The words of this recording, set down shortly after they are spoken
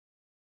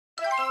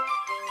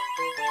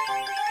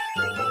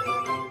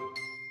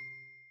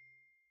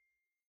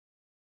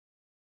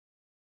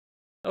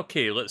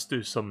Okay, let's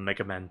do some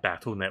Mega Man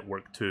Battle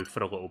Network 2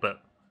 for a little bit.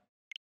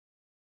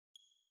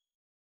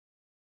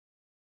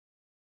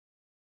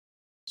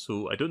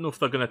 So, I don't know if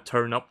they're going to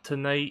turn up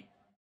tonight,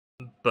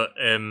 but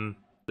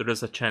there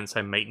is a chance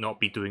I might not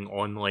be doing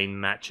online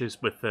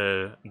matches with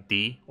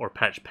D, or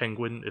Patch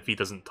Penguin, if he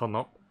doesn't turn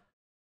up.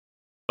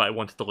 But I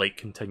wanted to,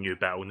 continue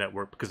Battle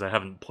Network because I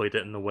haven't played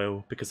it in a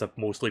while, because I've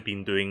mostly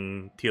been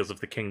doing Tears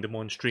of the Kingdom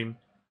on stream.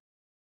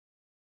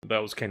 But I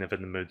was kind of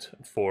in the mood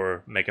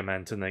for Mega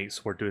Man tonight,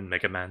 so we're doing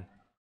Mega Man.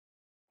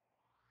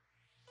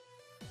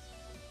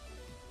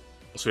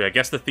 So yeah, I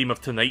guess the theme of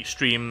tonight's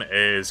stream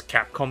is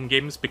Capcom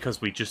games,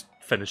 because we just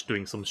finished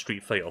doing some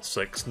Street Fighter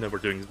 6, now we're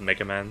doing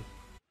Mega Man.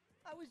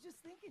 I was just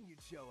thinking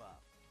you'd show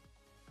up.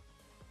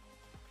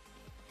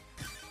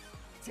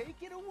 Take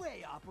it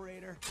away,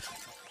 operator.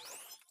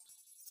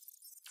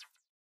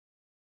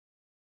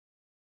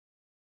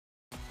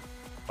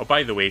 Oh,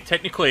 by the way,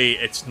 technically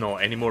it's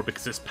not anymore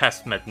because it's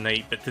past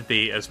midnight, but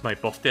today is my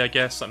birthday, I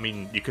guess. I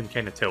mean, you can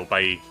kind of tell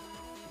by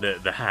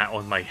the hat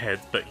on my head,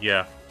 but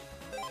yeah.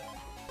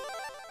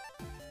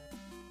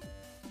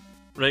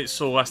 Right,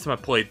 so last time I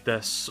played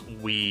this,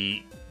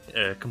 we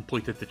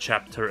completed the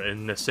chapter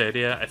in this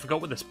area. I forgot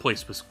what this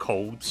place was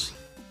called.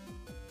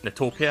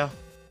 Netopia?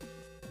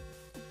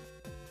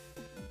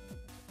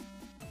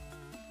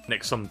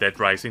 Next some Dead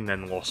Rising,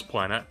 then Lost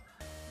Planet.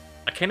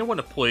 I kind of want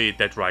to play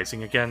Dead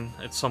Rising again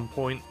at some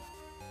point.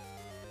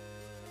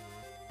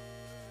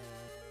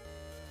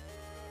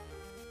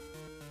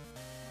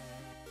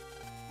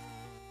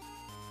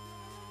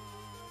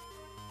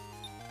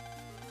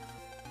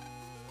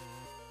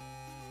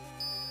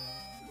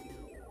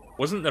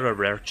 Wasn't there a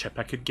rare chip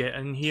I could get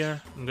in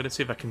here? I'm gonna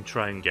see if I can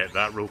try and get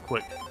that real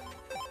quick.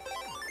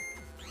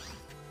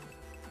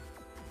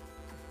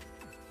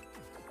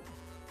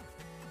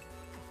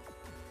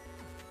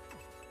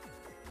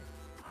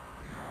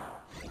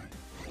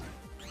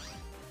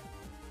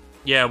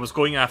 Yeah, I was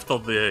going after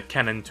the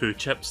Canon 2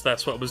 chips,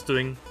 that's what I was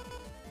doing.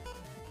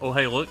 Oh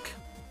hey, look.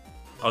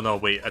 Oh no,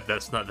 wait,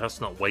 that's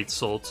not White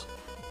Sword.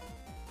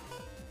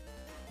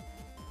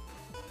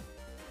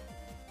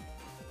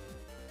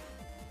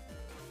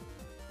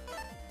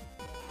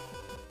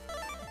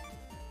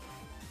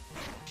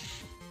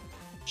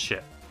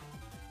 Shit.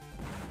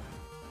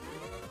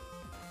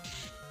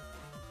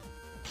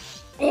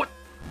 Oh!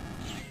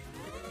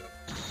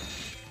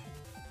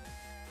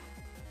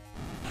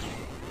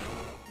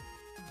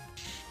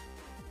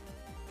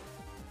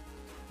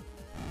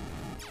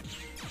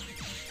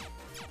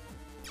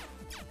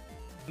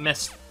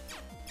 Missed.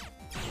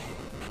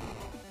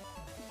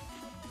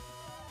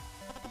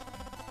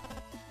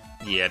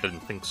 Yeah, I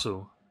didn't think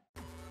so.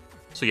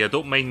 So yeah,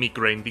 don't mind me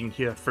grinding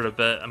here for a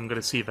bit. I'm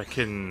gonna see if I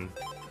can...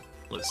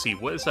 Let's see,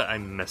 what is it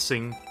I'm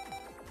missing?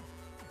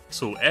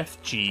 So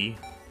FG...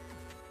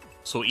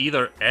 So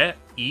either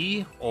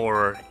E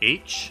or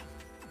H?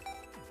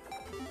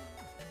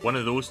 One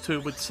of those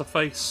two would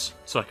suffice,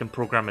 so I can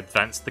program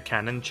advance the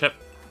Canon chip.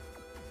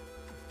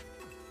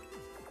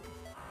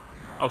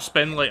 I'll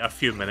spend like a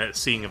few minutes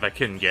seeing if I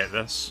can get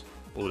this.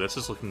 Oh, this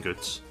is looking good.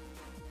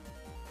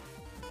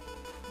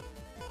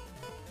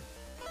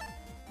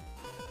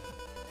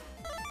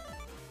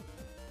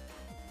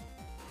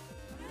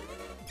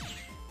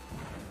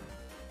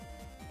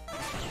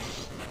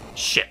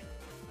 Shit.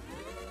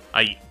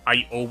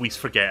 I always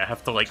forget I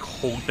have to like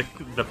hold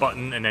the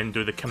button and then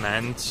do the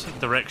command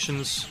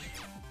directions.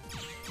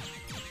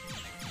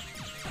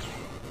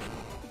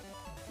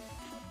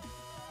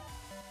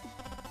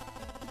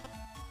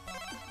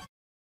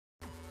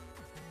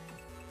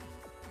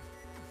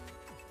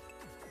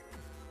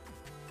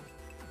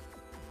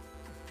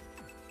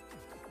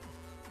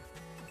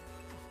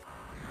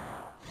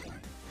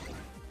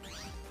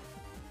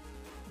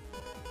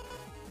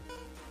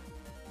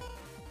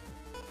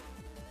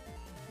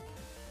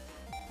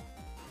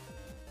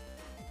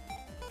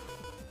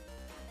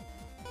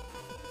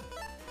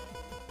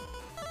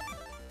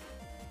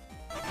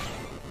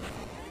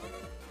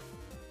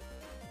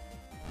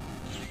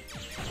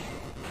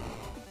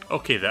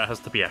 Okay, that has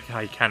to be a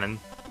high cannon.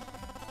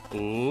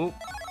 Oh.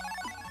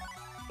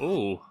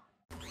 Oh.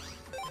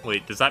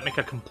 Wait, does that make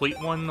a complete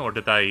one, or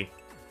did I...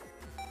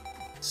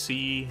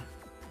 C,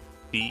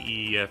 D,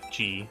 E, F,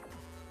 G.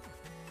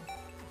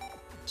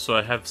 So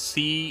I have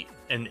C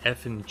and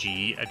F and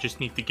G. I just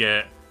need to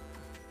get...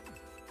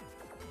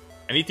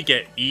 I need to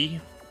get E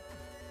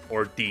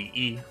or D,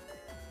 E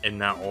in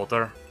that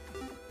order.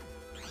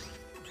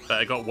 But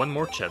I got one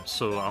more chip,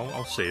 so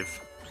I'll save.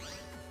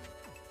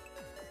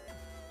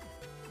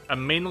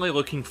 I'm mainly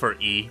looking for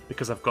E,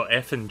 because I've got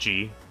F and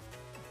G.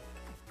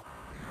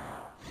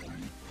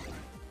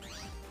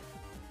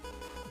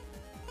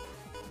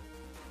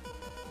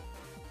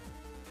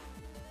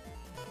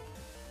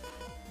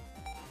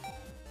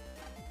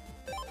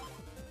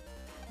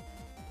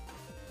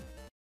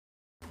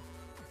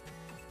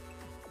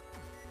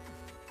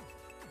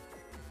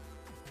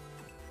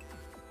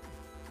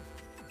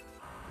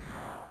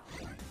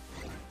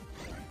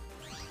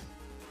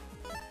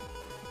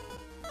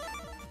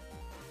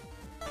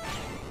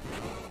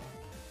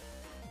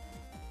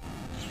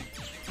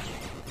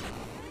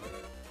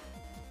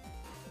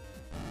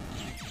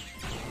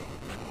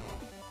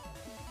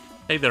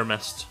 Hey there,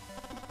 Mist.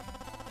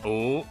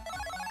 Oh.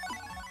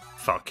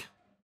 Fuck.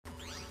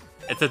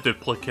 It's a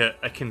duplicate.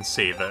 I can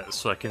save it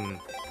so I can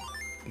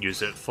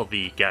use it for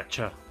the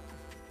gacha.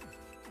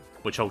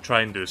 Which I'll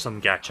try and do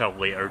some gacha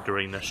later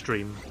during the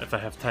stream if I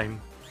have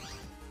time.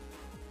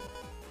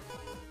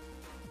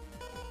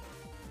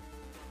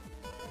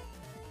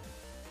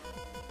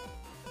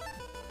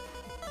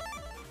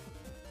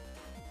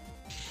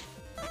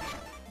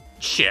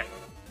 Shit.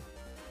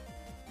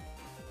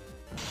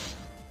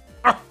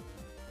 Ah!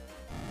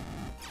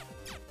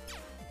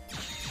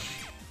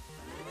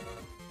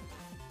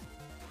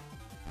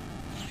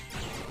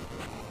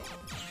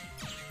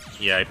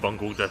 Yeah, I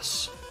bungled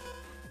this.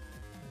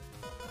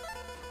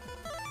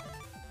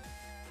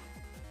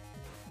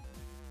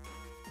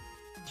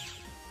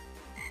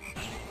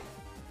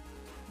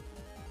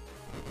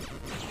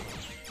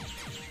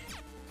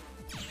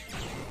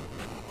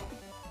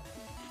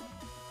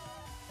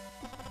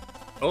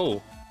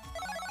 Oh.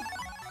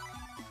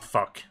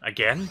 Fuck.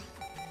 Again?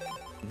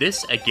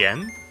 This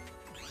again?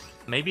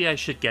 Maybe I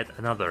should get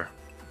another.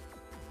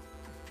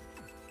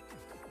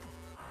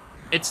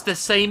 It's the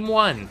same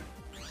one!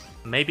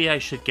 Maybe I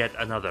should get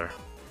another.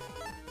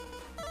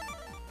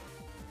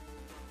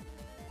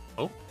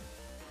 Oh?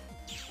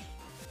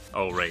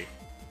 Oh, right.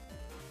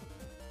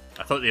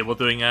 I thought they were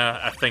doing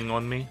a thing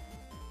on me.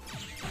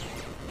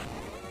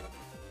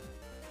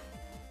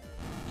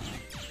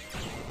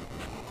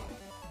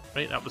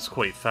 Right, that was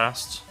quite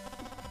fast.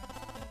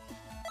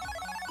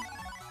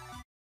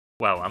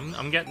 Wow,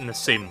 I'm getting the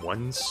same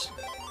ones.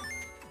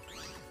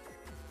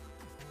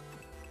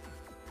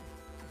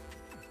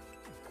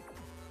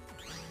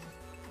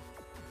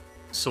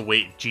 So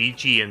wait, G,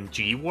 G, and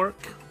G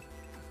work?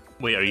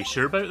 Wait, are you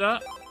sure about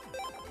that?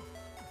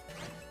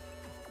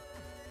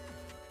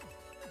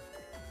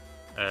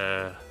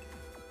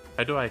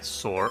 How do I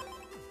sort?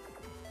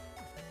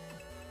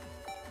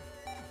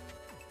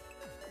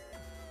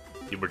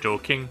 You were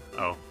joking?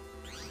 Oh.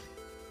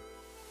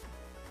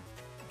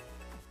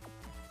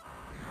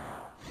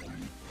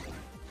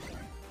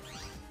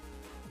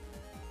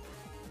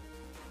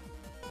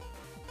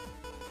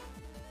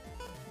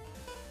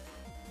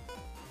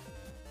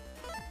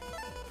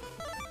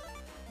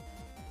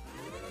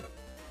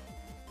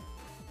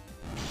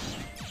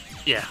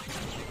 Yeah.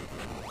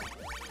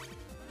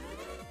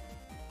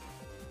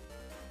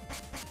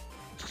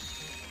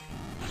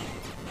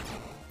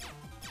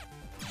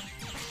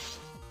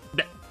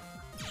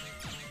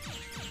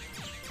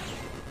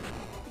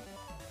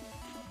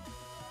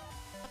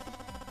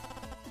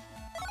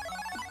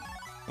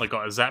 I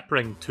got a Zap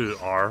Ring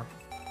 2R.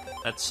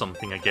 That's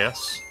something, I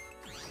guess.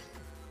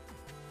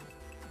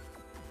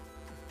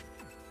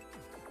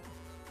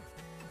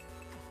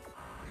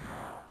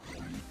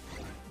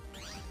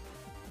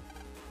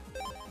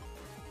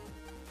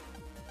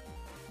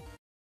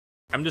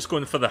 I'm just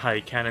going for the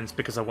high cannons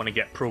because I want to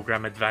get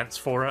Program Advance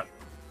for it.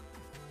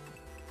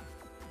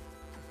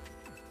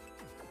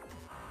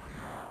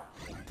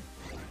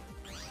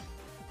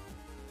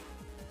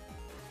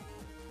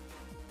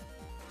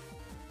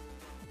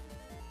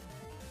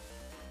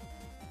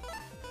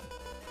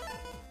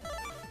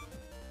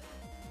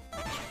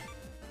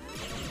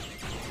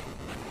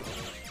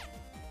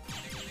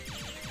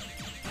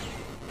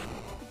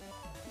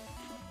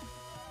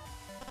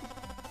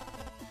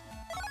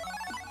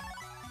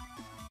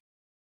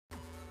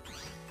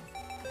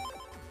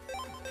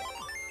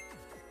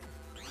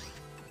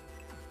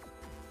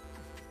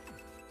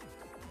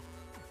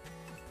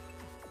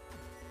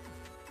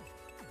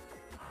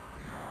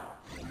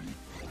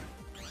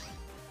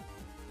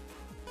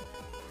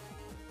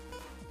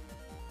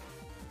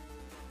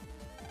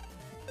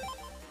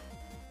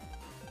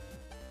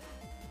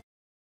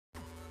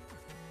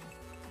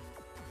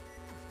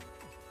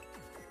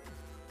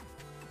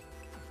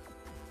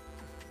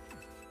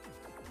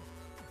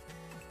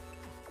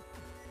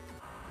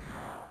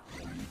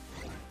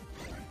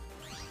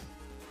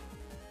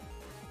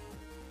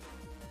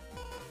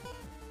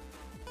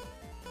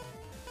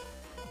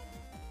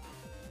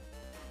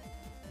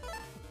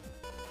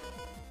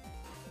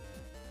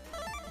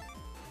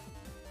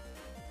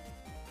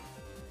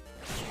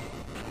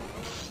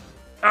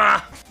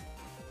 Ah!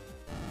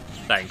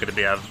 That ain't gonna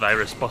be a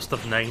virus bust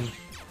of 9.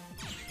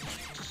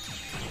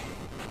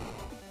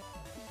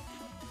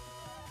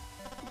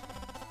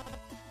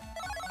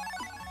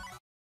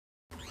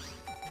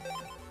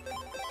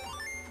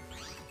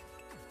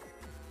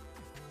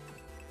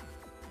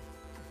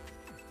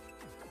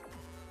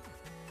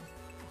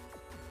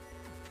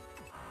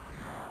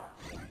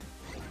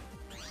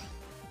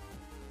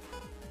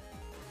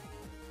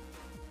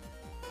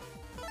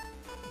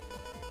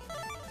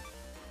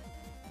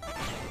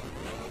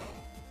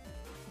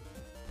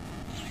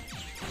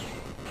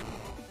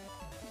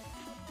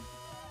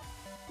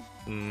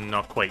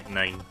 Not quite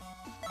 9.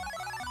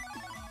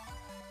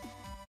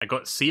 I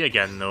got C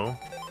again, though.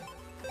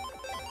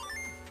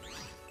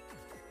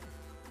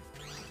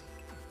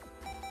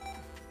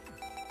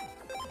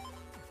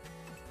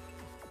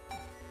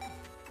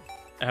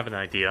 I have an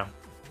idea.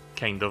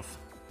 Kind of.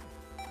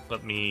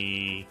 Let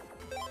me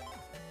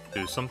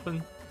do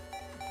something.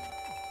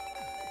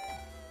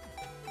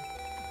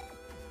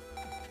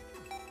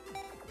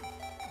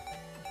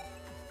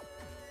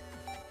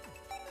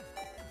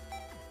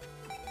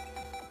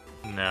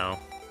 No.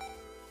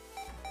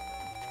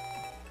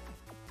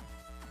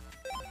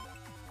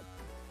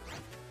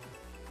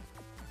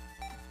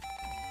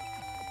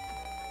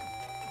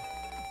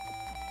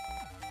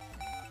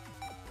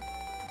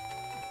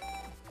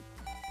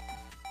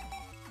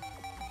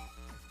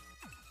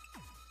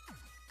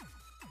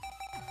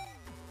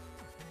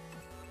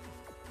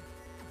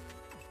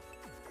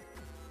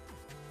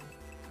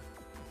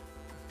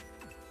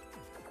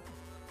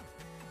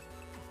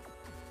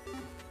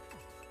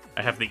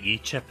 I have the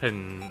E-chip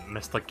in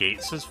Mr.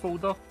 Gates's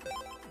folder.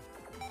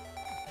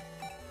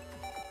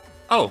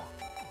 Oh!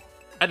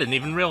 I didn't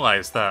even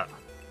realize that.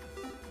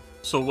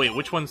 So wait,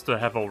 which ones do I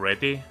have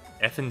already?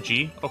 F and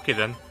G? Okay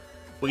then.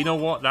 Well, you know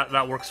what?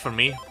 That works for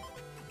me.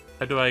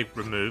 How do I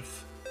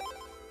remove?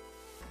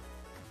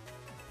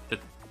 Did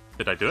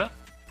I do it?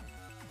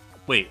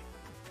 Wait.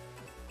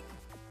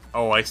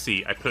 Oh, I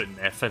see. I put an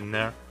F in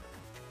there.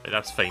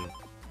 That's fine.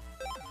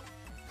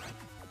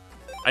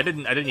 I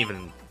didn't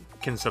even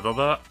consider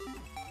that.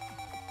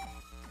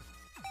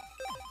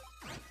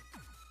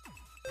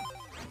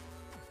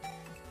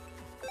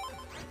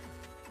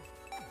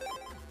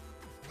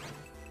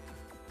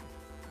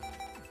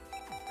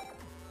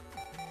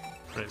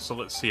 Right, so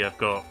let's see, I've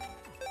got...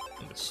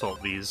 Let's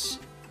sort these.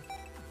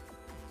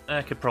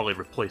 I could probably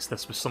replace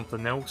this with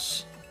something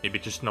else. Maybe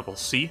just another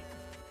C.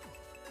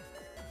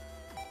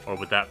 Or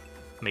would that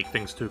make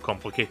things too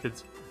complicated?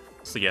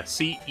 So yeah,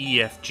 C,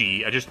 E, F,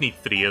 G. I just need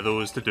 3 of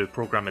those to do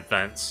Program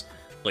Advance.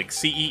 Like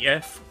C, E,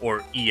 F,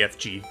 or E, F,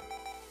 G.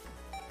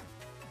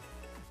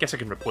 Guess I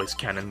can replace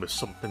Canon with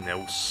something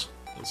else.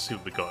 Let's see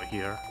what we got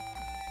here.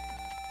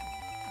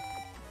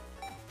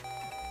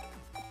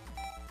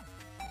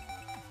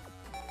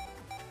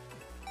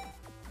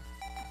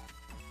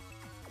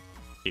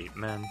 Ape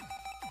Man.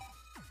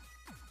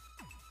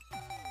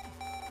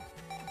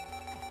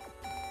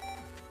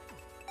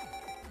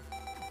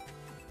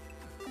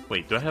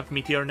 Wait, do I have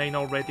Meteor 9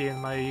 already in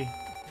my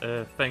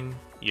thing?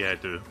 Yeah, I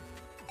do.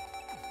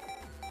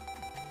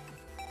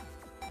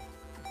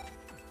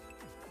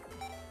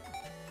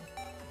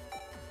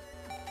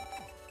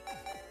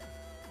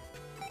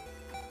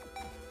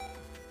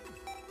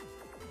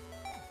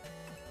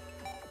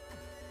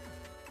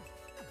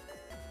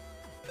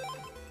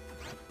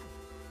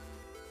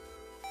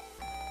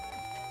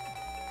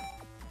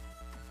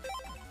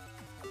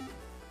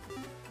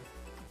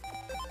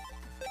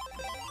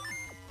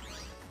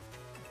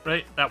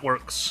 Right, that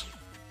works.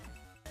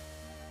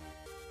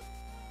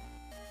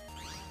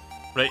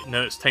 Right,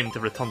 now it's time to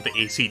return to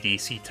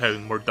AC/DC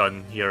Town. We're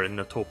done here in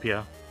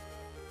Notopia.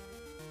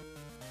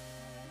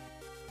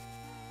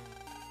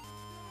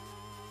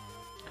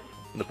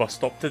 The bus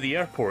stop to the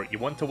airport. You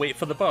want to wait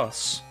for the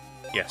bus?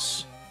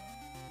 Yes.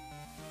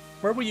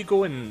 Where will you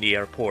go in the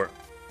airport?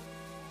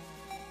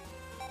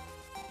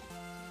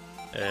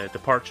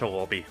 Departure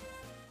lobby.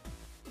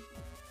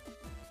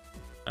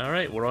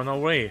 Alright, we're on our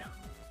way.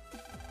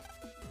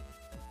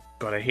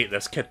 God, I hate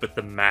this kid with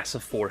the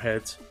massive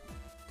forehead.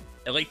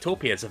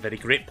 Electopia is a very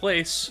great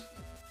place.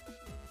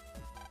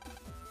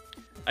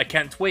 I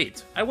can't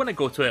wait. I want to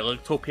go to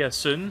Electopia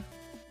soon.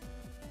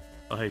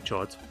 Oh, hey,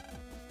 Chod.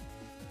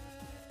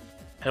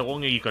 How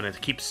long are you going to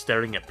keep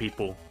staring at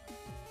people?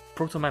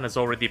 Protoman is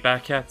already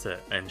back at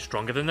it, and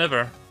stronger than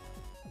ever.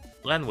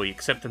 Lan, will you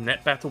accept a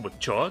net battle with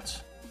Chod?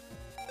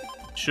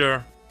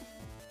 Sure.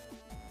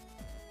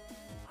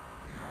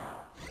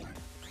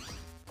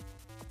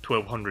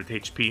 1200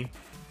 HP.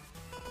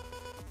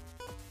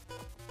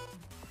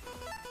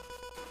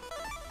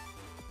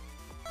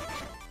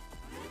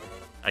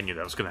 I knew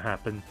that was going to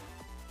happen.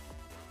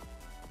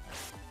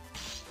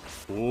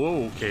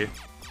 Whoa, okay.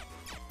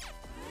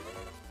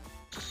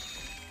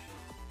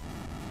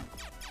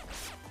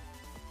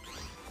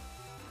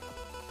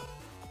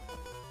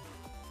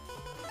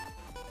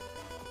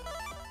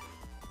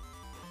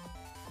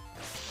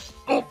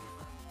 Oh!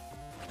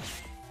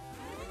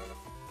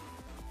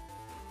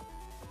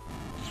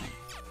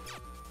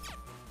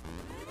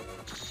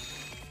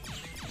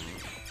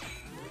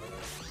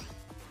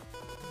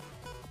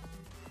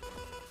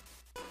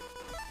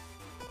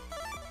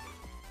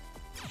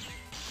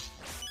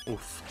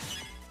 Oof.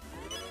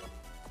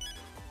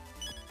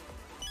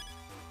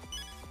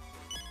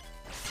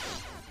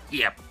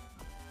 Yep.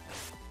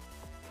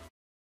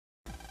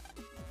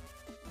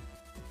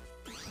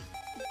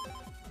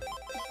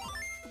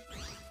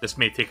 This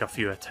may take a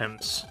few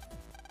attempts.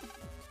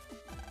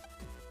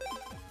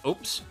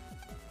 Oops.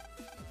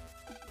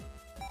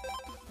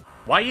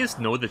 Why is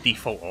no the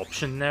default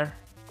option there?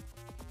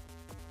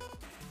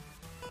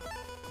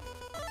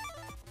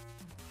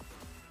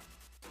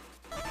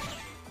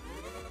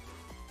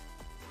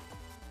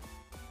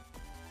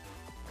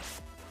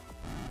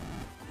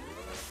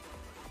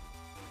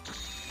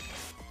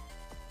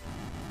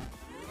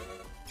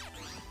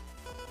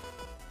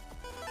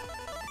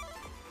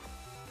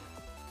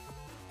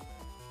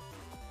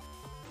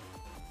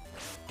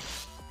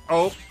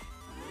 Oh,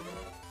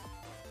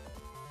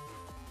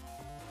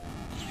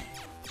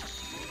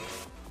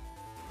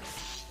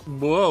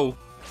 Whoa.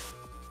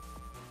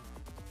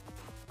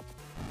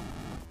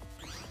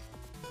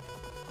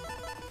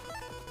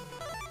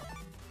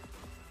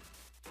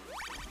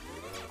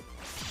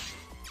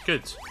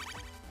 Good.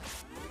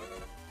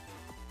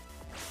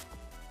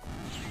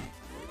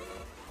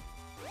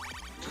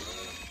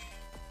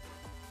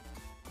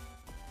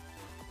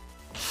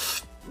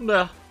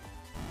 Nah.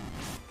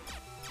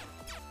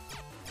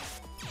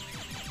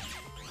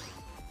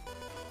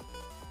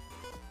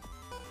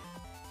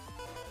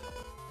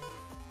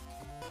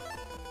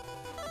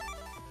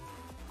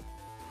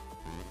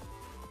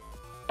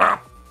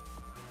 Ah.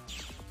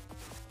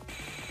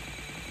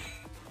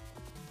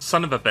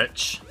 Son of a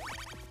bitch.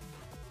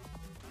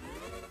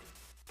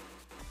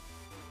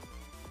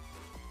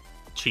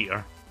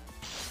 Cheater.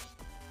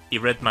 He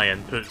read my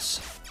inputs.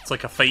 It's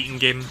like a fighting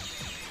game.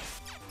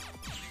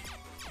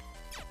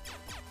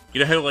 You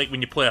know how, like,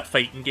 when you play a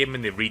fighting game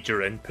and they read your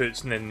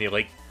inputs and then they,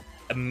 like,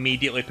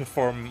 immediately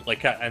perform,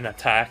 like, an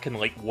attack in,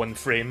 like, one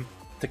frame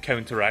to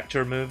counteract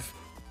your move?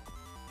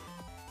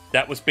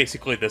 That was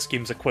basically this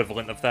game's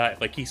equivalent of that.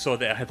 Like, he saw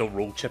that I had a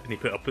roll chip and he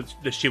put up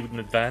the shield in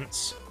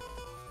advance.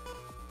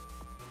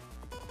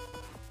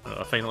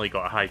 I finally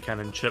got a high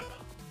cannon chip.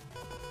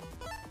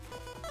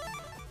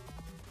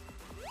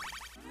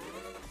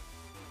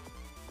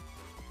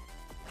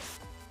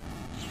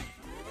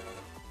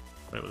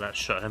 Right, well, that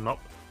shut him up.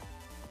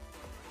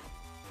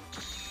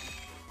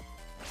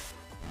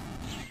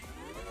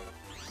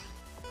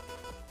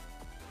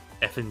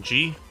 F and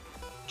G.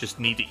 Just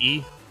need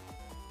E.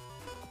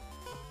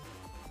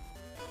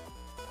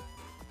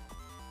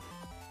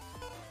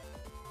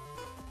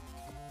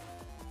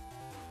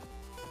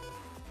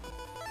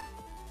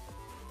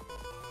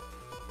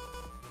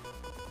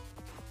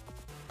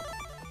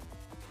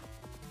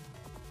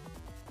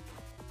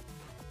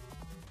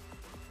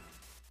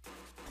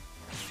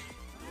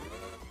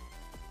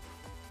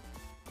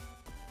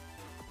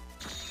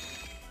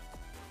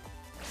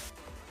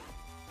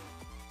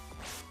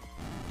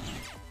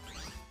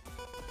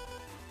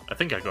 I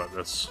think I got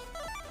this.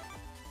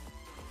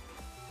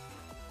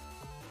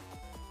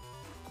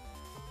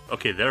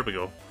 Okay, there we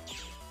go.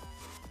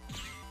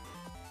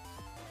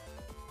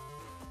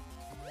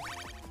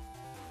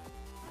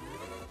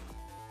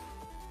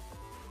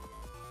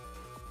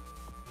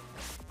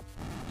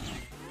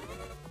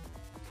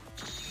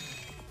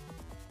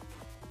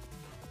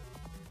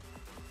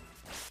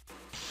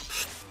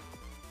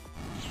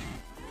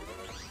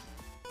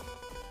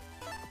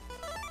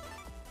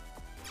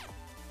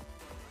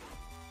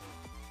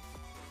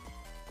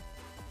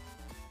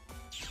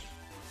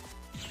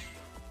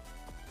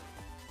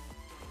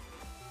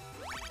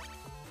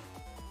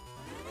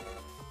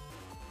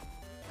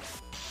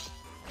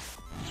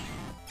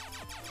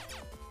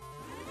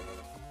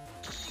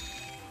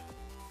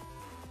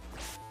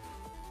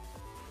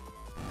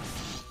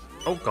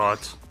 Oh god.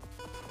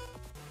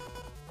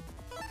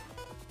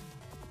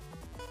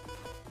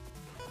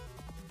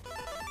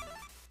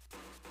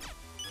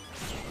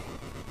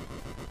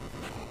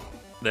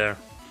 There.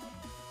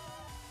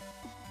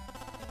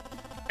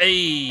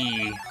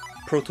 Hey,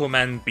 Proto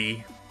Man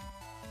B.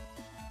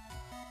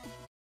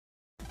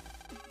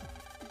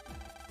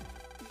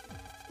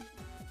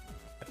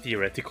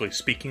 Theoretically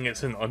speaking,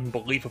 it's an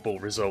unbelievable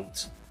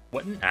result.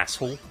 What an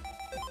asshole.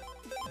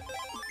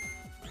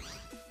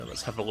 Now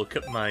let's have a look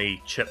at my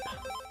chip.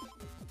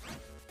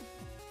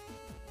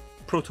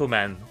 Proto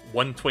Man,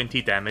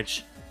 120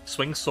 damage.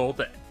 Swing sword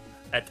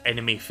at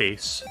enemy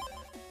face.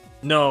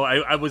 No,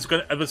 I was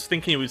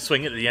thinking he would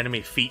swing at the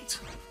enemy feet.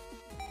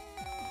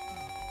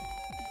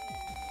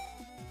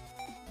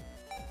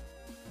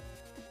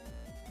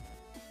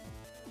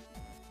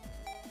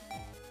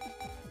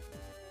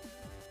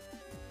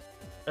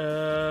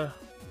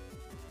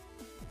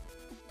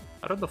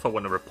 I don't know if I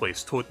want to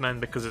replace Toadman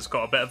because it's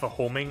got a bit of a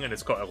homing and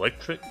it's got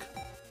electric.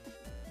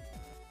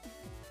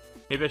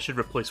 Maybe I should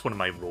replace one of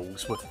my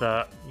rolls with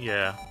that.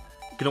 Yeah.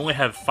 You can only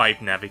have 5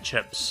 Navi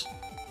chips.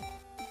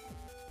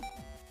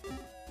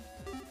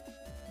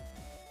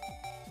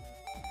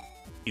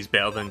 He's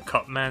better than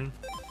Cutman.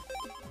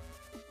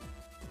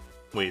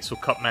 Wait, so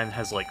Cutman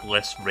has like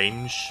less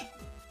range,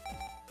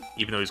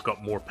 even though he's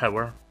got more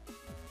power.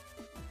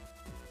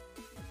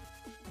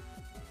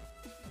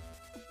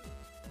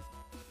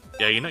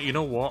 Yeah, you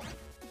know what?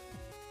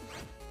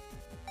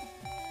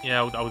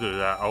 Yeah, I'll do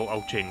that.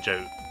 I'll change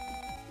out.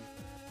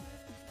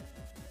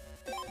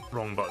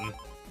 Wrong button.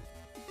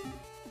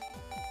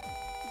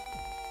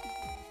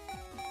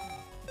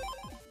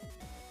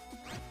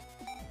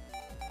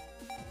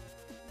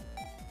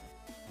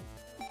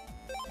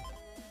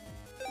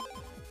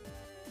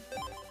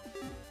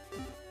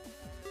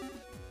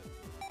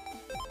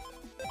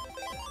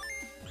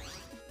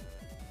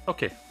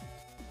 Okay.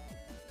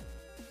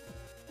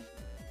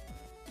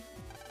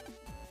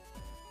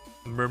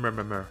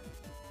 Murmur.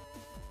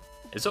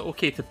 Is it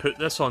okay to put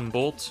this on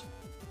board?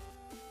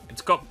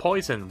 It's got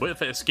poison. What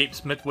if it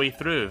escapes midway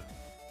through?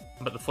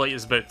 But the flight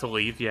is about to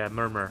leave. Yeah,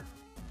 Murmur.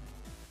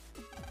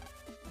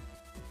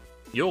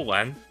 Yo,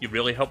 Lan, you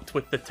really helped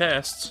with the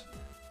tests.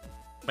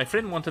 My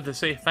friend wanted to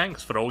say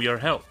thanks for all your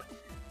help.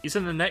 He's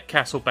in the Net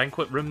Castle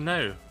banquet room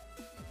now.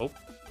 Oh,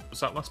 was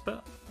that last bit?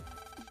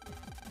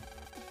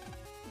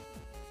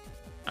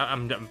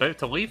 I'm about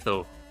to leave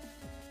though.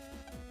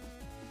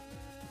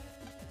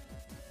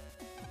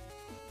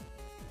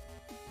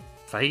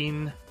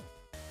 Fine.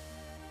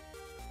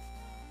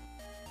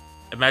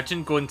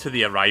 Imagine going to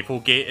the arrival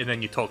gate and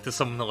then you talk to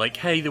someone like,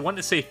 hey, they want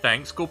to say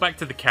thanks, go back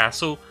to the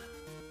castle.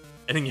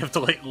 And then you have to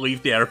like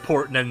leave the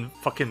airport and then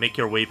fucking make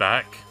your way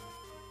back.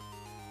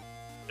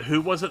 Who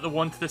was it that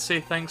wanted to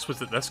say thanks?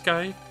 Was it this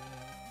guy?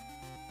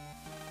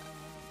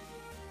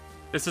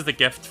 This is the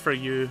gift for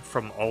you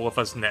from all of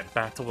us net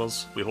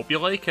battlers. We hope you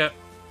like it.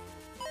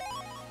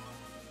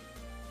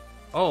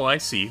 Oh, I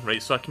see.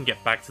 Right, so I can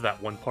get back to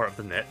that one part of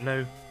the net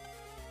now.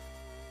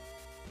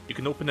 You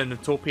can open an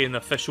Utopian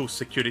official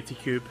security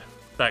cube.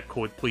 That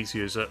code, please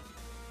use it.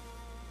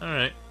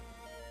 Alright.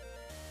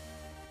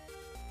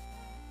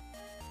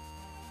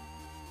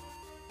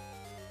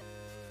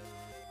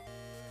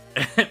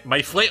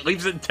 My flight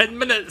leaves in 10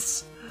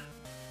 minutes!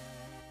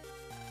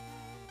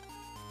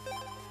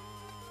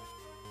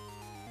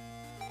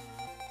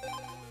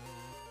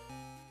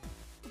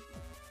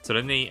 Is there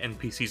any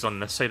NPCs on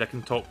this side I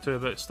can talk to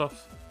about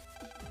stuff?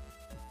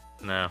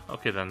 No,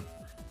 okay then.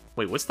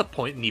 Wait, what's the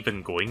point in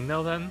even going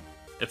now then?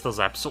 If there's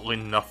absolutely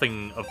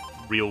nothing of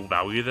real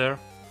value there?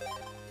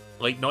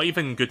 Like, not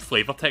even good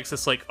flavor text,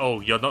 it's like, oh,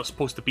 you're not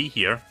supposed to be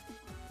here.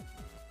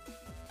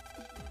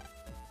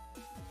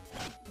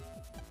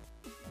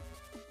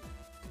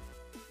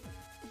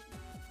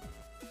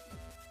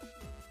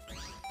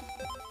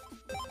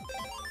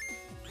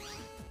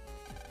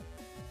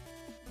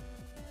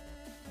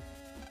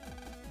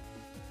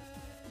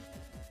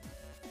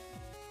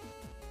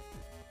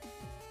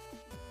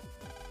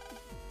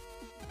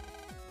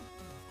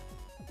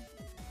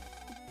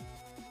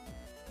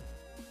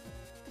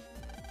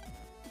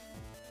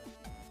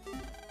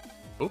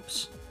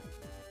 Oops.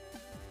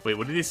 Wait,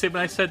 what did he say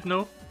when I said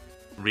no?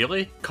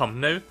 Really?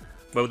 Come now?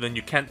 Well then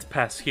you can't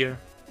pass here.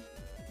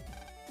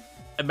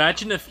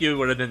 Imagine if you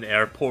were in an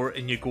airport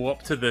and you go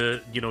up to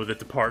the, you know, the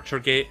departure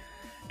gate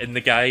and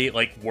the guy,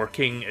 like,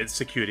 working at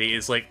security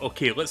is like,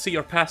 okay, let's see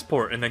your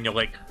passport, and then you're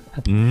like,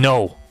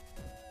 no!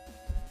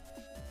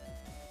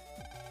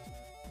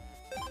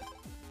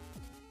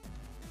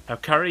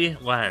 Hakari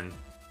Lan.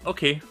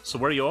 Okay, so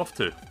where are you off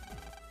to?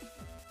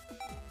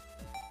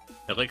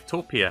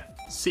 Electopia.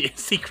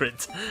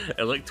 Secret.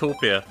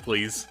 Electopia,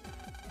 please.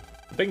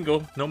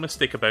 Bingo, no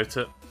mistake about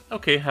it.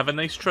 Okay, have a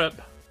nice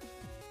trip.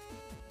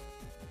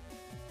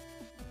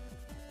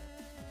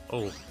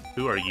 Oh,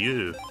 who are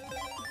you?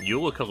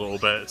 You look a little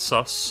bit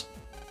sus.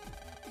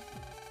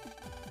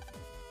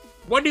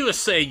 What do you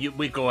say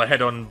we go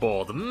ahead on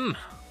board, hmm?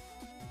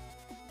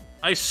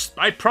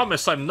 I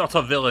promise I'm not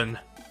a villain.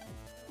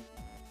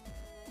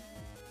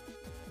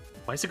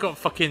 Why's it got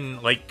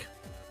fucking, like,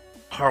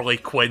 Harley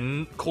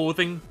Quinn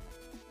clothing?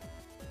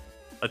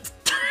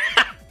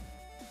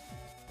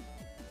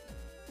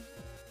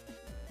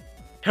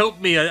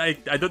 Help me, I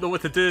don't know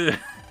what to do.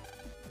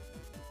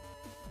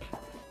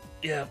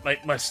 Yeah,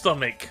 my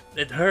stomach.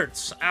 It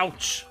hurts.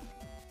 Ouch.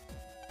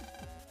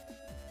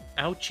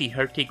 Ouchie,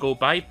 hurty, go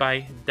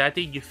bye-bye.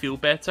 Daddy, you feel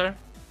better?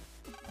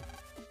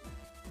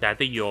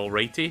 Daddy, you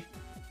alrighty?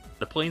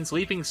 The plane's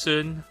leaving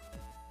soon.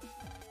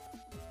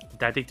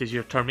 Daddy, does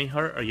your tummy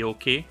hurt? Are you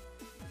okay?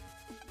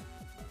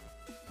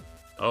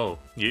 Oh,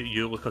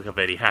 you look like a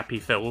very happy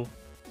fellow.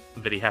 A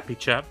very happy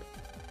chap.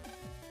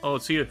 Oh,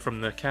 it's you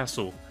from the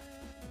castle.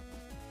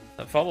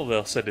 That fellow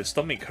there said his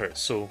stomach hurts,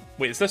 so...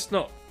 Wait, is this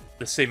not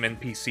the same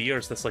NPC, or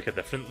is this like a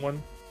different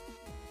one?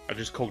 I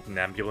just called an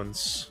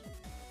ambulance.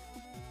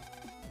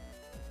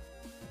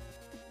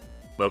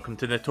 Welcome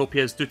to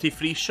Netopia's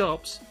duty-free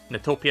shops.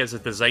 Netopia is a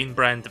design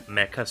brand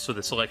mecha, so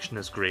the selection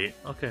is great.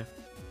 Okay.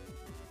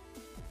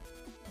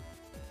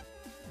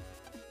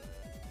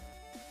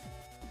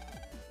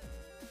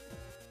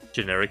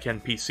 Generic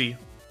NPC.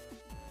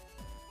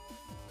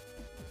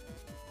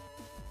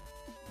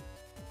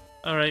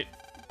 Alright,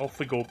 off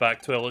we go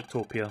back to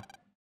Electopia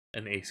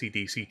in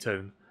AC/DC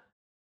Town.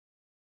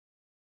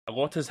 A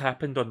lot has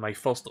happened on my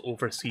first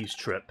overseas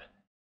trip.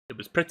 It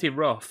was pretty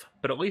rough,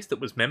 but at least it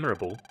was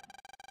memorable.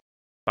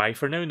 Bye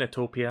for now,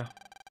 Netopia.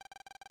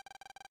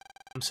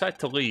 I'm sad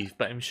to leave,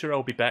 but I'm sure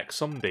I'll be back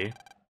someday.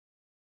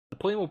 The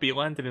plane will be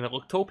landing in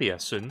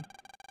Electopia soon.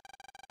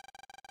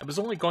 I was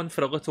only gone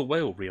for a little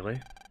while,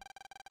 really.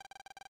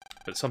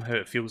 But somehow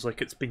it feels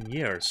like it's been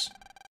years.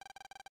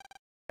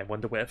 I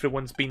wonder what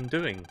everyone's been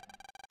doing.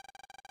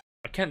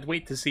 I can't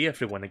wait to see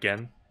everyone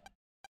again.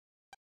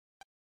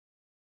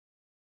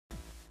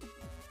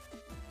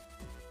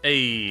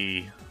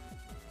 Hey.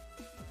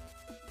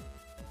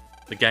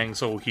 The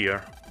gang's all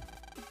here.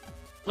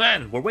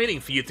 Lan, we're waiting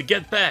for you to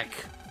get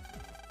back.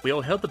 We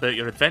all heard about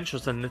your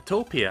adventures in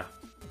Netopia.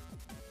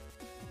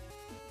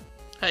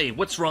 Hey,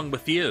 what's wrong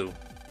with you?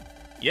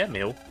 Yeah,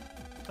 Mel.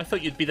 I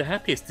thought you'd be the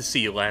happiest to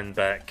see Lan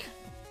back.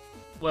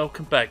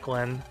 Welcome back,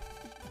 Lan.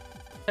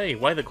 Hey,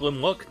 why the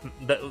glum look?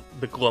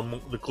 The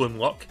glum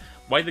look?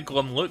 Why the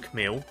glum look,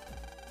 Mel?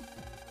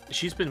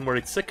 She's been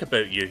worried sick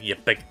about you, you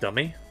big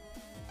dummy.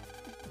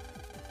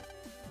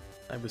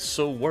 I was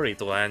so worried,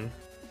 Lan.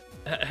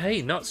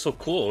 Hey, not so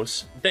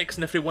close. Dex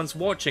and everyone's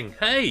watching.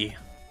 Hey!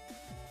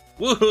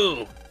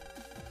 Woohoo!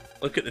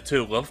 Look at the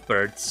two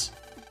lovebirds.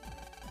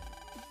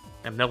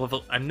 I'm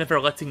never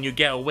letting you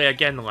get away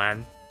again,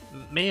 Lan.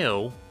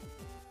 Mail?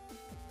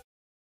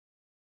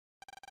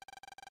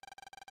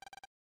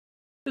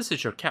 This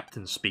is your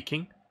captain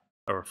speaking.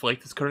 Our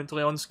flight is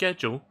currently on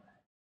schedule.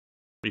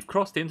 We've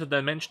crossed the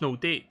interdimensional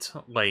date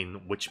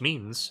line, which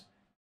means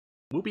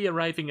we'll be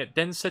arriving at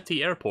Den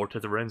City Airport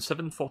at around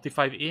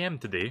 7:45 AM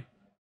today.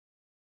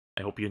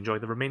 I hope you enjoy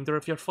the remainder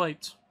of your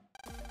flight.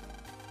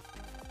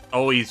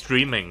 Oh, he's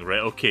dreaming,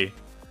 right, okay.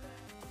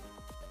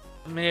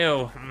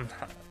 Mail,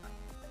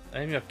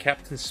 I'm your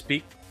captain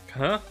speak...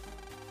 Huh?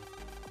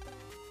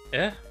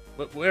 Yeah?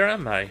 Where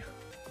am I?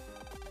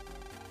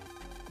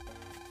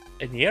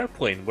 In the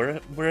airplane,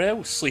 where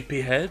else,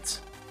 sleepyhead?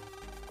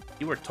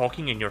 You were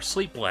talking in your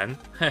sleep, Lan.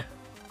 Heh.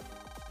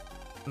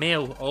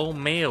 Mail, all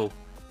mail.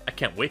 I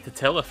can't wait to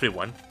tell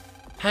everyone.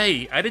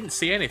 Hey, I didn't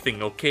say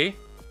anything, okay?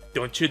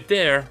 Don't you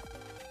dare.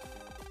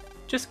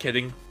 Just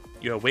kidding.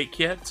 You awake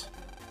yet?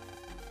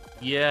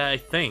 Yeah, I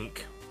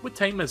think. What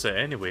time is it,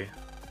 anyway?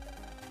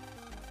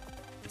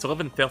 It's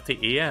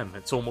 11:30 AM.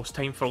 It's almost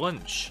time for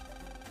lunch.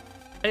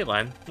 Hey,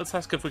 Lan, let's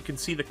ask if we can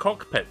see the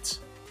cockpit.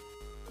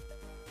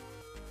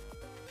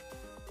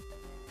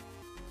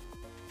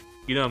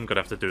 You know I'm gonna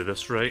have to do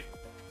this, right?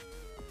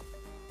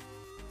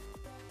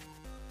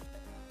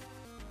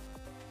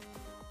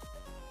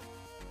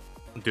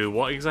 Do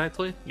what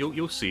exactly?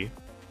 You'll see.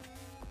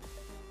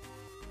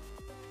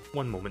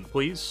 One moment,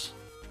 please.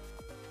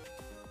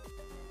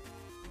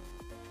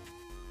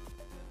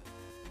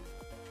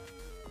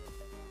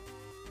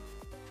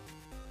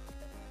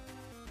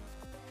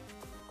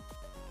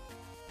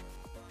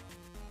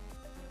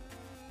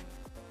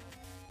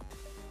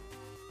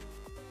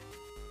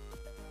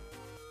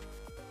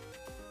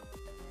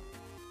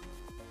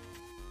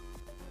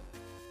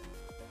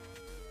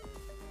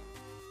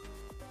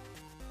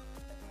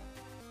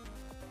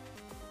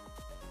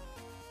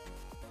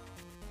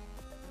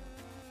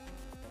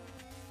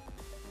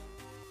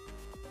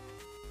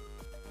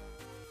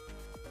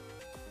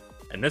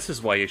 And this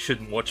is why you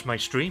shouldn't watch my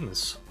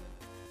streams.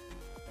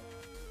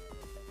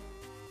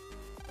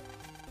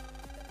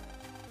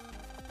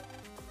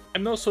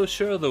 I'm not so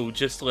sure they'll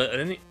just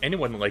let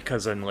anyone like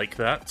us in like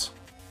that.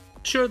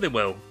 Sure they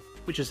will.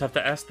 We just have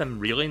to ask them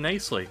really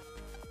nicely.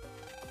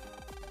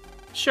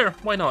 Sure,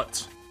 why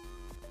not?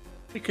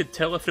 We could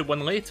tell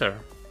everyone later.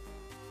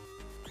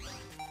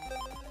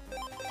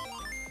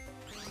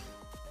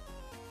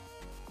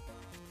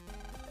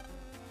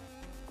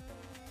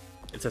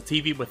 It's a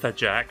TV with a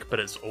jack, but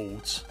it's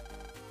old.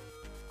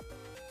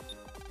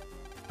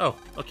 Oh,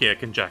 okay, I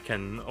can jack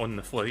in on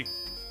the flight.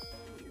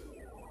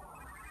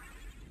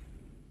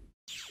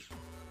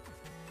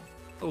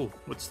 Oh,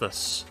 what's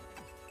this?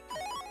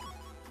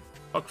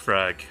 Hug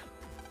frag.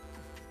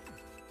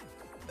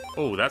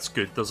 Oh, that's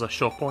good. There's a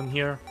shop on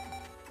here.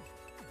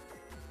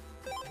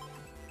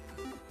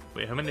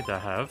 Wait, how many do I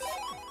have?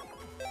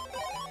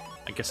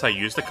 I guess I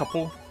used a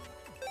couple.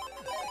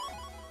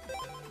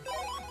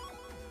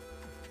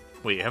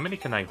 Wait, how many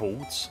can I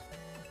hold?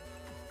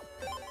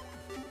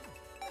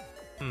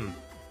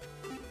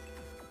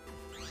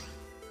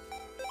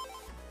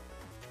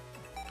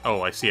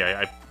 Oh, I see.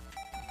 I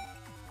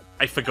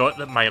forgot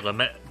that my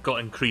limit got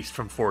increased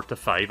from 4 to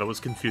 5. I was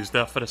confused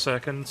there for a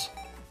second.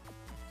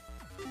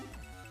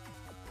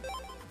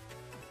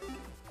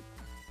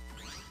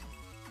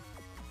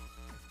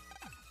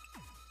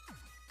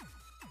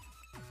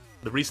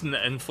 The reason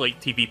the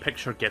in-flight TV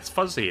picture gets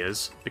fuzzy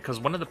is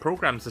because one of the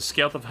programs is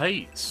scared of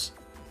heights.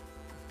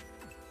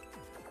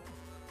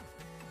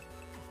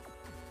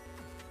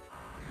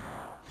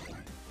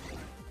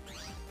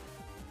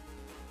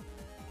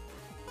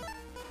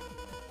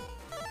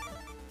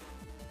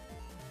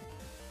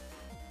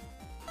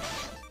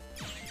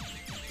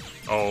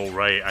 Oh,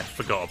 right, I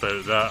forgot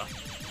about that.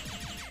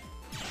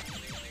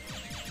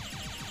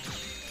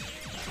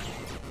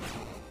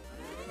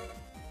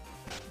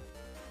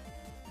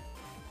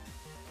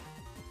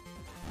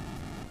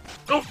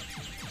 Oh!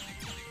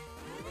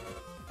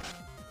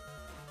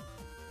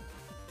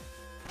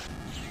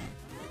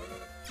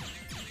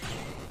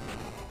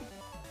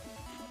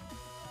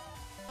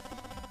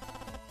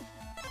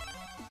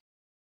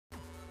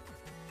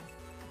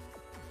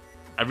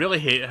 I really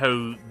hate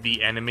how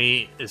the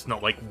enemy is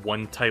not like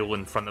one tile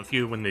in front of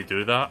you when they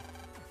do that.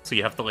 So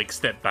you have to like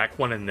step back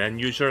one and then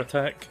use your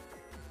attack.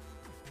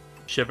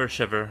 Shiver,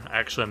 shiver.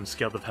 Actually, I'm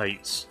scared of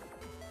heights.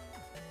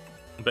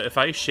 But if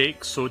I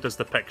shake, so does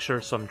the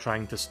picture, so I'm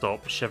trying to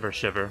stop. Shiver,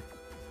 shiver.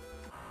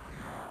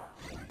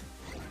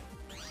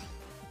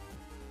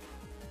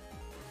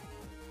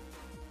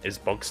 Is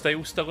bug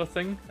style still a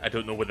thing? I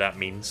don't know what that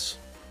means.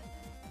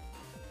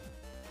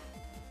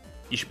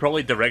 You should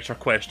probably direct your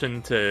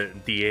question to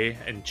DA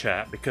in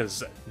chat,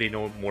 because they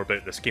know more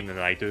about this game than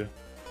I do.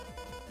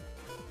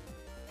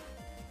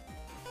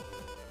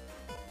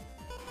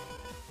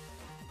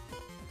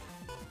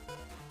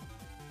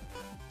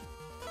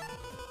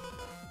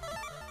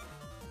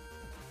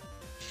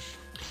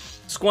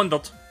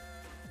 Squandered.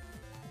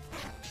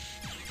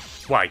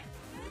 Why?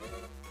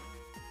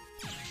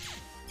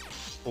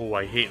 Oh,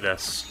 I hate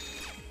this.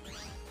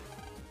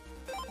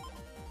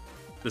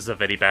 This is a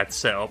very bad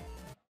setup.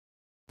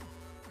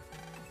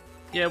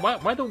 Yeah,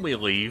 why don't we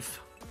leave?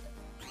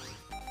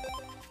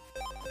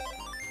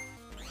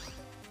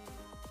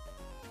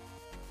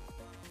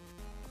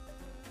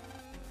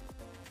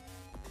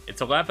 It's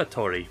a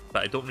lavatory,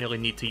 but I don't really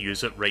need to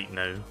use it right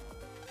now.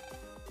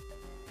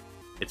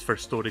 It's for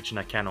storage and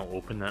I cannot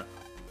open it.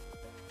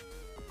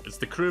 It's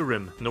the crew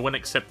room. No one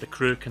except the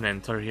crew can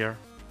enter here.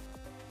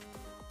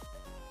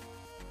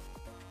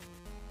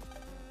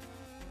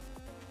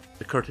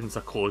 The curtains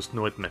are closed,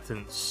 no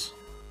admittance.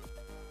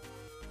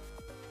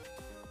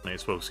 Might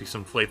as well see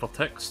some flavor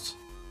text.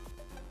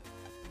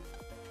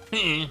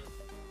 Can't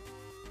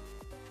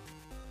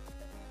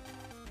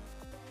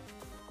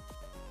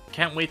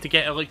wait to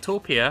get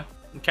Electopia.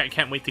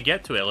 Can't wait to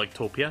get to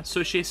Electopia.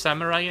 Sushi,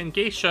 samurai, and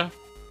geisha.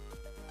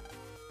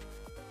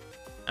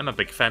 I'm a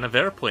big fan of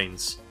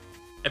airplanes.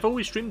 I've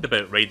always dreamed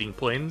about riding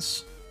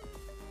planes.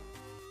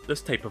 This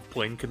type of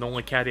plane can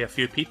only carry a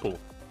few people,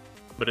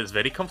 but it's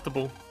very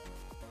comfortable.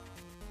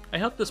 I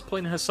heard this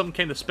plane has some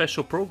kind of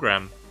special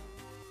program.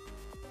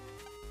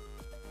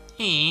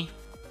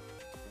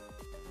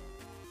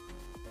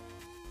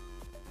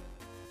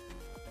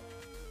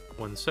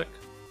 One sec.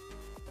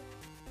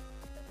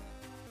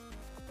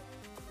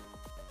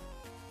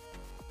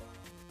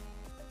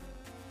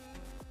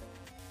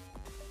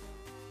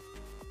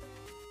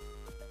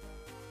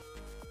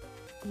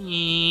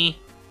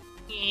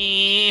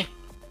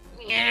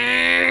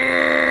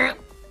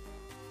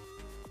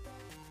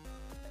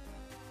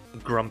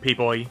 Grumpy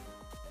boy.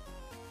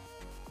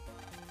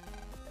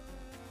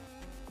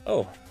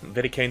 Oh,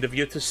 very kind of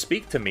you to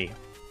speak to me.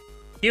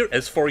 Here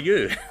is for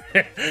you.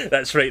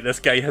 That's right, this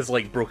guy has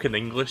like broken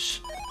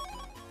English.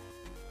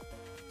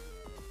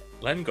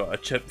 Len got a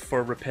chip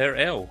for repair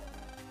L.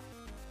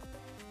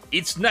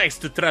 It's nice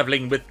to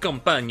traveling with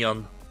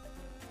companion.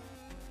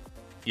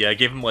 Yeah, I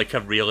gave him like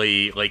a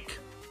really like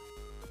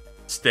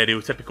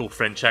stereotypical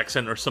French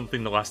accent or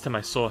something the last time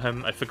I saw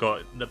him. I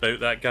forgot about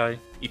that guy.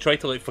 He tried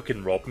to like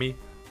fucking rob me.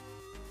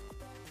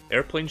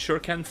 Airplane sure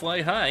can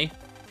fly high.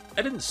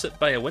 I didn't sit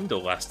by a window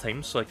last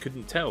time, so I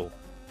couldn't tell.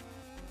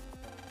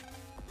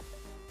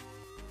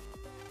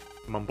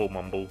 Mumble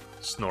mumble,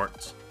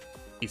 snort.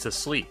 He's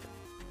asleep.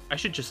 I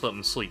should just let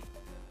him sleep.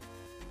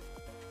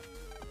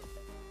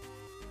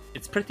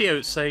 It's pretty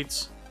outside.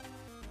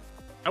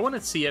 I want to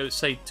see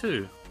outside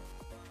too.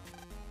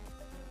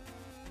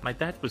 My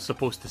dad was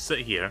supposed to sit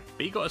here,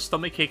 but he got a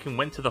stomachache and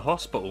went to the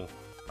hospital.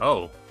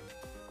 Oh.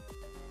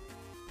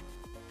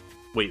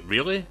 Wait,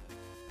 really?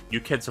 You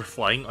kids are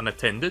flying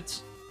unattended?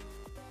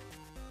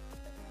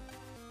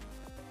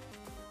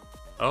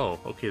 Oh,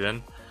 okay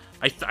then.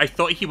 I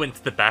thought he went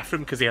to the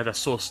bathroom because he had a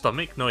sore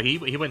stomach. No,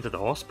 he went to the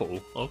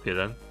hospital. Okay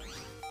then.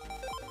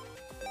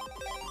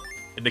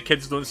 And the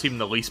kids don't seem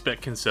the least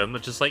bit concerned.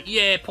 They're just like,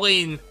 yeah,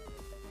 plane!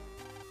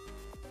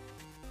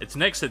 It's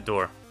an exit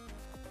door.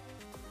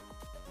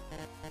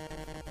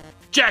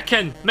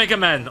 Jackin! Mega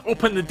Man!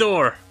 Open the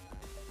door!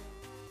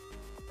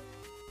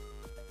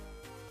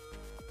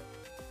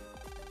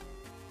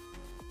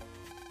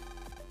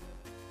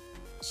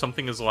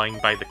 Something is lying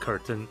by the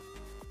curtain.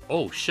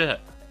 Oh shit.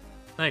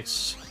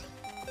 Nice.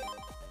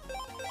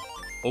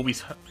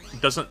 Always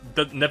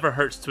never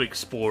hurts to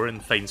explore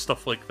and find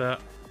stuff like that.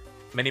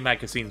 Many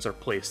magazines are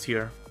placed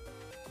here.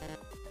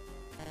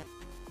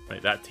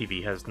 Right, that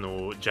TV has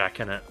no jack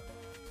in it.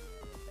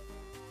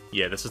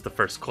 Yeah, this is the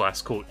first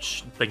class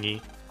coach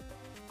thingy.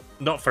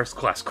 Not first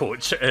class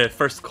coach,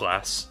 first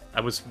class.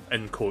 I was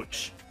in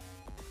coach.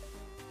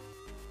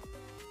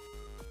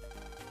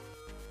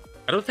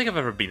 I don't think I've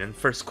ever been in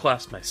first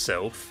class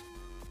myself.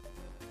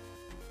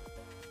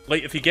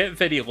 Like, if you get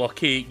very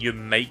lucky, you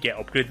might get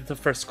upgraded to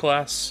first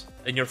class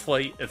in your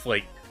flight if,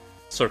 like,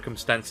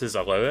 circumstances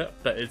allow it,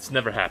 but it's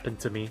never happened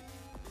to me.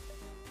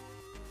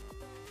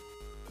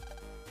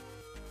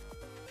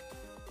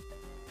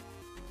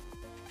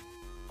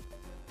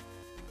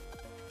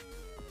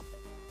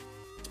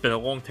 It's been a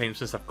long time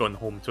since I've gone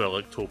home to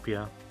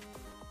Electopia.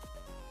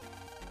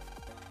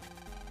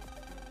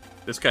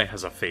 This guy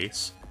has a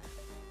face.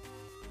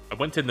 I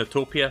went to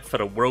Notopia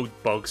for a World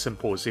Bug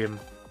Symposium.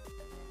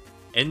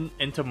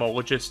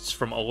 Entomologists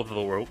from all over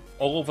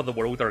the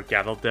world are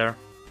gathered there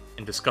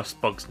and discuss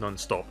bugs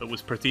non-stop. It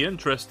was pretty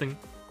interesting.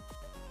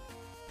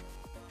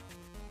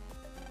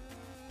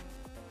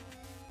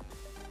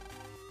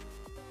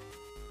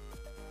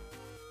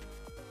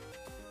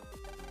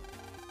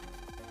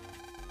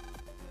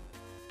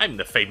 I'm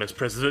the famous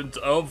president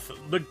of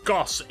the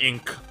Goss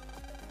Inc.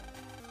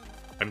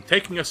 I'm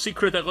taking a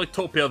secret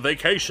Electopia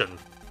vacation.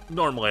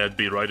 Normally I'd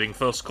be riding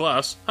first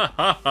class. Ha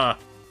ha ha.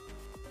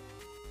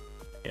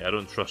 Yeah, I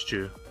don't trust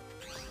you.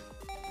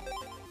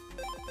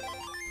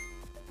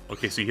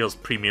 Okay, so here's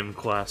premium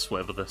class,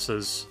 whatever this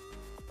is.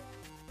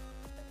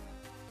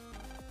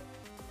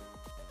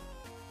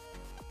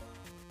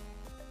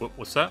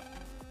 What's that?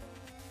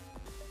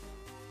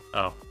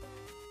 Oh.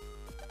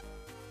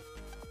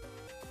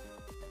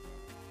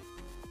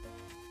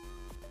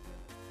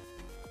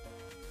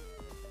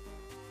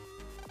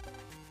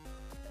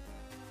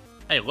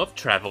 I love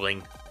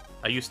traveling.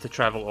 I used to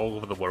travel all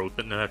over the world,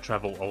 but now I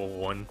travel all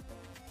alone.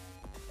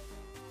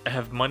 I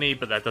have money,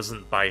 but that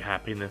doesn't buy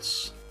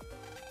happiness.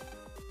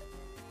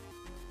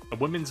 A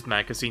women's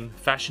magazine,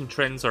 fashion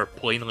trends are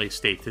plainly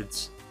stated.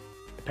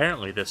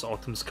 Apparently this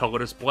autumn's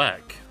colour is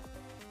black.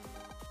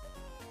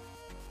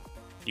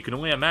 You can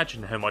only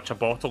imagine how much a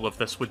bottle of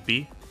this would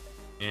be.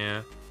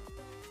 Yeah.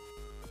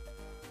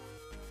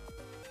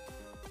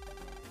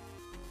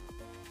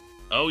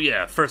 Oh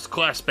yeah, first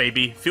class,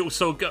 baby. Feels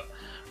so good.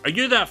 Are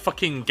you that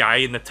fucking guy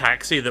in the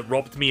taxi that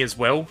robbed me as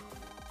well?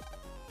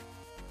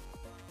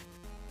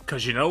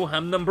 Cause you know,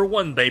 I'm number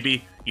one,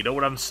 baby. You know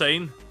what I'm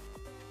saying?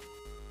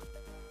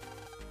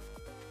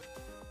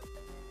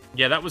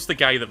 Yeah, that was the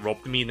guy that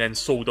robbed me and then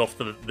sold off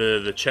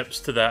the chips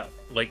to that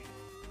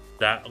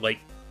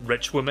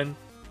rich woman.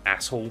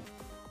 Asshole.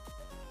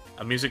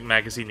 A music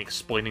magazine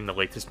explaining the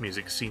latest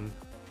music scene.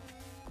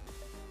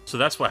 So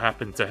that's what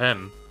happened to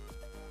him.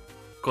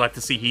 Glad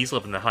to see he's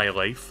living the high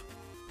life.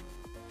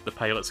 The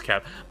pilot's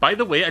cab. By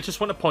the way, I just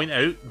want to point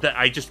out that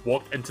I just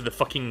walked into the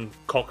fucking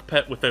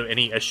cockpit without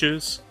any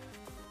issues.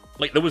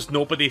 Like, there was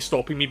nobody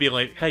stopping me being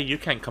like, hey, you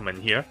can't come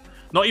in here.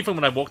 Not even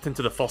when I walked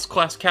into the first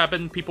class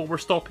cabin, people were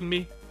stopping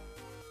me.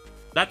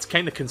 That's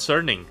kind of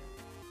concerning.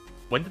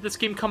 When did this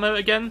game come out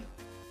again?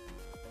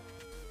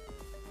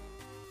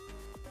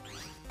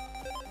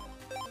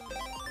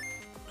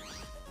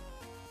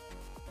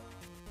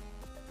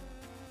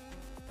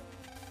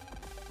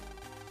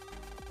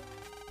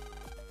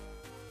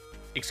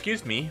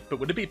 Excuse me, but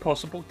would it be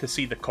possible to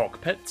see the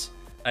cockpit?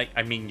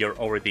 I mean, you're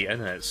already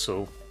in it,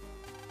 so...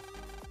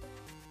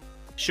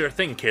 Sure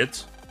thing, kid.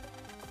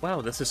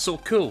 Wow, this is so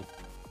cool.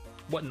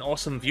 What an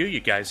awesome view you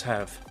guys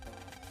have.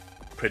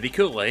 Pretty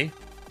cool, eh?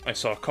 I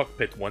saw a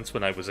cockpit once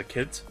when I was a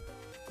kid.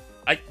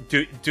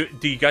 Do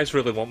you guys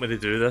really want me to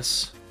do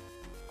this?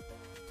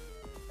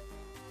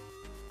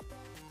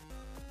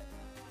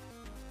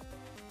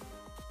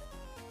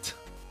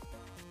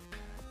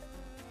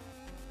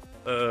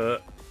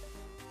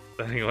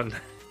 Hang on.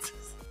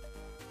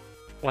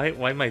 Why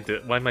am I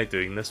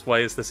doing this? Why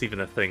is this even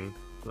a thing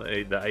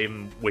that I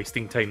am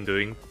wasting time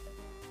doing?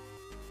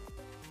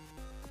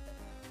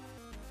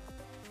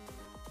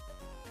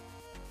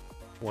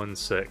 One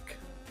sec.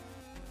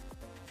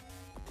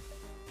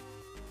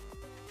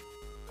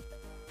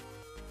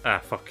 Ah,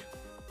 fuck.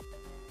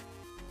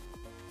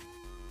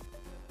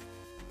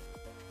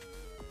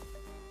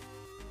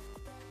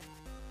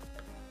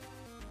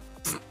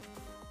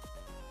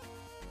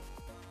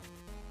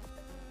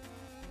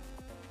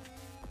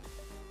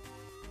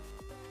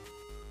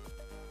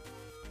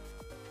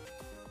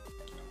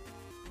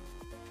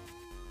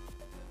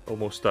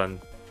 Almost done.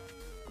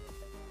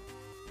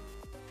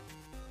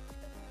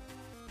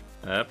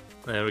 Yep,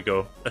 there we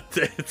go.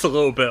 It's a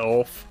little bit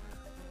off.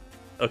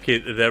 Okay,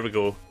 there we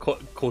go.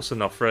 Close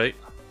enough, right?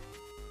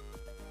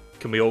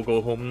 Can we all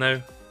go home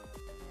now?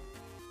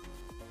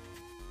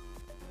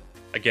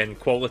 Again,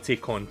 quality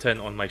content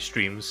on my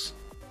streams.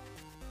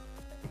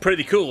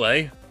 Pretty cool,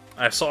 eh?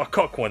 I saw a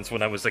cock once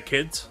when I was a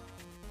kid.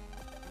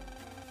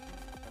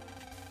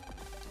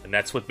 And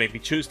that's what made me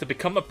choose to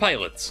become a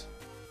pilot.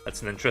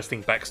 That's an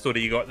interesting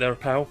backstory you got there,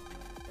 pal.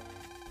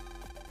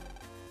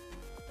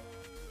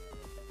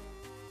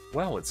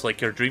 Wow, it's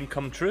like your dream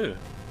come true.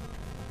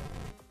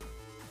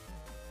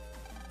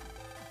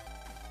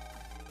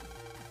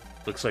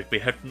 Looks like we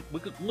have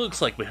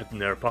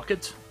in our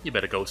pocket. You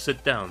better go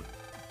sit down.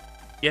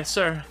 Yes,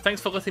 sir.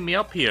 Thanks for letting me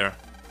up here.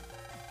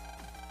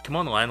 Come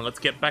on, Lan, let's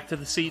get back to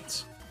the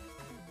seats.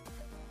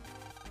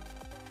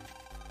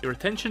 Your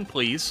attention,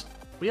 please.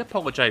 We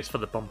apologize for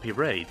the bumpy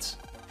rides,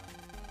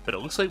 but it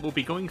looks like we'll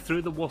be going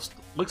through the worst.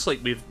 Looks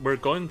like we're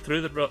going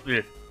through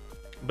the.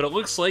 But it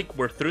looks like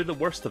we're through the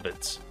worst of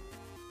it.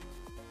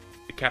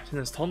 The captain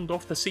has turned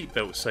off the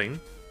seatbelt sign.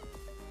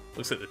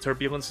 Looks like the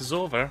turbulence is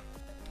over.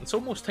 It's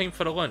almost time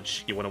for a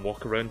lunch. You want to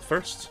walk around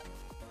first?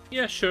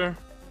 Yeah, sure.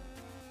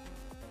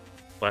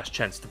 Last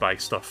chance to buy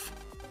stuff.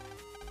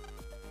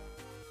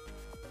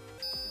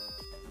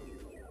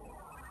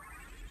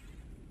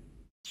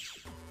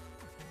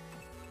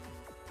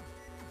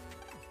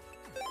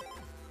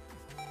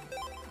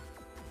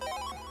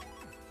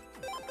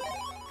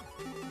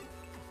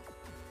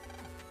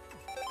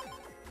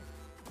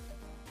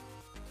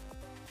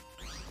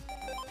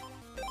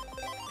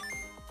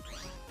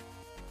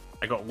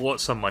 I got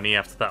lots of money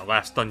after that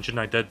last dungeon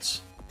I did.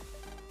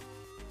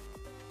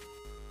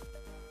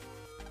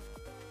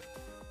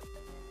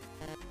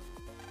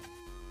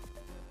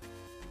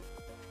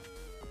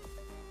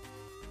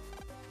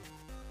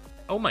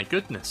 Oh my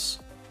goodness.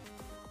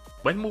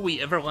 When will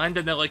we ever land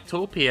in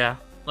Electopia?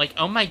 Like,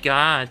 oh my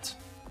god.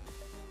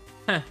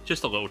 Heh,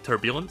 just a little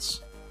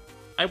turbulence.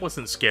 I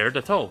wasn't scared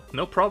at all,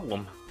 no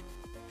problem.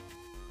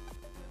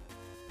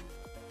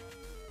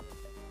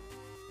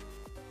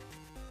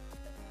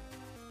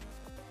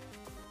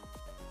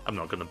 I'm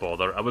not gonna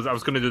bother. I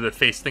was gonna do the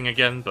face thing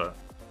again, but...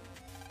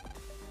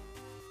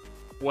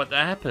 What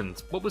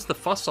happened? What was the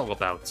fuss all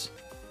about?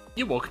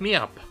 You woke me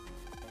up.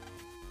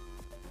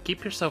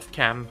 Keep yourself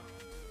calm.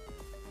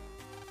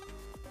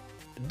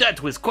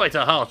 That was quite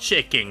a hard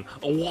shaking.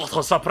 What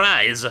a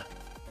surprise!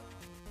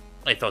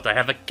 I thought I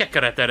have a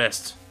cataract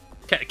arrest.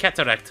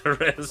 Cataract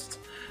arrest.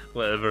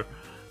 Whatever.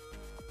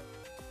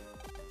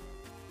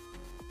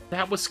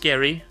 That was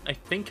scary. I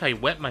think I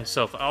wet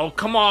myself. Oh,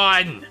 come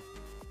on!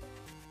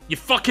 You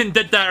fucking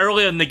did that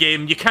earlier in the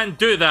game. You can't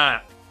do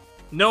that.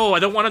 No, I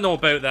don't want to know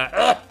about that.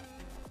 Ugh!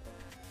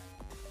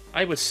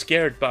 I was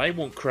scared, but I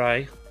won't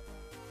cry.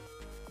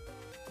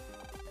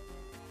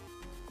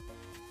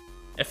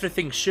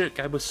 Everything shook.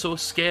 I was so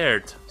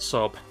scared.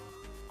 Sob.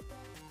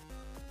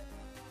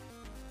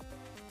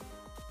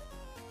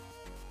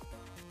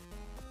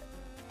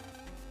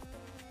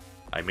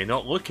 I may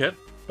not look it,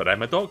 but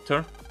I'm a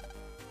doctor.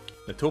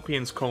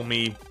 Netopians call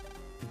me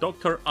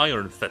Dr.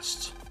 Iron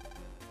Fist.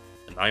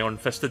 An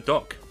iron-fisted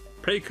doc.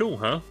 Pretty cool,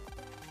 huh?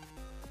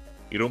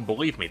 You don't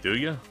believe me, do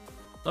you?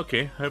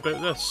 Okay, how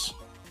about this?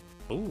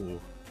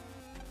 Ooh.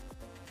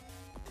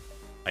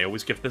 I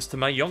always give this to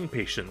my young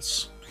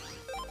patients.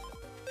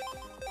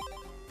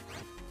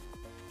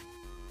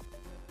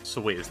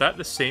 So wait, is that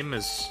the same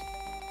as...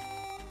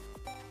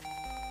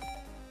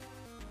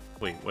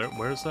 Wait,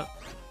 where is that?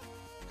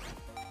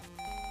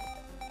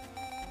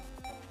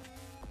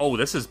 Oh,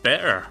 this is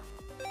better.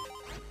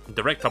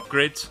 Direct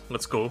upgrade.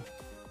 Let's go.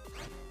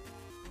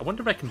 I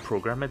wonder if I can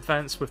program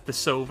advance with the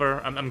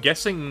silver. I'm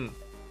guessing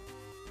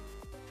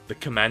the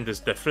command is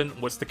different.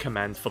 What's the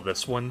command for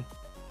this one?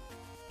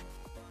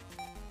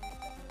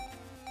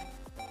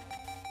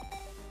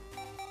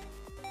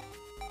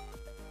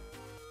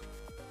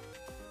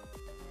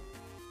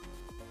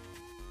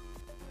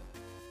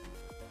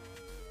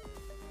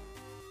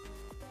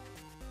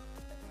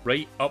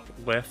 Right, up,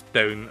 left,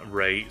 down,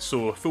 right.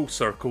 So a full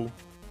circle.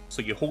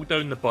 So you hold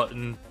down the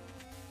button,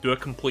 do a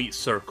complete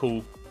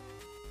circle,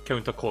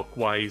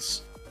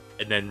 counterclockwise,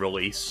 and then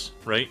release,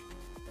 right?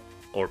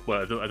 Or,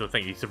 well, I don't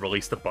think you need to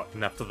release the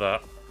button after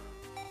that.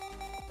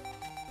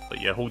 But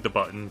yeah, hold the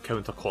button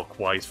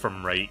counterclockwise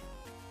from right.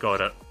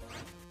 Got it.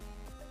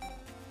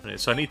 Right,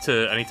 so I need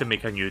to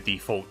make a new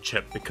default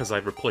chip because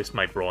I've replaced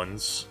my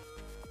bronze.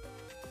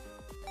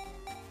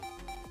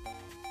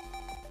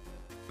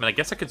 I mean, I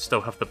guess I could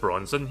still have the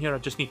bronze in here, I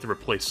just need to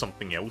replace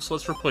something else.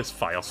 Let's replace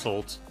Fire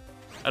Sword.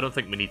 I don't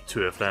think we need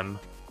two of them.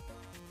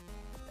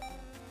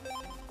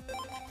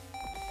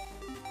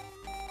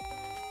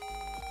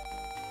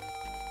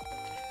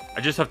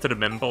 I just have to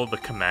remember the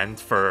command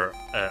for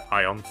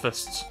Iron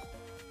Fists.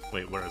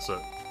 Wait, where is it?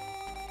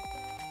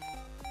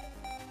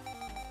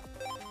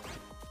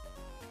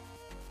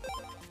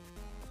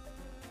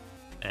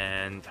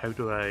 And how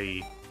do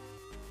I...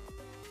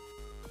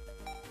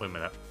 Wait a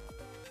minute.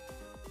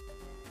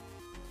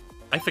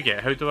 I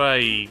forget, how do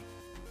I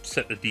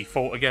set the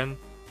default again?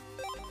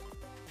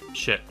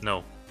 Shit,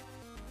 no.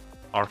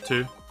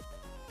 R2?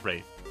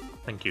 Right,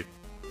 thank you.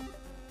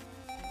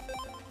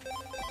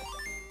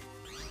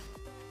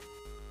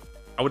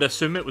 I would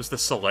assume it was the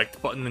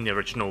select button in the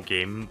original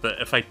game,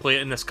 but if I play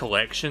it in this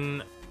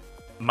collection,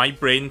 my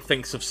brain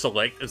thinks of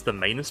select as the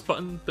minus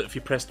button, but if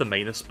you press the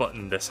minus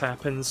button, this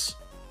happens.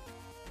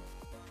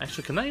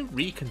 Actually, can I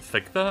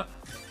reconfigure that?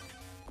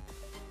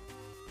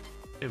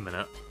 Wait a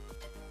minute.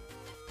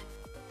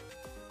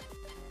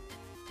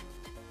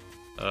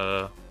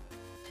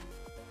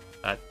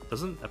 That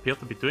doesn't appear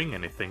to be doing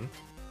anything.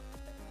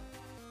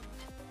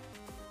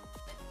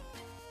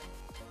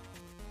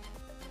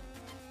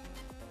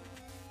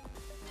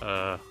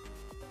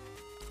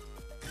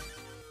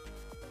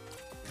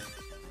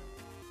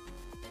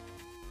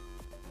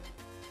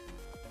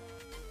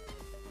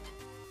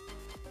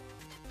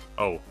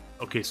 Oh,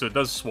 okay, so it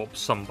does swap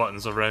some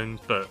buttons around,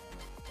 but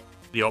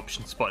the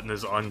options button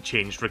is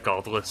unchanged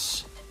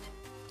regardless.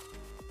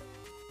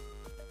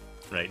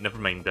 Right, never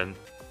mind then.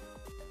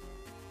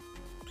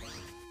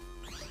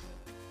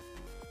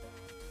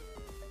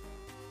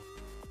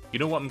 You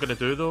know what I'm gonna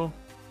do though?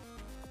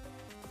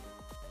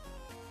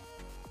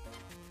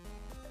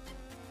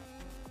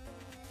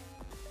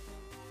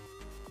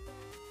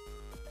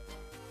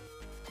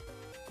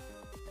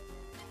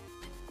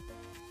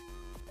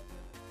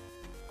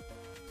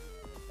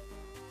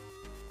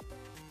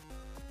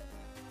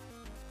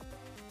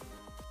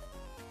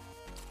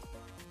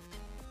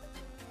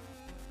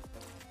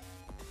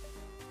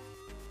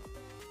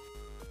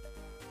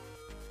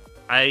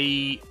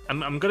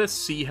 I'm gonna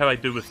see how I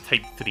do with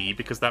Type 3,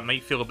 because that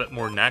might feel a bit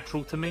more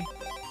natural to me.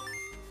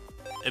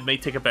 It may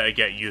take a bit to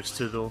get used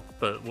to though,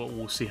 but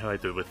we'll see how I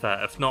do with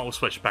that. If not, I'll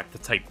switch back to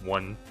Type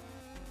 1.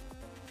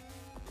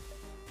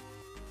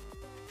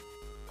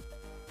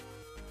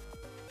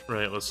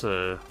 Right, let's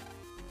when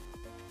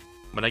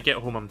I get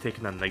home I'm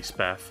taking a nice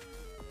bath.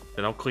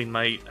 Then I'll clean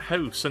my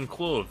house and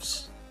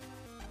clothes.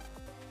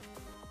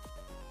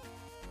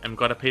 I'm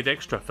glad I paid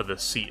extra for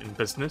this seat in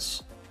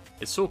business.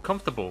 It's so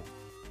comfortable.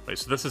 Right,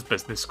 so this is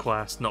business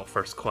class, not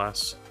first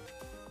class.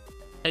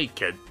 Hey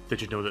kid, did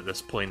you know that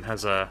this plane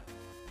has a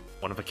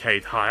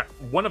one-of-a-kind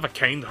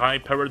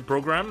high-powered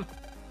program?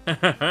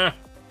 Yeah,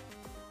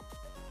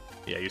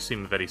 you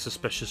seem very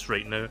suspicious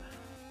right now.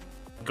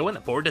 Going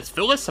aboard is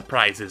full of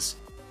surprises.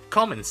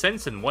 Common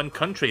sense in one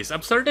country is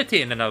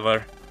absurdity in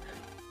another.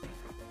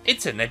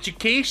 It's an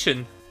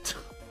education.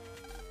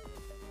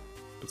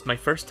 It's my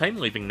first time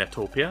leaving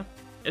Netopia.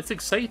 It's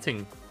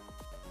exciting.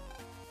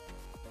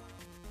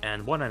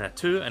 And 1 and a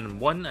 2 and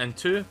 1 and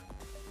 2.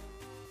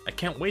 I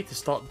can't wait to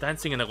start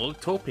dancing in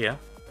Elitopia.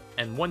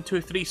 And 1, 2,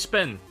 3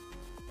 spin.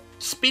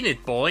 Spin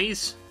it,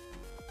 boys!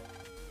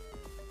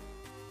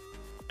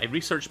 I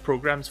research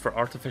programs for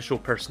artificial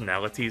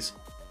personalities,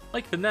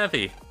 like the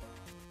Navi.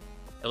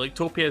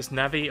 Elitopia's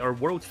Navi are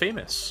world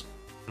famous.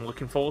 I'm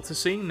looking forward to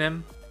seeing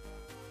them.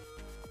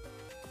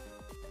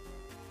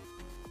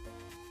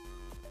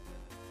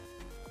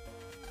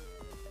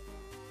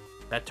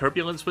 That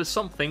turbulence was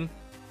something.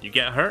 You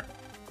get hurt?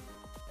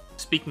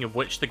 Speaking of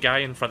which, the guy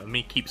in front of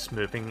me keeps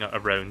moving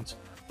around.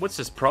 What's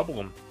his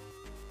problem?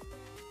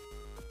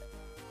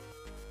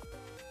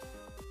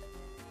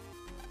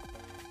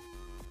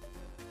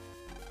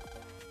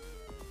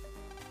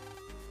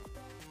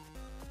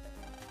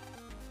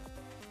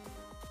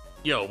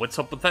 Yo, what's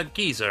up with that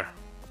geezer?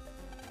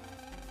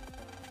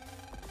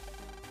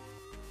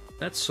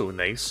 That's so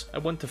nice. I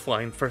want to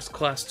fly in first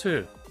class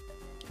too.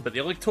 But the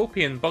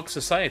Electopian Bug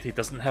Society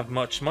doesn't have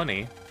much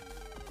money.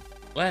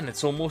 Lan,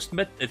 it's almost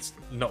it's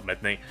not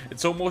midnight.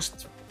 It's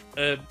almost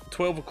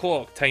 12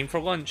 o'clock, time for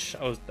lunch.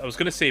 I was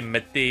gonna say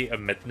midday or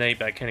midnight,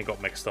 but I kinda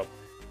got mixed up.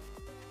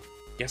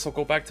 Guess I'll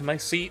go back to my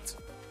seat.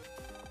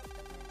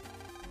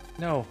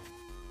 No.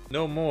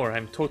 No more,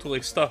 I'm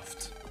totally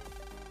stuffed.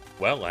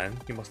 Well, Lan,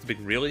 you must have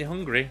been really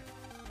hungry.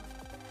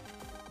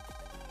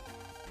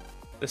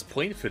 This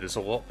plain food is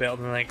a lot better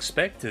than I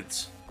expected.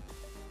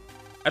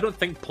 I don't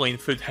think plain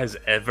food has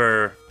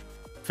ever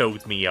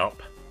filled me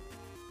up.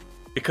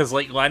 Because,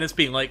 like, Lana's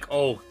being like,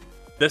 oh,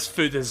 this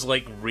food has,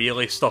 like,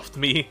 really stuffed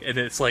me. And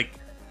it's like,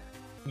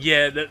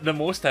 yeah, the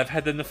most I've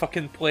had in the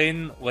fucking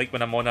plane, like,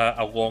 when I'm on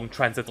a long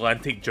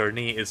transatlantic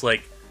journey, is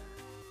like,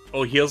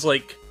 oh, here's,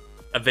 like,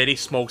 a very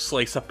small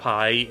slice of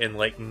pie and,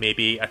 like,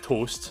 maybe a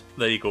toast.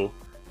 There you go.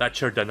 That's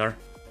your dinner.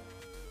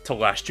 To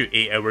last you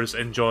 8 hours.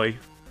 Enjoy.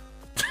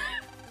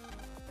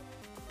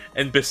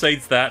 And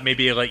besides that,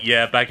 maybe, like,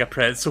 yeah, a bag of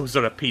pretzels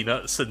or a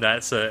peanuts, and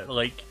that's it.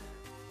 Like,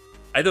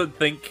 I don't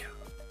think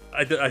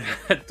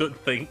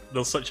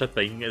there's such a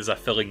thing as a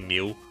filling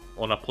meal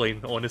on a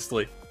plane,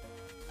 honestly.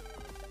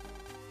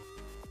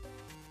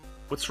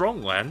 What's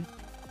wrong, Lan?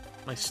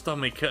 My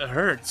stomach, it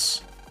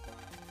hurts.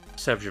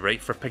 Serves you right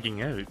for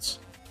pigging out.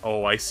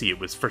 Oh, I see, it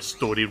was for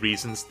story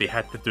reasons they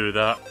had to do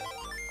that.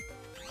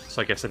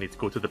 So I guess I need to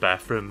go to the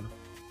bathroom.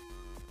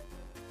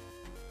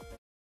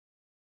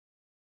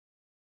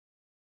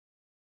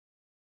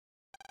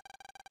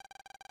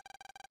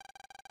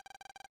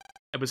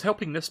 I was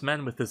helping this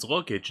man with his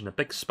luggage and a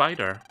big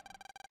spider.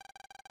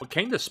 What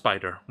kind of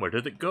spider? Where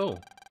did it go?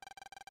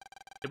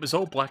 It was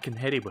all black and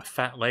hairy with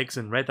fat legs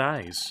and red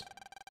eyes.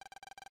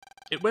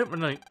 It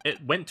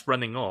went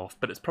running off,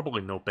 but it's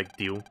probably no big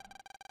deal.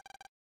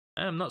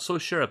 I'm not so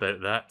sure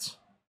about that.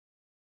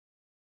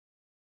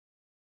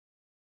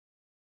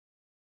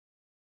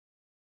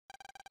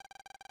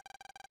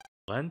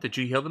 Lan, did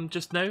you hear them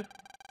just now?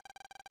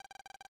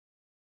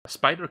 A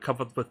spider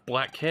covered with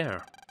black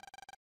hair.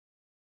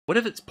 What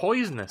if it's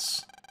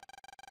poisonous?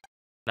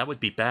 That would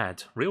be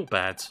bad. Real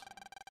bad.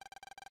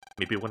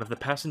 Maybe one of the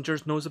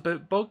passengers knows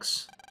about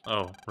bugs?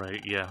 Oh,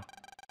 right, yeah.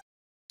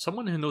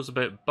 Someone who knows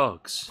about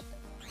bugs.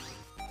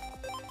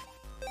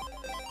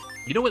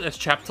 You know what this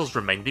chapter's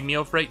reminding me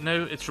of right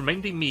now? It's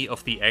reminding me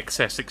of the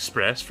Excess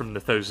Express from the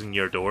Thousand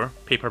Year Door,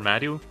 Paper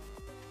Mario.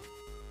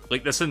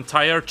 Like, this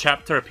entire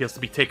chapter appears to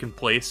be taking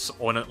place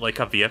on it like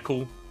a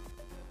vehicle.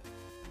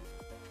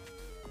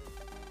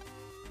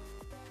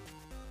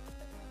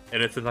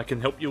 Anything I can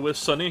help you with,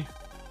 Sonny?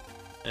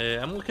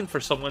 I'm looking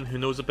for someone who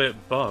knows about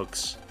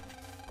bugs.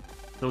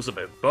 Knows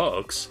about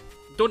bugs?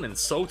 Don't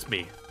insult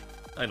me.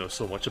 I know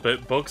so much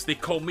about bugs, they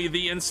call me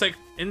the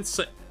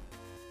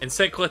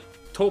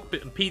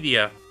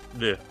Encyclopedia.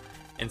 The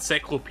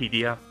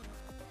Encyclopedia.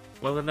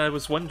 Well, then I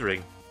was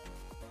wondering,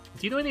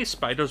 do you know any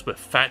spiders with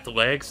fat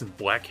legs and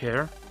black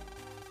hair?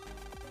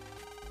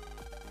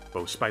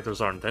 Well,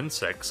 spiders aren't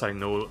insects, I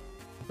know,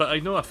 but I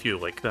know a few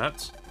like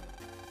that.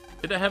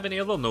 Did it have any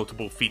other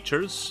notable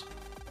features?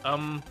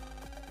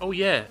 Oh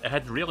yeah, it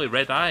had really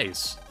red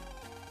eyes.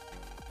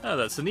 Ah,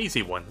 that's an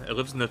easy one. It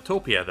lives in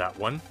Utopia, that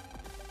one.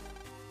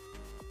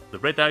 The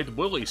red-eyed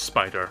woolly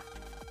spider.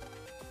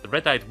 The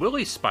red-eyed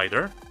woolly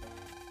spider?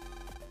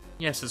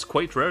 Yes, it's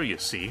quite rare, you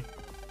see.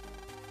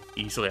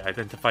 Easily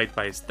identified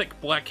by its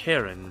thick black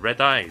hair and red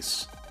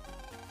eyes.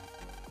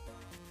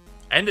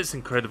 And its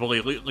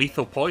incredibly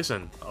lethal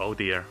poison. Oh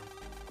dear.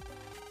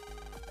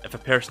 If a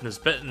person is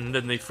bitten,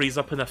 then they freeze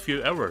up in a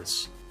few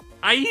hours.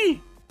 Aye!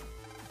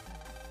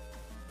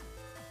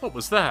 What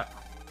was that?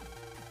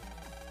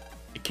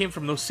 It came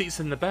from those seats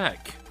in the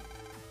back.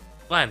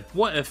 Lan,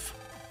 what if...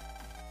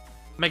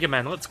 Mega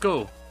Man, let's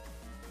go.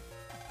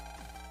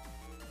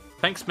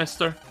 Thanks,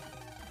 mister.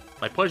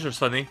 My pleasure,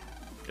 Sonny.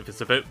 If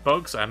it's about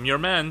bugs, I'm your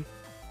man.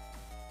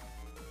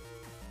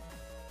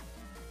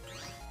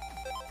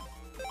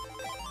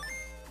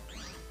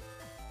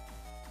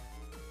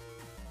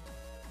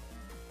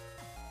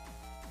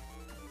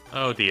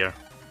 Oh dear.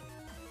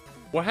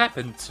 What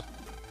happened?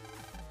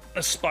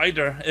 A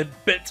spider. It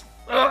bit.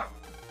 Ugh!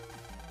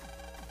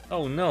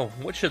 Oh no,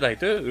 what should I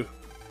do?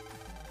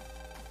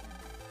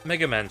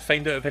 Mega Man,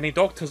 find out if any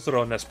doctors are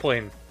on this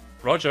plane.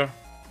 Roger.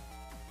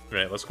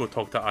 Right, let's go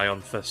talk to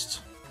Iron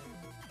Fist.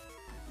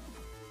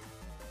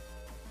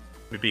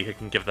 Maybe he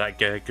can give that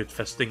guy a good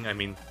fisting, I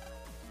mean...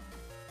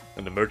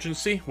 An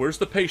emergency? Where's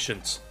the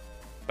patient?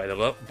 By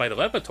the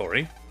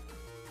laboratory?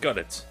 Got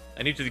it.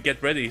 I need to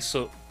get ready,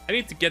 so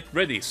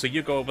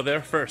you go over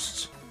there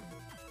first.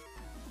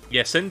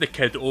 Yeah, send the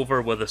kid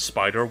over where the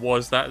spider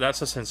was.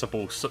 That's a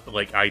sensible,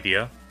 like,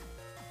 idea.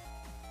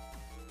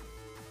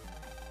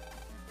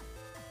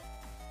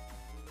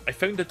 I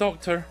found the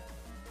doctor.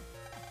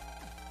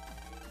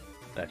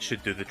 That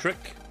should do the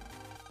trick.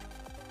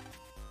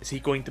 Is he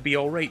going to be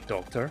alright,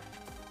 Doctor?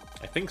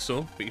 I think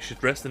so, but you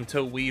should rest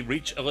until we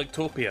reach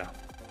Electopia.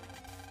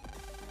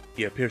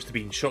 He appears to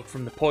be in shock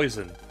from the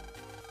poison.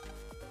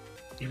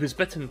 He was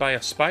bitten by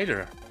a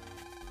spider.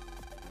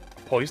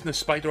 A poisonous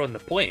spider on the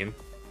plane?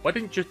 Why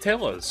didn't you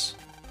tell us?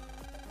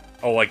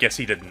 Oh, I guess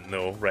he didn't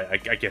know.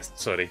 Right, I guess,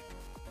 sorry.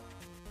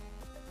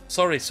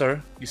 Sorry,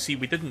 sir. You see,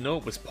 we didn't know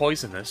it was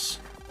poisonous.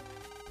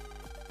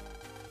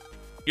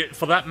 Yeah,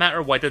 for that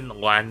matter, why didn't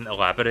Lan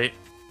elaborate?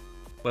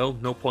 Well,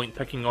 no point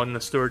picking on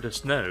the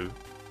stewardess now.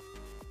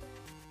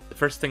 The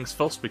first things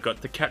first, we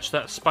got to catch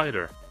that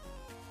spider.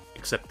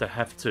 Except I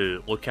have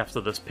to look after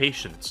this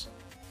patient.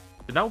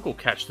 Then I'll go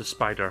catch the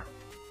spider.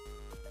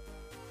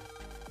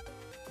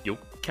 You'll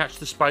catch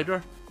the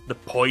spider? The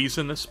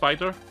poisonous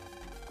spider?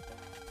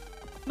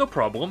 No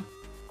problem.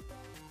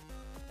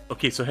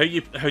 Okay, so how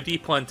do you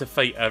plan to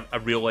fight a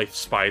real-life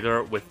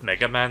spider with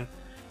Mega Man?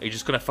 Are you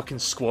just gonna fucking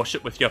squash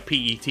it with your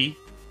PET?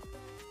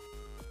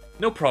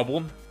 No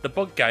problem. The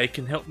bug guy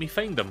can help me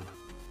find him.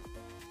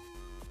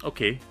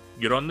 Okay,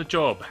 you're on the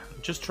job.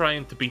 Just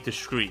trying to be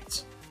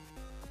discreet.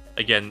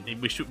 Again,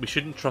 we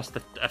shouldn't trust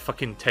a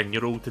fucking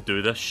 10-year-old to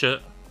do this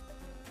shit.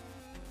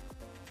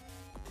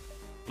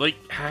 Like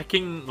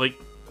hacking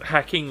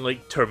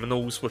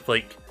terminals with,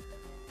 like,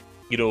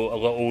 you know, a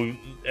little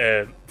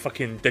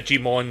fucking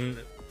Digimon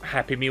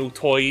Happy Meal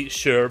toy,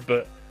 sure,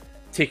 but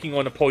taking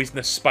on a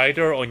poisonous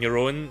spider on your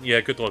own, yeah,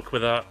 good luck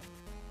with that.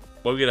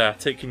 While you're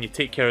at it, can you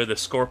take care of the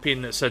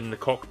scorpion that's in the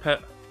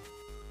cockpit?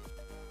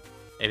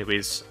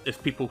 Anyways,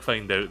 if people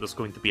find out, there's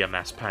going to be a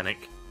mass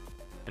panic.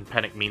 And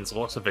panic means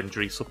lots of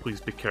injuries, so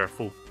please be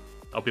careful.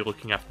 I'll be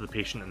looking after the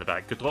patient in the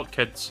back. Good luck,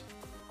 kids.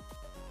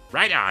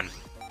 Right on!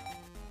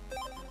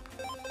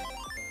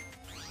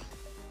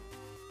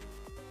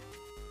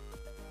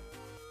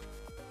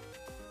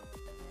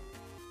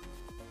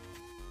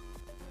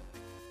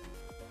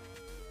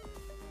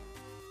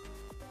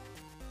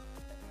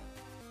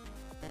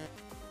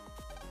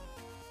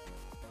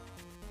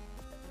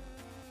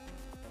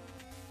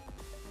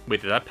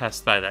 Wait, did I pass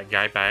by that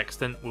guy by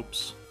accident?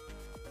 Whoops.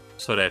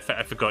 Sorry,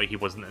 I forgot he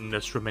wasn't in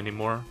this room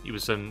anymore. He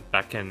was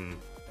back in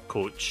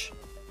coach.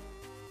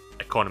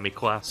 Economy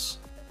class.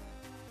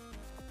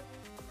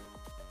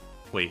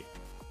 Wait.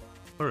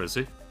 Where is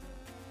he?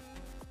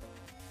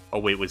 Oh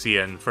wait, was he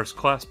in first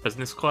class?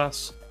 Business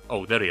class?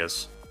 Oh, there he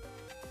is.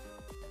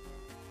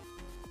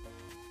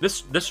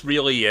 This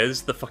really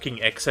is the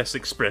fucking Excess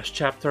Express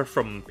chapter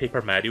from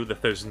Paper Mario: The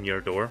Thousand-Year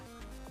Door.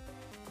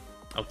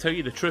 I'll tell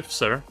you the truth,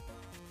 sir.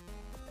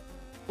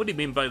 What do you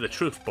mean by the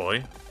truth,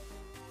 boy?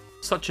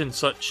 Such and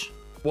such.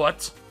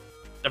 What?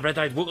 A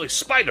red-eyed woolly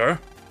spider?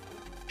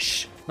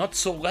 Shh, not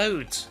so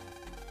loud.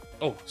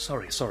 Oh,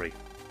 sorry.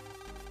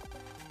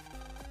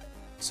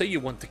 Say you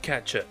want to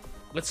catch it.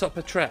 Let's up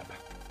a trap.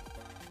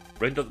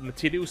 Round up the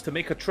materials to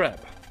make a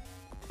trap.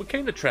 What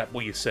kind of trap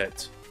will you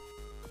set?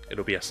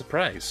 It'll be a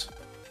surprise.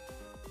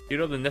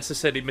 Here are the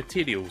necessary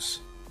materials.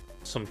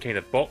 Some kind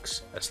of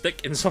box, a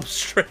stick, and some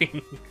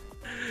string.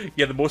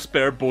 Yeah, the most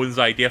bare bones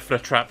idea for a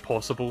trap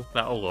possible.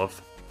 That'll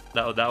love.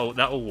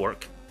 That'll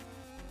work.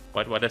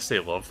 Why did I say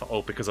love?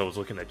 Oh, because I was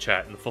looking at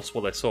chat and the first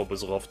one I saw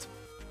was loved.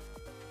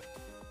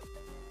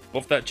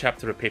 Love that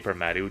chapter of Paper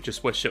Mario.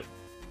 Just wish it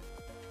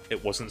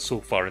wasn't so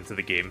far into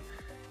the game.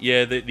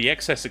 Yeah, the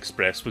Excess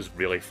Express was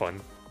really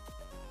fun.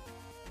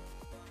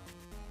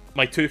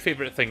 My two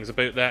favourite things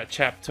about that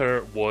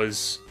chapter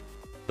was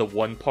the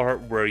one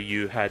part where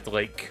you had,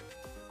 like,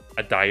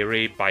 a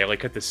diary by,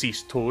 like, a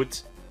deceased toad.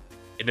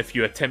 And if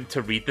you attempt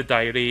to read the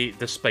diary,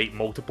 despite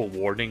multiple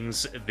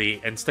warnings, they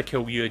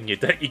insta-kill you and you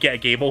get a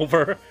game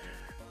over.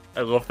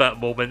 I love that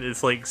moment.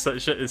 It's like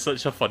such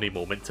a funny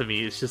moment to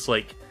me. It's just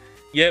like,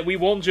 yeah, we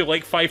warned you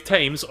like 5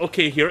 times.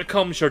 Okay, here it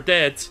comes. You're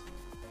dead.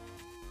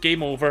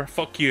 Game over.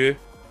 Fuck you.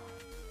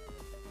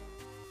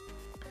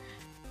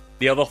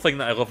 The other thing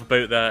that I love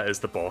about that is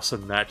the boss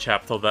in that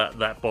chapter.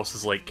 That boss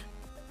is like,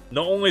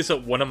 not only is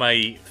it one of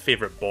my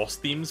favourite boss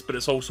themes, but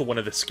it's also one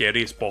of the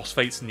scariest boss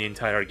fights in the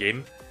entire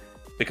game.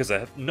 Because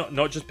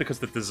not just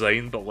because of the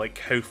design, but like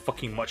how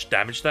fucking much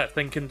damage that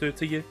thing can do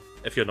to you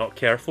if you're not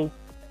careful.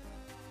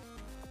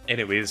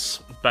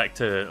 Anyways, back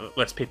to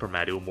less Paper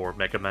Mario, more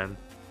Mega Man.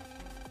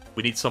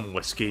 We need some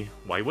whiskey.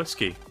 Why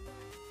whiskey?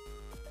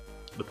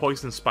 The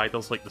poison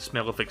spiders like the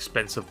smell of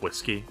expensive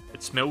whiskey.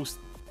 It smells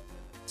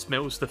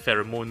the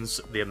pheromones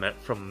they emit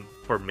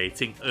for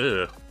mating.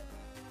 Ugh.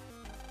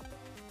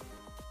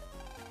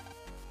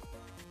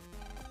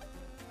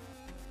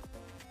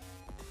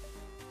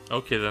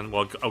 Okay then,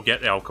 well I'll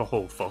get the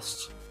alcohol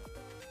first.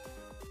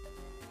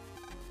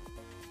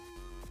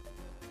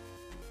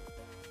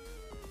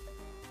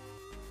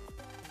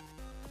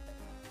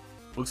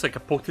 Looks like a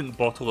potent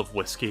bottle of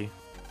whiskey.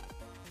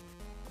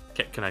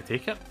 Can I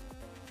take it?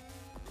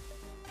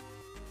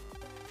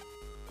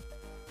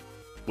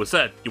 What's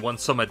that? You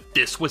want some of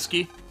this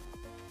whiskey?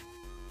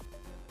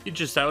 You're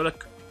just out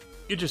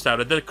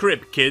of the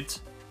crib, kid.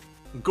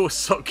 Go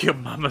suck your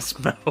mama's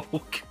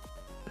milk.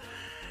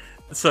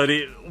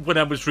 Sorry, when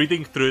I was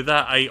reading through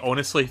that, I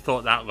honestly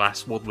thought that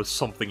last word was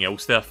something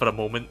else there for a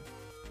moment.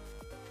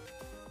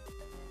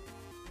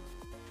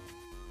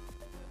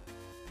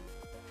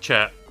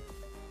 Chat.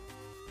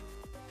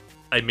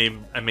 I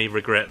may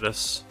regret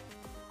this.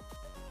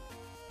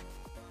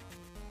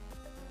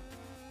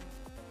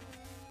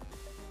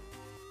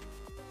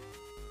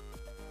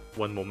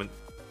 One moment.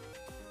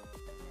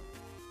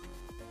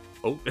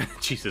 Oh,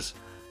 Jesus.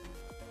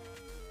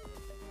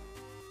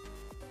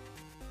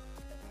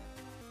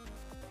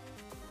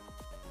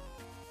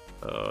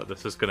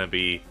 This is gonna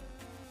be...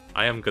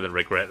 I am gonna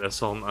regret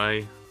this, aren't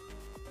I?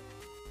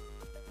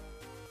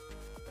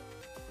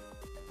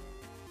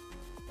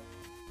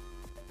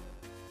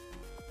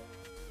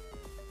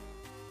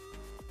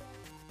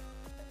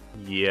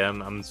 Yeah,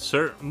 I'm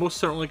most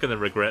certainly gonna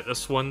regret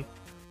this one.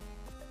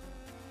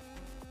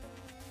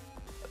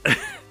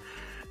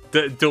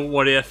 Don't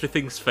worry,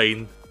 everything's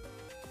fine.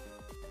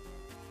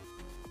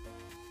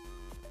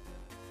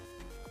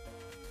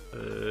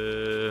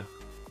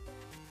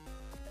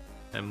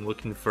 I'm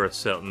looking for a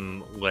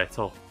certain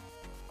letter.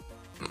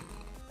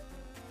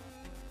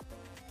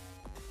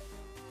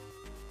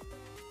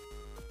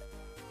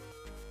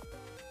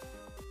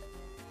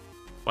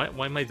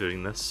 Why am I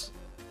doing this?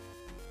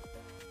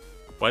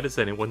 Why does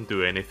anyone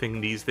do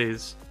anything these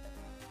days?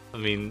 I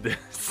mean, the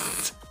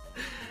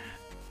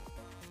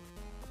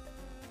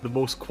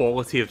most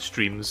quality of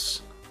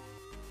streams.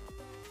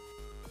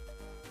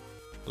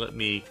 Let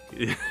me...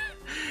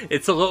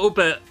 It's a little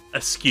bit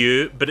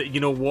askew, but you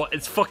know what?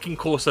 It's fucking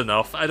close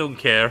enough. I don't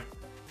care.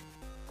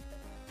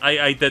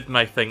 I did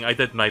my thing. I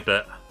did my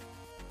bit.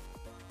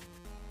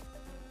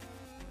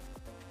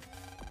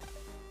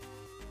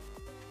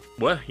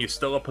 What? You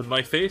still up in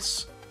my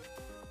face?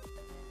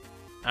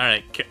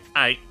 Alright,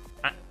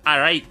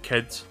 alright,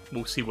 kids.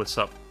 We'll see what's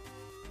up.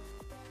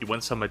 You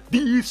want some of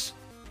these?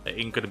 It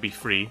ain't gonna be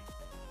free.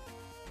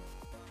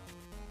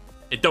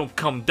 It don't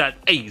come that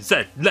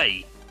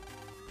easily.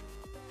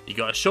 You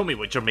gotta show me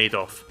what you're made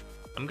of.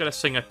 I'm gonna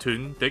sing a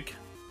tune, Dig.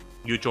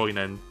 You join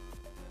in.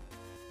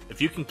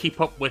 If you can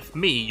keep up with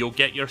me, you'll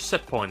get your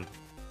sip on.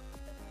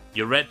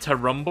 You ready to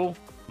rumble?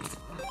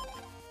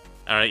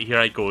 Alright, here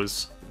I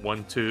goes.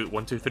 1, 2,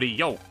 1, 2, 3,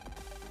 yo!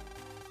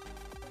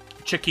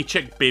 Chicky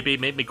chick, baby,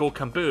 make me go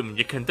kaboom.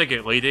 You can dig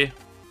it, lady.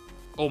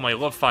 Oh, my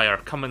love fire,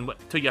 coming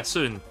to ya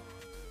soon.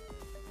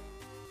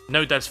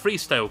 Now that's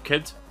freestyle,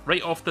 kid.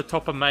 Right off the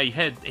top of my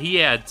head, he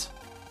had...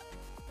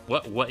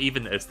 What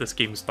even is this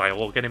game's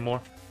dialogue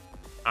anymore?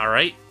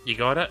 Alright, you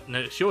got it. Now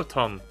it's your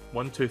turn.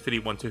 1, 2, 3,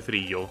 1, 2, 3,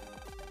 yo.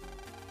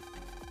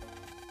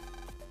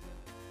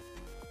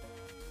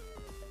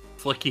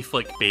 Flicky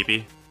flick,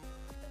 baby.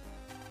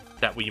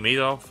 That what you made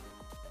of?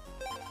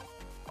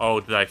 Oh,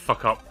 did I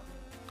fuck up?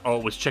 Oh,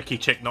 it was chicky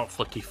chick, not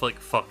flicky flick.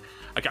 Fuck.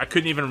 I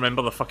couldn't even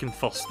remember the fucking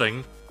first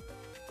thing.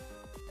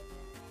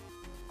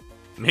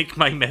 Make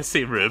my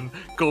messy room.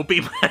 Go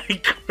be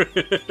my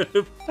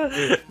crib.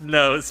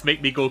 No, it's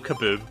make me go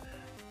kaboom.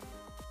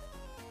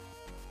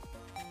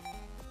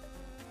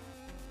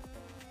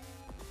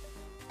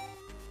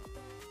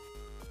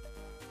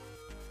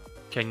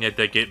 Can you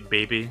dig it,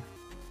 baby?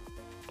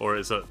 Or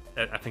is it...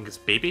 I think it's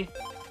baby?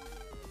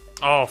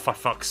 Oh, for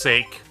fuck's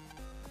sake.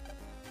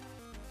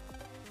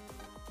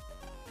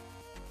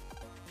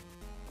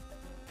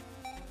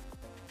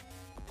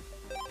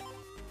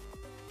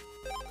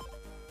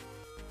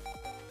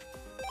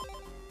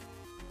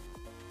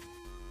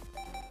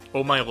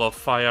 Oh my love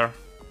fire.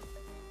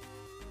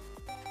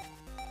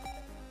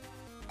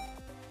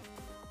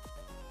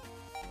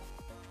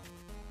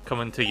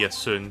 Coming to you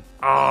soon.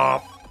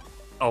 Ah!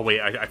 Oh wait,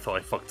 I thought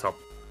I fucked up.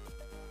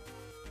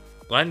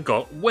 Land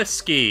got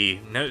whiskey!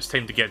 Now it's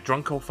time to get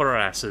drunk off our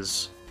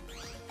asses.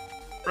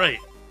 Right.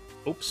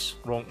 Oops.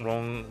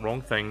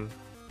 Wrong thing.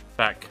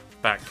 Back.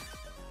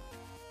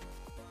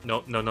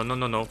 No.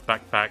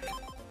 Back.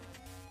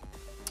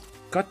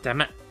 God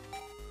damn it.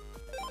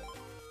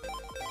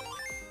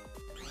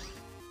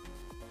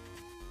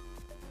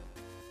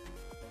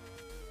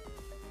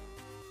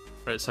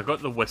 Right, so I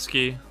got the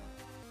whiskey.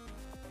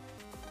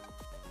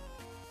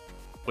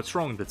 What's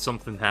wrong? Did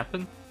something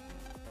happen?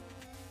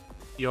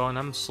 Yawn,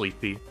 I'm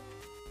sleepy.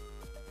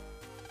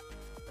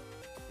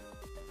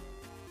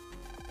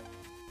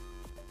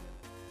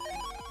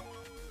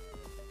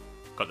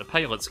 Got the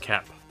pilot's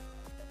cap.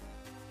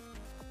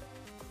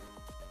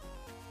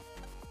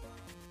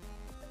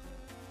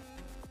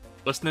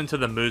 Listening to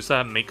the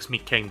Musa makes me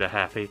kinda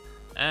happy.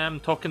 I'm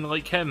talking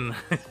like him.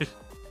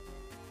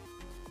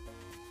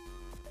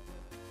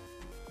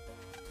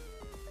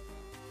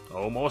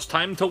 Almost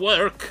time to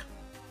work!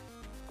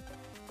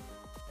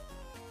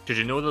 Did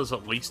you know there's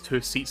at least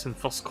 2 seats in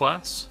first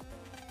class?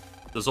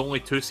 There's only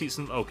 2 seats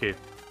in... okay.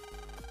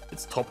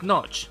 It's top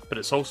notch, but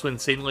it's also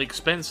insanely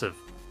expensive.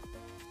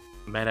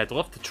 Man, I'd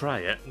love to try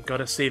it.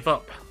 Gotta save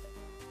up.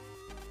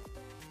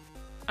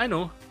 I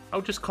know,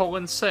 I'll just call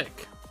in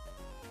sick.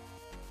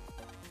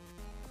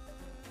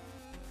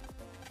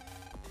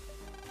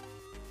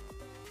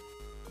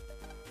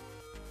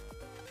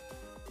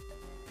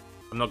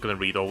 I'm not gonna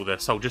read all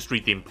this, I'll just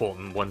read the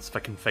important ones if I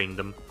can find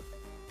them.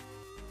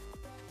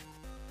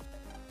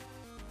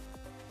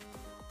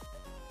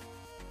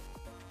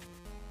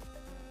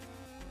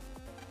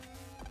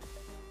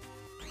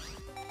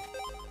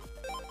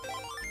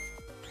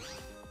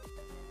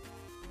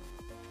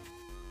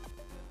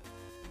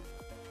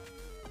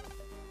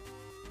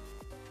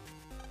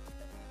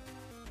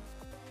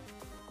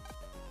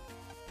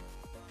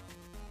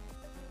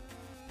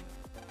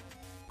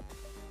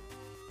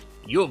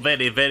 You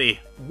very, very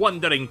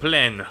wandering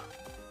plane.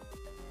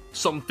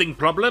 Something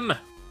problem?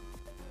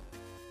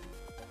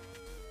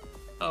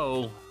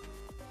 Oh,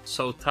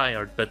 so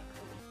tired, but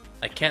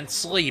I can't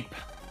sleep.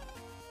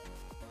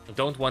 I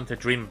don't want to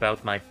dream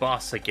about my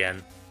boss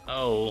again.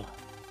 Oh.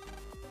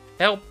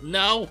 Help,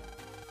 no!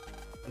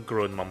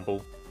 Groan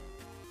mumble.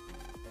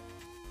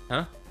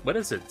 Huh? What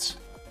is it?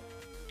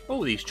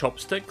 Oh, these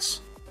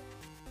chopsticks.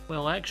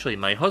 Well, actually,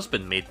 my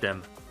husband made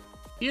them.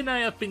 He and I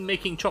have been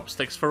making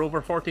chopsticks for over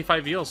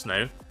 45 years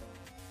now.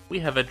 We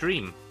have a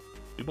dream.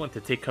 We want to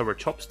take our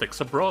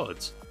chopsticks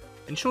abroad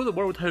and show the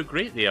world how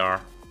great they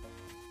are.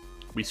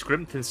 We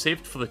scrimped and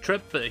saved for the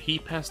trip, but he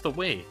passed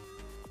away.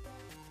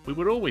 We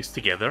were always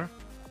together,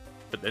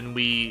 but then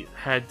we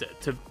had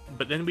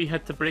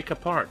to break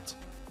apart,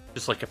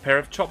 just like a pair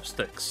of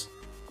chopsticks.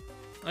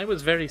 I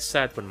was very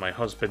sad when my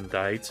husband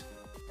died,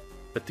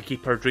 but to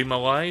keep our dream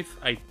alive,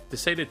 I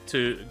decided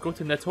to go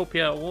to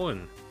Netopia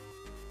alone.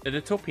 The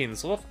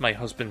Netopians loved my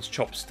husband's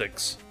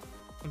chopsticks.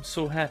 I'm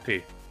so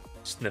happy.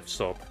 Sniff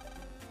sob.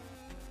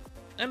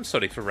 I'm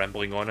sorry for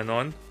rambling on and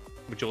on.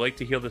 Would you like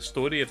to hear the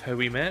story of how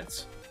we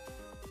met?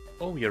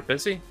 Oh, you're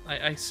busy?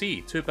 I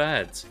see. Too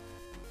bad.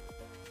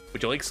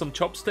 Would you like some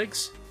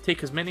chopsticks?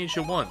 Take as many as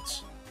you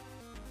want.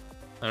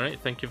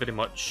 Alright, thank you very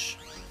much.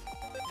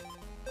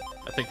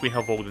 I think we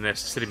have all the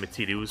necessary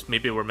materials.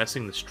 Maybe we're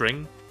missing the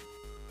string.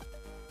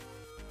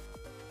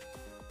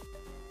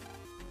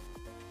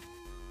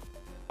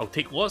 I'll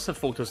take lots of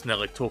photos in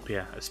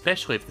Electopia,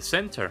 especially of the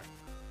center.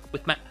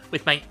 With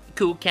my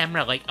cool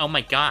camera, like, oh my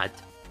god.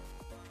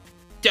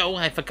 Oh,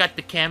 I forgot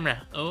the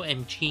camera.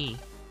 OMG.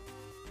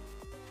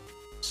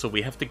 So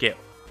we have to get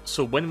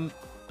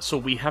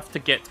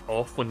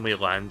off when we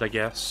land, I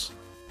guess.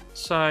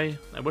 Sigh,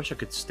 I wish I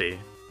could stay.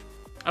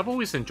 I've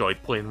always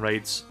enjoyed plane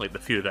rides, like the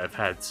few that I've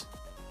had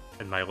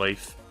in my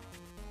life.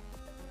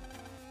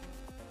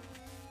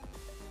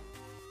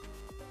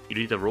 You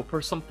need a rope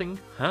or something?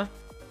 Huh?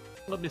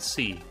 Let me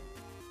see.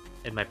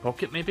 In my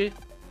pocket, maybe?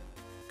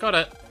 Got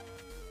it.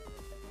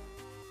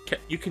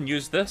 You can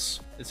use this.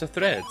 It's a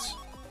thread.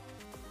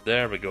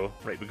 There we go.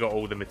 Right, we got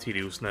all the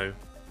materials now.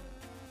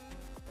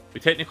 We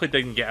technically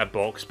didn't get a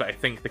box, but I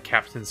think the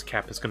captain's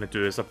cap is going to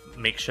do as a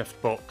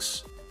makeshift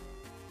box.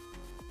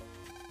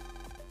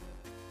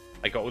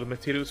 I got all the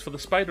materials for the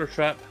spider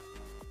trap.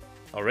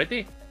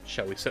 Already?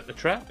 Shall we set the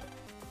trap?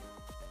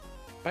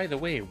 By the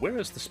way, where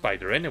is the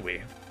spider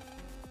anyway?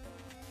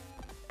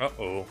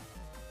 Uh-oh.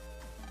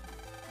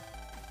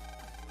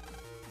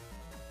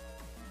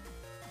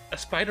 A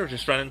spider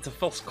just ran into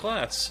first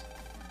class.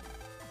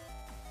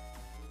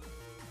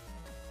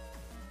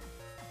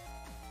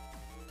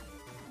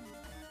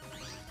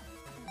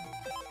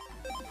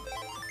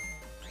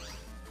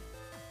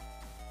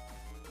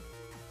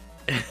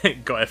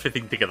 Got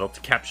everything together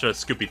to capture a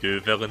Scooby-Doo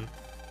villain.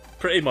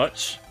 Pretty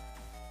much.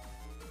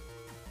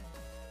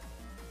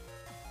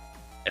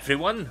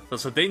 Everyone,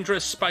 there's a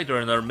dangerous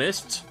spider in our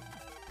midst.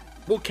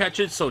 We'll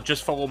catch it, so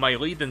just follow my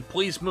lead and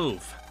please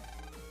move.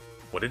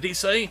 What did he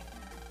say?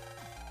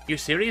 You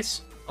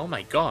serious? Oh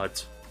my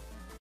god.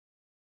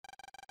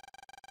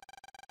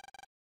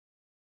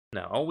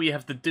 Now all we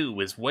have to do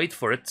is wait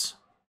for it.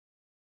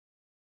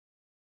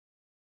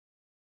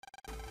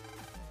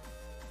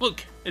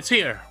 Look, it's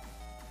here.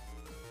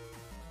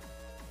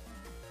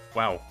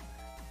 Wow.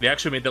 They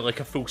actually made it like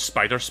a full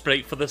spider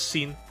sprite for this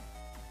scene.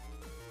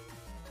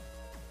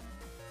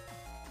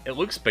 It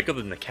looks bigger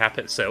than the cap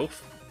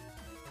itself.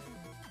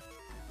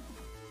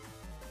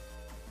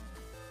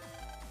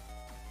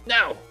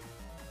 Now!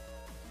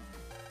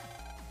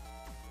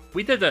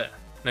 We did it!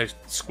 Now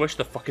squish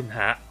the fucking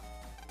hat.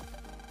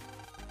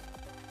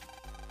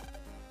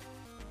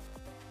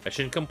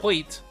 Mission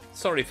complete.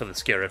 Sorry for the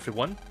scare,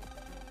 everyone.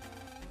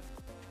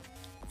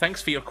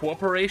 Thanks for your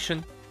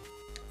cooperation.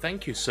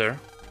 Thank you, sir.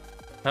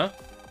 Huh?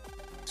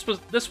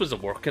 This was a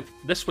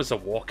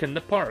walk in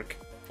the park,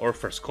 or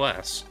first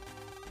class.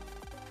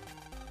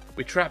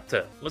 We trapped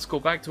it. Let's go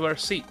back to our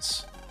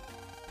seats.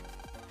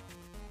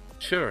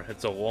 Sure,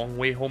 it's a long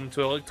way home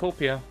to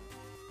Electopia.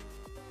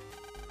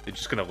 They're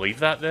just gonna leave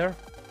that there?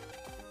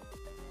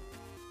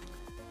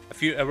 A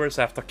few hours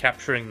after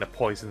capturing the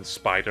poison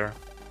spider.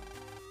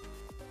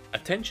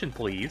 Attention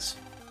please.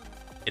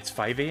 It's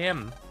 5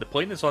 AM. The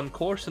plane is on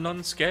course and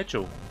on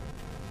schedule.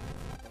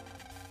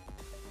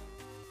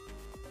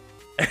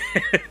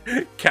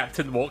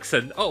 Captain walks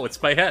in. Oh,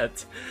 it's my head.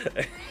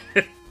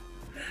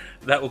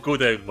 That will go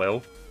down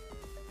well.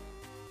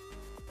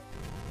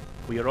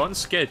 We are on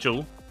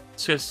schedule.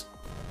 Says...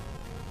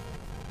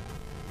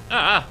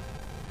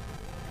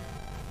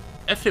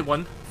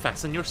 Everyone,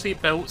 fasten your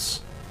seatbelts.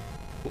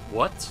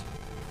 What?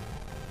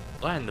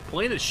 Man, the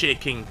plane is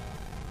shaking.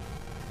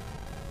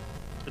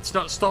 It's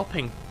not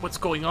stopping. What's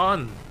going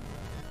on?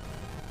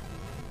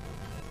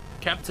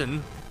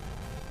 Captain,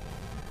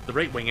 the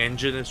right wing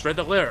engine is red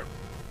alert.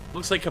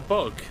 Looks like a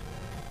bug.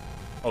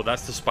 Oh,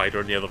 that's the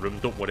spider in the other room.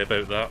 Don't worry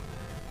about that.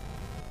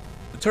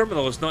 The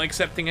terminal is not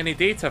accepting any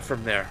data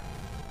from there.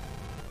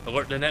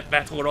 Alert the net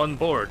battler on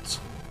board.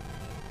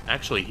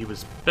 Actually, he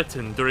was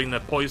bitten during the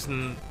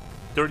poison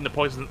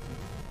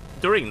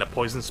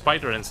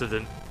spider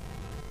incident.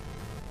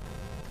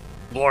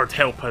 Lord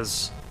help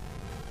us.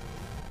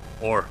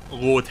 Or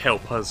Lord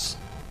help us.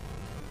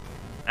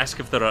 Ask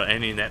if there are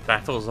any net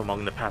battlers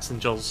among the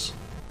passengers.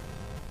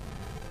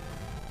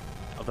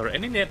 Are there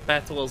any net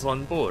battlers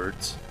on board?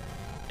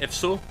 If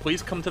so,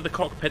 please come to the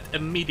cockpit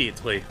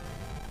immediately.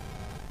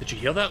 Did you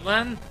hear that,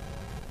 Lan?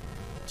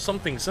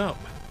 Something's up.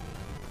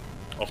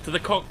 Off to the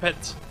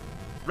cockpit.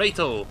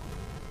 Righto!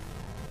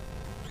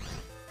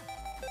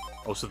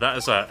 Oh, so that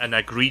is an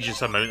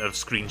egregious amount of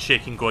screen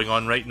shaking going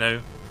on right now.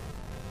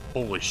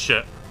 Holy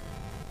shit.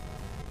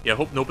 Yeah, I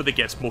hope nobody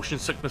gets motion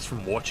sickness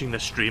from watching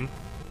this stream.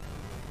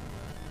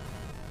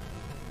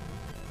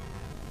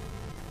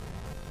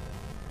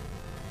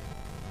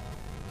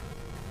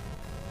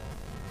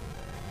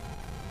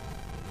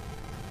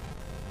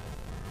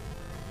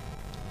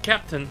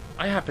 Captain,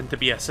 I happen to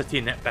be a city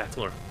net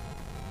battler.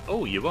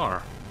 Oh, you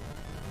are?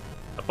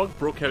 A bug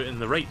broke out in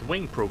the right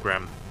wing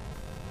program.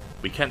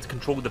 We can't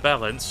control the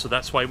balance, so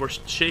that's why we're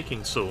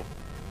shaking so.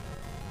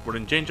 We're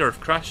in danger of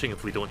crashing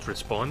if we don't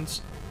respond.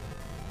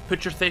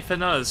 Put your faith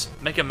in us,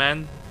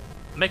 Megaman.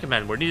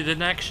 Megaman, we're needed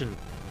in action.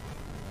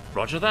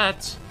 Roger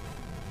that.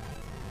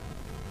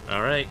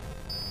 Alright.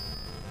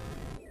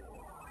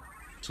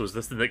 So is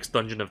this the next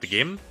dungeon of the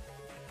game?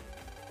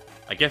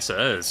 I guess it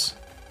is.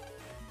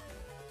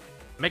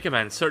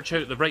 Megaman, search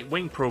out the right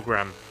wing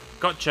program.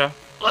 Gotcha.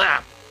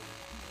 Blah!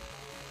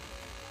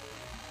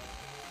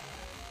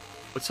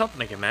 What's up,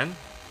 Megaman?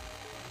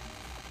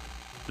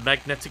 The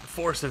magnetic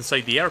force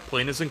inside the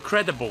airplane is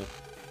incredible.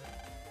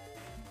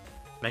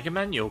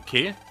 Megaman, you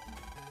okay?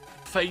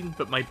 Fine,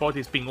 but my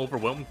body's being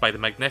overwhelmed by the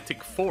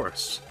magnetic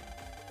force.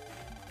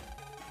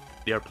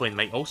 The airplane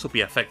might also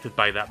be affected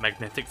by that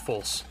magnetic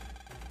force.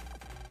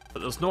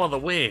 But there's no other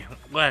way.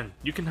 Lan,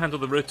 you can handle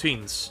the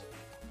routines.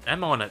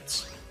 I'm on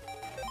it.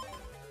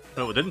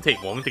 Well, it didn't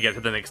take long to get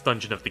to the next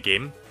dungeon of the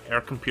game.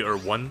 Air Computer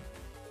 1.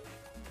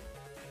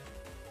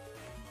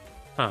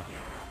 Huh.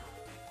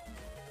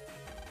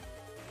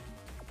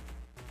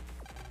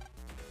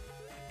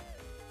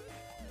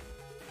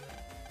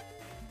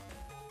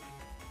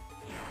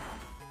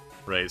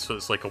 Right, so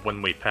it's like a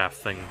one-way path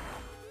thing.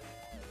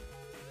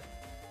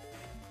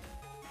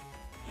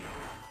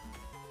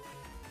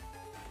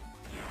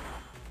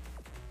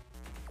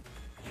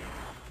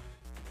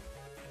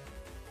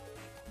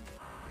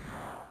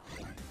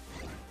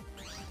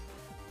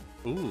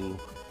 Ooh.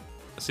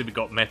 I see we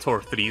got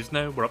Meteor 3s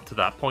now. We're up to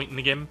that point in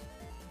the game.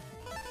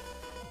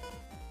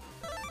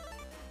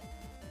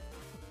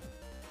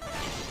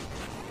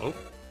 Oh.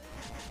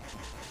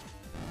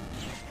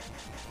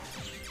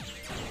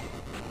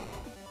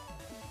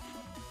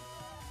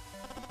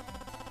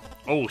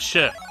 Oh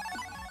shit.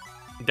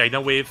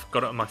 Dino Wave,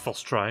 got it on my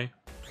first try.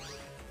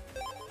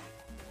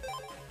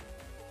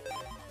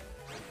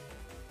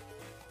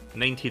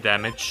 $90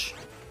 damage.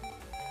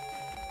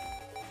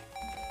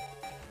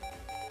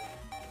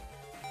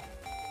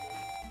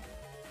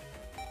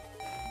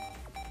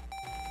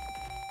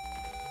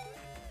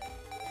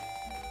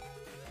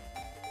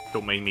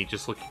 Don't mind me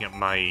just looking at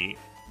my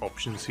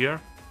options here.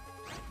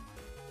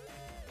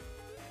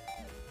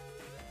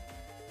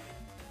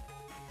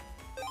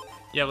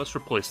 Yeah, let's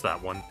replace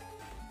that one.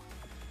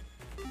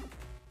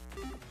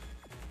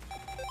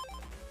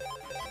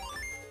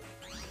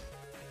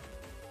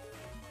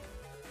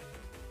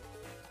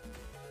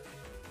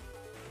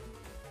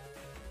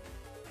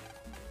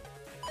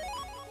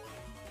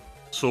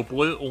 So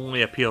blue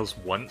only appears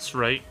once,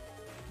 right?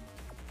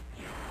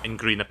 And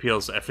green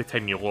appears every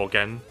time you log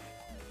in.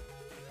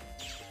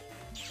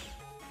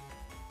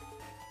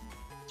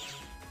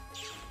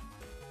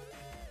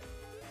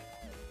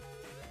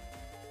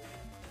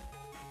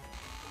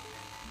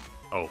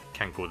 Oh,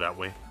 can't go that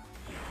way.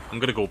 I'm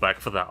gonna go back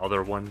for that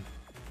other one.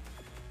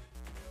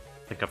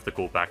 I think I have to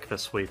go back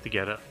this way to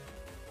get it.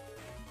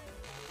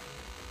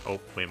 Oh,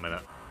 wait a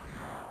minute.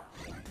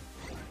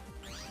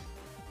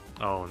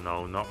 Oh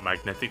no, not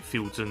magnetic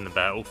fields in the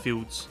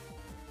battlefields.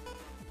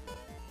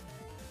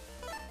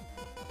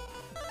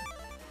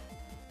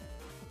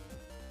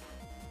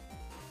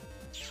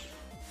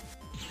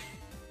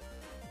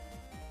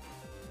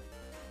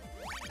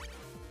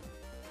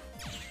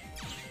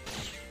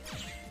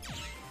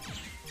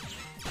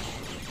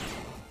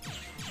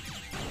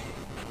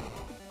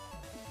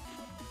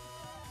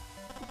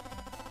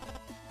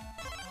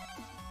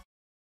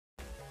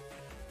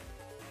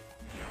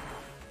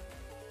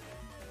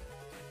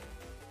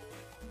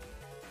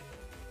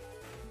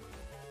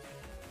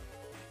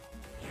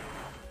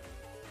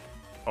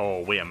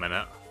 Oh, wait a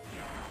minute.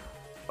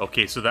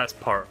 Okay, so that's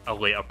a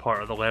later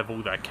part of the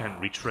level that I can't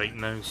reach right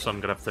now, so I'm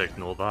gonna have to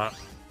ignore that.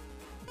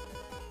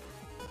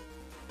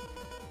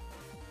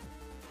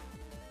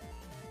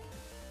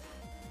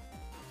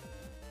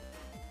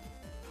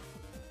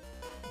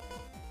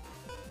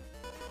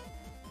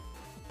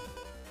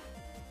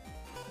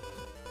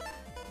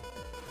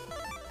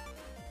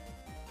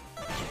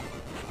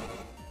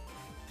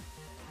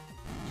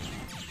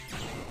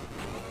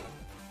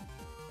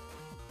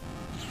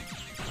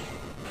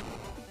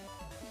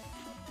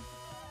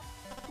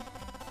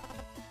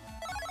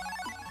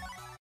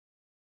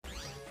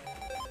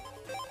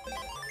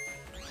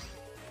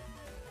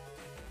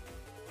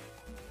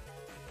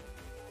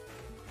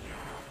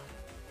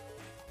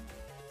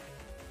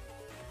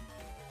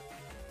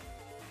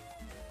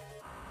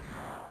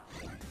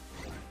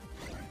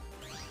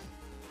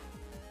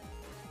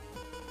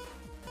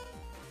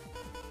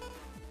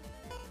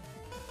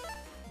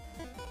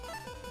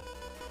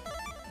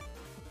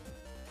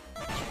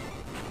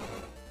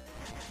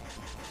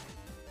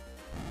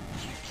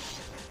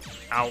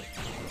 Ow.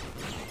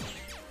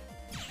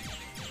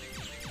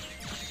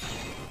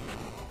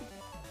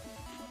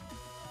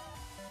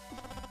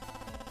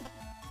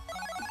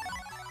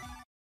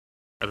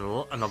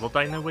 Another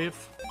Dino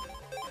Wave?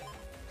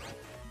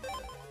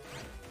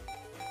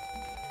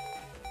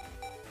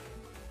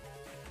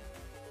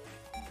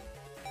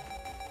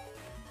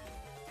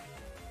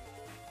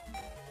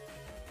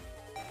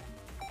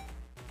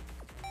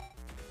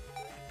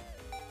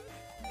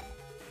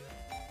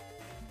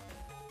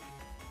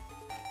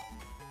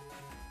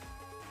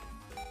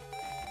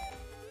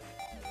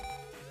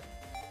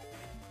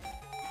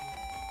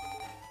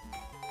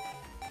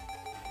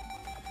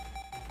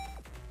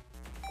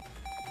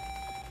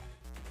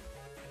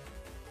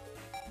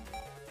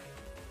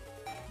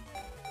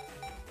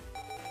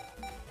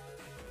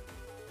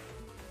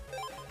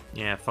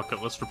 Yeah, fuck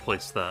it, let's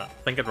replace that. I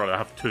think I'd rather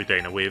have 2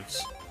 Dino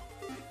Waves.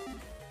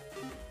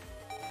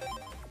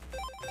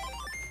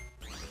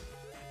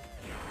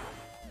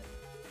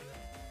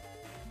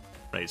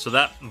 Right, so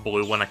that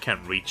blue one I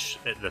can't reach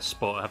at this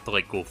spot. I have to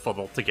like go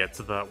further to get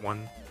to that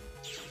one.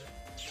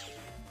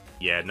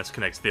 Yeah, and this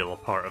connects the other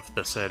part of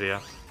this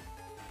area.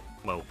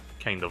 Well,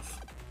 kind of.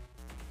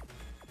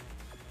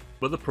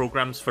 We're the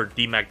programs for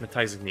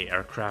demagnetizing the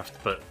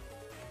aircraft, but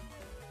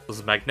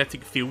there's a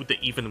magnetic field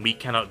that even we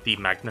cannot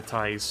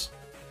demagnetize.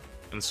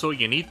 And so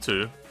you need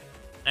to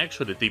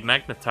actually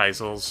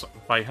demagnetizers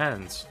by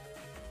hand.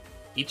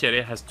 Each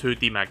area has 2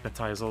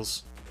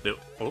 demagnetizers. They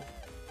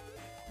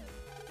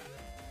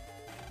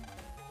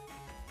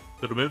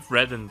remove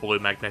red and blue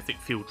magnetic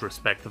field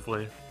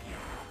respectively.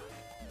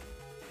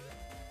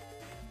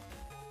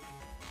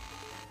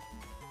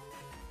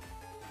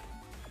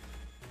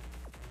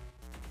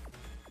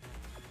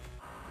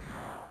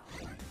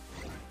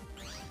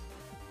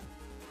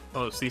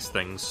 Oh, it's these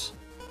things.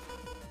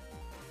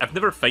 I've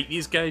never fight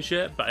these guys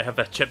yet, but I have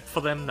a chip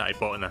for them that I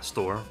bought in a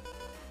store.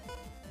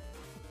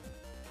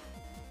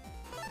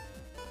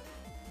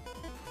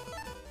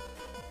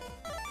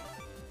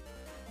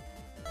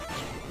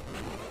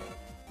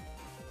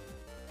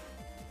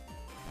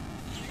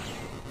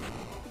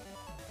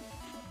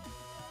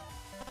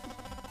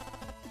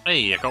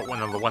 Hey, I got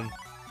another one.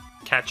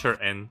 Catch her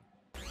in.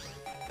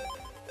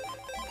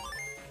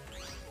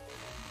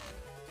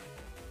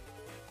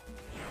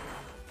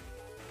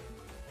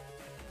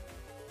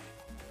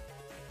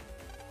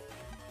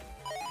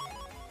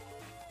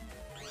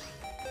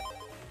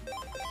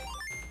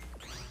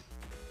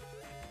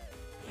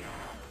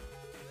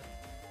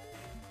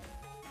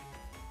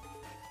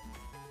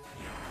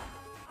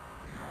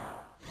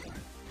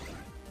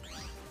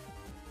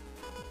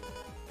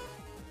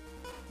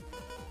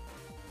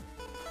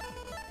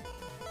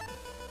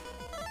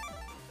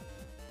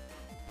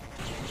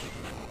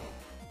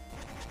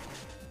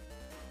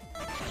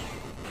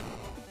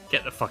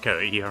 Get the fuck out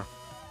of here.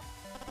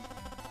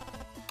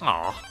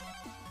 Aw.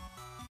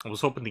 I was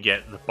hoping to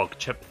get the bug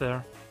chip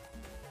there.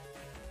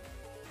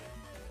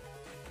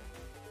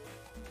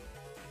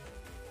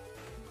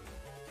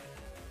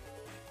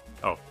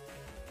 Oh.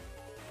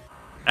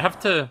 I have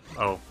to...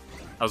 Oh.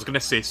 I was gonna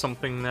say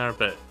something there,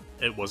 but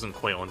it wasn't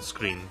quite on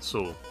screen,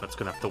 so that's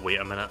gonna have to wait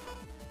a minute.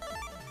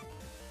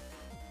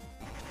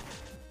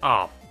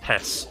 Ah,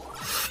 piss.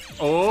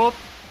 Oh!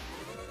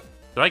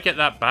 Did I get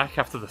that back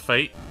after the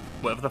fight?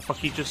 Whatever the fuck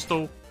he just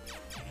stole?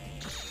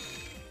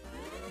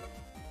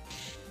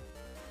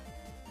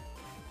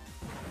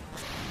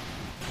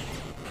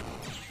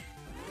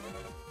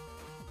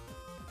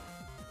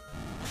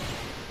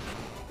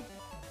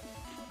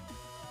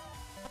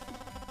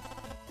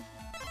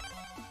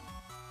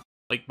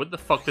 Like, what the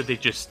fuck did they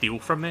just steal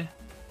from me?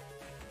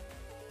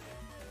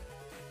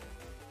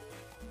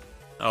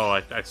 Oh,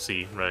 I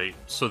see, right.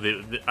 So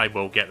I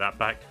will get that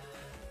back.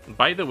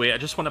 By the way, I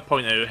just want to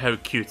point out how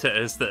cute it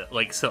is that,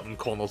 like, certain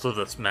corners of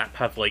this map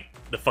have, like,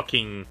 the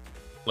fucking,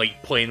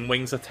 like, plane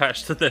wings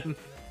attached to them.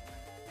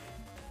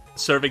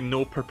 Serving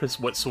no purpose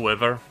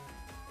whatsoever.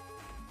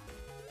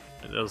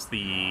 There's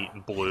the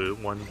blue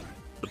one,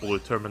 the blue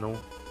terminal.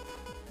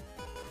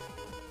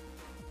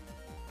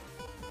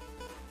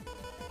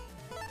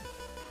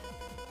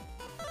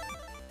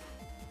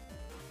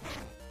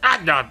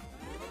 Magnet!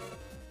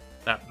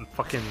 That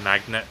fucking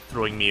magnet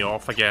throwing me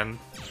off again.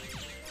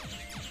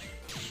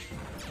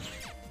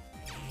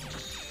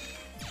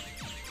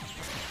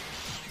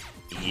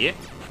 Yep.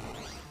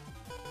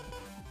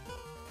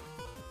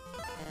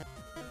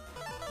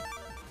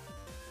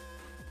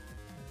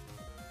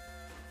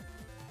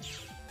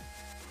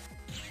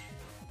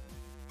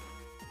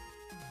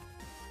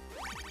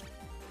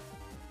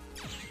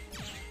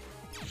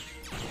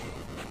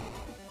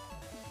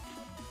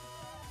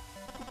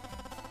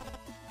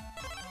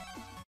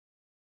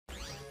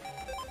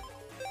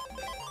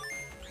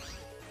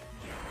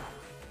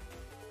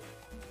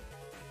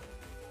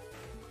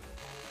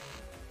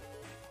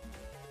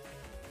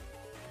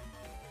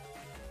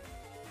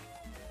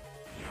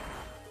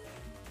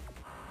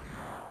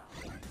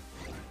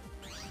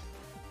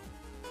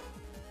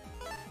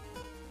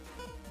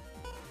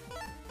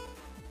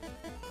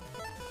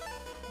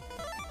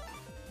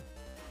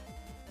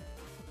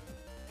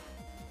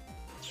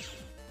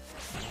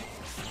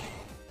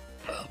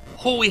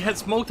 Oh, he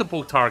hits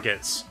multiple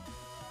targets.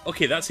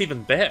 Okay, that's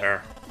even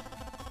better.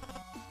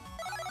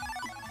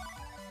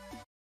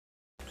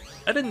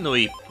 I didn't know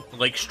he,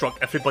 like, struck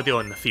everybody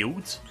on the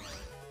field.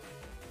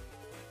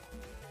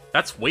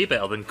 That's way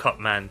better than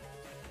Cutman.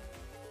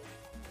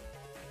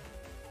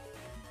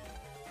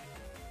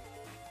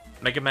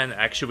 Mega Man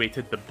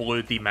actuated the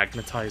blue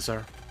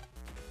demagnetizer.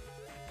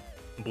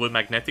 Blue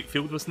magnetic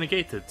field was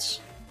negated.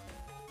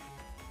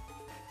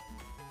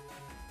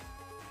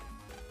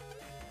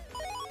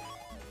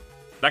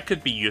 That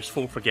could be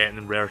useful for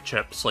getting rare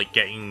chips, like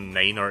getting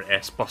 9 or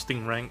S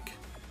busting rank.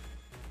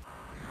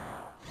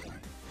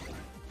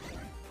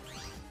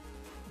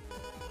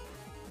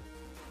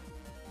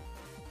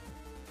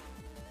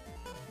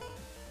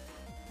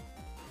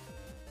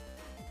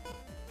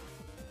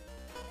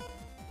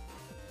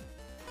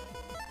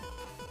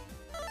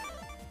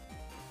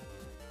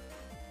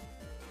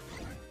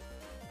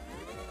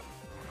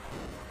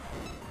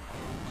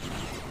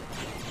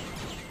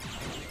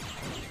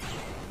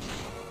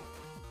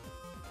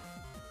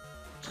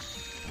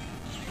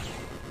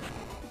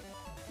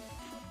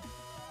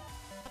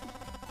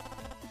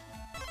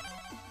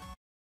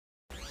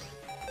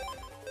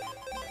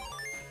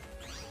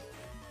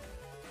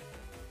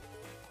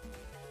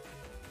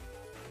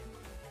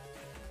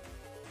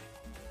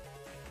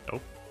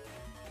 Nope.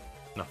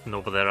 Nothing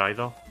over there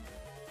either.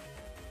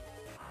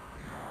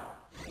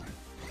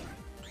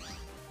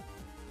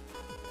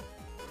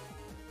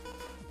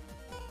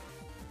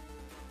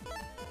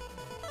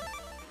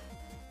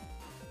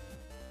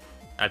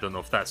 I don't know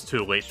if that's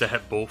too late to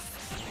hit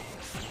both.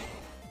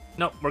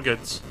 Nope, we're good.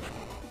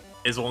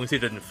 As long as he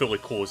didn't fully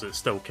close, it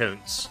still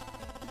counts.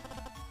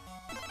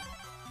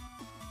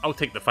 I'll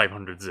take the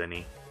 500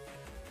 Zenny.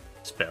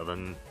 It's better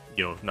than,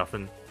 you know,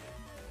 nothing.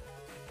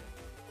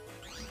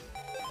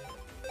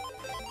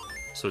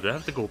 So do I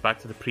have to go back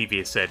to the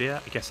previous area?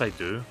 I guess I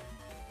do.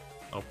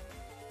 Oh,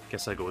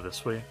 guess I go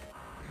this way.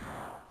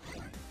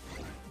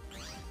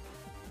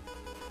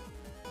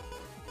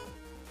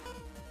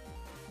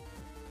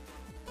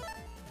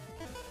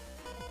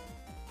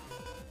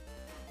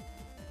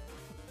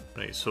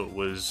 Right, so it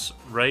was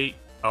right,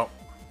 up,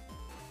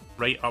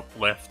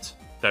 left,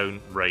 down,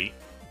 right.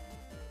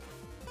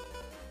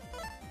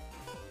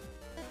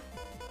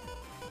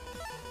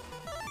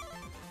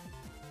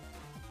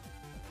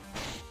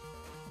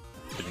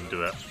 Didn't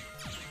do it.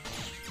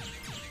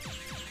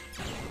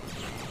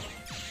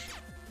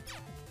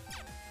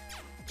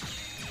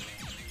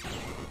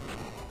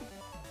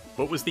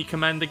 What was the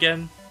command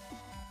again?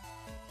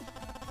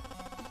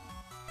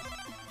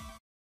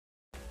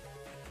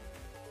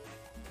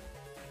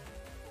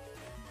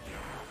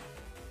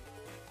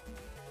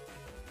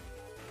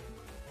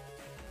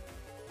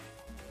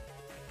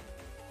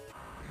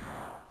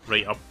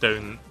 Right, up,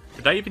 down.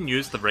 Did I even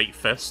use the right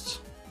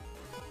fist?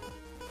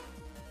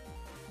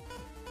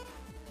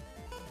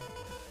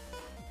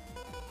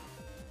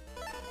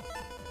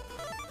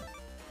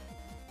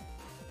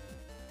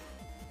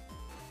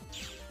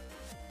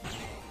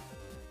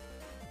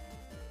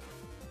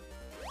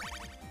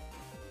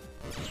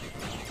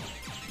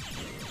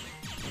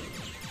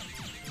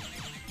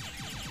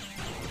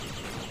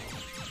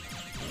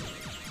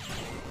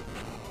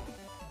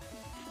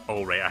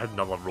 Oh right, I had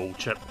another roll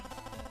chip.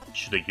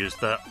 Should have used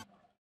that.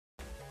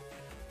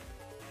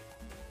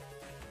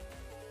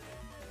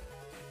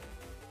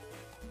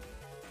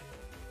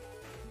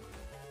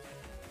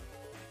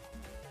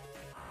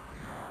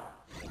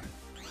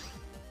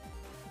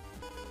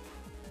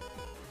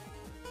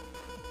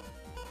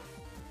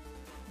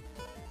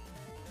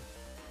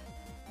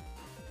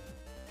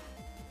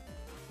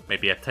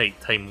 Maybe a tight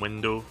time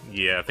window.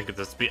 Yeah, I think it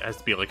has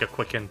to be like a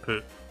quick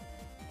input.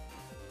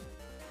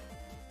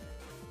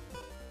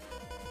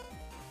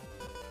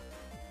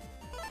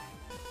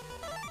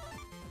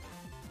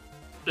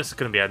 This is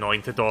going to be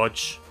annoying to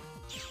dodge.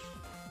 See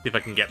if I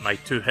can get my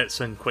 2 hits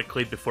in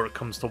quickly before it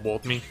comes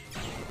toward me.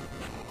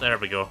 There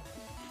we go.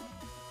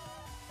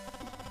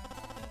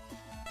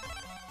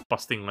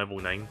 Busting level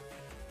 9.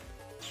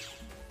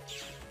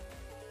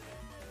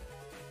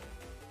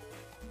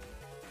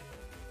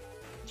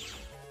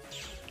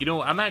 You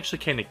know, I'm actually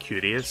kind of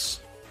curious.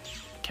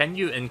 Can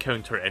you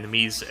encounter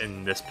enemies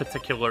in this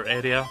particular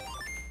area?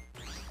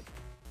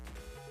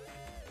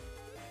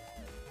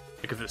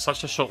 Because it's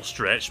such a short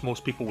stretch,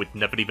 most people would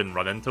never even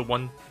run into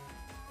one.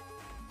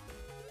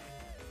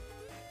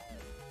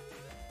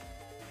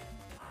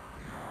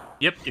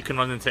 Yep, you can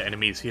run into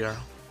enemies here.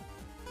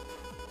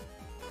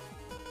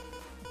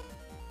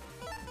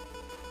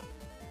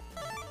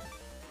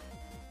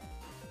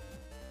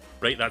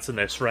 Right, that's an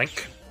S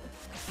rank.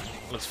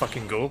 Let's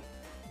fucking go.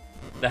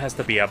 That has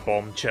to be a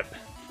bomb chip.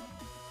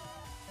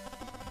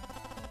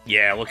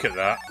 Yeah, look at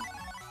that.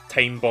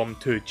 Time Bomb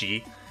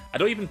 2G. I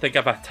don't even think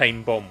I've a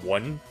Time Bomb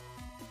 1.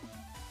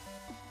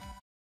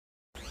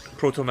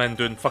 Proto Man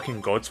doing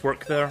fucking God's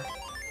work there.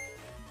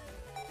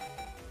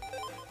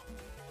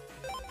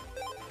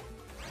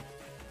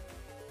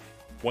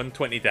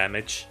 $120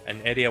 damage,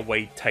 an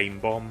area-wide Time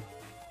Bomb.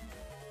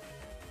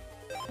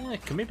 I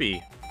can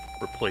maybe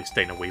replace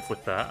Dino Wave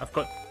with that. I've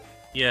got...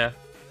 yeah.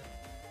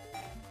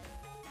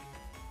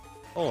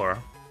 Or...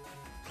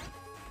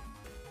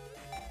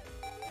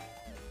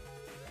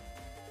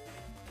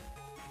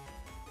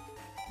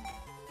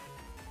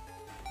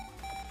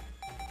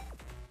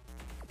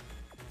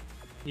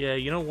 yeah,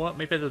 you know what?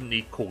 Maybe I don't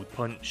need Cold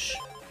Punch.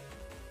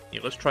 Yeah,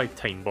 let's try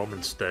Time Bomb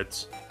instead.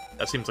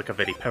 That seems like a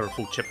very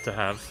powerful chip to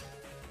have.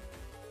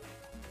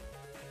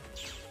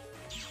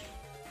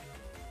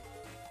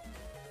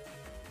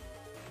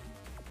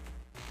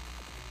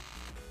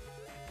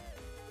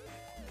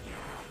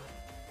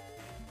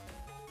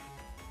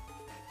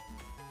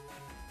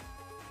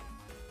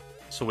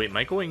 So wait, am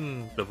I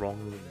going the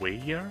wrong way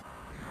here?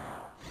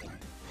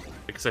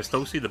 Because I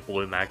still see the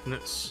blue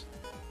magnets.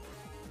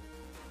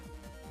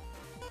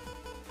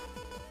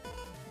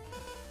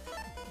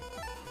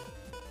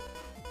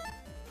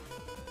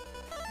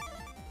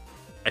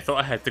 I thought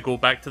I had to go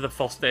back to the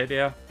first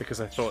area,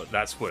 because I thought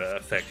that's what it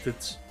affected.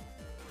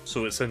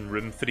 So it's in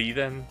room 3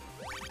 then?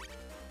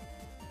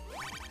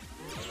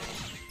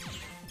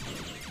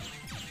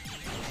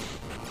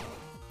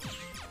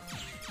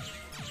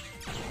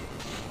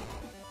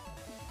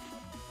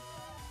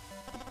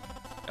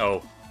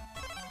 Oh.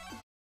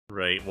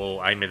 Right, well,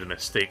 I made a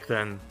mistake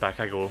then. Back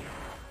I go.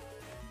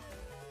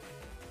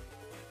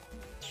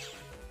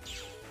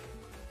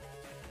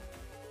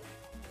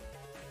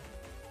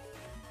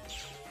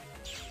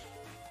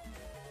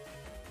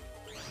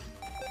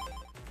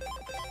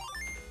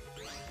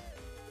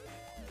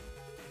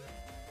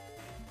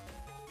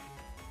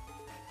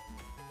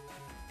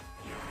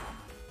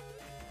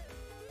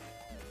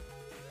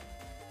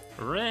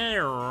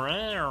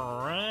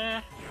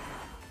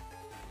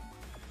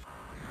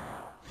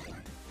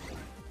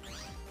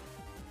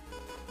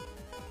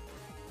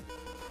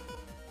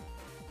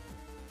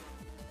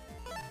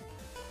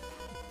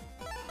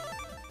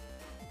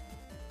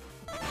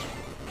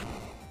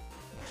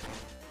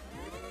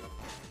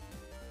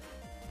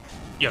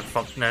 You're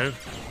fucked now.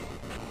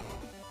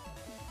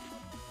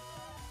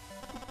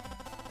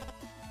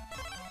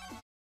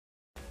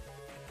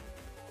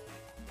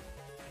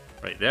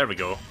 Right, there we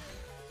go.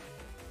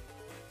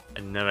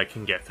 And now I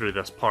can get through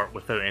this part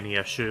without any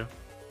issue.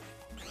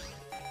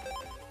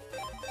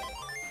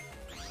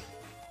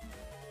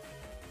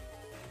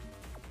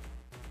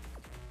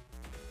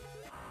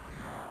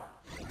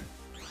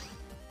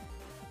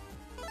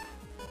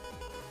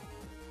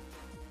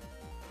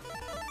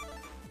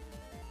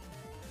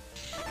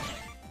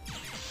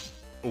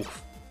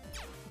 Oof.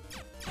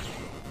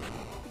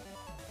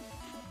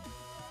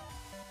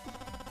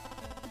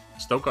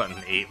 Still got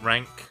an 8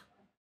 rank,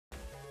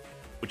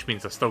 which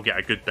means I still get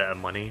a good bit of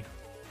money.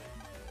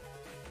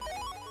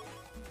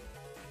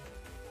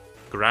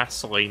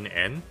 Grass Line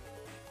Inn?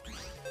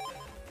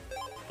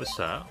 What's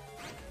that?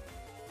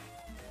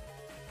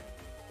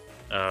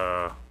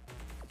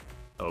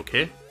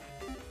 Okay.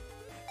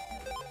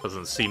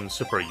 Doesn't seem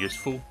super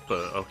useful,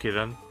 but okay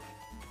then.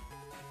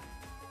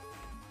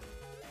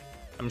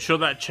 I'm sure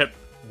that chip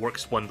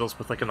works wonders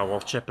with like another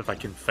chip if I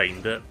can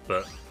find it,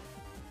 but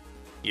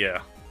yeah.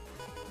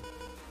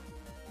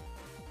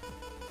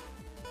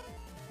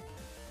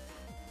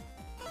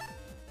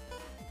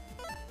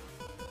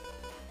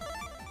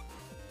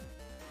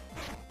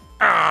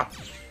 Ah!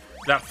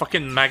 That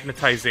fucking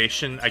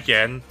magnetization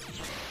again.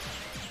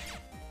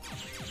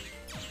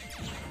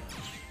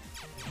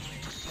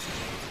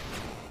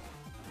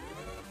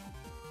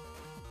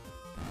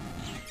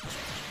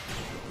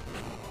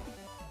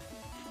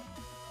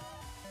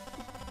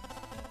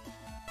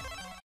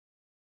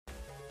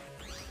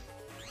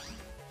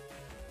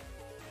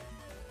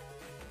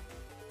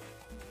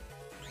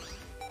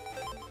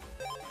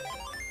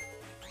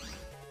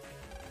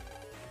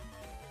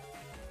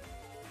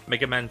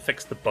 Mega Man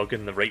fixed the bug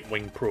in the Right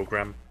Wing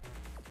program.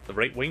 The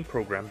Right Wing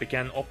program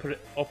began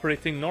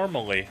operating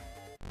normally.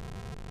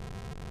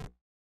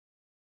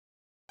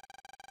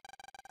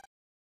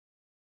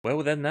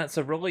 Well then, that's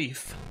a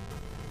relief.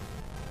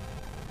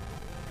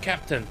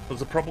 Captain,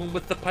 there's a problem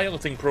with the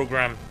piloting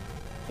program.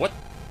 What?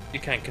 You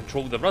can't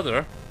control the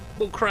rudder?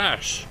 We'll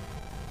crash.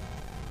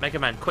 Mega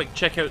Man, quick,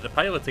 check out the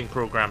piloting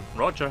program.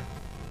 Roger.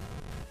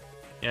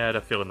 Yeah, I had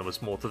a feeling there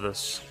was more to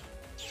this.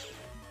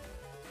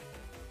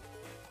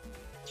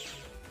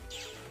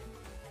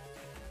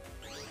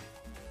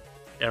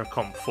 Air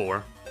Comp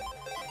 4.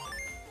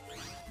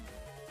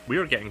 We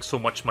are getting so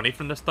much money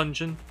from this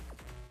dungeon.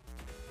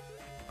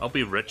 I'll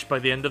be rich by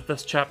the end of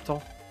this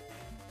chapter.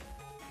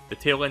 The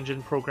tail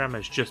engine program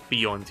is just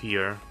beyond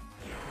here.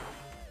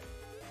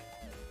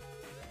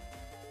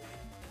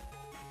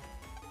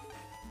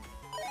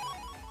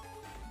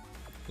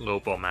 Low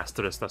Bomb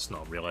Asterisk, that's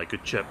not really a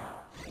good chip.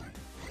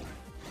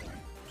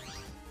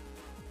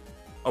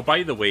 Oh,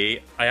 by the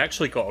way, I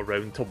actually got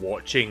around to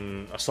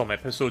watching some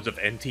episodes of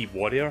NT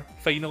Warrior,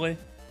 finally.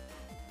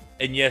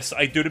 And yes,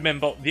 I do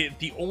remember,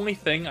 the only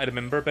thing I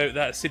remember about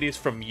that series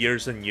from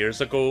years and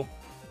years ago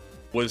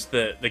was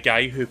the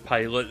guy who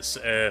pilots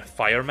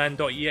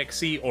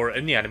fireman.exe, or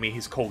in the anime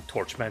he's called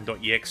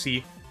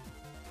torchman.exe.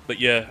 But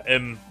yeah,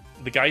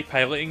 the guy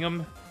piloting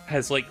him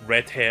has like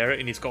red hair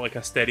and he's got like a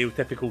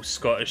stereotypical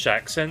Scottish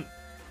accent.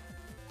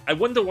 I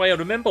wonder why I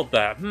remembered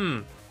that.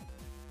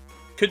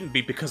 Couldn't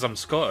be because I'm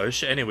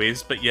Scottish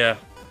anyways, but yeah.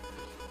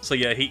 So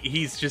yeah,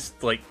 he's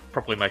just like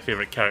probably my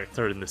favourite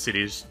character in the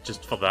series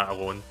just for that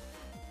alone.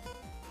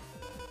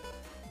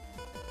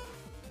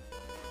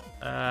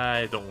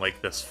 I don't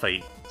like this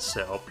fight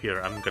set up here.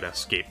 I'm gonna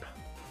escape.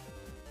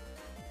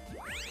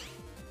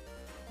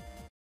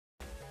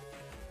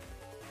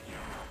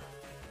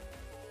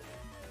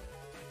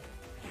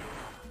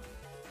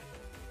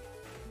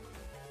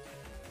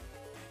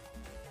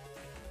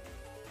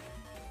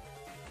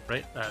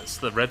 Right, that's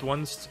the red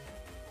ones.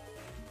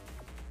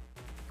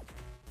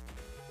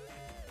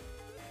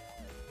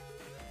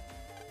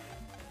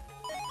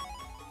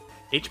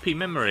 HP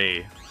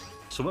memory.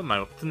 So what am I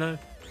up to now?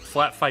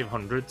 Flat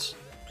 500s.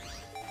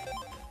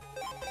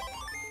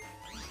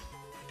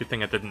 Good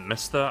thing I didn't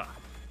miss that.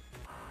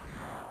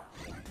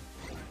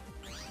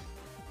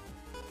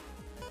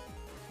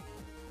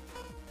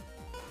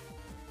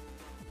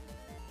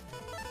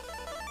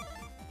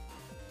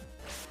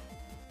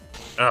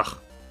 Ugh.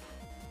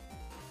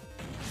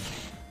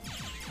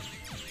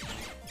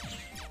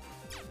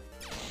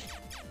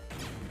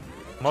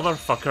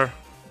 Motherfucker.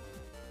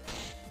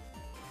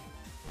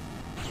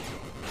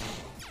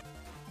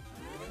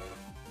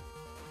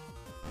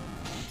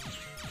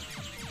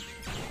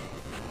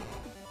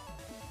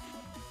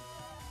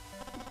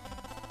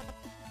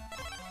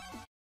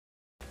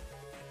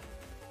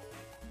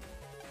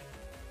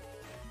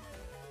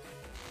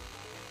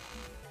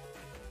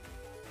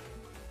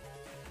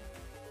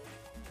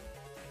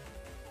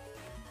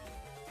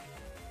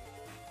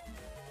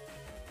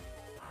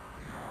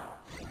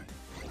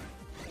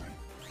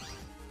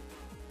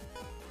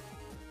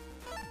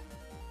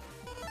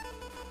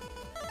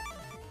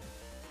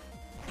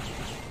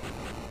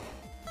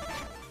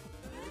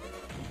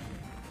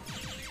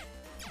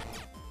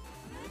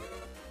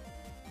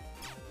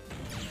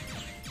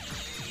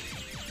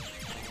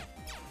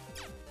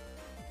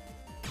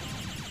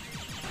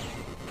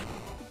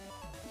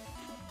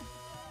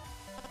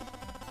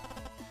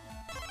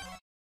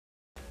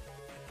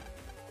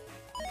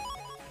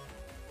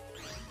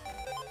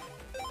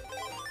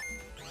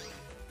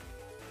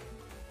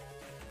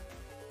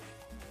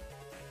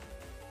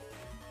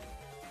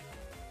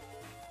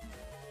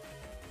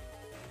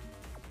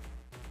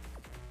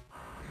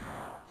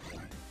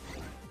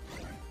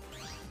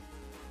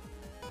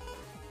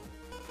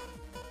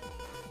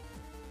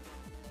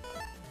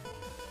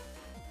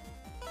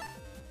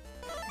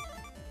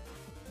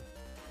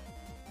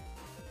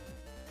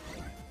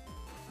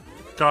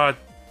 God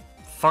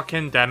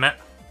fucking damn it.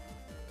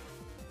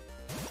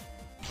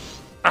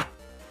 Ah.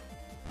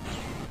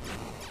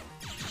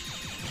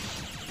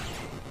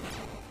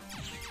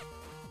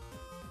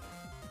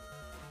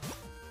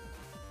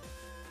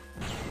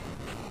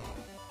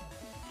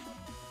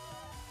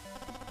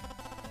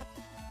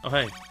 Oh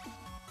hey.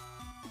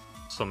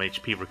 Some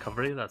HP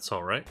recovery, that's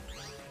alright.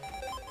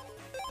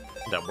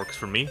 That works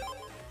for me.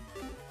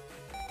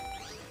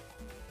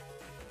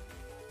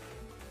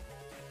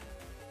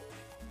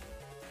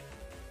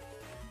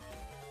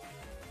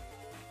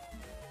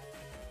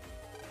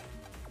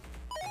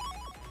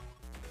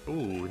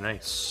 Ooh,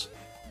 nice.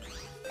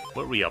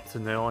 What are we up to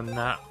now on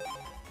that?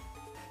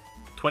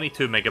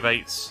 22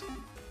 megabytes.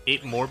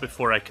 8 more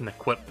before I can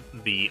equip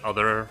the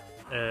other...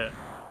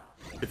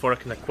 before I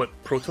can equip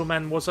Proto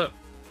Man, was it?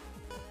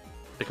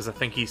 Because I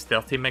think he's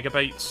 30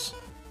 megabytes.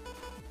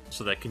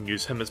 So that I can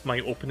use him as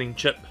my opening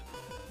chip.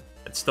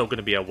 It's still going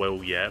to be a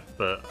while yet,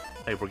 but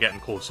hey, we're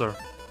getting closer.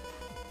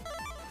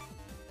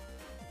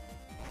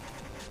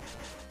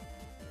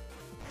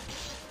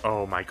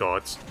 Oh my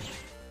god.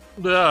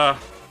 Ugh.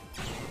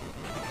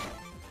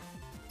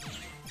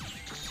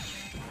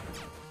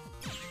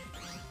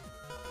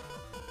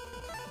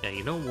 Yeah,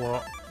 you know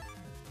what?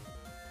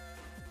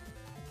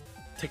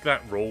 Take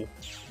that roll.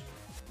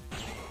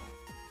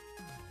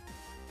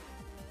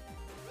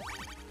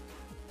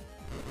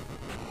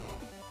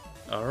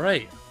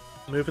 Alright,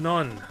 moving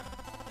on.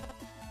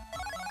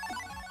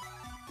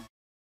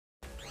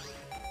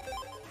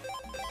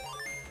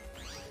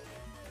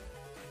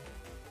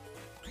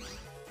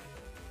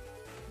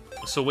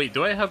 So wait,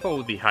 do I have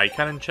all the high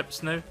cannon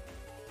chips now?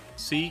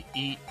 C,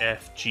 E,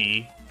 F,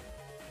 G.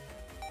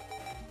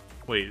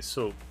 Wait,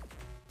 so...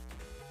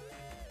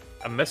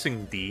 I'm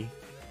missing D.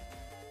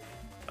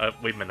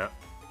 Wait a minute.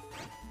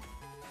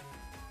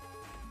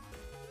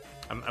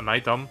 Am I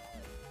dumb?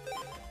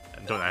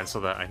 Don't answer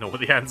that, I know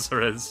what the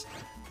answer is.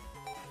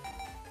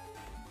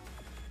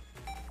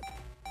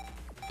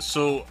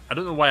 So, I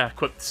don't know why I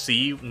equipped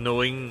C,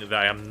 knowing that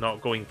I am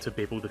not going to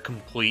be able to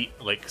complete,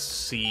 like,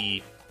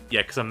 C...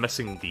 Yeah, because I'm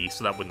missing D,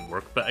 so that wouldn't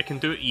work, but I can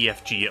do E,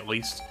 F, G at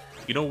least.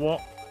 You know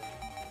what?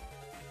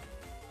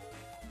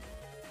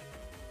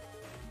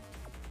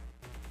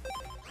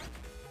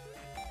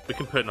 We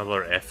can put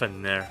another F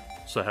in there,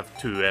 so I have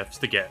two Fs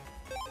to get,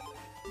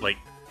 like,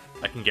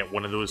 I can get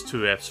one of those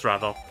two Fs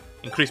rather.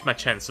 Increase my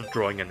chance of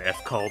drawing an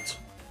F card.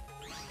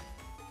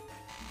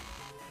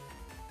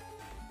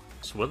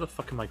 So where the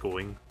fuck am I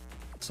going?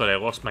 Sorry, I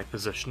lost my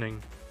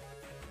positioning.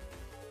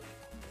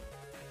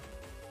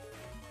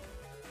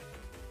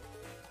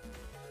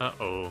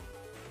 Uh-oh.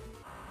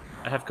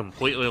 I have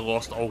completely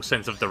lost all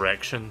sense of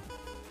direction.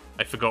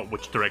 I forgot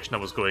which direction I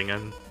was going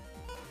in.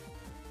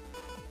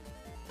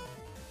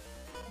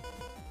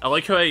 I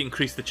like how I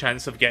increased the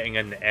chance of getting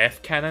an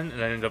F cannon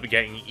and I ended up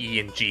getting E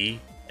and G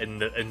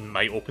in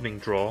my opening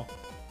draw.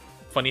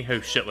 Funny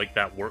how shit like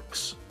that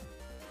works.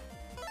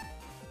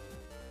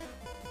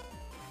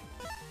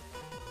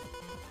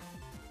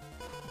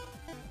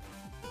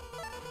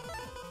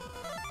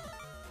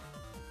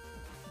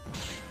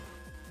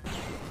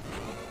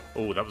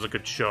 Oh, that was a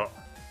good shot.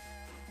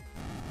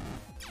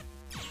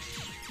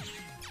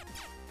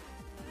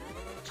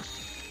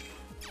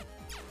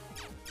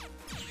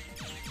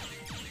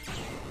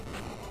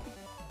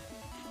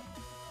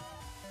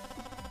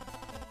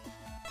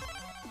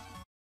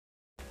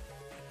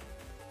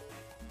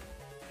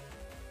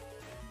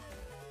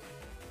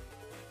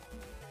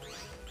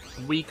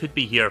 We could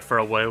be here for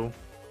a while.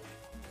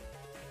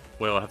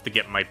 Well, I have to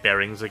get my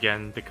bearings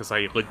again, because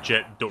I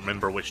legit don't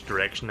remember which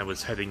direction I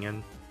was heading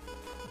in.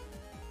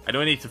 I know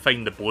I need to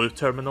find the blue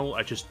terminal,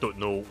 I just don't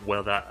know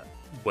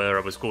where I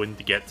was going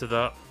to get to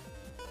that.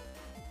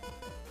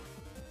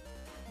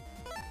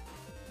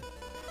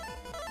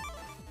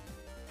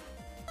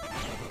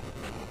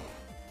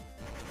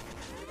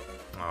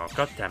 Oh,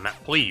 god damn it,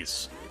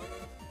 please.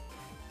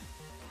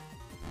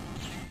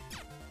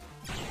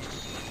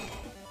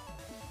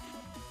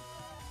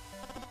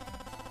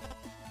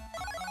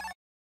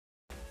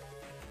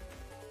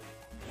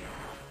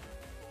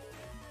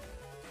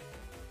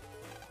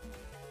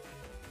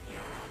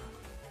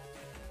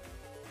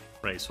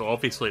 Right, so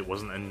obviously it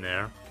wasn't in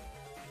there.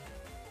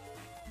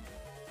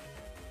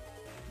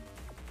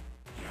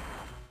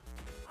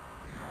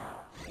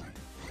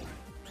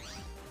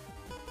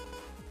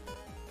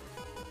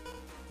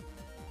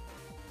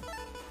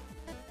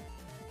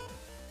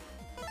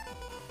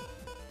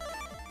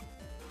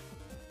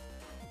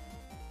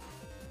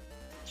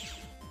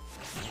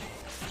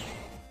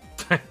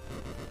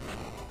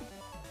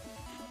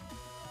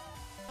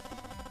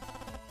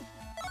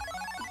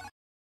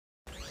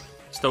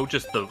 Still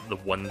just the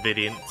one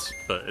variant,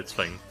 but it's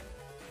fine.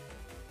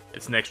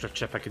 It's an extra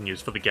chip I can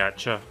use for the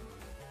gacha.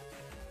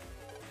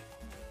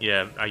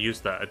 Yeah, I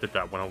used that. I did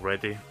that one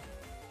already.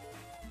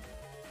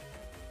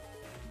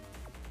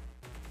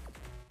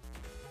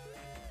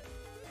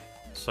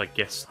 So I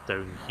guess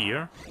down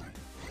here.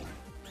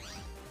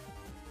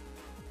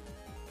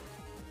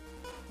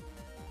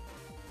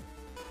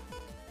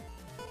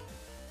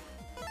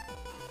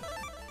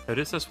 How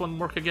does this one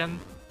work again?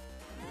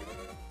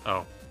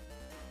 Oh.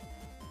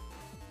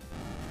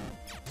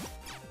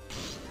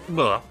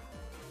 Blah.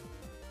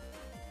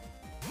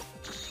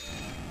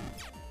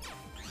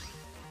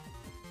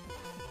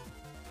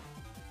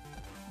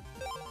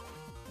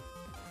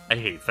 I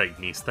hate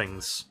fighting these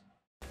things.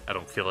 I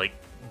don't feel like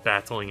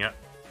battling it.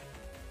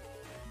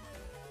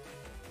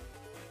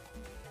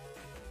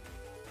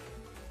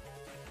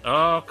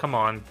 Oh, come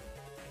on.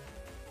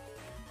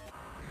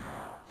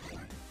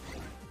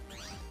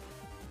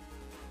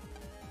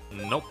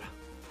 Nope.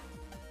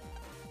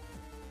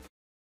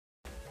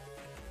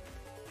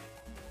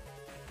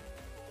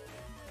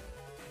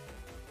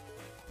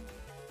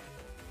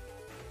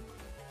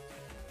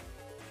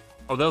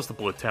 Oh, there's the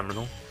blue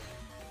terminal.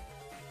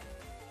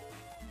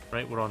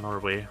 Right, we're on our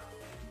way.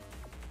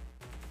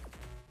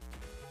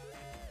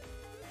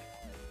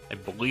 I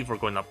believe we're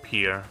going up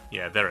here.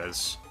 Yeah, there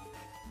is.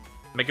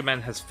 Mega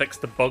Man has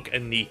fixed the bug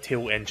in the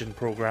tail engine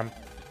program.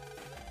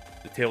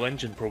 The tail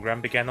engine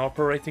program began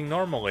operating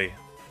normally.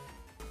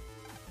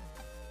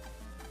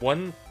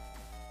 One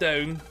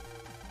down.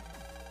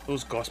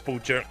 Those gospel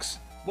jerks.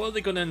 What are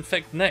they going to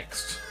infect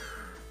next?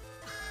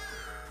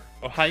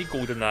 Oh, hi,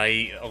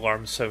 GoldenEye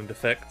alarm sound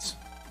effects.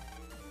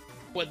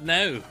 What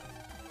now?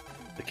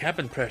 The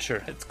cabin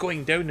pressure, it's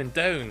going down and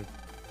down.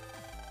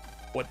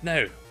 What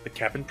now? The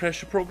cabin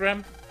pressure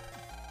program?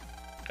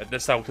 At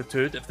this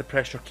altitude, if the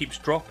pressure keeps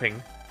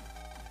dropping,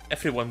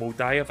 everyone will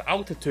die of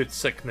altitude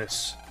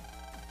sickness.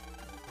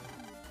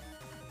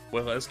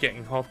 Well, it's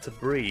getting hard to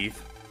breathe.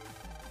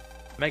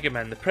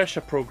 Megaman, the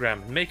pressure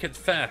program. Make it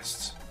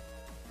fast.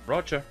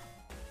 Roger.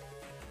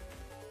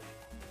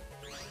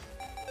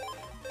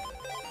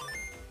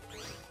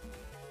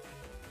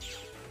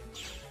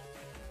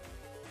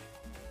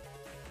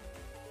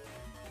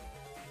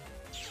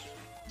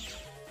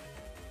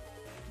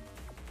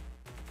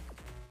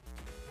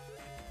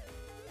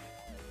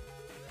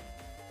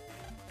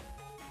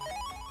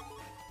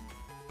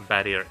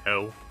 Barrier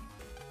L.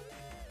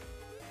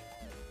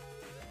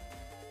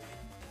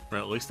 Right,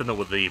 at least I know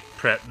what the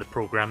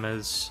program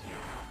is.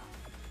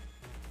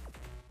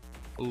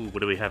 Ooh,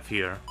 what do we have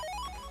here?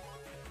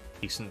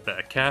 Decent bit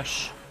of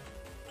cash.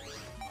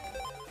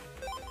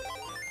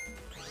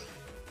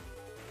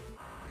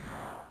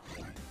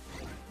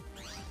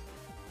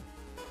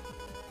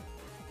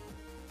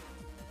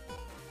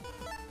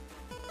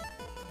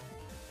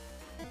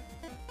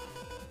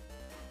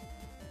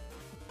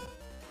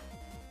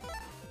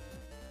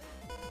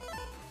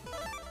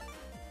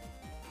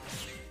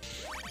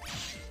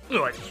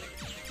 Right.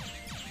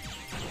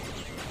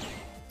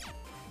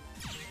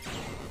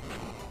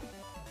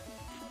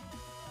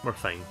 We're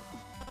fine.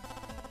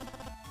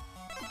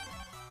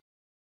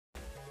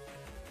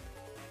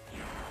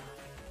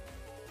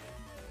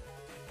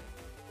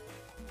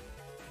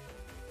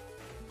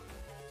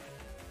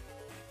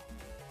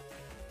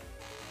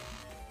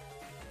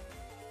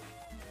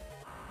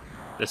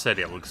 This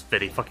area looks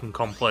very fucking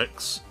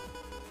complex.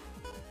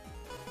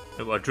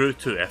 I drew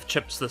 2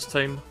 F-chips this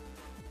time.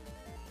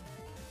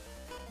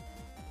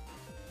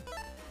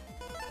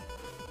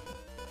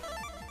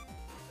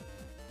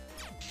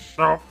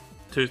 Oh,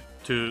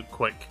 too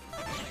quick.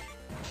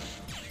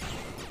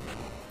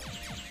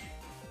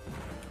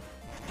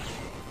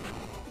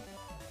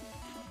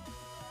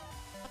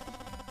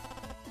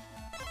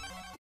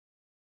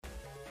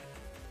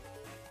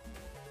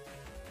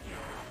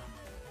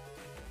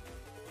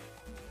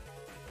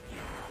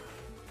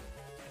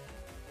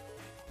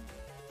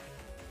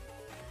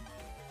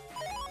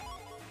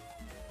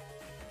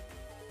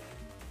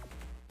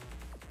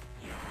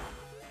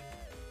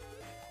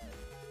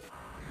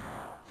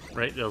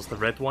 Right, there's the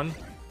red one.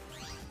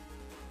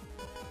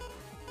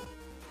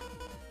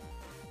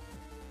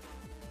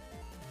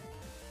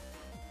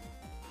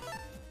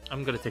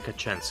 I'm gonna take a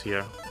chance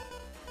here.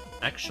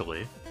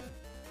 Actually,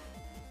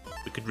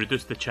 we could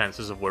reduce the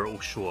chances of where it will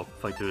show up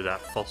if I do that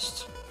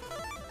first.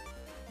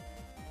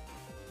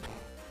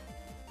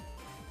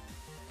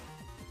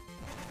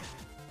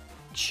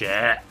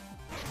 Shit!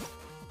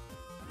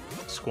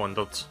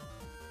 Squandered.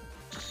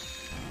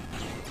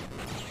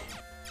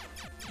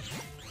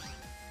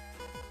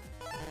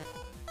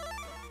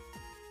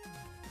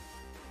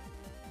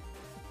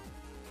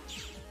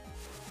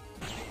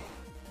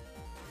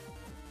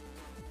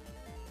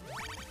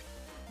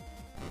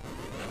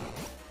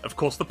 Of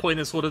course the plane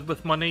is loaded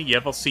with money. You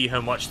ever see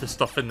how much the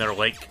stuff in their,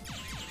 like,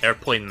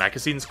 airplane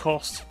magazines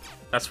cost?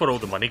 That's where all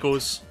the money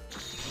goes.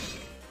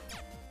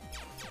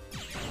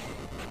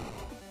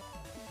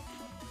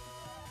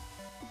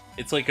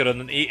 It's like you're on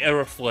an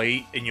 8-hour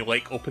flight and you,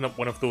 like, open up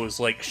one of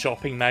those, like,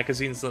 shopping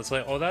magazines that's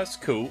like, oh, that's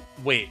cool.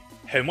 Wait,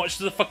 how much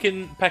does a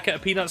fucking packet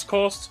of peanuts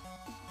cost?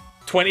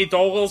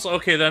 $20?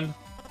 Okay, then.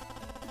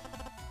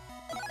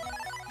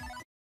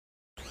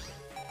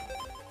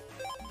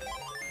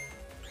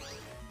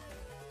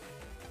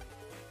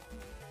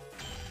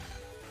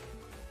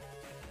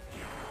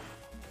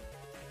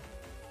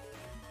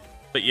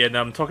 But yeah,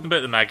 no, I'm talking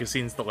about the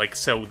magazines that, like,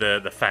 sell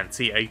the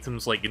fancy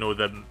items, like, you know,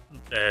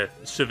 the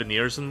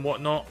souvenirs and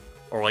whatnot,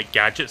 or, like,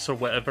 gadgets or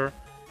whatever.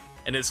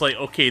 And it's like,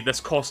 okay, this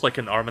costs, like,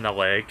 an arm and a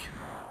leg,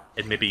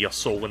 and maybe your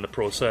soul in the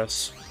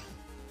process.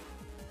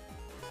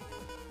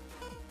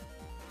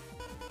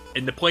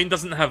 And the plane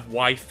doesn't have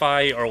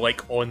Wi-Fi or,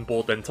 like,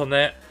 onboard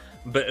internet,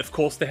 but of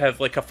course they have,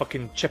 like, a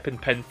fucking chip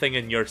and pin thing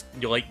in your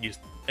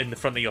in the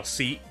front of your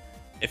seat,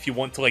 if you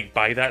want to, like,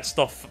 buy that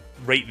stuff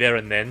right there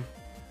and then.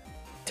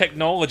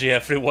 Technology,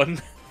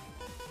 everyone.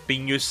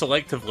 Being used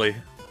selectively.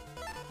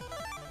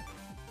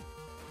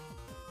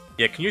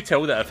 Yeah, can you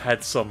tell that I've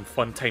had some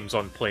fun times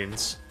on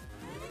planes?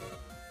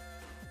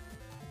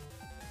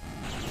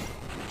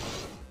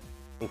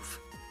 Oof.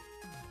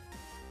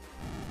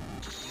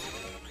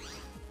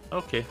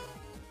 Okay.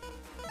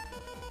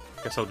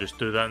 Guess I'll just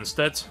do that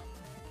instead.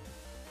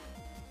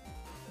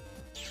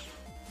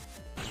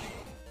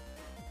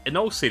 In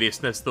all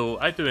seriousness though,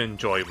 I do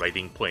enjoy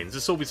riding planes.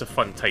 It's always a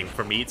fun time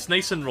for me. It's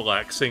nice and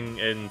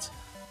relaxing, and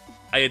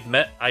I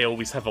admit I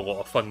always have a lot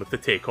of fun with the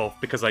takeoff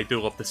because I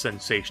do love the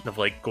sensation of,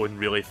 like, going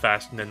really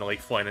fast and then, like,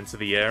 flying into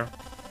the air.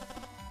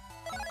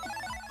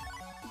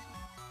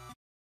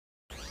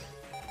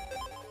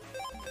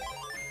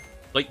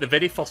 Like, the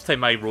very first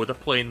time I rode a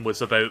plane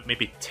was about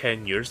maybe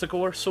 10 years ago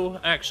or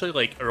so, actually,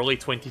 like, early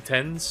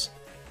 2010s.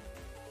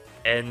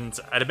 And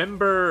I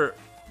remember,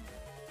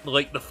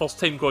 like, the first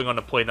time going on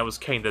a plane, I was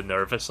kind of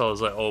nervous. I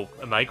was like, oh,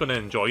 am I going to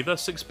enjoy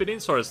this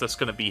experience, or is this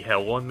going to be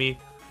hell on me?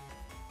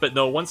 But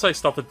no, once I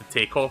started to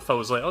take off, I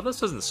was like, oh,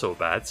 this isn't so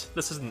bad.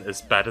 This isn't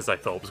as bad as I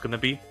thought it was going to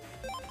be.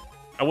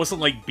 I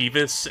wasn't like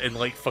Beavis in,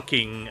 like,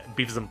 fucking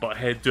Beavis and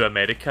Butthead Do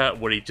America,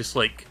 where he just,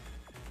 like,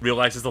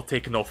 realizes they're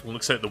taking off and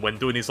looks out the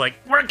window and he's like,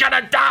 "We're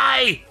gonna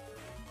die!"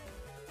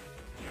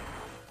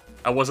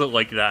 I wasn't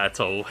like that at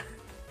all.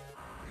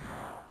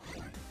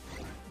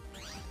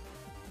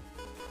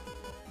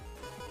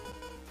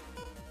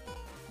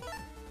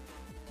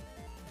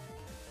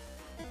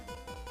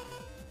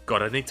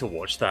 God, I need to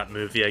watch that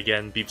movie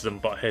again, Beavis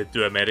and Butthead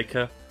Do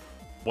America.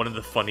 One of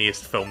the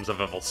funniest films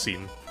I've ever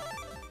seen.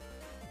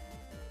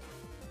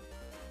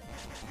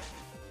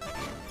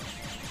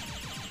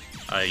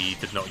 I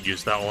did not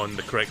use that on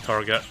the correct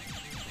target.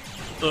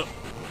 Ugh.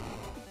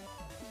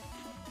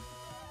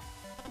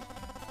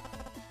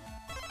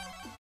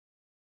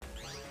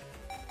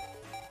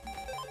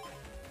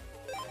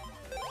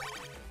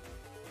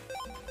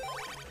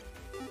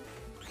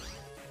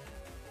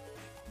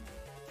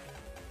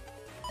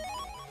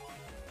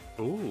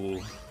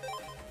 Ooh.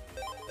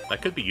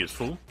 That could be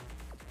useful.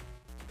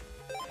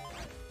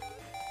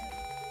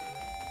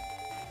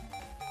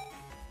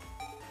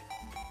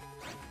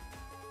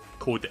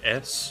 Code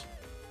S.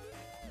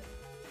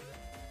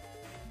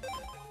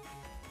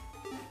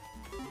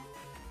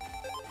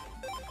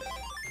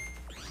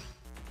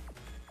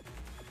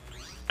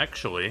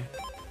 Actually,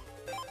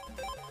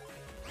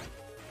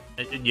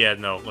 yeah,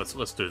 no, let's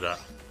do that.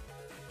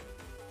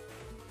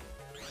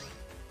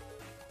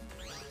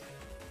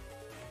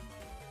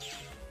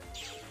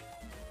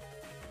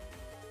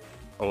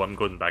 Oh, I'm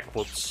going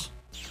backwards.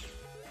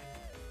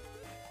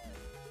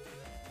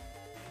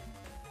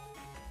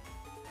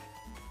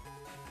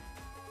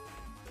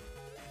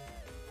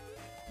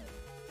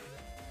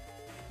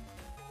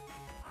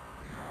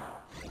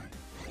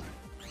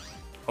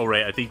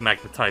 Alright, I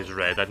demagnetize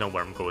red, I know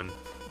where I'm going.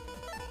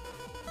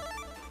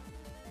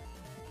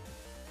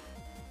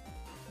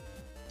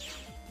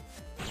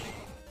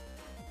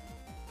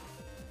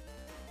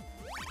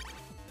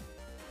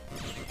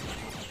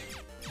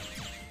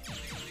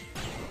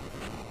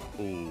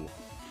 Ooh.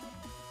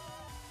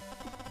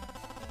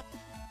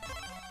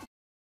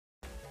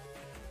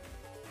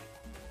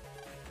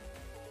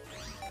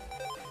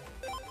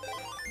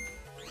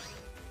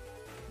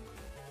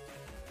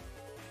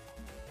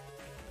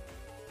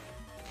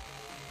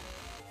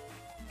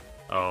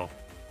 Oh.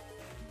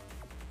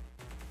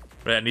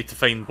 Right, I need to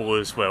find blue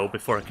as well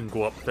before I can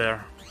go up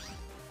there.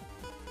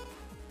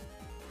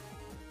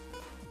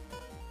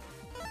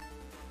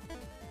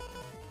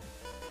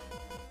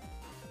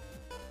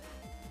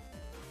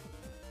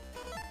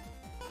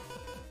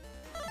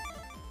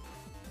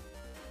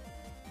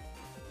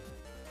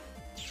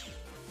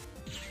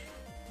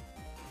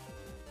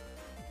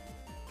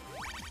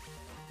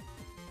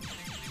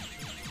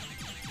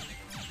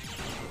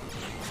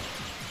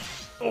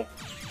 Oh.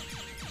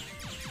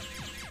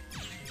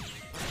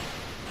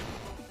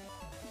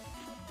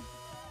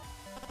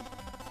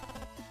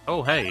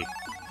 Oh, hey.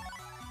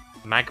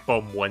 Mag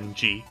Bomb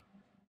 1G.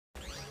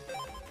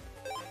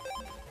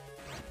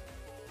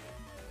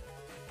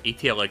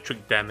 80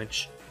 electric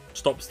damage.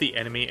 Stops the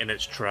enemy in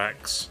its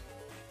tracks.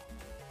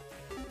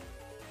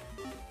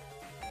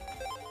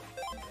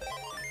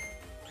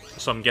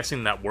 So I'm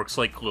guessing that works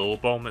like Lil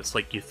Bomb. It's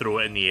like you throw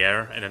it in the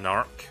air in an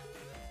arc.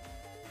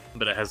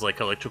 But it has like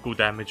electrical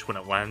damage when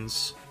it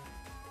lands.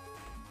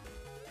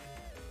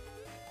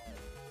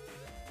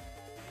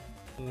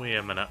 Wait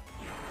a minute.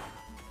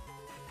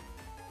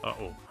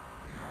 Uh-oh.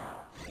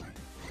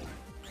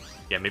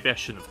 Yeah, maybe I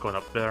shouldn't have gone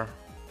up there.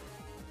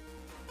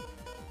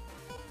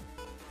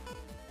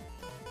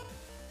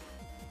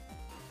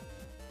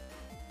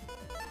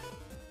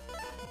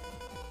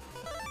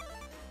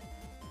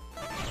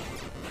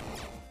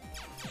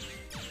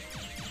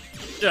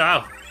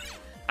 Oh!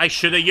 I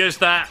should have used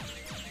that!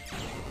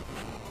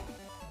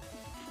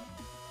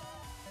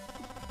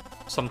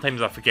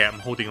 Sometimes I forget I'm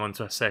holding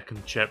onto a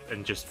second chip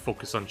and just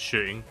focus on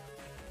shooting.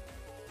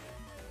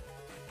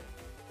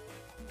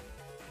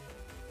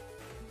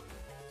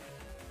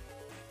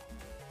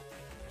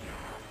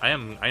 I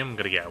am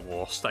gonna get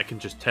lost, I can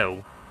just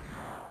tell.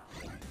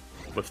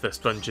 With this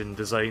dungeon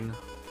design.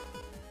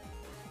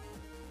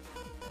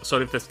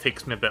 Sorry if this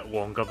takes me a bit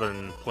longer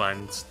than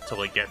planned to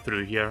like get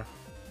through here.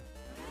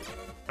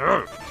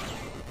 Urgh.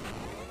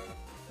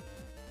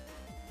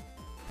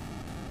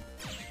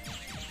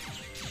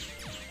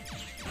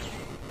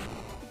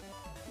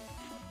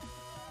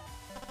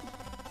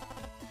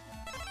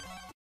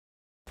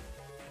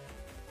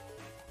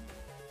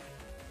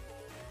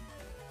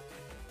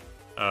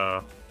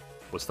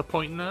 What's the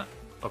point in that?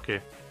 Okay.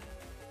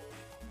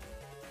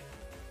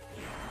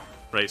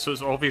 Right, so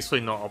it's obviously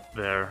not up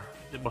there.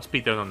 It must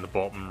be down on the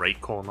bottom right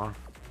corner.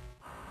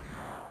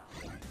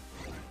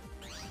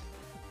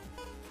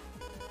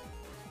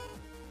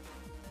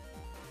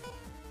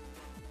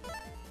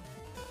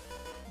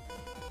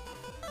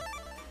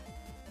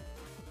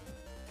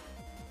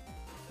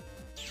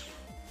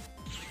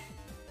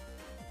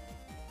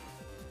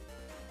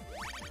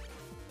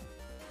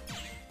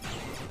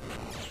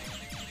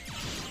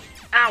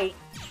 Ow!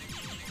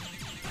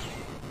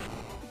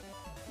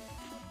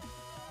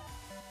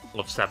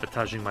 Love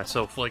sabotaging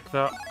myself like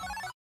that.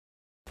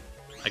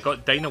 I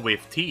got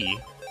Dynawave T.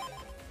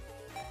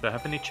 Do I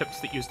have any chips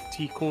that use the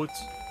T code?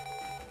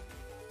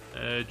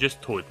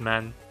 Just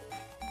Toadman.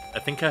 I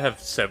think I have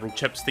several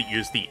chips that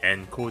use the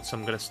N code, so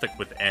I'm gonna stick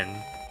with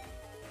N.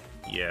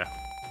 Yeah.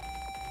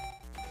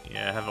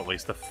 Yeah, I have at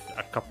least a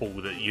couple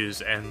that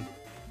use N.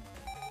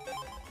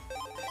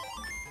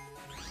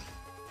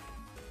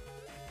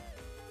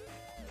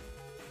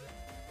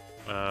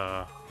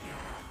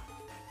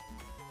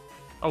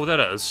 Oh, there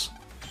it is.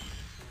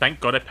 Thank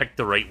God I picked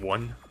the right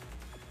one.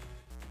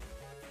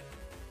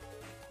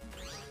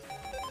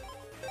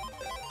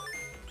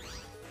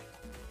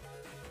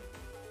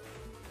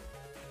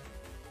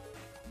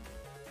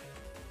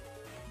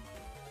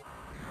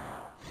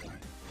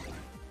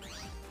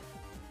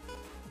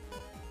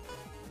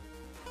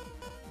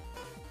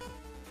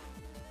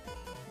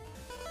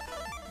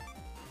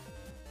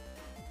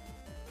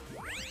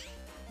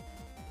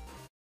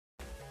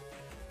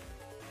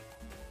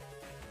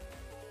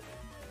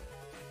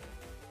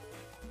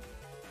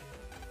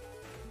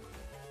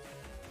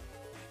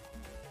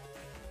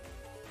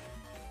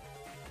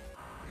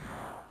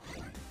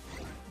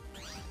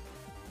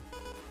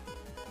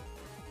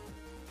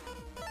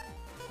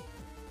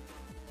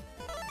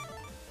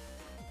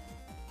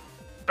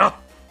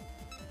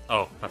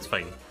 Oh, that's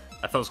fine.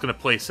 I thought I was going to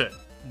place it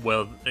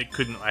where it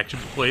couldn't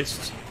actually be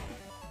placed.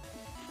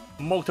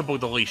 Multiple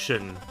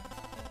deletion.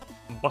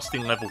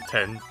 Busting level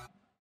 10.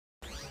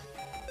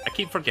 I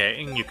keep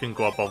forgetting you can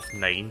go above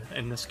 9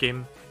 in this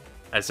game.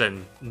 As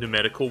in,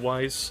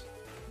 numerical-wise.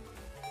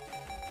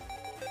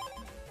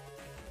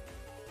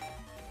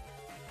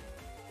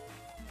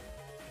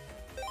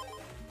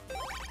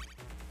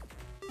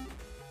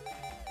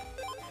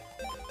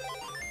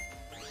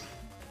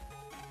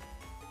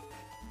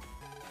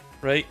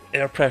 Right,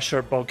 air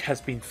pressure bug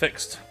has been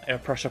fixed. Air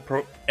pressure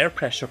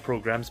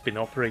program's been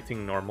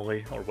operating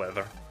normally, or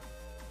whatever.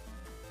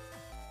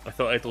 I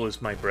thought I'd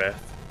lose my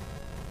breath.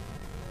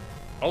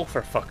 Oh,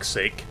 for fuck's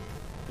sake.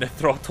 The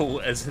throttle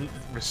isn't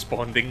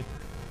responding.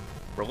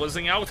 We're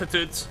losing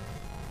altitude.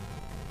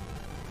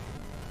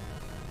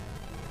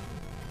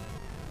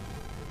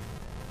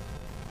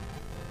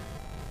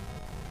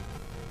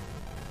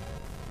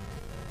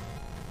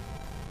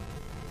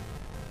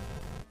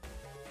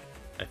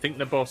 I think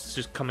the boss is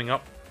just coming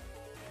up.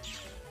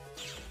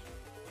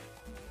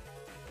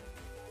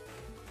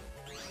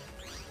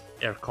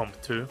 Air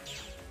Comp 2.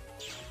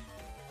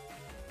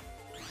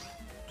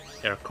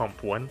 Air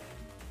Comp 1.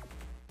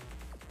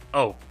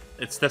 Oh,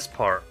 it's this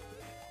part.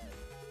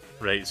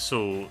 Right,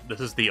 so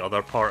this is the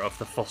other part of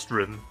the first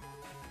room.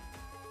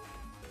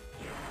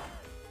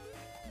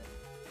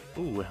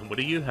 Ooh, what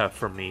do you have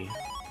for me?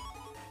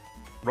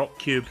 Rock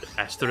Cube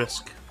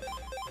Asterisk.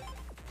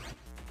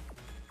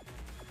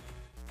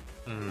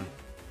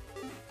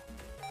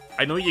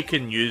 I know you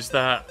can use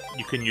that,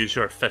 you can use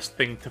your fist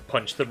thing to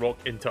punch the rock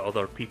into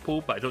other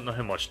people, but I don't know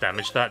how much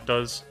damage that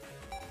does.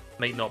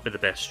 Might not be the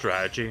best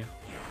strategy.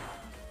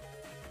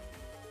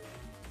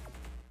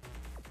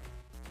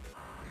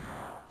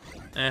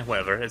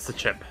 Whatever, it's the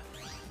chip.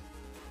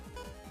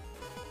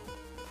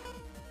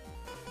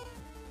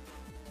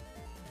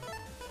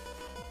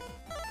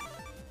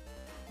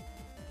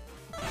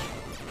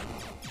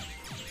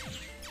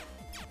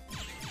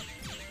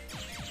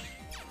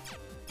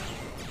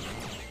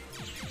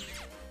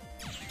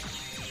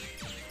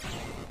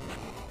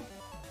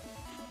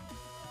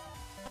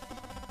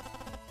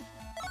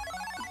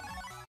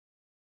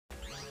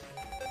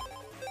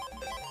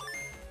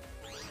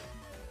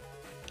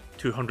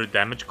 .200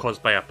 damage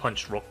caused by a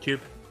punched rock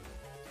cube.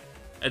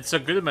 It's a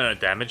good amount of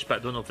damage, but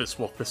I don't know if it's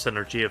worth the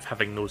synergy of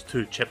having those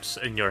two chips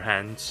in your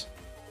hands.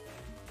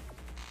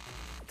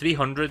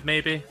 300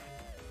 maybe?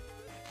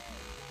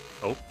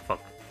 Oh, fuck.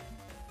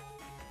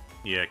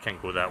 Yeah, I can't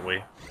go that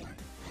way.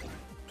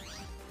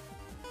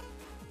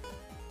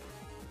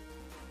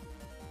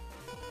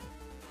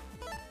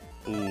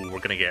 Ooh, we're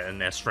gonna get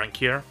an S rank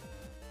here.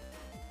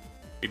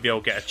 Maybe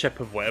I'll get a chip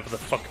of whatever the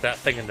fuck that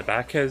thing in the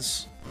back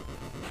is.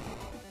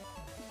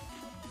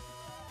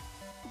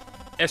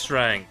 S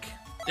rank.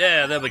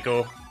 Yeah, there we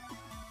go.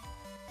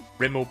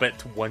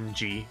 Remobit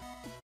 1G.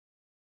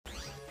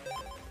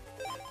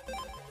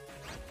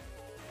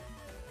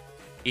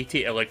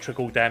 80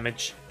 electrical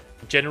damage.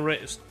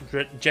 Generates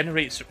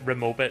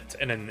Remobit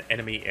in an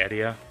enemy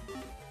area.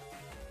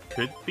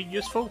 Could be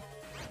useful.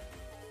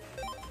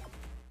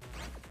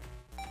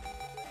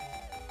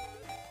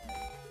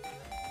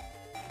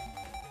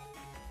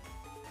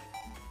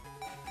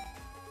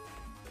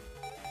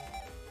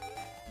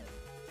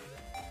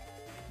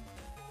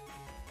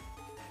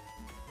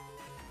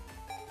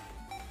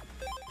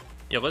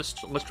 Yeah,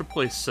 let's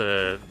replace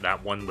that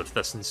one with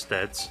this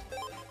instead.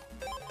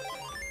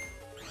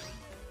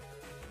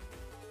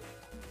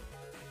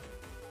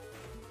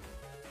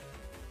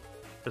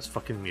 This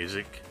fucking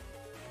music.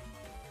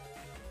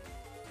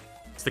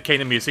 It's the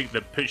kind of music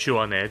that puts you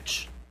on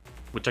edge,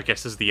 which I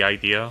guess is the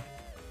idea.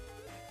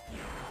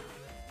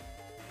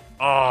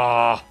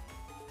 Ah,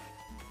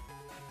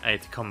 I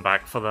had to come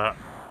back for that.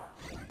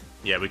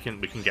 Yeah, we can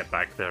get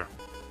back there.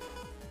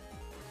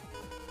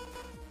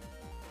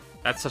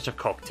 That's such a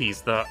cock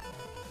tease, that.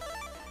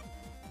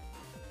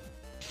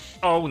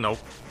 Oh no.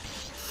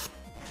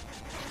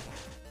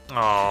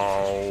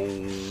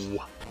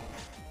 Oh.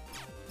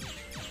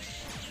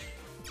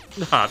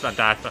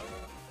 That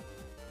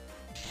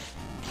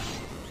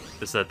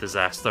is a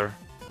disaster.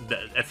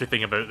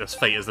 Everything about this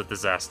fight is a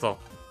disaster.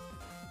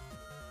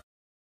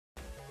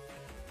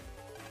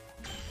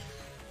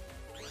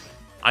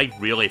 I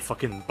really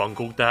fucking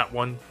bungled that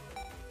one.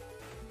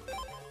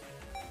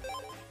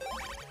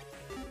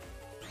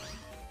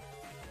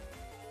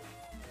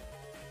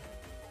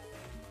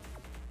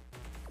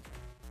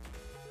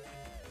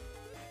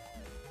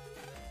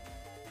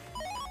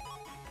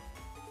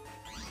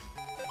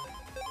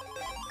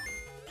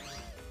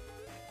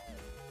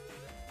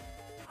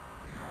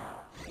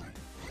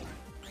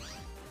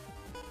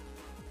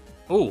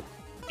 Oh,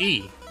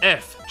 E,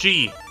 F,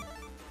 G.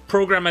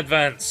 Program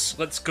Advance.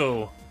 Let's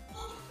go.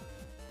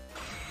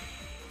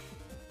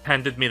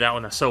 Handed me that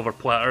on a silver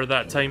platter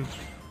that time.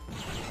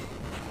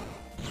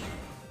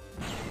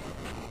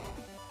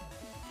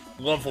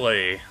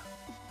 Lovely.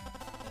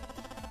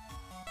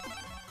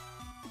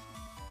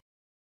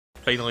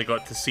 Finally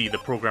got to see the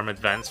Program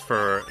Advance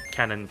for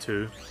Canon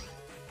 2.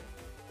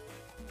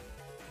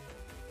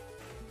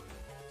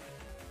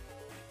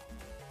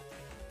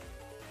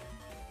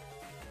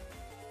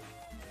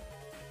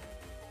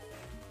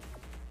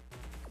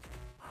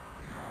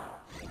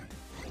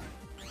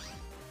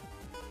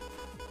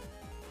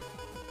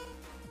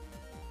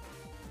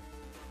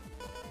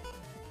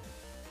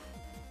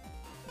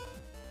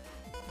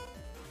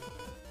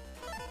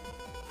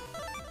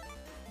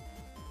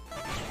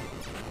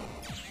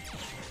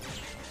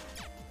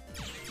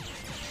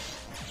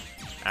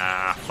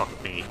 Ah,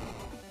 fuck me.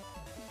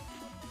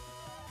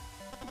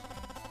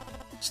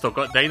 Still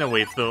got Dino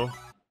Wave though.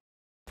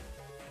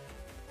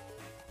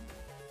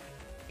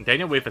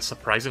 Dino Wave is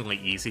surprisingly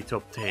easy to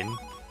obtain.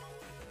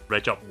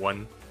 Reg up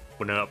 1,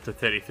 we're now up to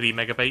 33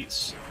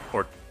 megabytes.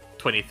 Or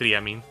 23, I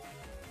mean.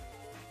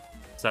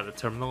 Is that the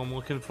terminal I'm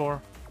looking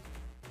for?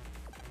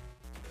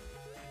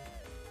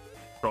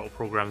 Throttle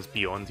programs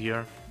beyond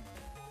here.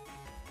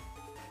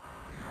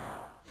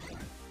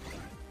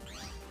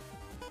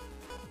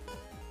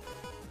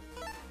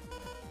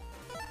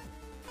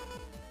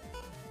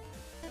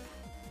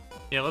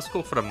 Yeah, let's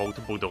go for a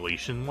multiple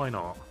deletion, why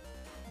not?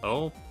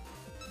 Oh.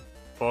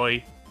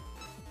 Boy.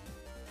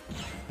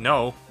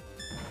 No.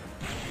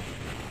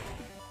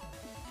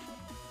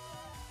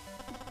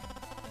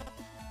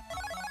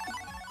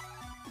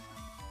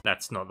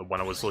 That's not the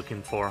one I was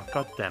looking for.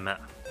 God damn it.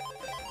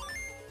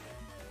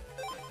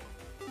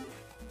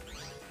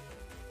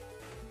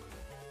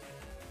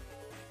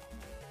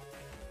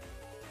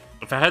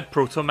 If I had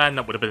Proto Man,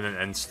 that would have been an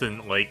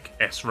instant, like,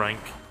 S rank.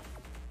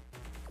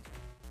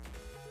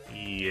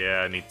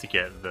 Yeah, I need to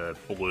get the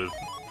blue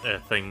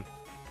thing.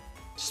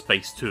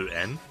 Space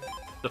 2N?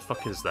 The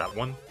fuck is that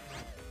one?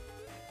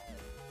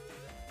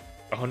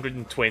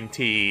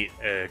 120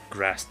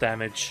 grass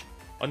damage.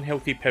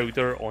 Unhealthy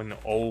powder on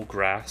all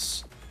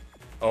grass.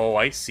 Oh,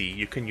 I see.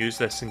 You can use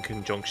this in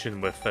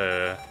conjunction with,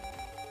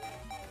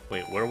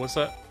 wait, where was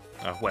it?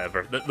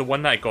 Whatever. The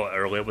one that I got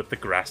earlier with the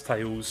grass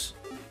tiles.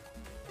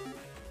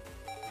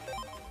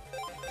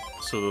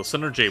 So they'll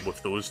synergy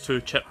with those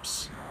two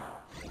chips.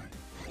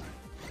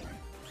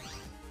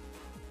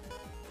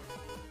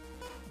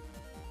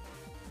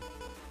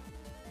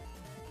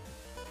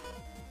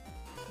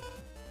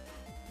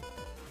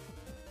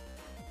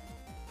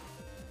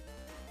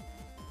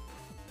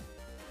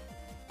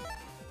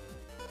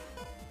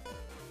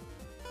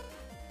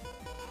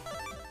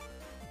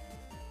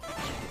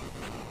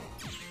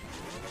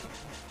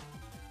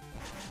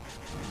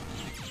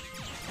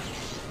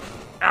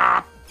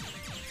 Ah!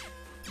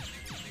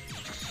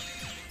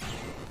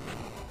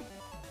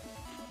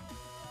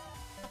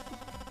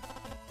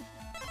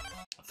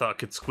 I thought I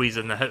could squeeze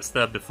in the hits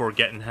there before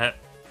getting hit.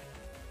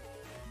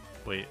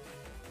 Wait.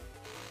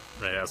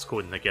 Right, that's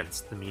going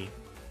against me.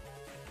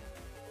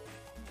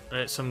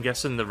 Right, so I'm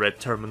guessing the red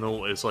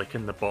terminal is like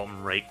in the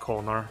bottom right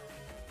corner.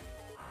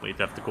 We'd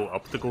have to go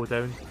up to go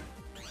down.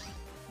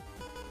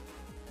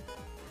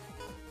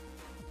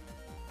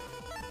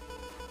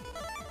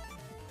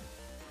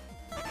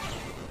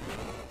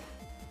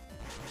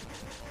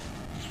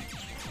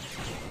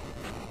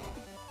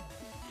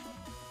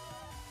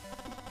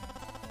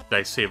 Did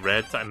I say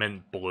red? I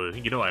meant blue.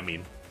 You know what I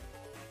mean.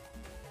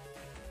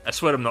 I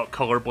swear I'm not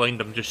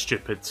colorblind, I'm just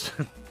stupid.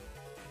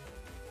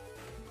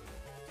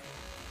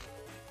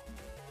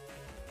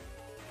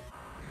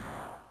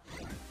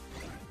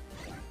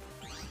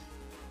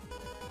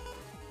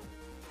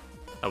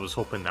 I was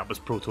hoping that was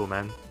Proto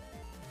Man.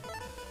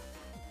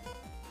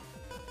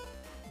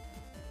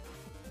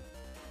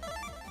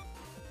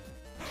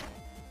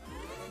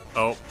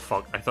 Oh,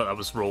 fuck. I thought that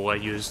was roll I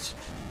used.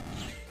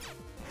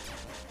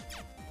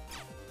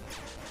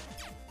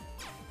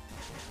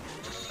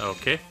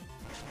 Okay.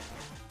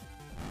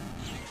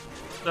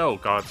 Oh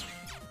god.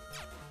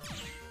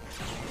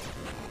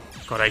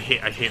 God, I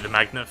hate the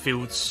magnet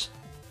fields.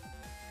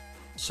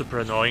 Super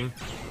annoying.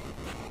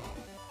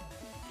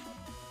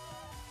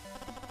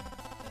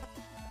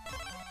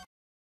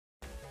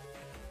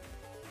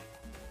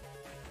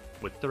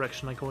 What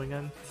direction am I going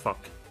in?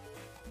 Fuck.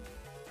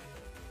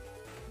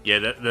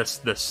 Yeah,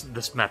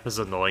 this map is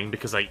annoying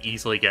because I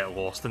easily get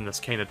lost in this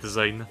kind of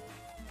design.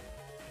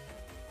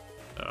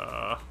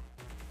 Uh,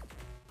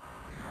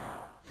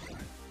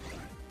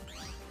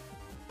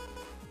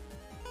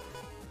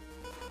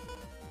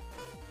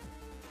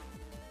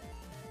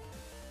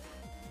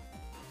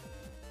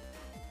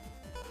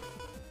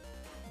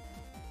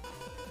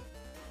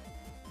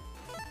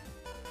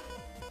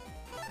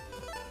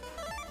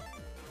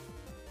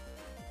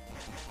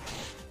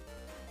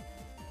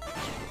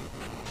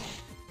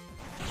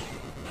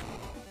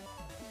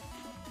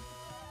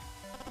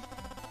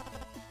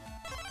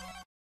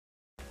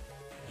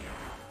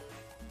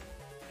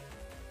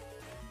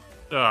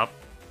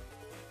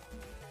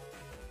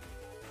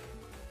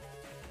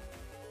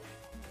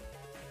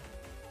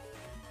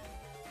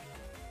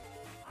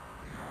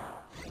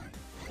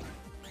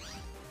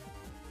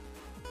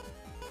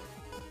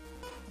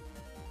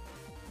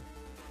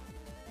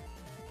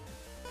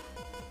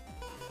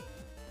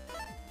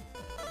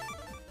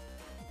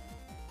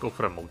 Go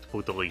for a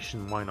multiple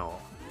deletion, why not?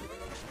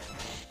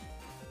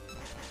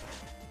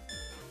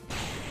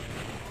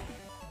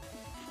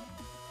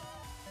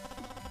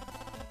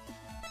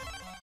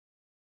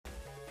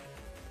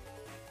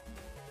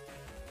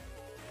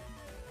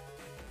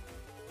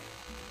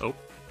 Oh.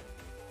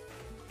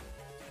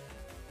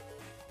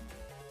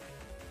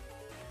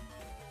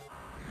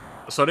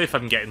 Sorry if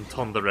I'm getting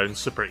turned around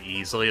super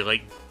easily,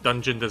 like,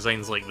 dungeon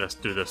designs like this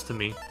do this to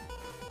me.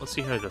 Let's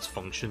see how this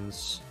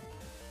functions.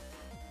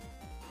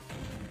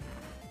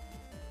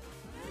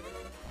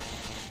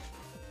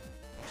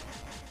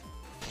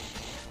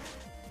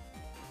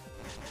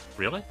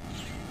 Really?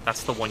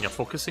 That's the one you're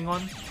focusing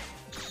on?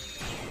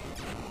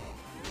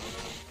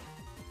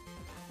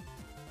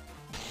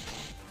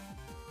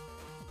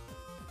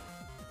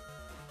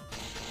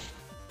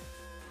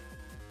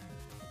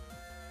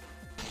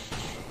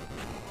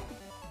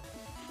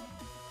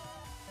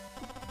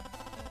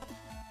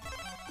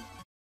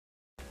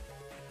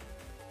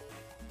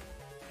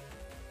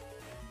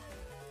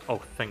 Oh,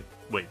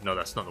 wait, no,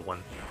 that's not the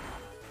one.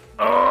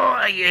 Oh,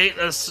 I hate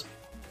this!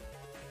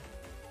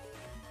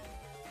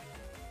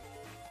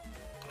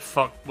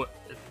 Fuck, what?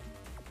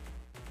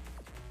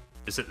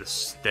 Is it the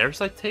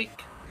stairs I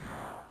take?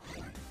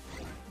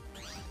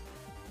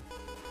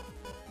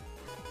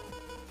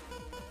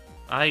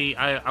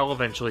 I'll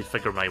eventually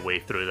figure my way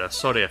through this.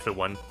 Sorry,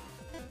 everyone.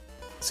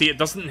 See, it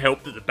doesn't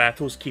help that the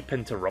battles keep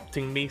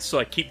interrupting me, so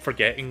I keep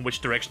forgetting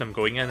which direction I'm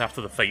going in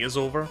after the fight is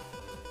over.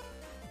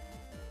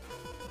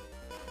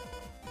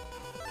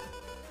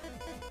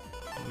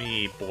 Let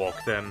me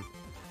block them.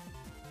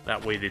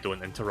 That way they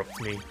don't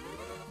interrupt me.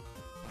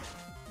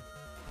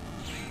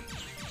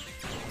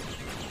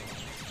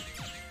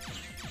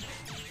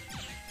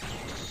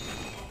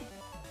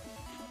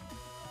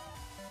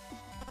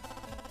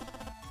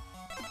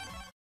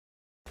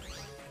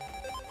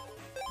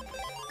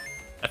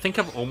 I think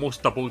I've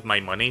almost doubled my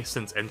money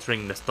since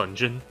entering this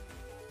dungeon.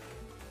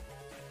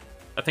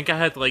 I think I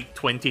had like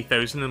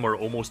 20,000 and we're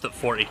almost at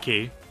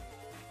 40k.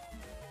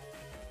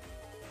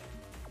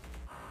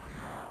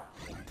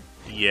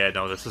 Yeah,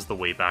 no, this is the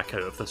way back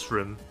out of this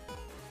room.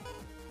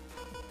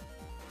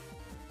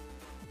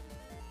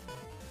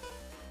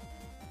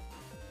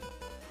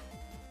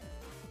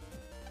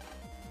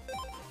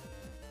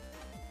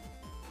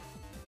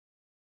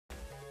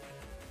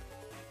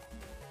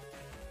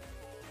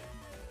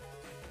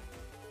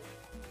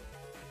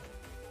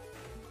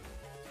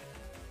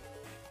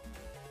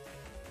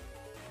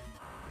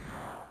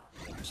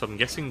 So I'm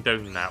guessing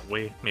down that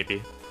way,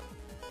 maybe.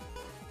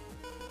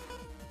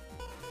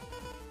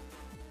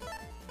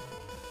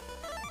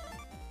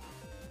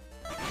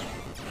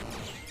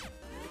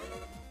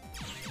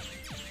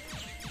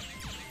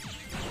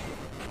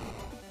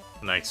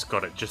 Nice,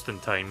 got it just in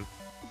time.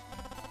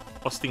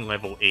 Busting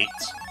level 8.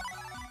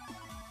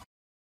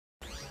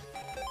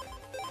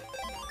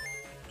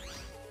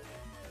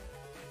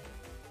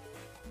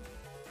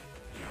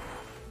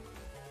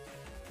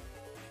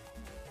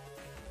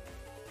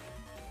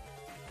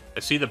 I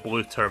see the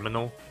blue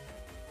terminal.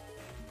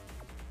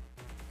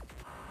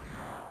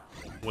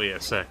 Wait a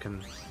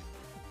second.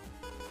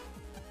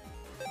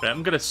 Right,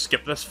 I'm gonna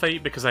skip this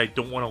fight because I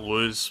don't want to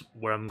lose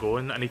where I'm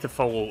going. I need to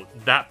follow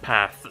that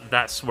path.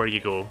 That's where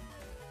you go.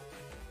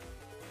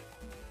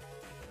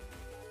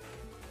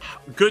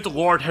 Good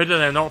lord, how did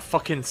I not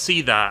fucking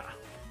see that?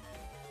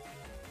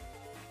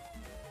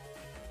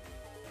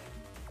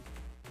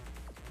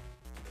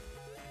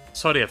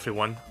 Sorry,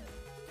 everyone.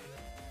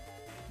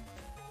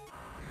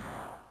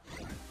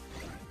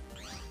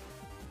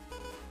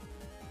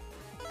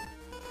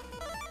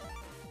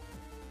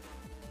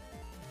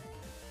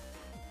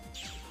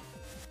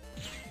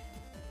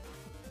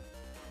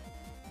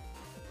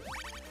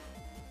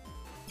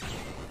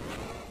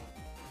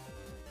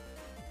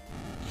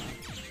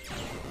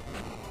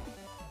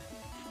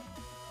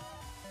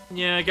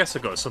 Yeah, I guess I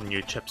got some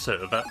new chips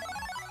out of it.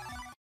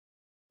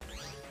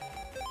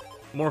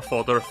 More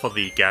fodder for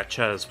the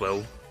gacha as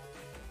well.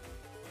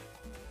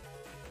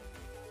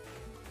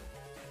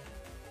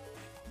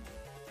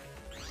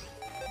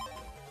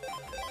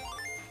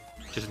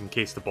 just in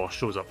case the boss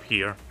shows up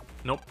here.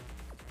 Nope.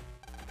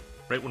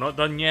 Right, we're not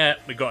done yet.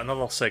 We got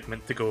another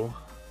segment to go.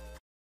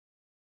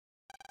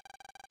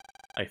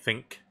 I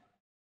think.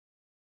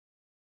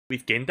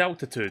 We've gained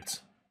altitude.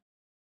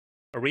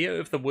 Are we out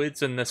of the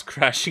woods in this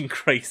crashing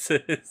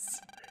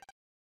crisis?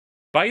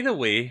 By the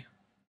way,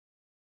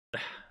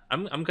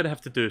 I'm gonna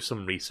have to do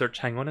some research.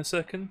 Hang on a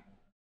second.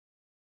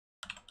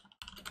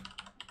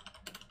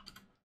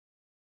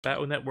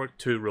 Battle Network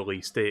 2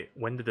 release date.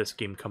 When did this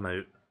game come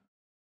out?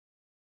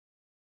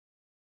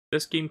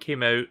 This game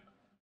came out...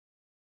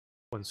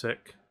 One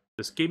sec.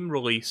 This game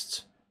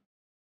released...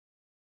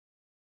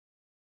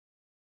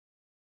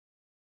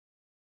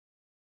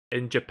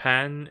 In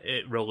Japan,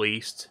 it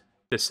released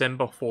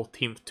December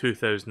 14th,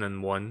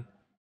 2001.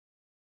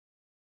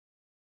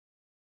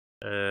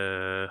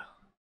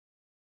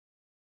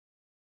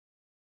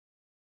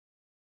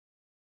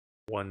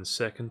 One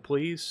second,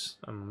 please.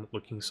 I'm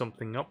looking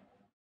something up.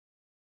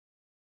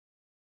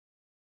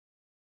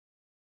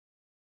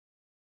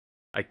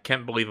 I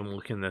can't believe I'm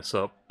looking this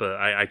up, but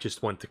I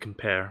just want to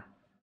compare.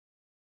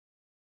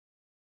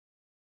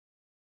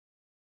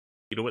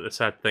 You know what the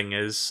sad thing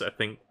is? I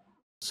think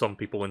some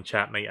people in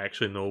chat might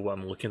actually know what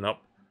I'm looking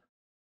up.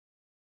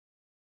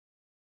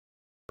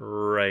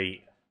 Right.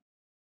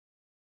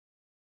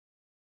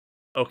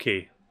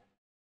 Okay.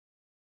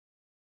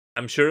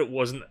 I'm sure it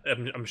wasn't...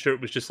 I'm sure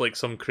it was just like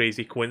some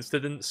crazy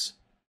coincidence.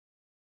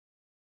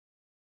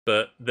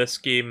 But this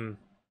game...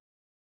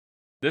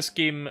 This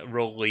game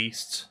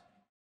released...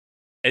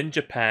 In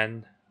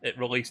Japan, it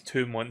released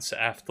 2 months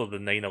after the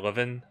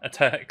 9/11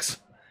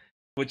 attacks.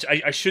 Which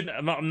I shouldn't...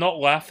 I'm not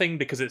laughing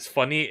because it's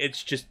funny,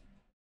 it's just...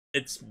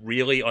 It's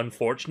really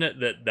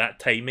unfortunate that that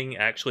timing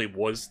actually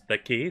was the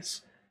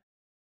case.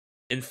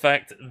 In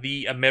fact,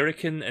 the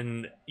American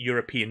and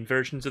European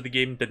versions of the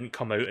game didn't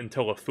come out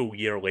until a full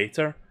year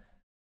later.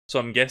 So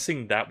I'm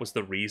guessing that was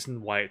the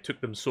reason why it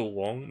took them so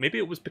long. Maybe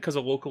it was because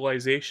of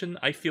localization.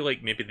 I feel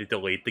like maybe they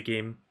delayed the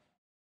game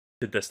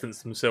to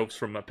distance themselves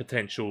from a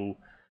potential...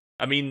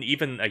 I mean,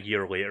 even a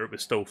year later, it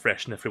was still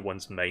fresh in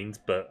everyone's mind,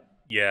 but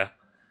yeah.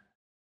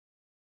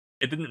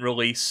 It didn't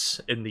release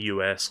in the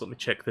US. Let me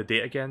check the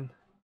date again.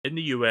 In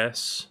the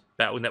US,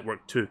 Battle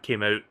Network 2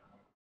 came out...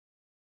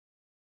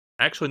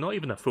 Actually, not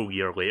even a full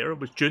year later. It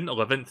was June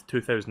 11th,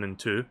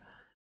 2002.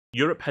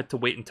 Europe had to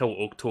wait until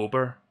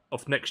October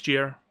of next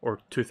year, or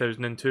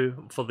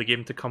 2002, for the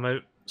game to come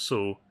out,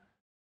 so...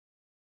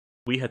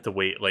 We had to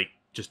wait, like,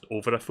 just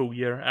over a full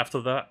year after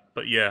that,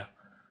 but yeah.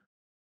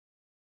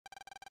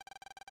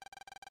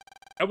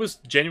 I was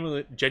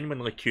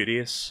genuinely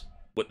curious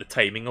what the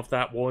timing of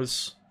that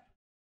was,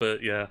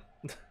 but yeah.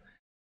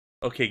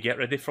 Okay, get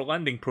ready for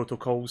landing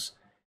protocols.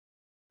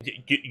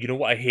 You know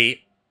what I hate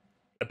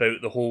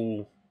about the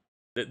whole...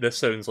 This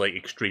sounds like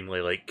extremely,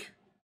 like,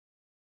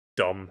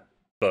 dumb,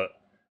 but...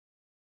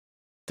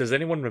 Does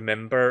anyone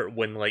remember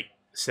when, like,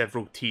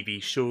 several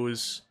TV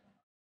shows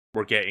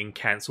were getting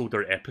cancelled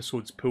or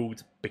episodes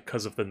pulled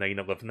because of the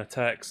 9/11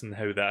 attacks and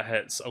how that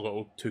hits a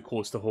little too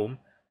close to home?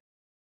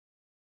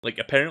 Like,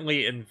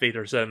 apparently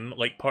Invader Zim,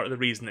 like, part of the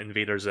reason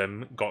Invader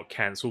Zim got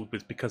cancelled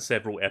was because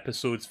several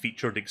episodes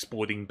featured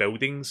exploding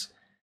buildings,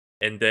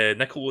 and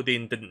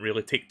Nickelodeon didn't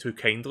really take too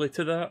kindly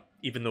to that,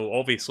 even though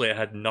obviously it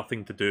had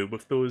nothing to do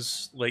with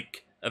those,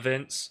 like,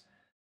 events.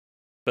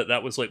 But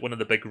that was, like, one of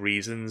the big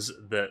reasons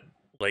that,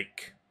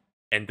 like,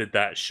 ended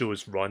that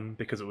show's run,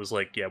 because it was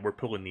like, yeah, we're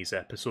pulling these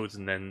episodes,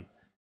 and then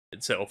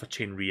it set off a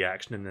chain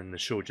reaction, and then the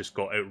show just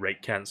got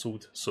outright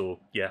cancelled,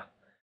 so, yeah.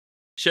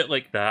 Shit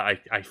like that,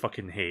 I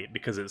fucking hate,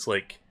 because it's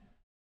like...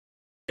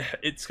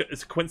 It's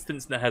a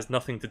coincidence that has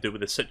nothing to do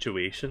with the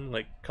situation,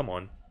 like, come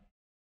on.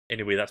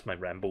 Anyway, that's my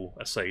ramble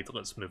aside,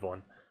 let's move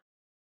on.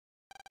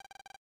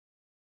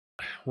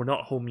 We're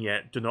not home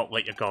yet, do not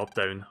let your guard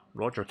down.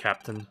 Roger,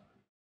 Captain.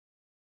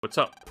 What's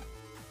up?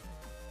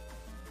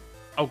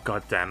 Oh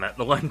god damn it,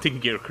 the landing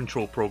gear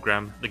control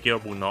program. The gear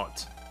will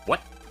not...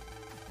 What?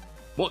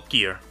 What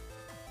gear?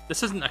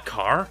 This isn't a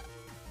car.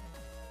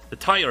 The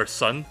tires,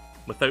 son.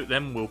 Without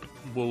them,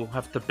 we'll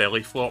have to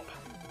belly flop.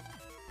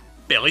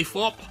 Belly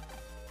flop?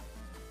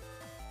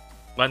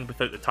 Land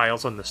without the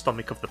tires on the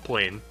stomach of the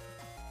plane.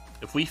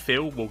 If we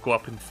fail, we'll go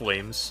up in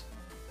flames.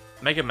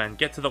 Mega Man,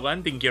 get to the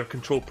landing gear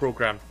control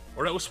program,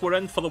 or else we're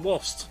in for the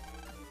worst.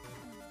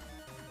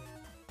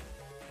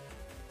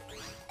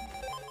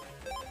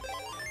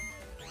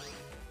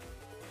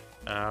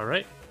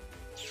 Alright.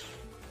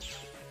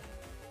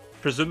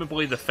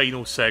 Presumably the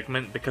final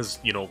segment, because,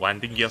 you know,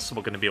 landing gear, so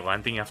we're going to be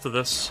landing after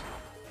this.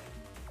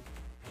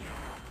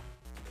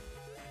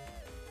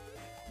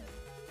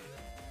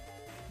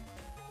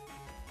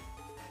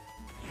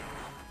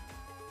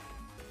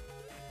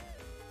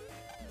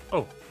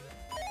 Oh.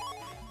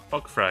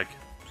 Bug frag.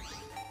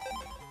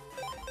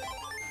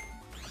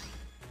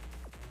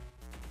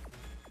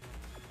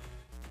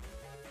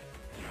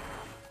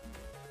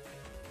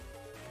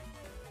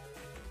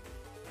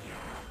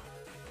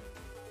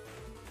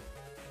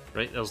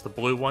 Right, there's the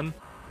blue one.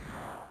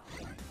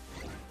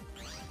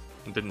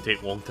 It didn't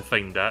take long to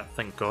find that,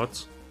 thank God.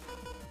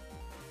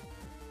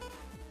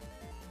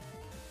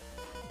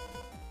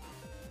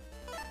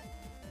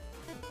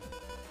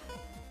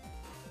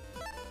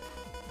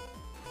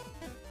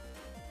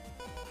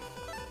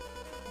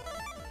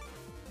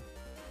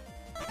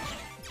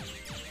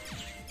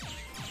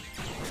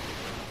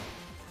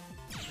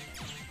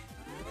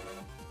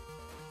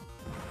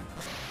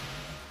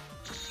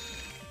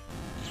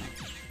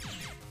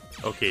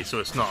 Okay, so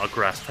it's not a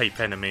grass-type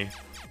enemy.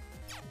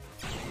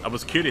 I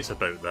was curious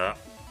about that.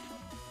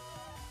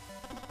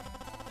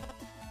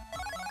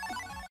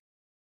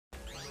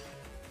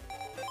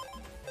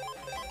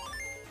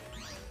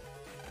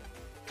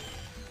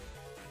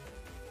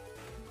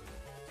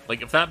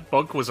 Like, if that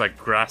bug was a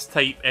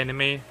grass-type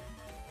enemy,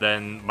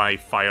 then my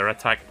fire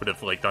attack would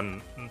have, like,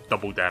 done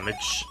double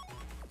damage.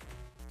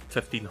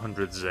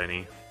 1500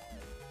 Zenny.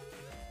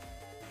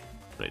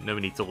 Right, now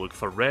we need to look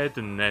for red,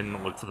 and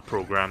then look for the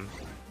program.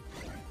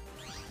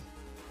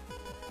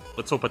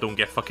 Let's hope I don't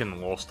get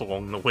fucking lost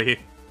along the way.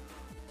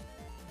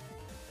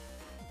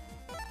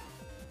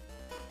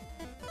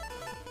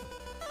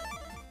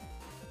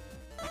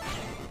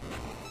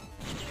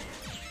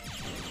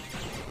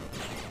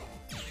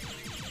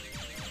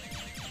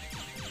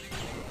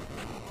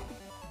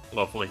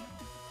 Lovely.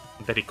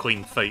 Very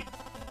clean fight.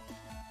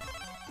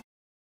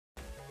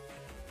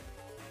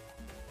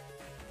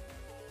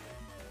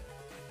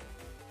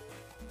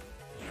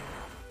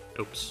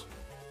 Oops.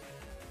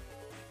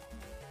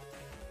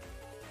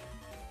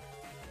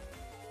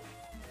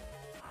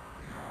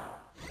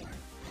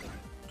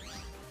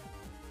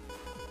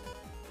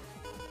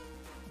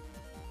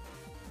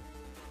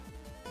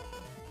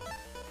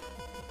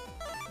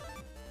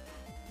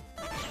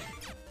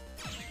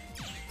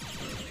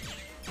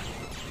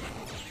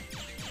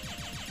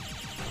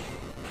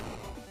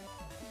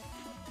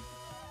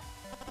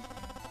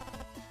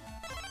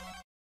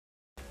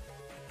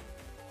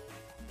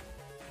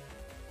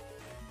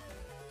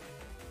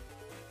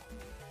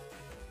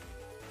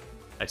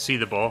 I see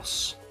the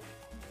boss.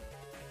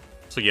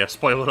 So yeah,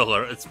 spoiler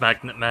alert, it's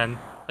Magnet Man.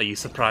 Are you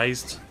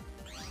surprised?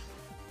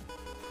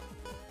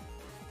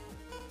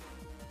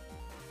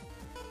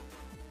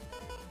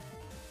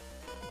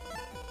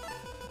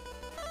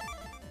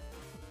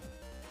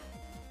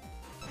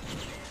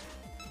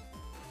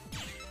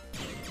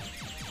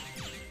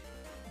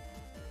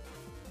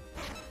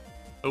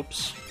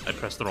 Oops, I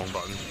pressed the wrong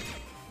button.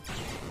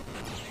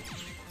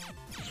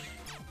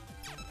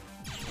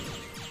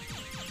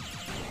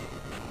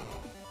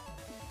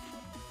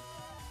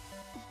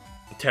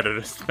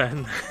 Terrorist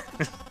man.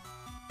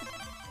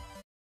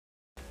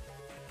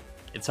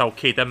 It's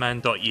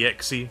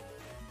megaman.exe.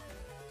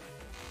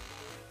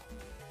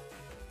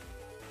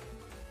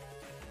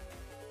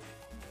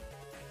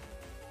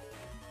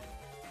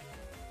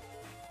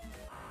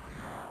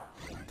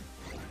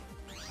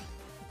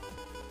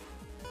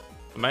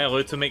 Am I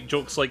allowed to make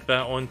jokes like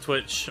that on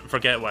Twitch?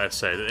 Forget what I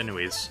said,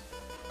 anyways.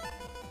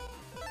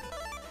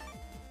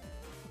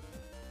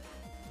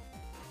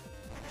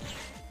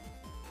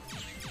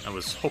 I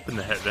was hoping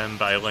to hit them,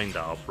 but I lined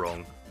that up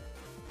wrong.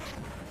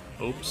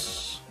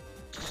 Oops.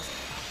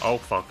 Oh,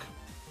 fuck.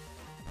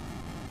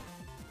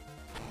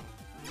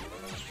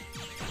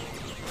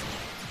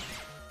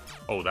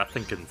 Oh, that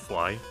thing can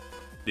fly.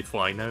 They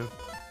fly now.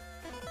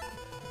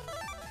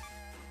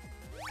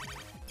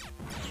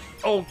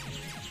 Oh!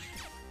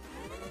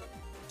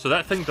 So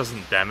that thing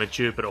doesn't damage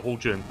you, but it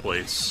holds you in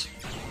place.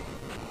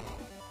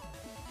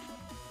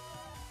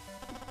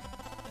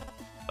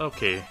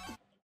 Okay.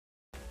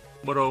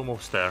 We're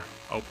almost there.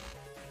 Oh.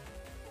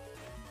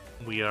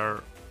 We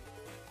are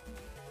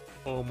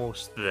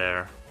almost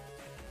there.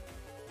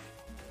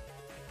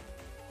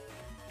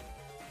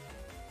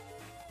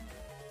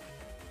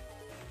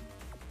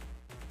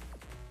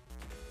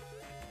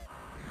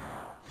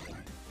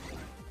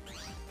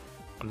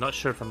 I'm not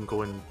sure if I'm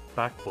going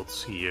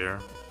backwards here.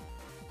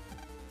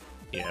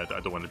 Yeah, I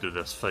don't want to do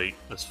this fight.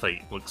 This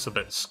fight looks a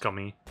bit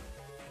scummy.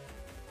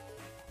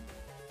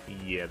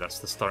 Yeah, that's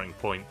the starting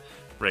point.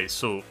 Right,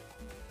 so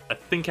I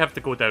think I have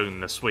to go down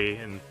this way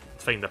and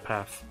find a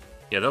path.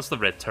 Yeah, that's the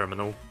red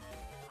terminal.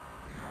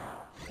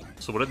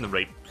 So we're in the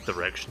right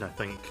direction, I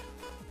think.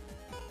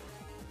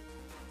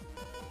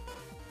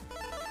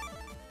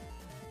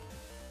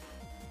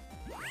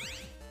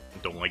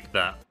 Don't like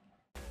that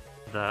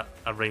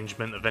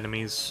arrangement of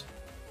enemies.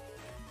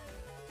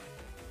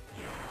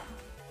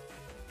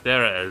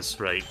 There it is,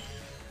 right.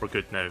 We're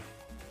good now.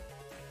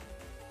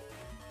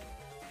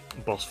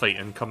 Boss fight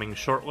incoming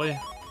shortly.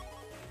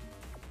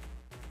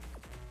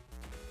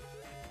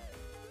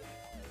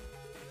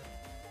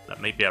 That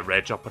might be a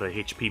reg up or a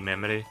HP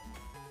memory.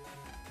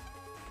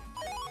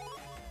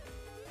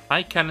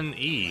 High Cannon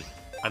E.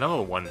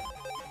 Another one.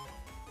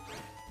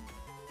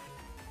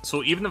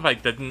 So even if I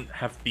didn't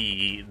have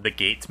the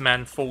Gate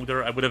Man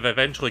folder, I would have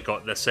eventually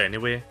got this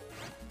anyway.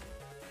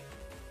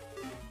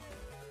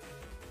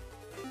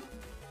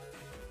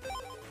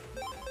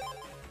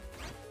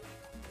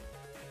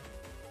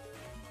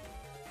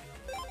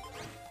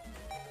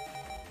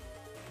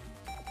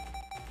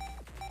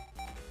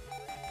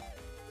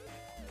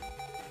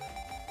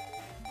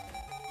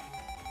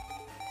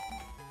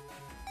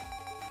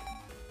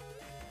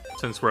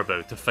 Since we're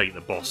about to fight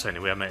the boss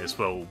anyway, I might as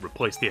well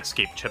replace the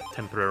escape chip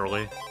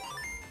temporarily.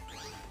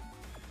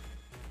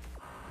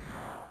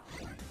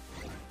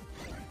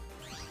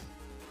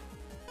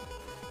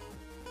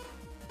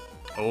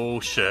 Oh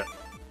shit.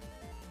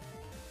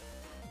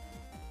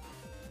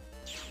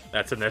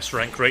 That's an S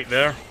rank right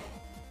there.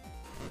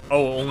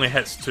 Oh, it only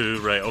hits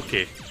 2, right,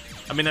 okay.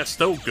 I mean, it's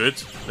still good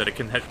that it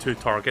can hit 2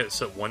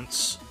 targets at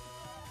once.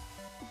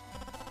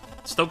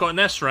 Still got an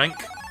S rank.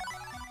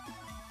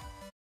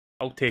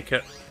 I'll take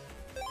it.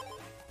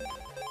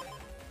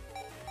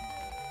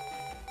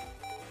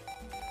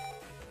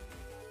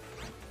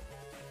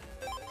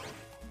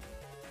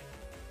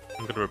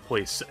 I'm gonna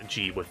replace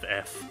G with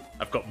F.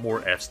 I've got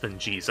more Fs than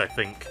Gs, I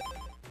think.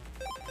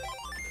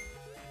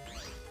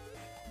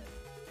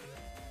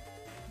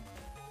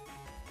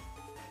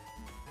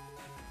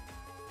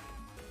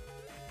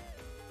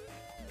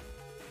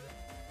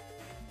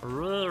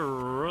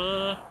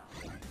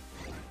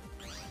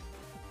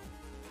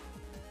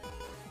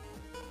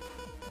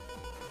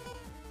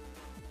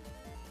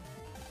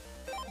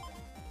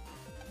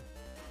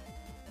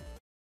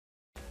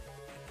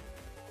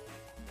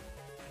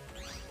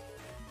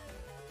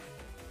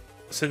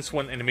 Since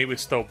one enemy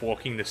was still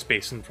blocking the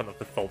space in front of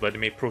the third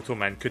enemy, Proto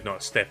Man could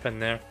not step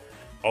in there.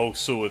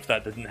 Also, if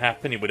that didn't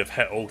happen, he would have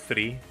hit all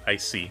 3. I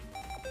see.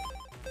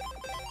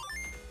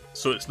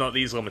 So it's not that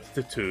he's limited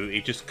to 2,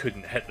 he just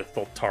couldn't hit the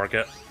third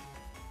target.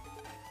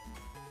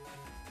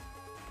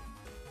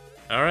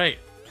 Alright.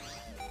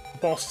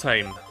 Boss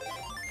time.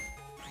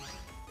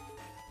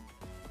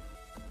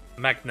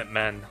 Magnet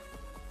Man.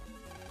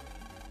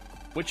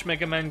 Which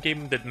Mega Man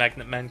game did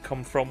Magnet Man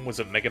come from? Was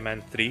it Mega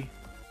Man 3?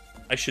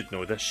 I should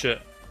know this shit.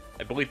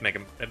 I believe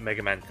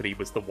Mega Man 3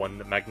 was the one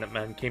that Magnet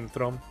Man came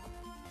from.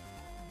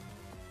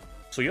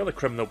 So you're the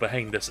criminal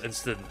behind this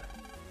incident.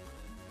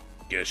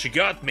 Guess you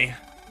got me.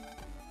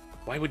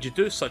 Why would you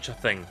do such a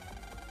thing?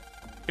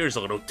 Here's a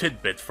little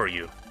tidbit for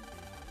you.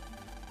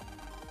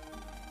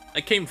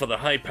 I came for the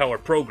high-power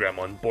program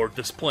on board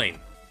this plane.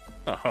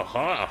 Ha ha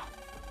ha!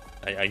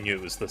 I knew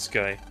it was this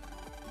guy.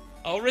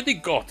 I already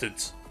got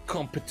it.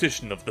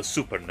 Competition of the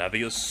Super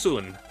Navi is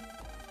soon.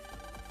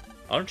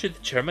 Aren't you the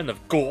chairman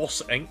of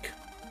Ghost Inc.?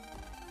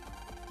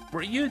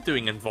 What are you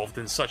doing involved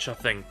in such a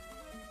thing?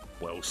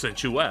 Well,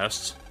 since you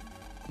asked.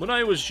 When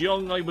I was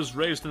young, I was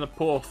raised in a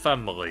poor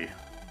family.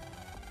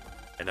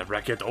 In a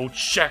ragged old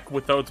shack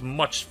without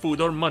much food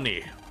or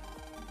money.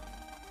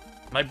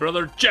 My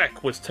brother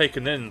Jack was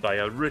taken in by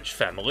a rich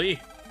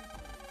family.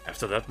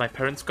 After that, my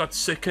parents got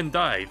sick and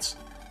died.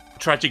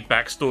 Tragic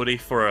backstory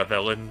for a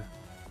villain.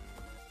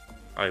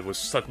 I was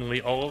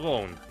suddenly all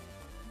alone,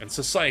 and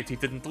society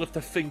didn't lift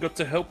a finger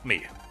to help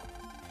me.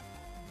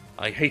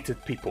 I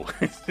hated people.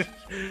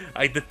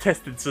 I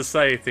detested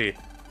society.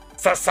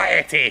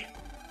 Society!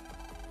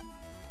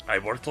 I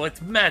worked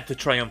like mad to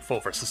triumph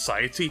over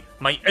society,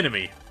 my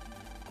enemy.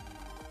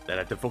 Then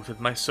I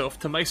devoted myself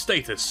to my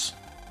status.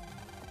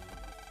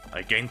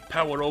 I gained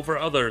power over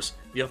others,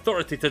 the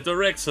authority to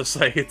direct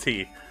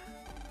society.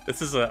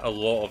 This is a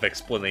lot of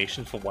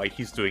explanation for why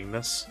he's doing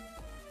this.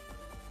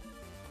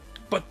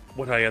 But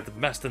what I had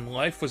amassed in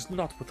life was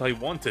not what I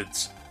wanted.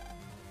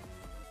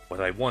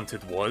 What I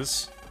wanted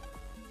was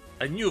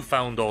a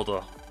newfound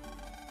order.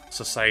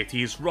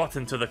 Society is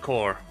rotten to the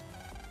core.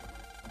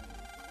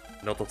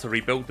 In order to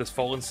rebuild this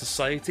fallen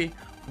society,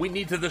 we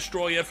need to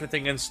destroy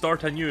everything and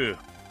start anew.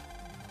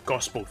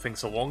 Gospel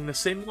thinks along the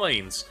same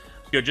lines.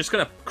 You're just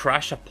gonna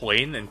crash a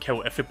plane and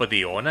kill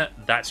everybody on it?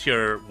 That's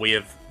your way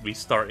of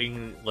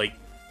restarting, like,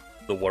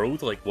 the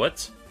world? Like,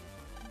 what?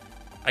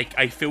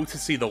 I fail to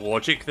see the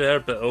logic there,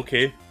 but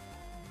okay.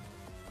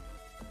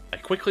 I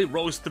quickly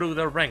rose through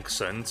their ranks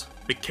and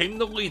became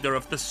the leader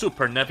of the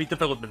Super Navi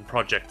development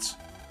project.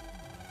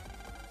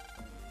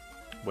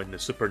 When the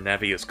Super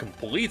Navi is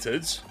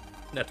completed,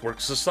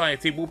 Network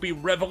Society will be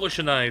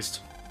revolutionized.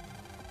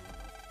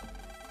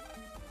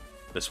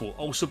 This will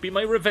also be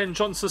my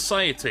revenge on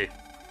society.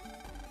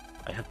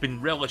 I have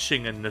been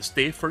relishing in this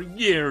day for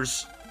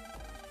years.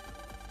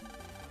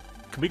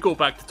 Can we go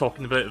back to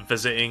talking about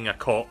visiting a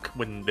cock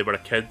when they were a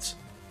kid?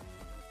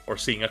 Or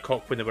seeing a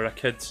cock when they were a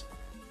kid?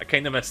 I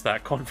kind of missed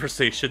that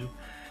conversation.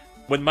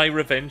 When my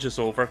revenge is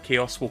over,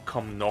 Chaos will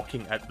come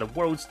knocking at the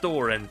world's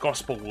door and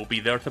Gospel will be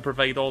there to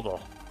provide order.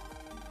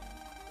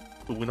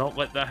 We will not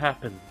let that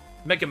happen.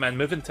 Mega Man,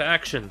 move into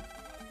action.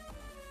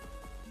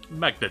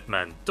 Magnet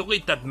Man,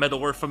 delete that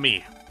middleware for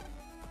me.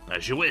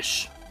 As you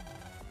wish.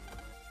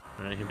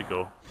 Alright, here we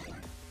go.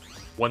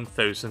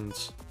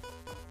 1,000.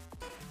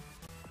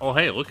 Oh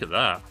hey, look at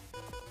that.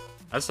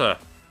 That's a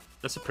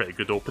pretty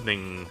good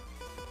opening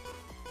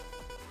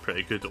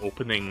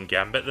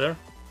gambit there.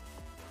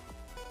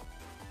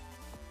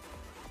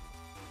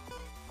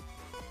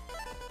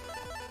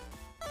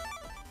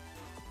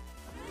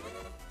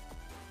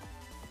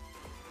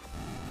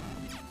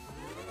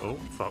 Oh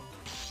fuck.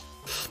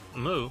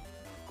 No.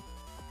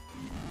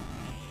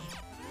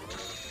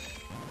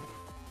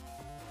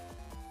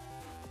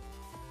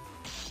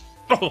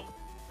 Oh!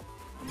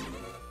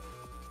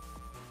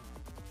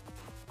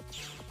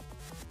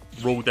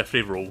 Roll,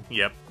 definitely roll,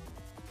 yep.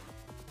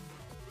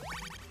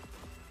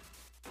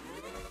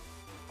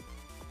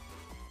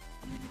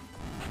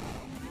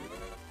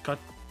 God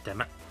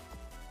damn it.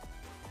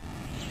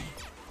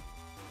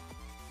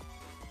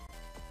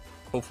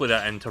 Hopefully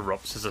that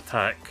interrupts his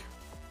attack.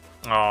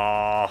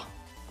 Ah,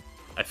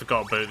 I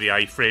forgot about the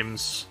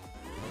iframes.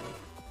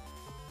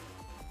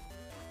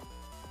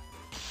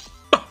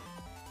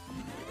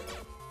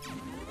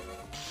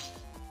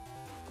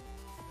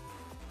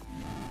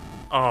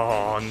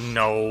 Oh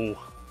no.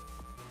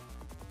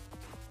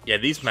 Yeah,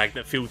 these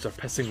magnet fields are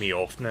pissing me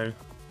off now.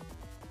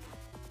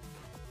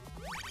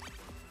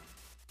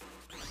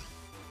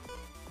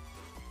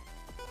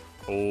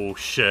 Oh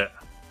shit.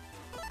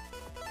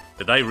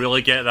 Did I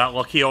really get that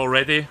lucky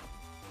already?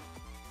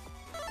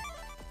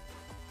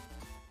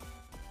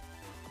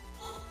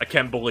 I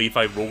can't believe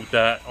I rolled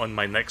that on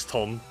my next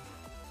turn.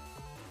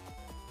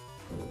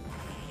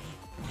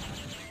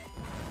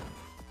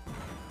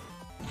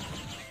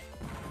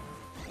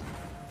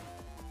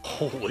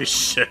 Holy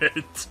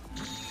shit.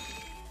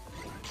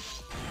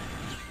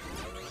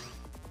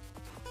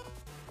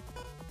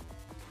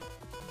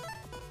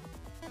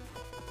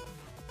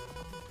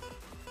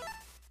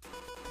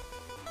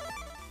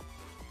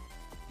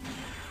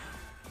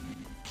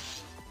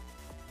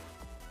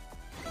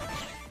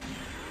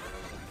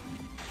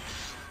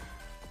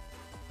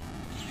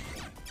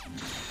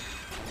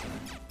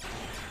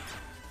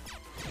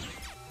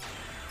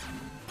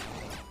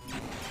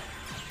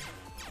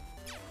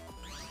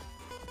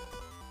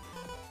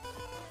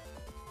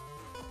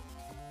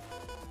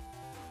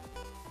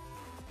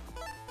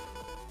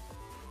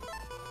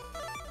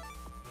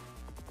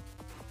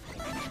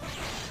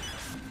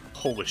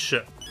 Holy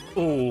shit.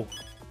 Oh.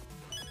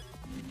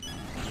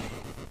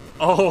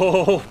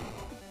 Oh.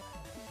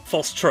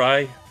 First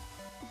try.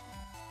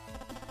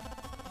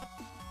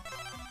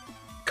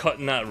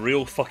 Cutting that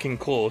real fucking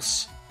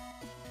close.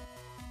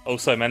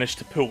 Also, I managed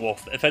to pull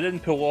off... If I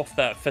didn't pull off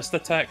that fist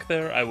attack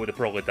there, I would have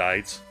probably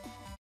died.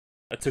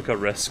 I took a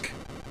risk.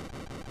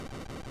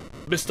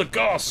 Mr.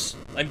 Goss!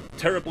 I'm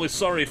terribly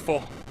sorry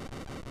for...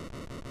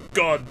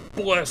 God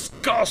bless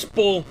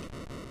gospel!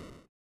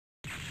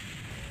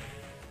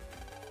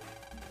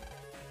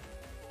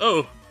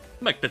 Oh,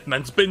 Magnet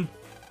Man's been...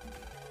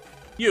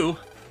 You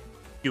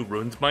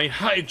ruined my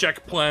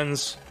hijack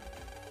plans.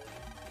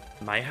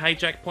 My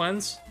hijack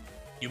plans?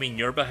 You mean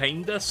you're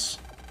behind this?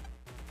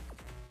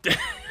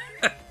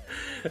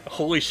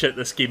 Holy shit,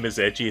 this game is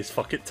edgy as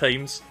fuck at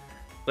times.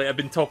 Like, I've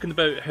been talking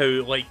about how,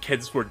 like,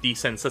 kids were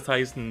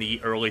desensitized in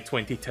the early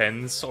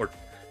 2010s, or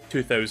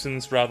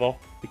 2000s, rather,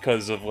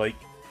 because of, like,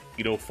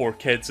 you know,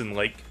 4Kids and,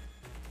 like,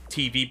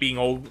 TV being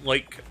all,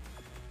 like,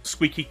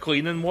 squeaky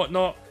clean and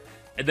whatnot.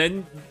 And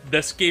then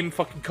this game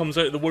fucking comes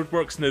out of the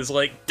woodworks and is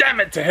like, damn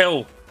it to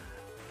hell!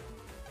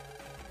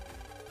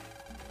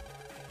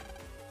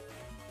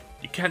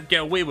 You can't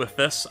get away with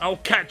this, I'll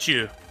catch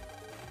you!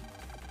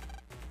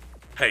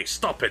 Hey,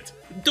 stop it!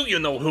 Do you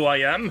know who I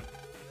am?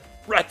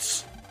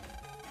 Rats!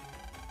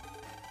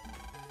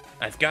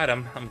 I've got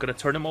him. I'm gonna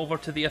turn him over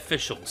to the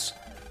officials.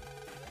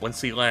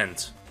 Once he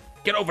lands.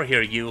 Get over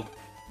here, you!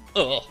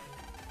 Ugh!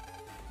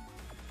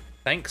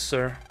 Thanks,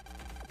 sir.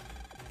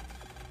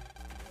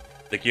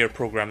 The gear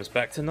program is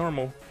back to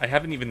normal. I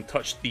haven't even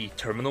touched the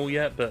terminal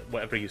yet, but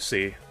whatever you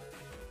say.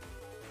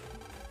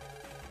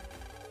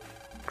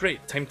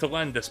 Great, time to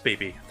land this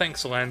baby.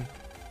 Thanks, Lan.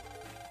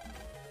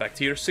 Back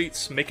to your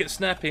seats, make it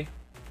snappy.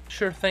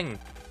 Sure thing.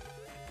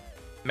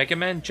 Mega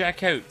Man,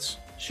 jack out.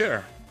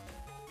 Sure.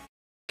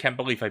 Can't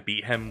believe I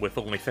beat him with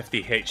only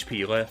 50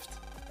 HP left.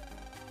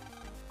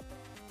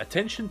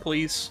 Attention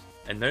please,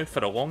 and now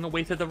for a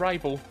long-awaited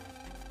arrival.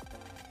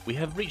 We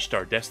have reached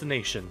our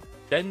destination,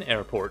 Den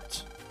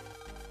Airport.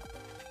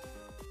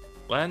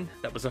 Lan,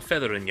 that was a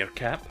feather in your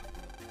cap.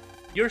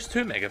 Yours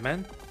too, Mega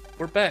Man.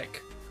 We're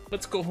back.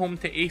 Let's go home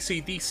to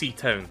AC/DC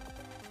Town.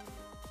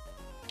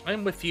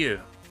 I'm with you.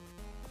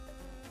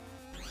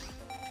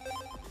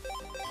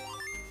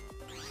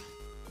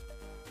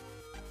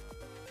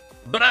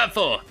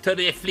 Bravo to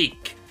the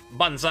fleek!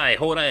 Banzai,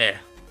 hooray!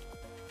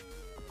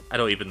 I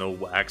don't even know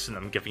what accent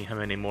I'm giving him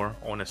anymore,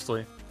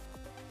 honestly.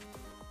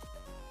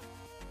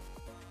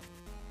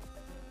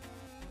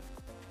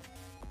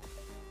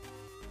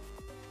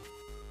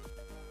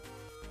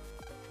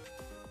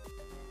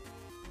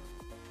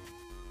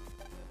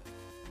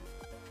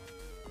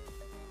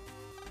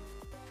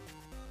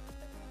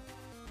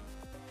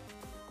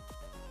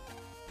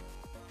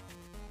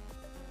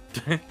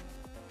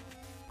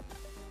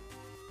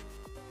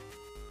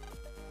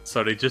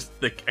 Sorry, just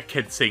a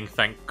kid saying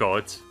thank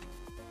God.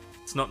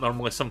 It's not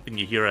normally something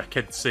you hear a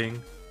kid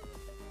saying.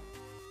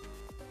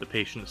 The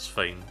patient's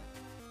fine.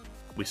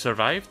 We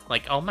survived?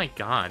 Like, oh my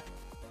god.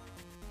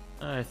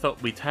 I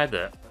thought we'd had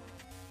it.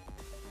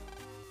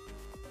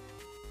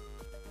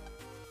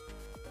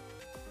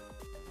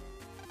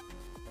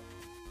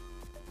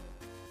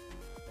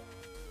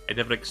 I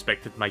never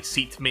expected my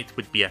seatmate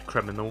would be a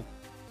criminal.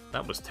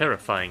 That was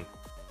terrifying.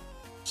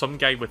 Some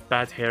guy with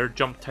bad hair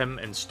jumped him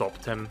and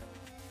stopped him.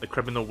 The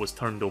criminal was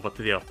turned over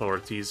to the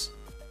authorities.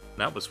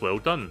 That was well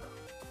done.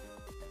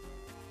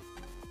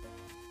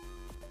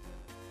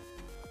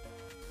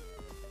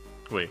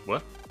 Wait,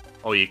 what?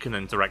 Oh, you can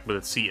interact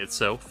with the seat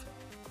itself?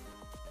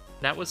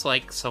 That was,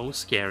 like, so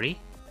scary.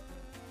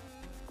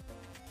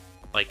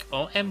 Like,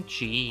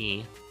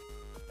 OMG.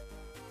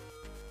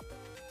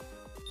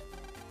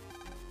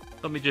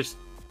 Let me just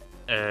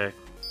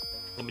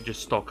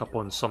stock up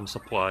on some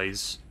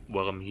supplies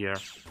while I'm here.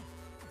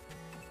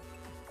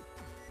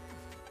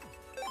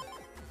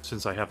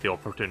 since I have the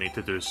opportunity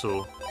to do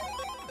so.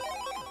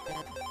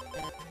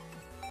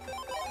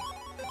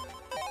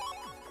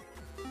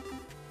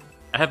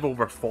 I have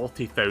over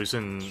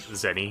 40,000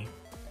 Zenny.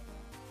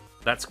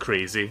 That's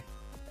crazy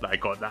that I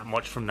got that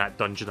much from that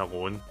dungeon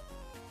alone.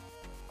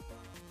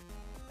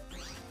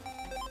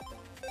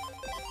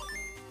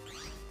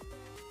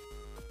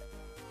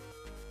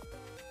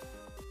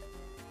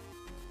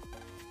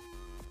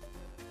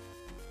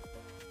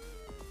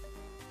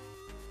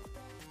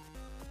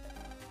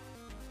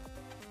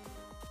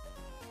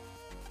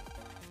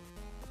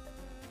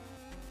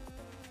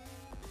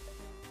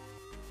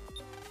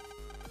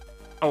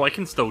 Oh, I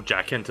can still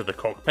jack into the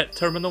cockpit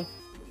terminal.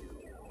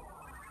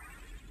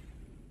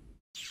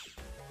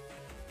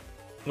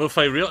 Well, if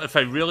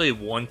I really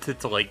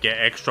wanted to like get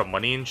extra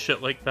money and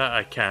shit like that,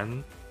 I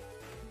can.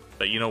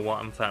 But you know what?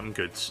 I'm fat and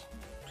goods.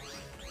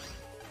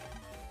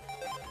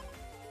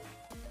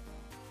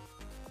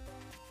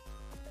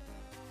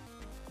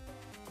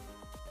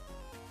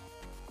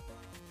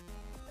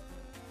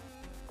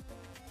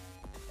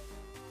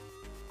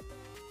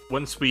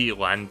 Once we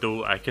land,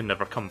 though, I can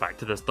never come back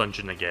to this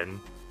dungeon again.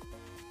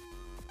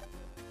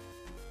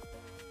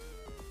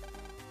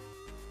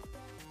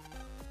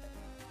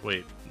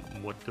 Wait,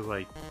 what do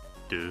I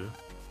do?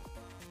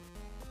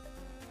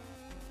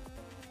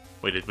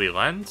 Wait, did we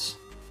land?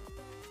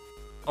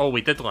 Oh, we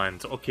did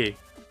land. Okay.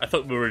 I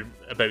thought we were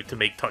about to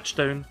make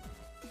touchdown.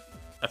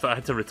 I thought I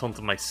had to return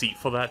to my seat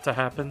for that to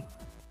happen.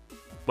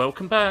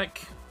 Welcome back!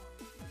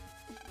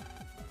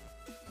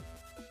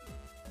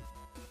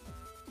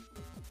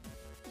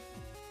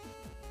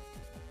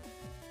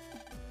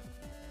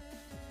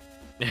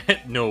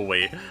 No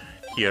way.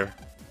 Here.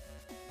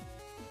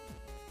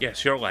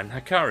 Yes, you're Lan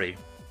Hikari.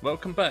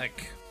 Welcome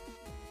back.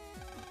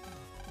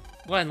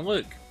 Lan,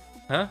 look.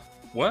 Huh?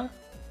 What?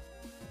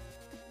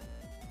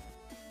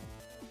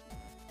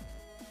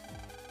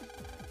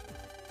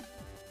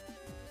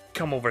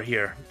 Come over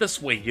here. This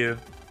way, you.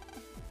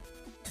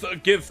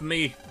 Forgive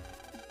me.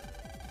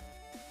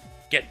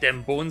 Get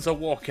them bones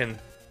a-walking.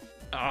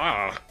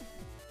 Ah!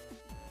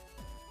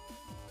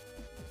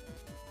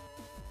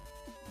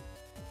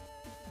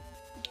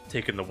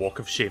 Taking the walk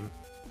of shame.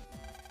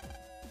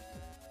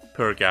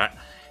 Poor guy.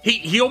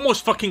 He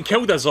almost fucking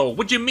killed us all.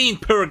 What do you mean,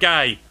 poor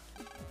guy?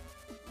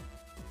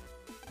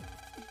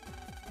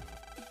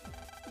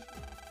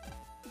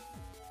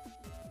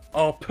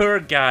 Oh, poor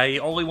guy.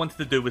 All he wanted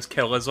to do was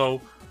kill us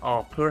all.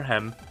 Oh, poor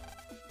him.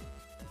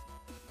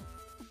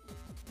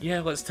 Yeah,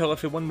 let's tell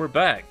everyone we're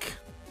back.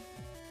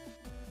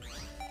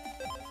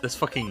 This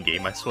fucking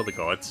game, I swear to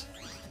God.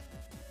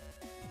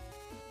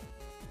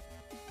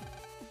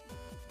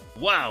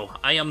 Wow,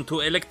 I am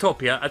to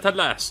Electopia at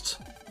last.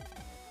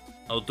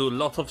 I'll do a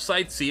lot of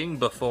sightseeing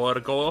before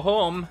I go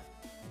home.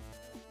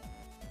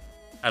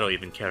 I don't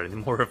even care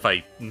anymore if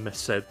I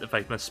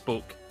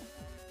misspoke.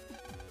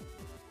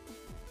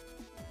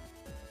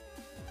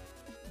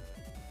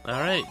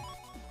 Alright.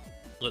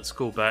 Let's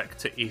go back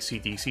to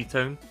AC/DC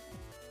Town.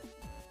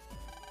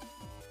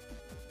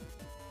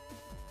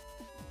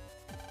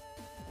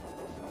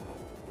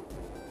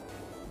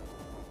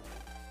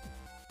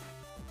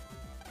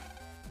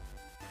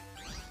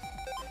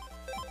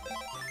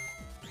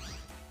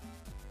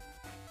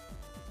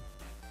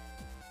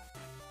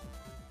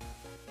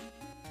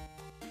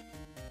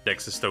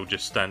 Dex is still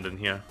just standing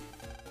here.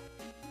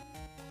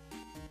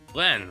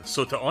 Lan,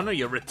 so to honor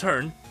your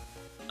return,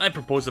 I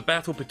propose a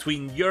battle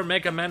between your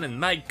Mega Man and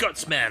my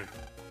Guts Man.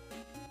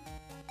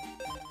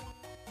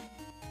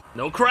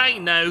 No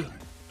crying now!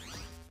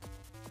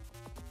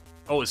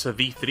 Oh, it's a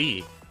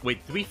V3.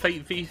 Wait, did we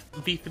fight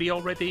V3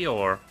 already,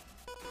 or...?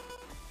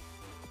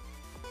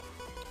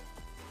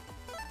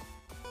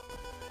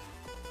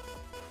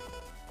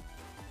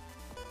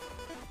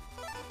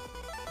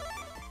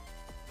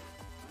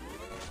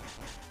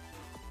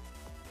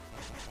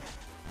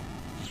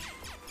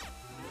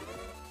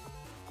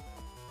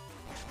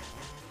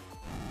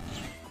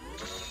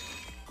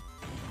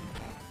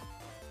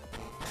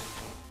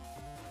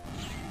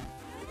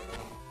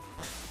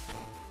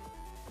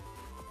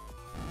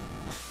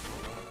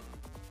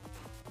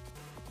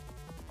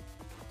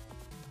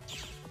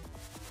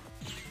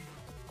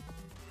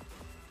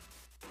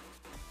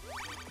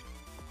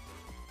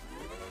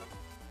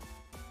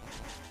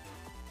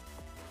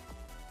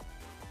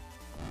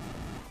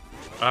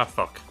 Ah,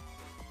 fuck.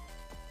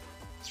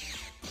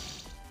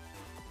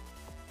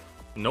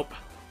 Nope.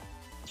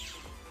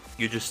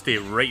 You just stay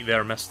right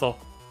there, mister.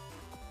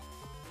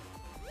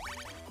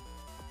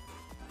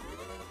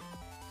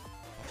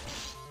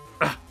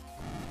 Ah.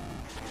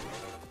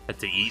 Had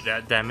to eat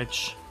that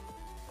damage.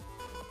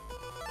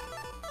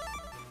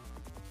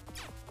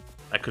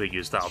 I could have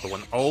used that other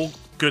one. Oh,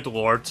 good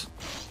lord.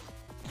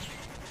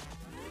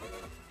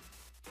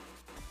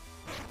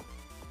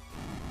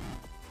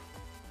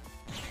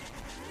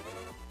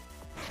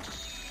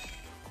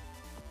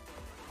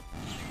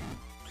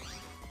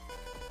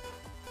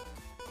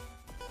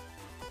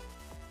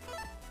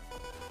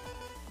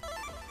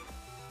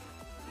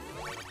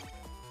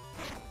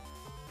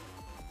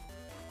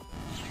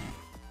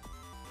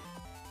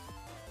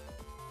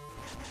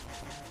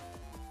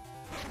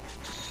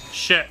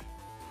 shit.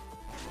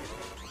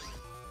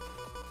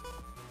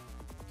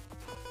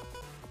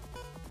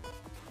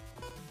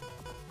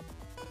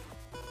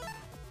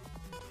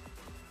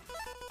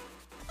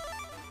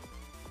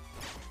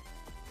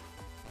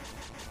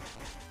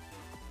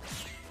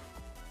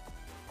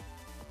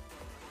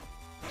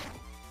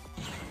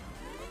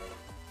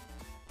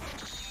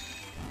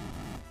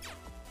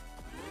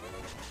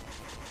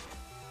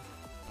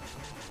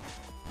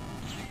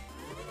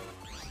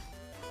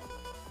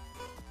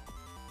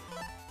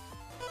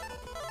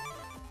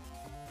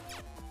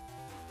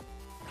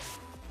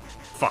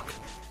 Fuck.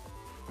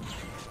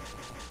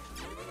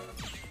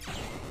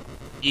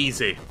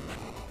 Easy.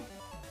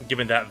 Give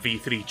me that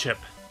V3 chip.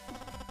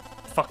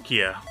 Fuck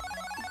yeah.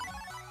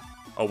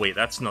 Oh wait,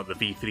 that's not the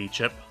V3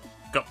 chip.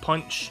 Gut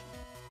Punch.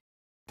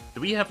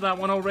 Do we have that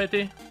one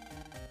already?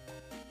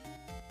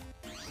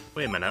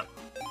 Wait a minute.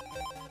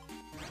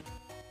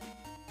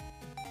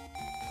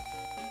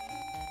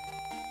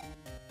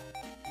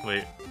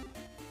 Wait.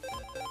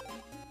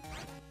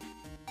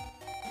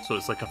 So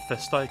it's like a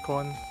fist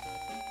icon?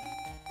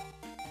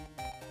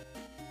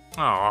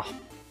 Aww.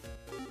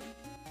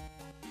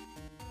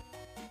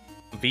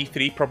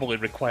 V3 probably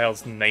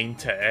requires 9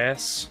 to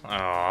S.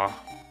 Aww.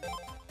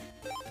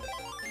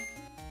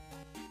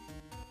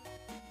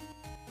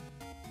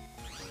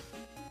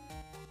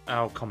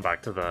 I'll come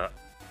back to that.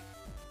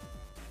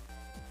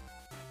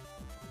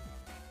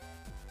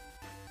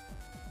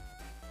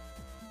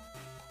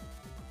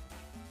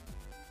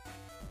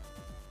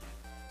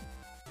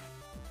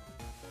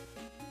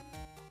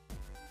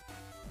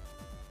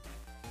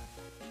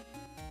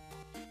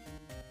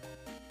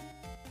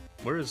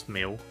 Where is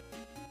Mail?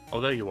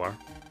 Oh, there you are.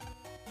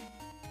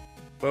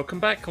 Welcome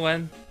back,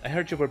 Glenn. I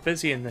heard you were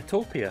busy in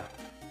Netopia.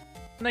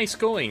 Nice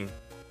going.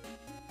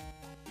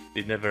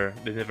 They never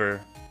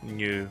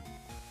knew,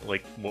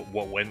 like,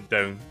 what went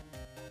down.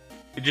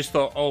 They just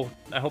thought, oh,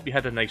 I hope you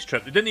had a nice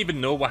trip. They didn't even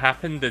know what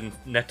happened in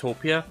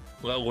Netopia,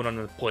 let alone on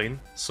the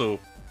plane. So,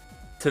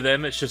 to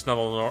them, it's just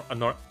another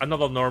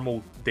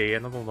normal day,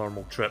 another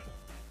normal trip.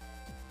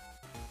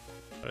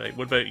 Alright,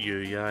 what about you,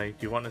 Yai? Do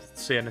you want to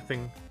say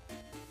anything?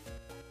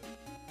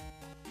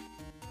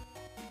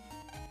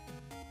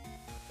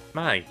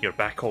 My, you're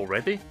back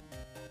already?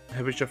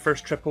 How was your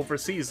first trip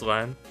overseas,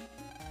 Lan?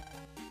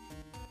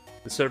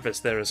 The service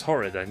there is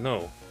horrid, I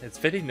know. It's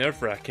very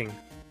nerve-wracking.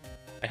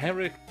 I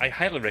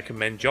highly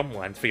recommend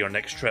Yumland for your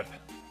next trip.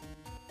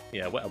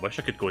 Yeah, I wish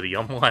I could go to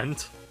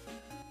Yumland.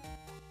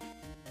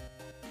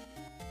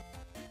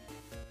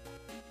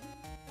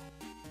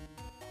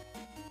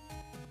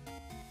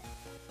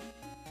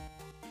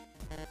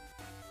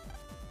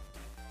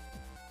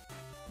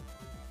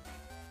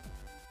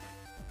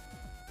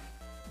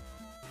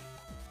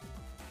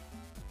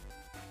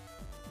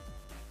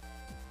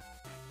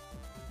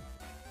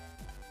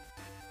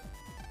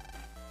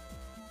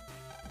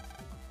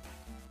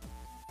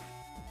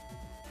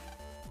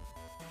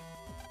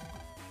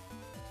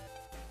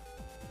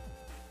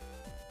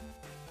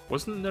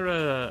 Wasn't there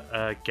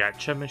a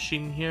gacha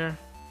machine here?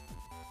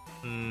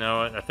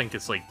 No, I think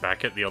it's like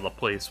back at the other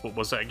place. What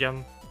was it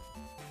again?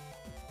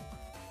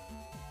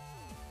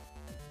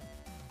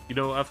 You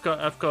know,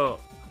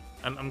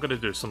 I'm gonna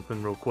do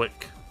something real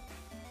quick.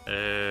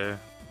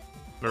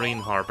 Marine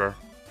Harbor.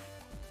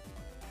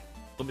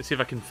 Let me see if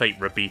I can fight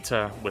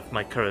Rabita with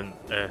my current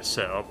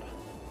setup.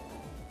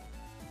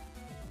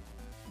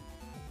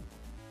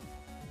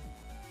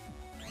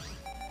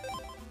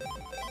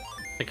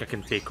 I think I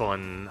can take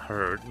on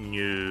her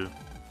new...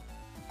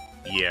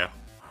 Yeah.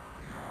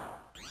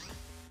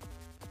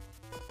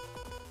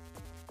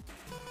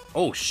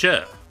 Oh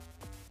shit!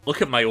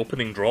 Look at my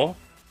opening draw.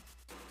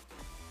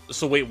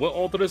 So wait, what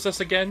order is this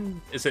again?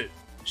 Is it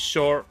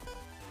short,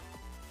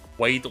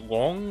 wide,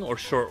 long, or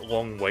short,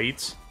 long,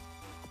 wide?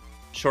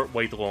 Short,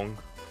 wide, long.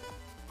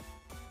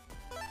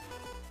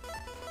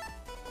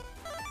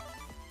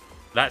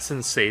 That's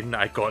insane that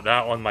I got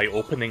that on my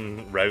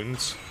opening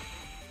rounds.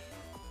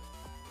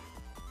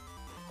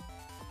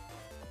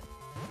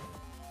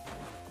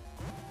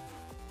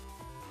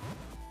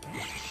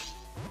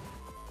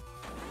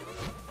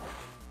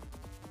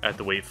 I had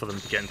to wait for them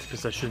to get into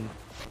position.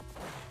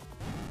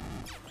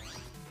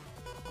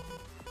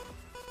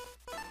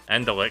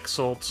 And Elect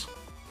Swords.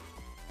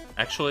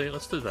 Actually,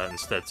 let's do that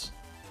instead.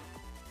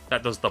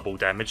 That does double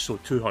damage, so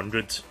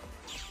 200.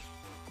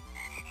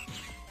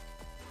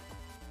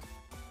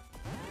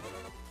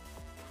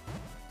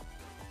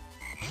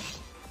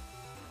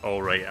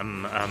 Alright,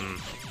 I'm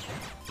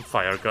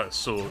Fire Guts,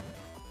 so...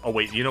 Oh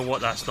wait, you know what?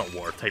 That's not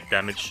water type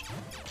damage.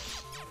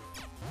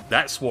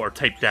 That's water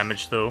type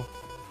damage though.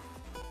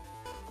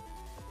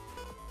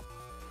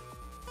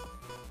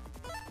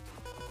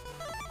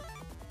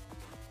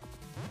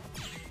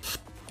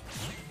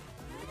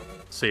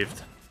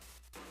 Saved.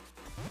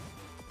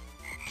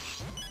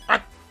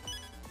 Ah.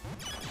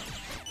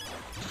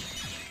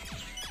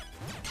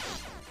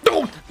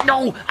 No!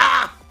 No!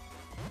 Ah!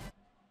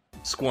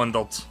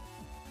 Squandered.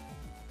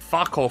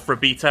 Fuck off,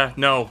 Rabita.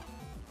 No.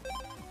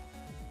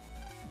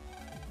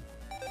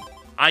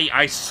 I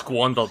I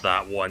squandered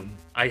that one.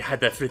 I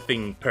had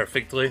everything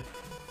perfectly.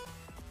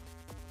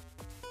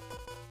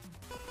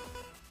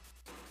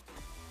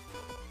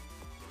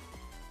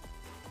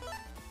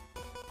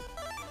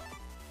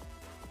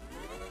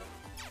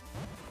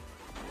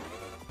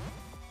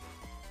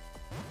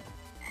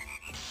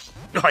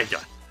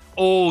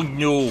 Oh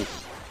no.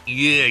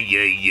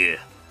 Yeah.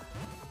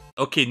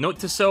 Okay, note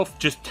to self,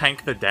 just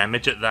tank the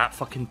damage at that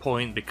fucking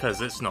point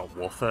because it's not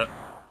worth it.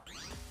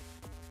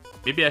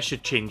 Maybe I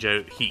should change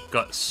out Heat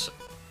Guts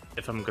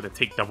if I'm gonna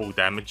take double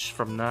damage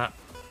from that.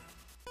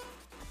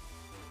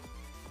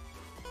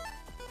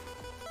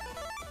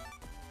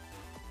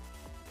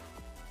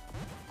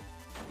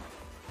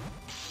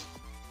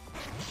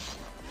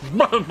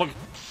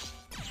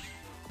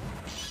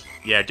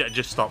 Yeah,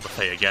 just start the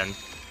fight again.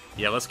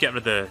 Yeah, let's get rid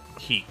of the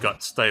Heat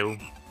Gut style.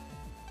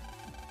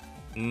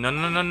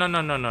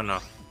 No.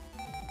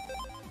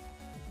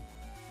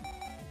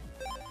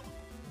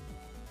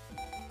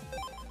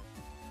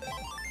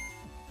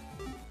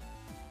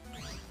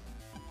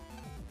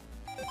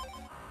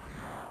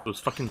 Those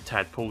fucking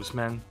tadpoles,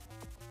 man.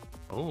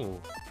 Oh.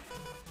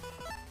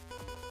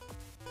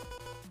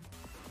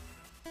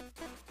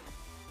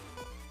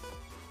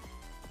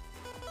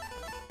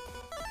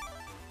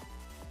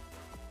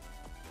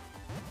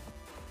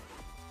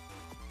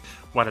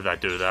 Why did I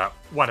do that?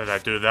 Why did I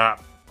do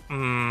that?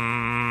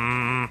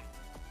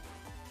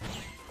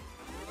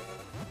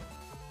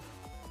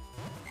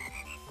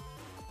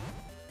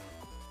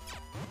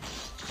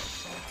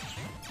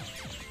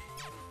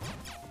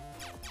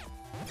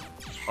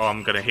 Oh,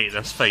 I'm gonna hate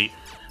this fight.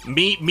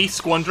 Me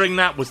squandering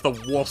that was the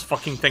worst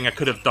fucking thing I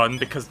could have done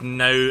because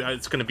now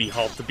it's gonna be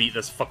hard to beat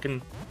this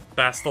fucking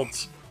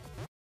bastards.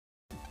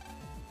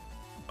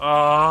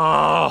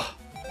 Ah.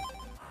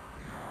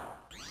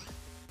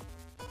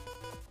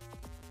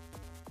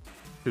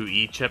 2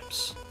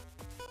 E-chips.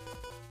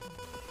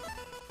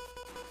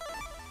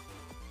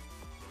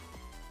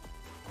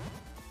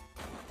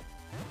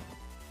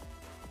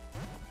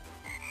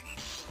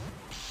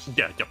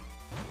 Yeah.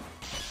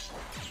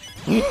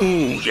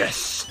 Ooh,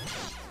 yes!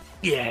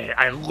 Yeah,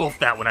 I love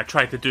that when I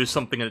try to do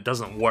something and it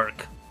doesn't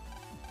work.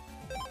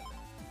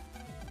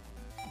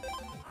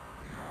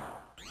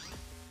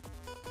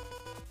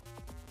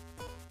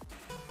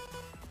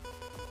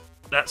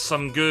 That's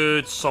some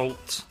good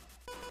salt.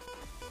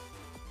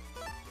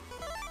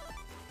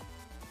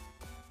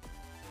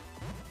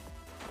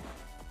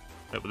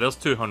 Right, but there's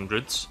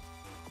 200s.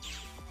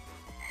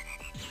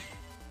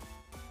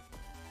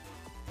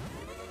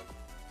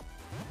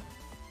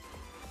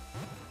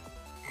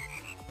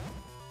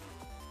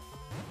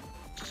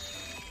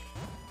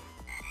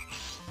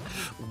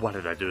 Why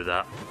did I do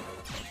that?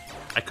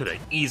 I could have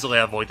easily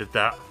avoided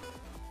that.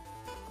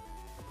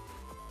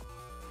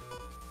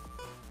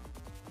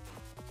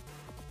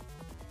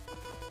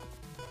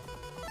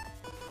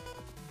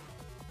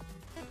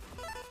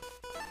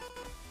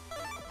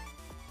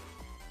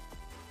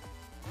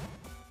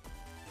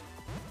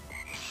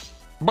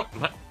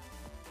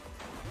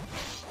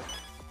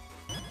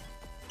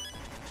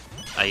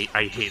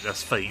 I hate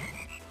this fight.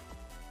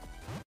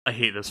 I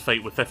hate this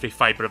fight with every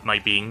fibre of my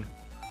being.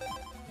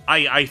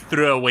 I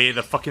threw away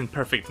the fucking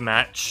perfect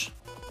match.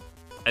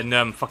 And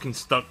now I'm fucking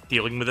stuck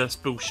dealing with this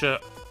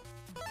bullshit.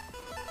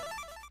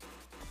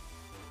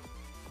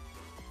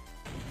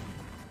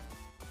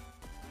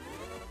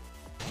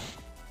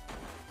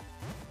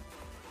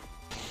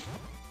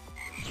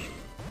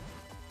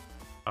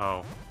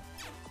 Oh.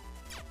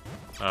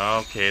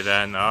 Okay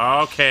then,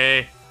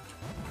 okay.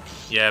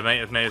 Yeah,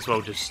 might as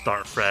well just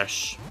start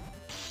fresh.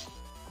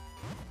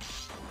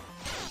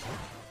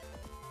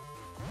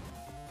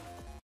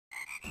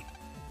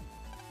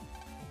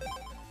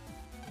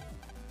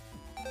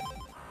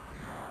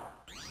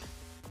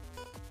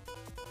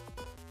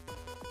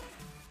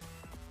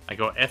 I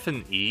got F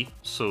and E,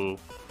 so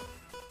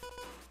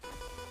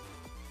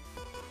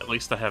at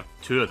least I have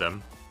 2 of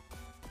them.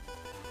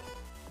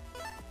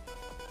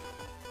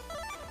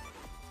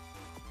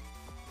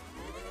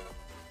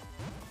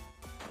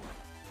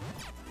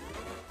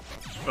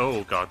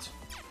 Oh god.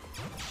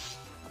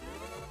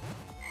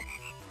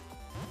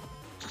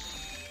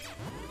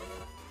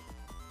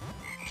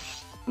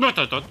 No.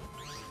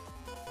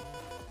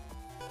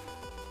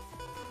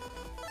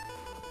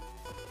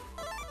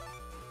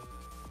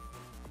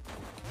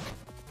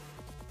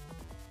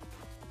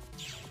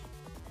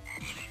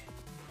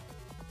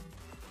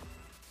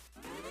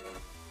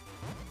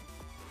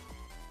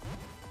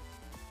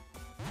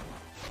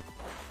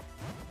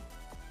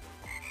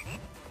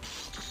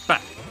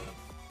 Back.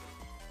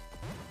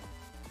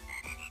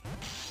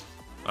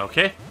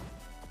 Okay.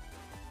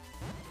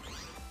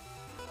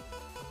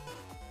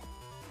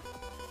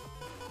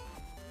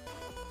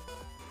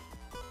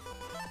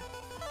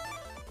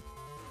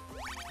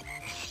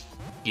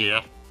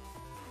 Yeah.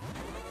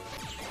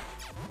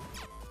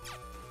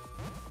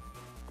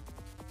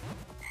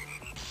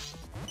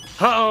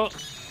 Uh-oh!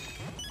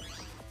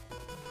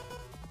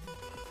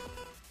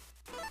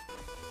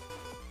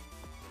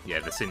 Yeah,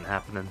 this ain't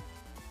happening.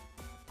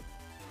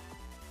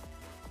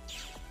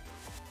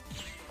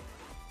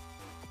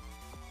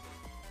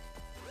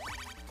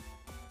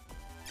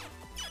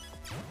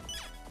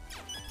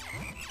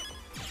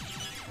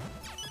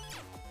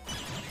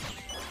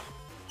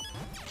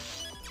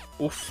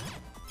 Oof.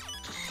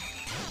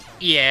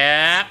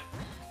 Yeah.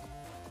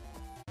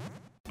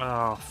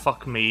 Oh,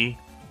 fuck me.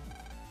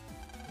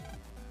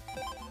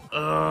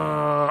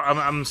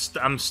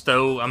 I'm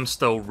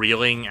still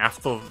reeling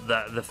after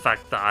the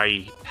fact that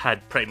I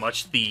had pretty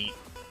much the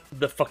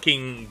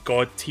fucking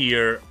god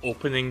tier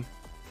opening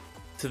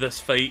to this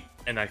fight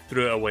and I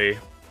threw it away,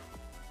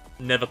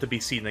 never to be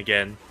seen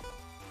again.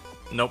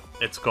 Nope,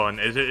 it's gone.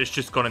 It's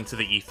just gone into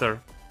the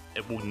ether.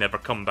 It will never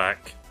come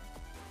back.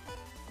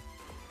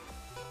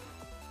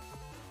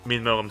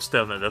 Meanwhile, I'm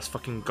staring at this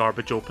fucking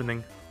garbage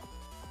opening.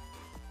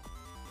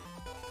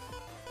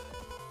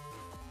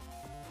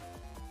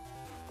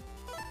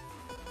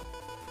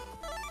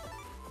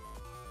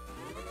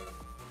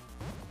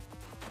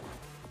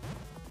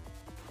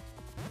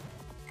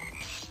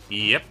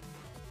 Yep.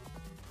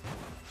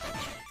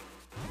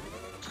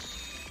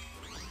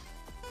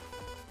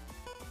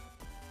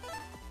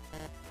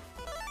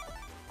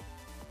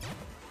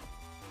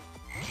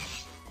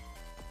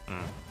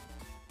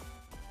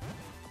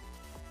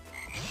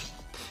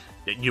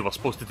 You were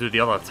supposed to do the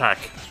other attack.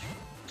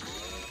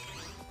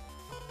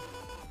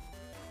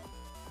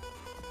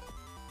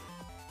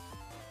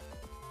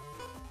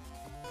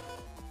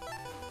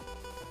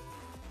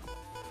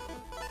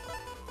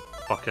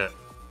 Fuck it.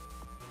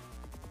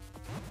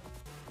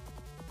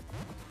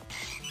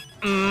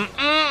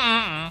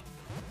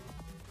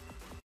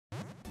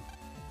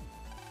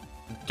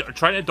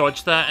 Trying to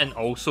dodge that and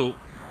also,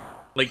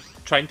 like,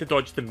 trying to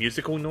dodge the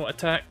musical note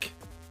attack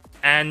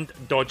and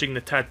dodging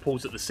the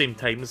tadpoles at the same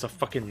time is a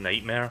fucking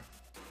nightmare.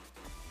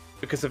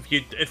 Because if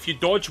you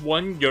dodge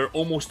one, you're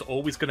almost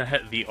always gonna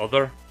hit the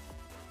other.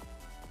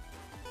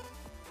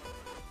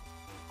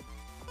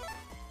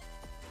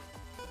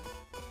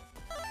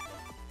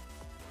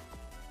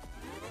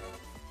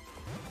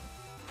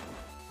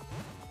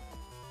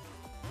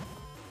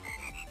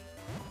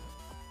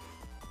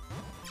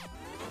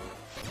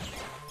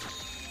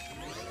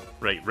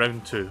 Right,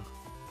 round 2.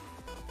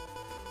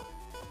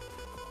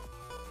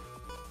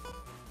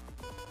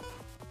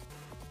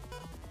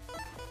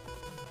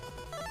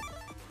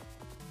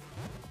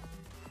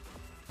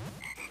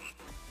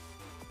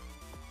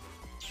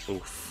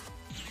 Oof.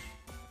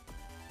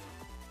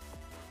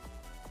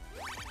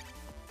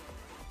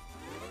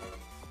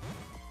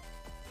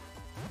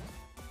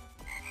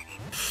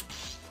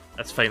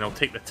 That's fine, I'll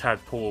take the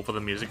tadpole over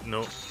the music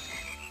note.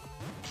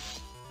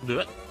 Do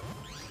it.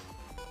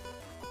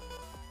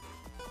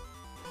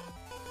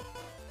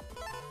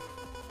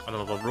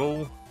 Another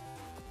roll.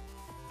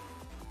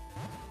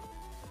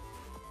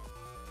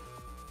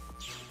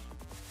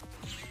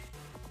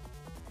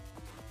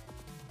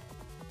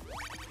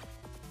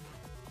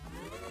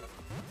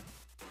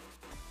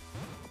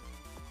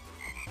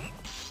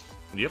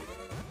 Yep.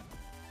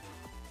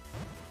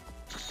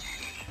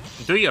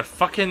 Do your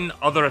fucking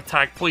other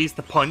attack, please,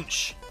 the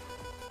punch.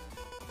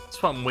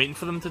 That's what I'm waiting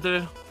for them to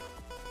do.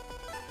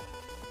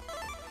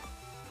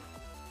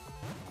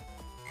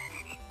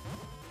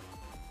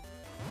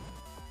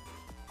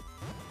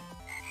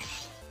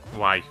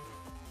 Why?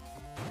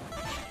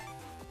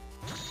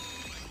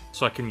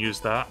 So I can use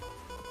that.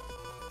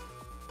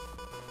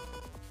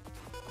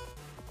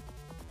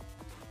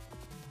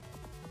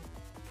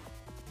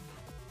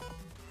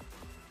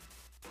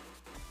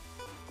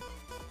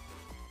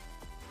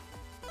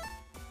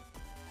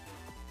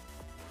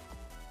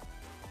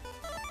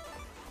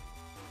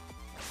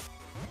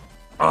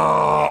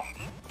 Oh!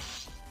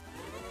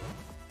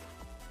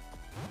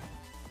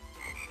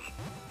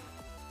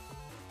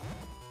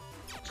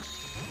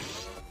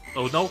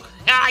 Oh no!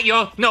 Ah,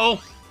 yo! No!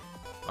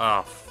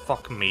 Ah,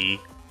 fuck me.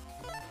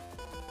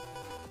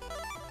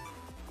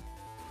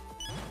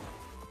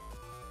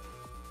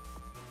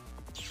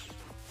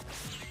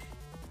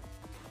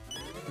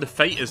 The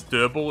fight is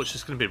doable, it's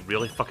just gonna be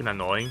really fucking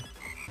annoying.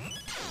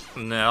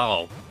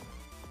 No.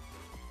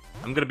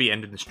 I'm gonna be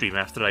ending the stream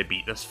after I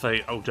beat this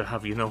fight, I'll just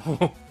have you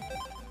know.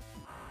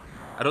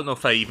 I don't know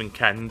if I even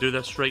can do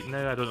this right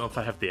now, I don't know if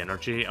I have the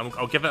energy.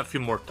 I'll give it a few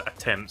more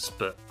attempts,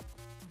 but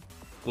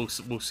we'll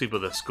see where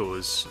this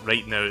goes.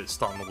 Right now it's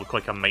starting to look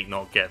like I might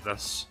not get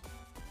this.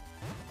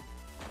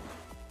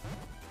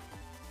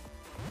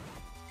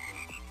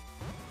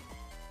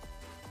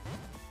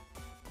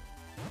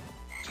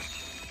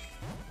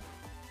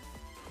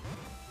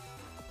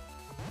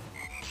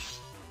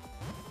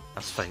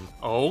 That's fine.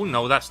 Oh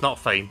no, that's not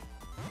fine.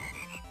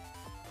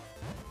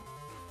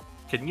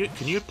 Can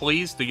you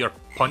please do your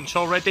punch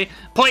already?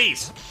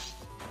 Please!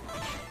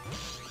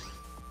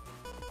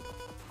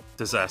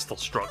 Disaster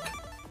struck.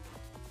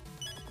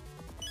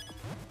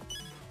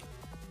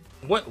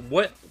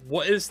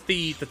 What is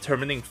the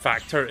determining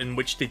factor in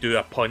which they do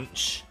a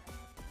punch?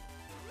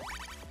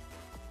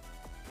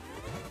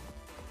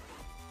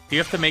 Do you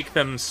have to make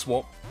them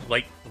swap,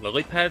 like,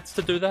 lily pads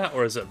to do that,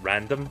 or is it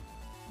random?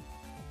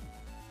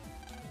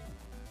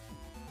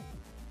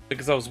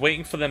 Because I was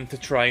waiting for them to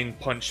try and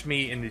punch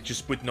me, and they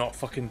just would not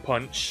fucking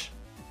punch.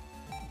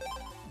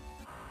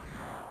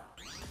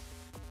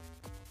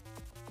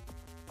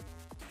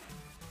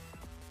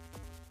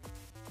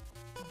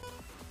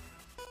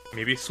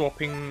 Maybe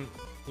swapping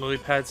lily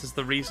pads is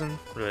the reason?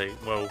 Right,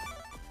 well...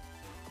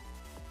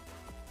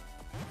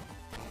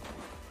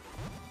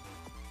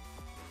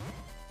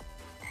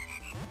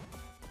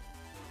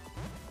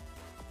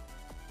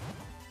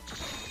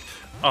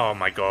 Oh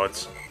my god.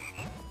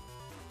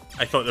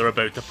 I thought they were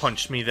about to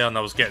punch me there and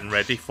I was getting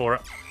ready for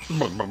it.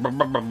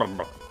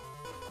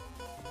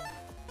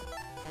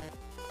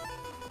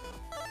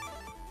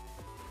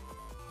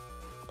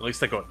 At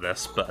least I got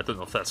this, but I don't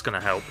know if that's going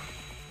to help.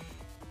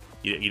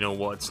 You know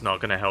what, it's not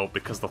going to help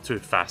because they're too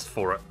fast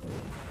for it.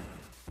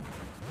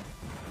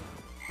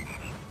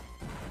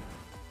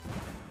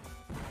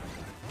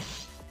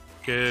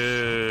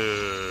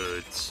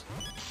 Good.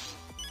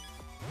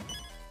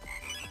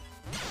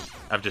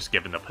 I've just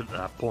given up at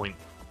that point.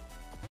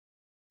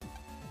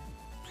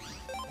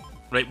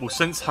 Right, well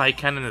since High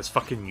Cannon is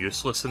fucking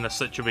useless in this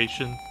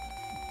situation...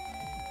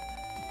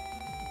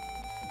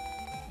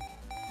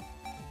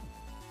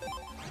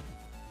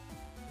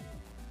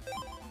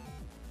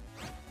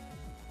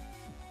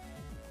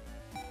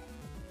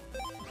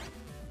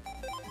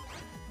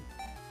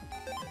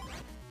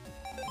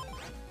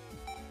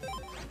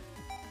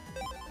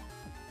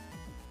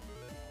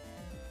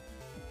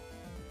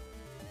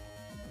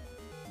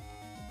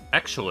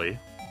 Actually,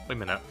 wait a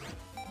minute.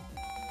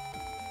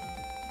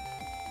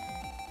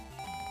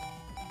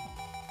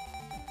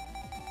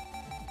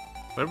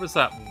 Where was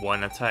that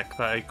one attack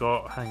that I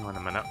got? Hang on a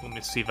minute, let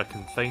me see if I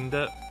can find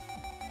it.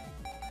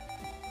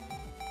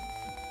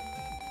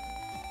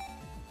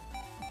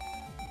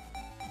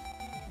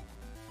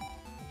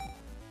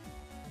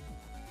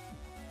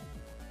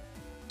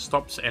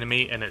 Stops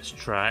enemy in its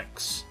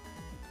tracks.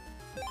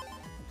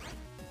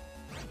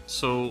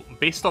 So,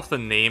 based off the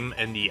name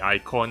and the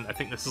icon, I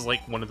think this is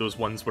like one of those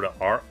ones where it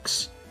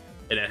arcs,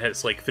 and it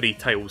hits like 3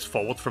 tiles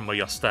forward from where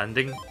you're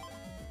standing.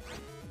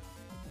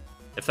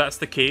 If that's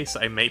the case,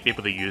 I might be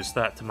able to use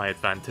that to my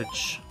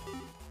advantage.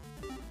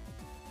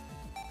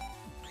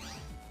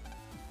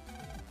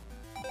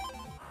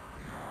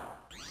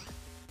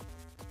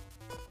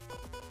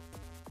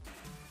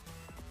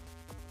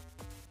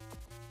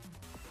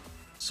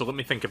 So let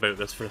me think about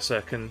this for a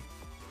second.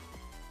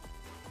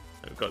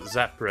 We've got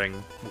Zap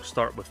Ring, we'll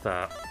start with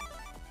that.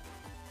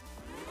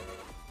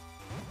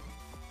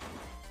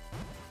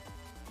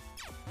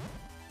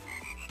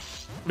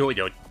 No, we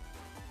don't.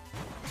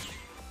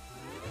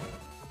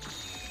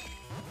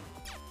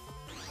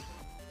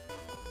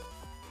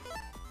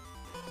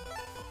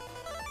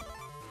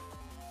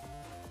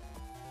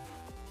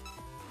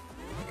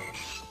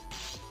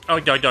 Oh,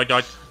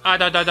 dot. Ah,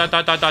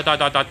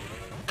 dot.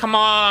 Come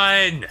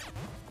on!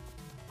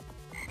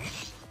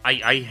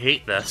 I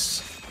hate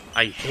this.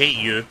 I hate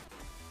you.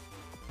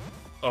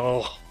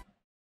 Oh.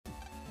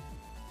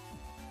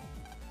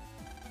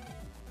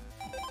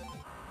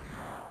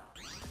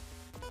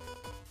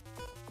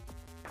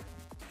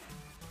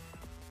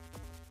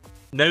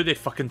 Now they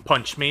fucking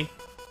punch me.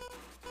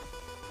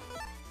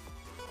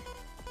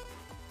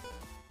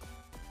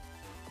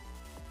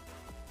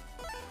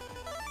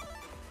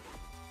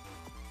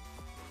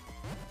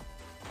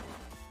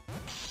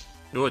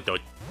 No, I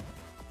don't.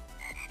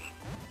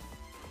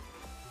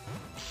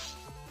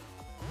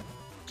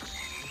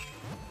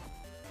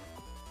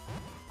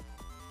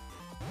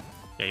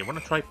 Yeah, you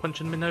wanna try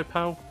punching me now,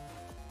 pal?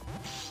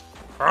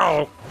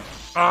 Oh!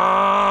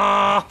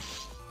 Ah!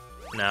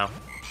 No.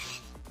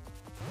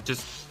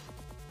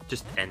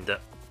 Just end it.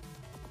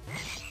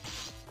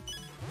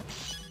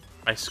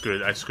 I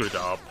screwed it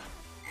up.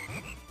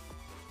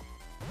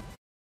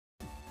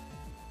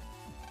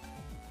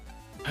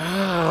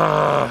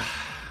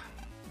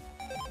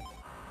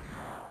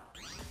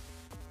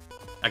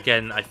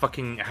 Again, I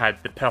fucking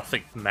had the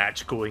perfect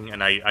match going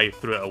and I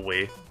threw it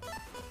away.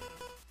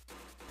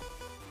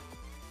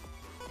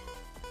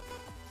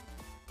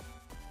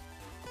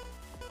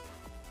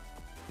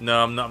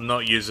 No, I'm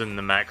not using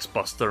the max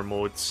buster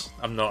modes.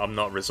 I'm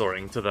not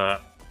resorting to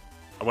that.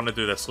 I want to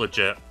do this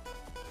legit.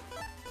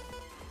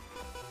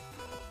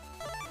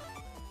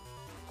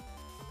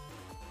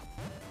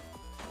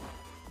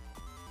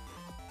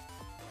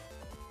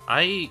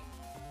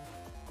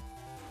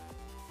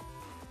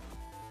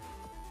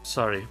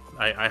 Sorry,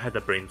 I had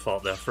a brain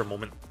fart there for a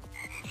moment.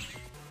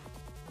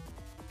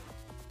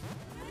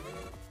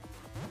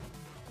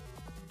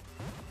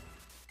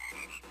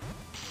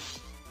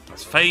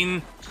 That's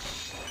fine.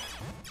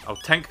 I'll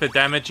tank the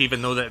damage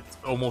even though that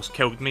almost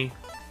killed me.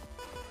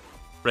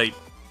 Right.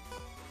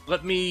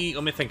 Let me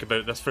think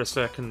about this for a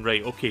second.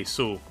 Right, okay,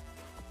 so...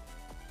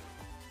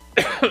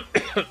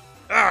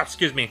 ah,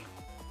 excuse me.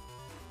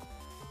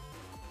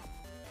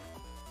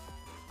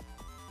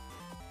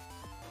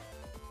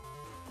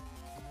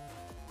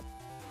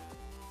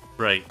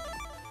 Right.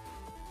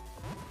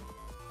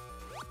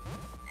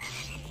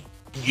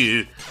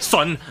 You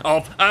son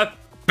of a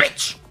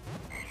bitch!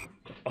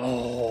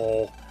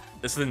 Oh,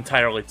 this is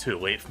entirely too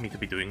late for me to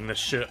be doing this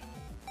shit.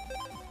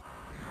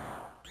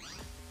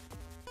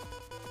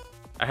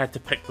 I had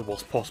to pick the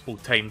worst possible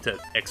time to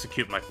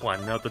execute my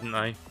plan now, didn't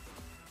I?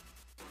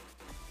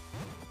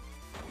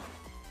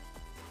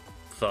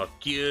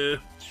 Fuck you.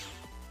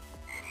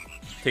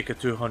 Take a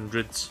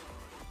 200.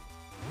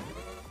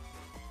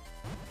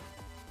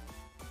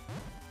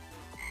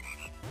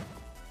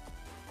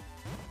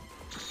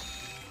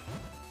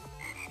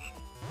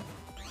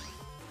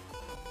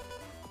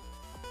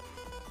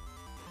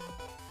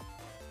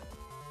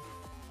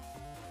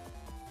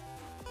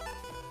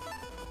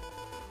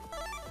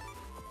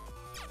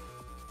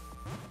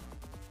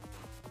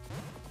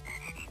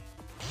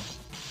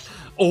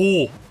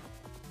 Oh!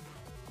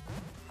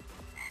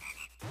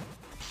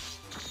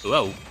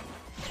 Whoa.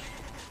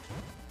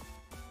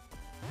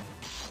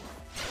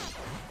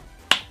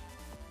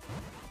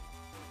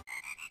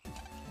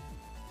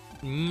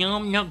 No,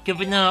 I'm not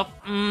giving up.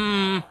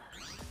 I'm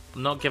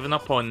not giving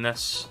up on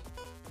this.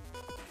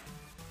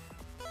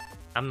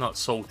 I'm not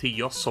salty,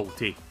 you're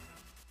salty.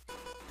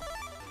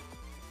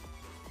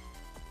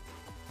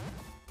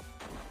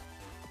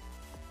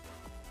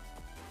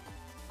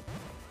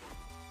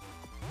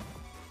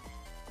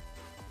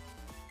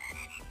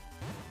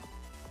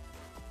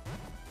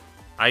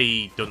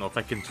 I don't know if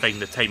I can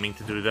find the timing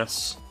to do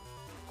this.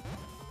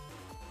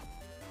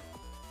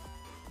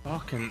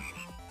 Fucking...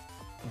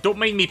 Don't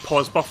mind me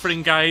pause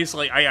buffering, guys.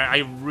 Like, I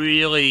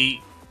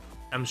really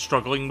am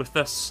struggling with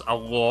this a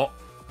lot.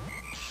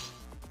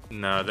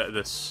 No,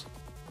 this...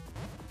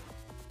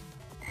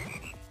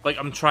 Like,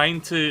 I'm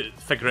trying to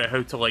figure out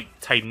how to, like,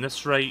 time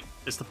this right,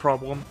 is the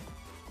problem.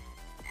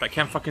 But I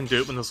can't fucking do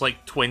it when there's,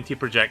 like, 20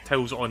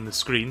 projectiles on the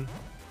screen.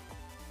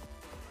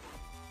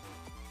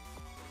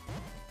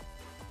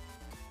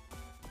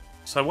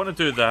 So I want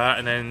to do that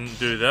and then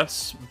do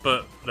this,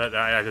 but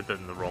I did it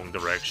in the wrong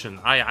direction.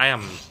 I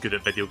am good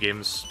at video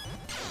games.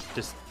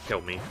 Just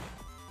kill me.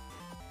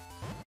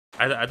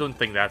 I don't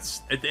think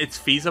that's... It's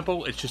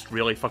feasible, it's just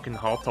really fucking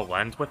hard to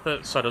land with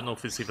it, so I don't know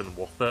if it's even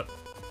worth it.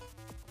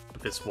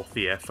 If it's worth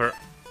the effort.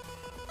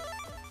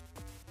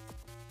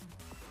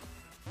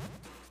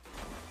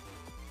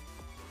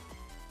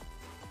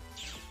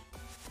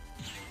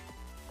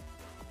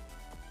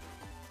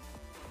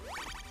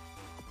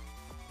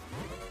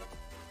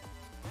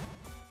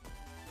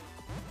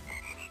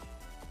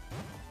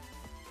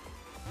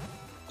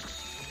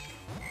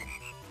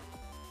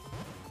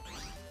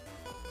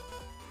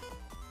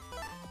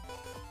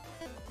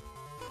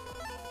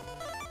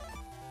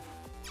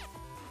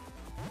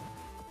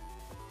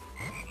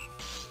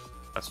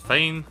 That's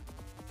fine.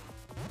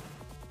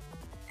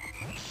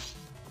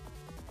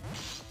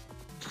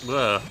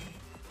 Ugh.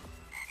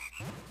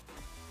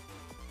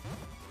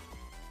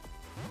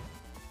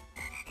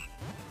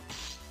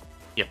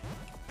 Yep.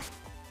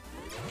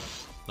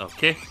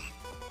 Okay.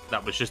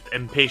 That was just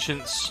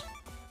impatience.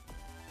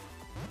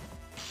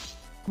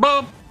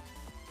 Boom!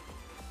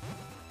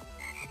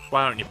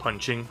 Why aren't you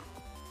punching?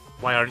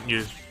 Why aren't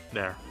you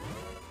there?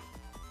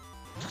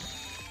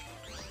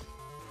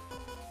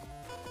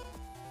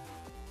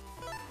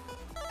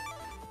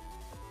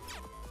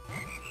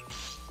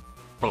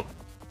 Oh.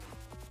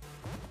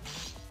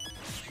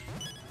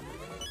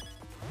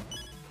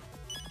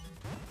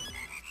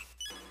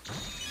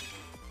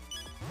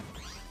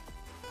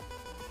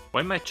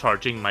 Why am I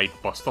charging my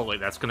buster like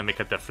that's gonna make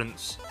a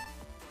difference?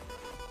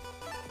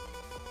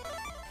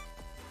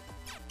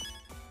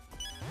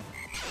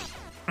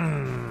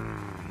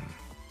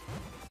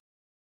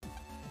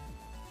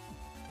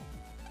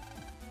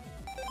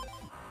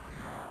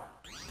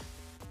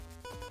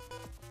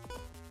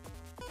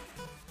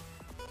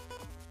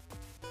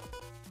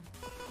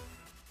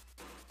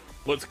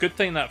 Well, it's a good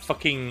thing that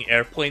fucking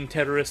airplane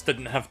terrorist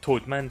didn't have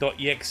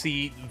Toadman.exe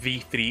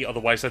v3,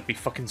 otherwise I'd be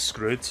fucking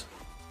screwed.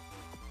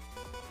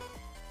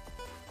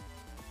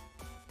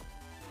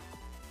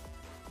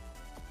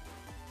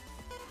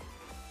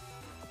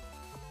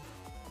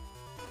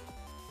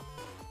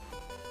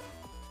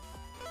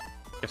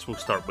 Guess we'll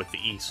start with the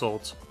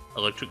E-sword.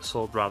 Electric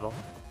sword, rather.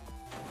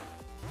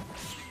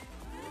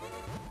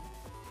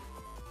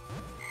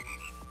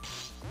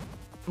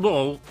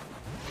 Whoa!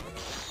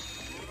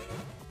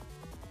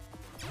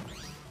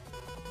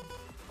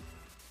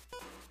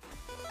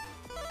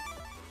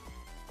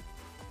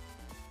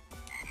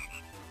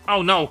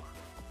 Oh no!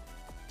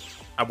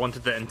 I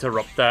wanted to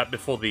interrupt that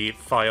before they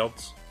fired.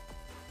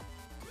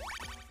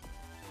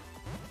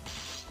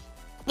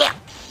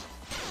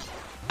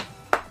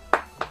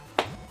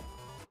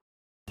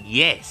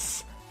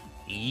 Yes!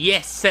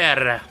 Yes,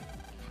 sir!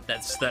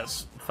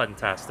 That's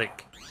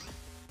fantastic.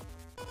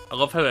 I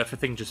love how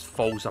everything just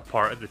falls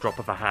apart at the drop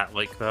of a hat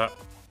like that.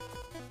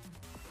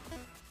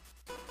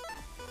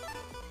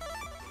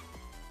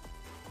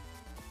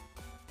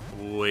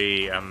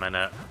 Wait a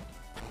minute.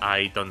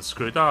 I done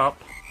screwed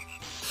up.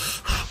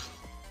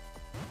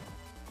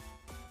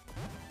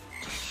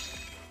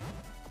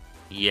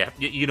 Yeah,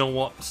 you know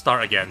what?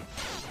 Start again.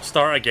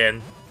 Start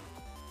again.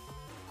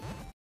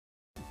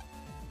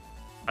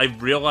 I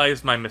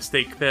realized my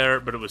mistake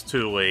there, but it was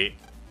too late.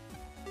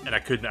 And I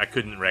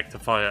couldn't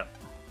rectify it.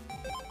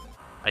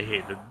 I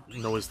hate that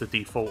no is the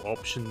default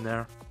option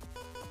there.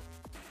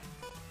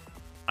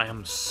 I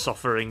am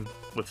suffering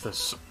with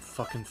this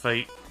fucking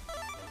fight.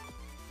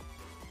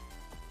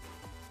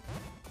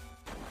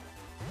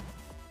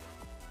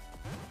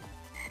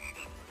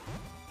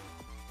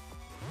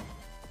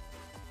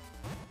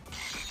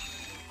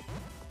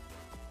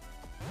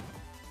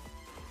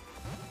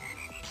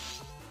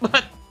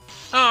 What?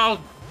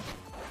 Oh!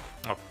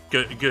 Oh,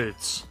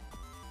 goods.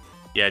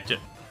 Yeah,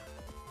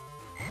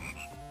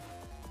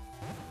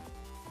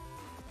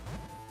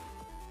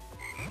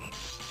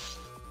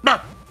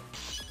 Ah!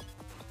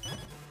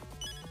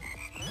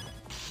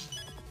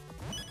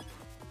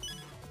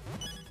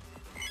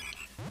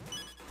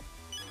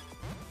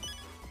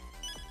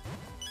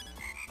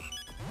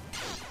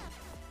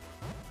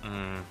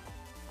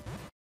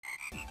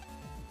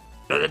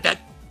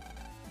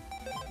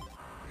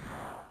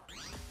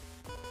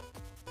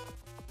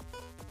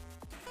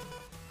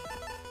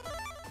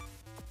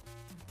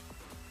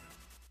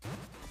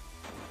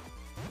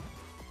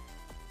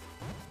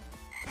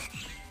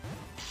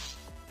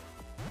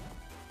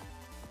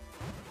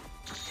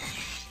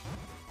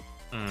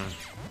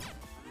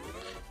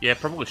 Yeah,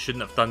 probably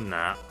shouldn't have done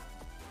that.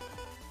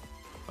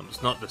 That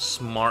was not the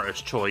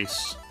smartest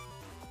choice.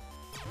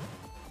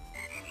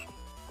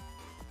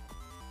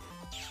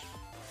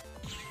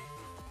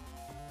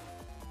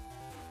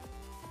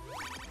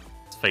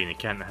 It's fine, he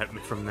can't hit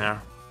me from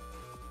there.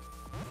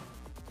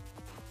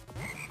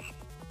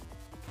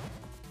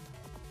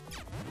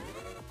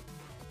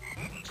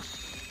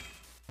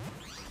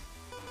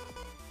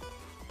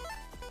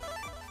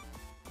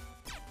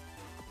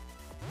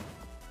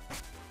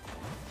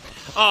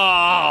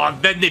 Oh,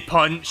 then they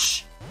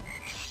punch.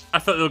 I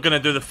thought they were gonna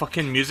do the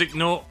fucking music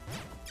note.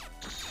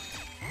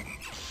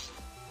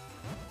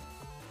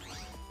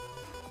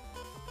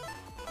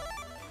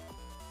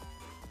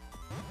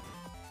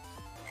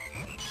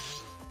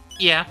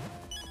 Yeah.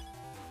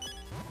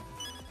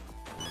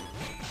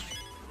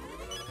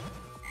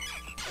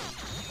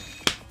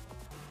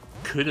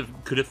 Could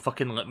have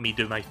fucking let me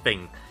do my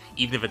thing.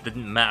 Even if it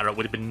didn't matter, it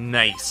would have been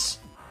nice.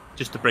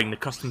 Just to bring the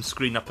custom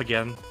screen up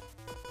again.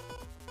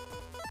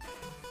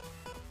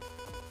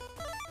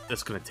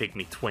 It's gonna take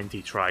me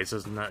 20 tries,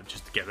 isn't it,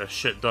 just to get this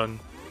shit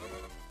done?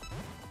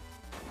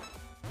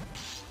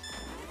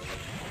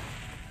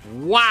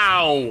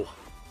 Wow!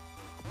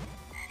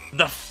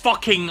 The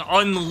fucking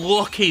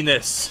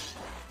unluckiness!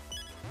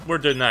 We're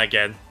doing that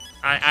again.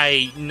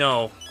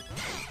 No.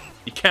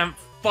 You can't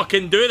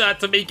fucking do that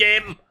to me,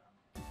 game!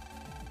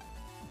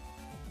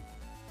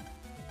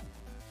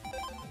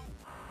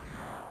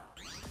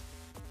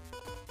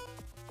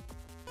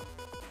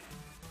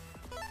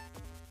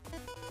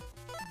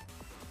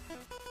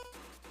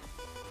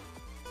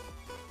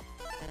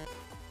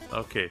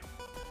 Okay.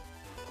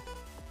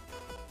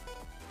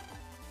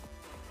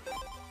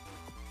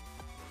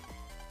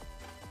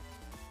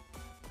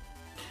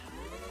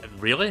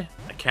 Really?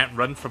 I can't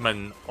run from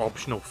an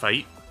optional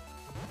fight?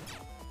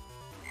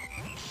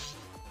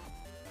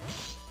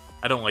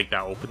 I don't like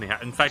that opening.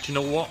 In fact, you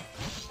know what?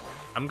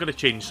 I'm gonna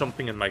change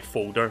something in my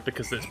folder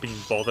because it's been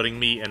bothering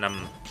me and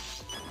I'm...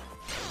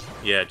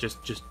 Yeah,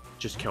 just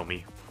kill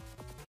me.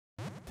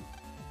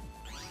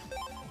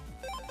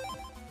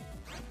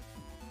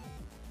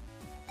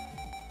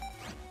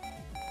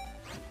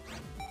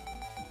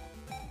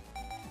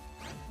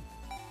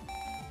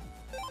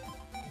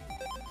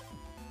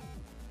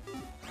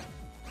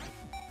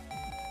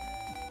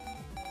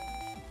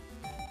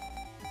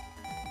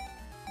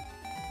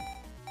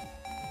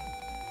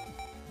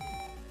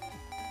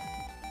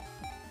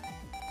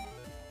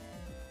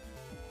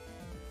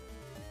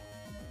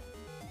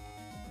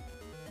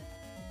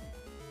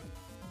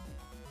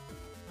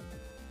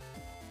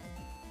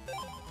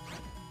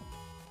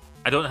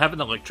 I don't have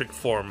an electric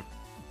form.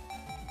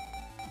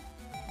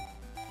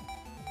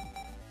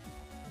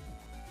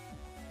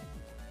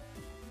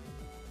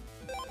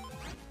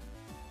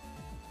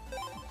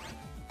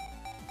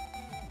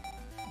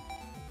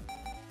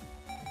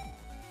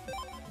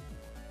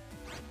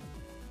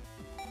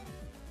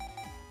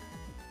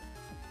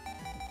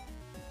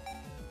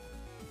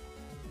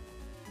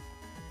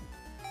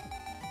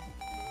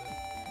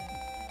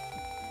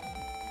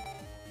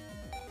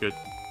 Good.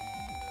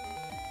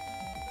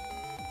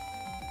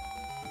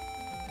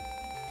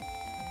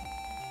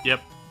 Yep.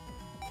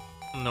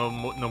 No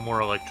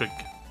more electric.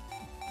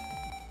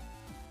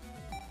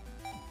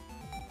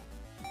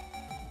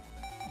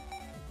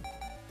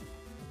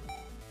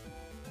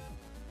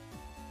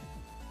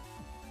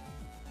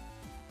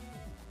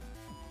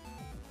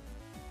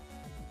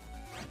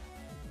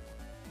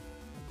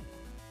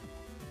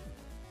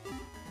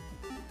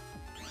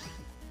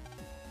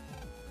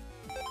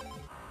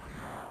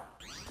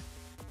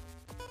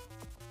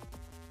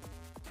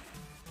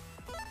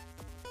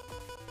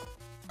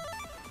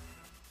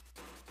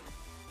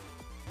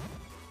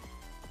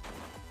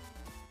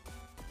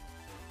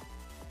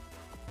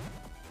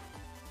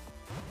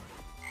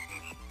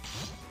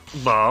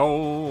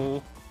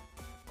 Wow.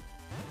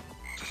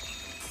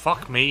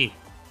 Fuck me.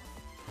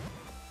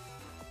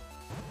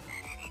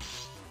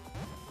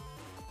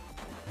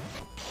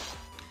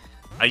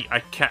 I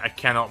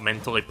cannot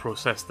mentally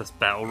process this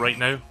battle right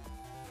now.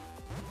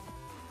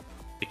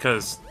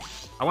 Because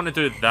I want to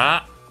do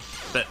that,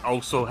 but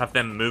also have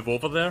them move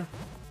over there.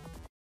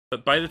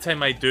 But by the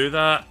time I do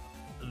that,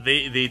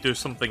 they do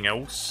something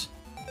else.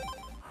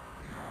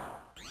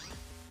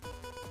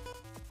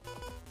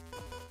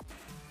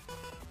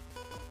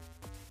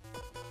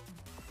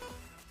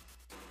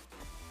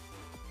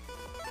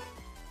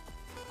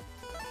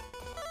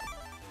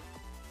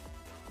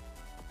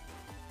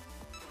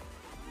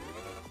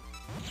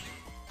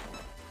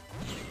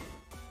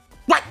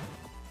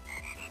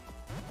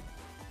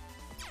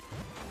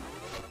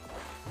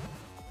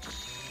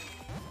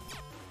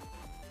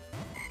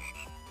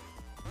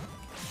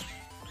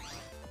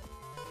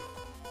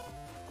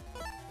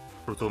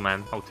 Proto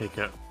Man. I'll take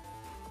it.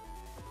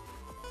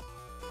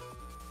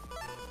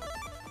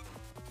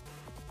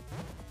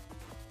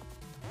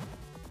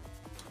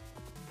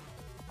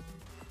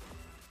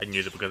 I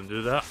knew they were going to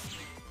do that.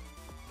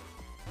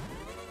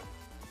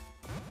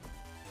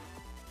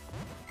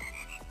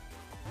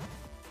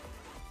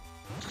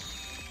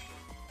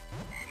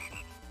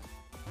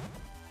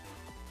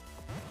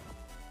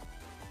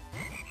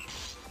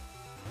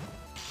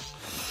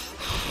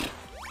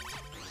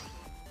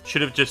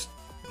 Should have just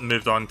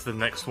moved on to the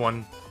next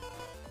one.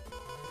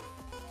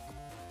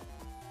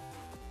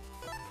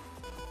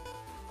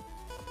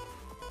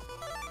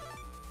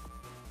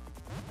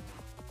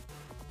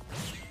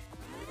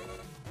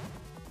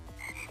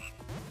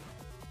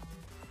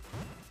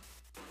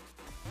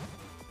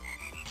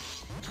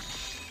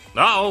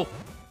 Uh-oh!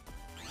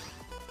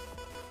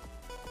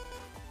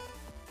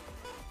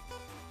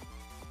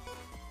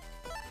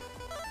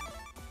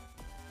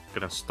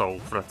 Gonna stall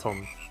for a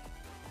turn.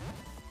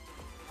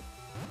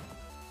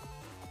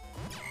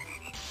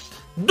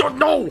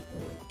 No!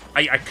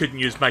 I couldn't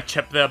use my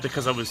chip there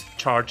because I was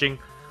charging.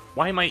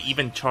 Why am I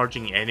even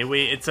charging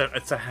anyway? It's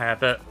a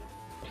habit.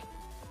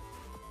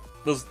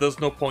 There's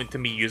no point to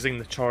me using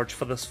the charge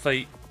for this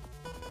fight.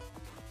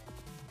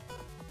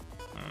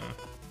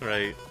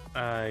 Right.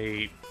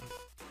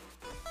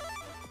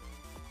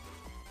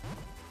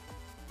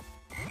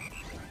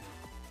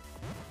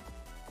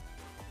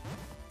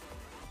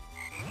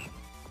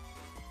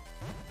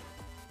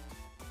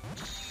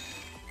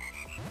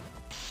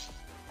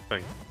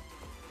 Thing.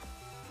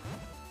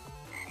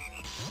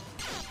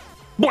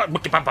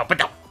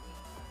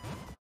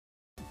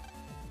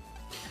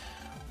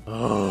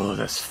 Oh,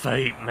 this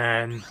fight,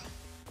 man.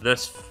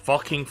 This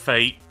fucking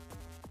fight.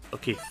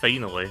 Okay,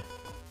 finally.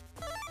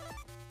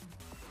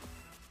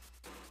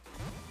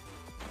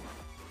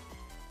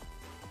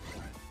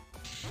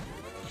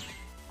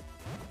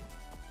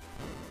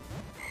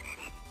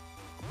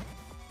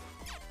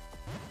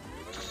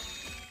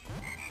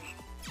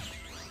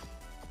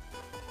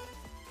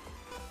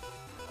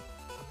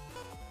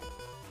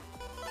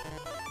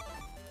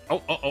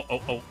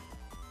 Oh.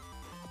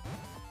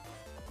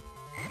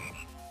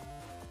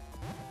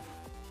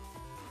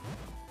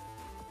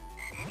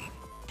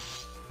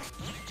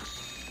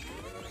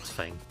 It's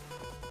fine.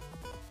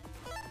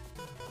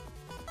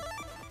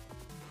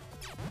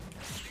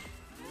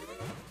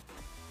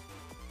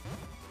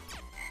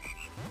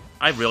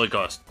 I really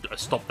gotta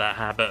stop that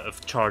habit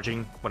of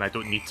charging when I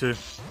don't need to.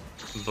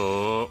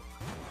 But...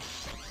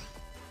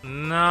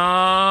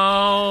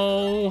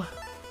 No!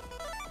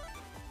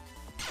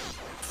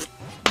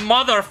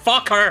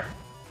 Motherfucker!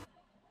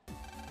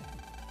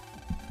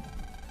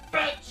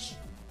 Bitch!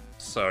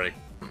 Sorry.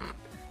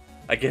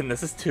 Again,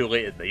 this is too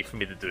late at night for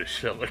me to do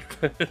shit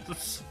like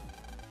this.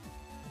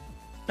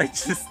 I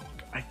just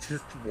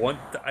want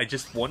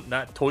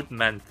that Toad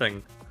Man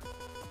thing.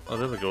 Oh,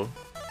 there we go.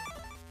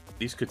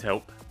 These could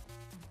help.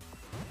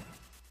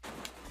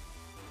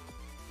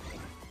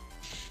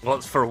 Well,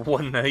 it's for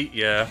one night,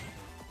 yeah.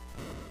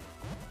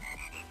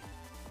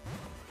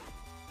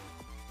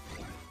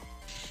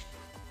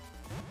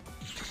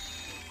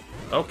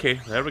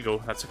 Okay, there we go.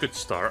 That's a good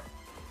start.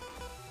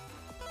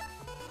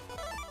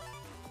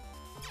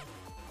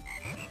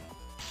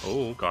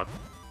 Oh, God.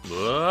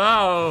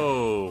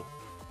 Whoa!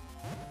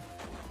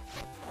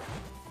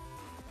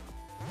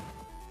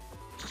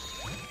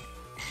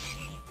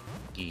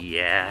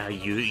 Yeah,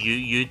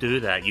 you do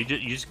that. You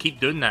just keep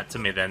doing that to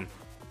me then.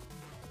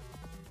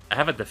 I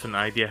have a different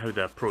idea how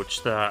to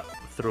approach that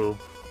throw.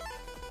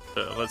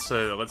 But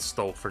let's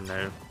stall for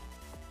now.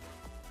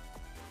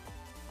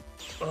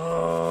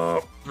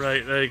 Oh,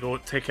 right, there you go.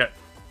 Take it.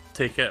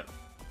 Take it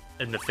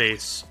in the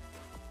face.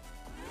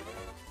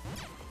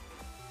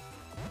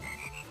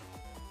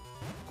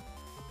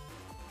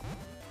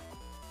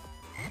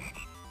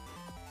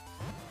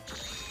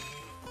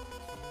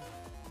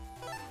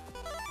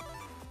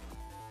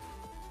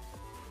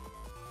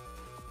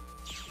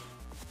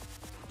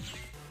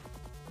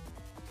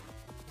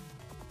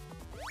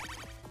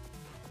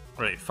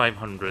 Right,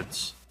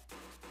 500s.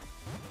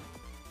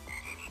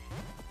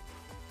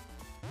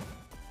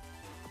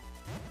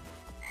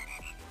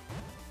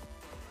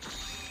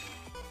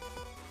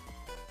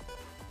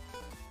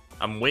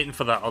 I'm waiting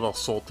for that other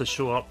sword to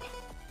show up.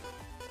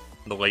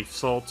 The life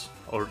sword.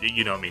 Or,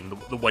 you know what I mean,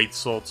 the white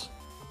sword.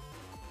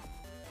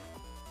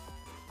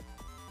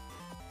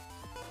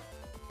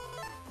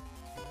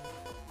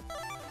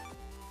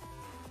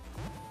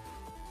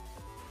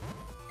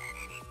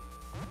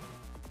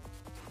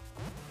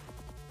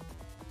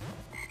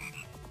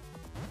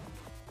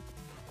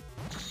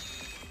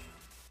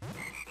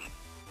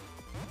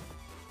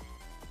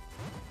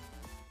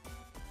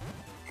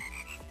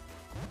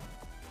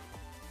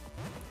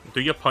 Do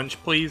your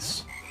punch,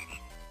 please.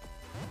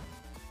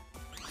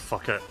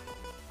 Fuck it.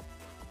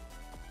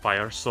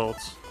 Fire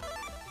swords.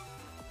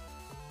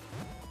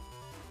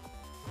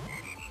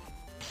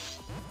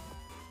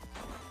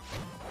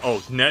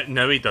 Oh,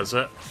 now he does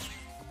it.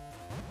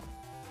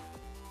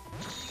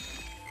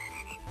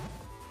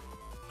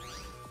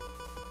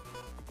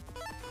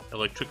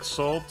 Electric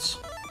swords.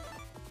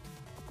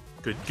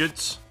 Good, good.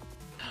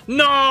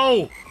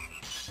 No!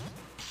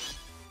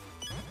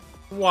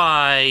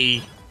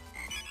 Why?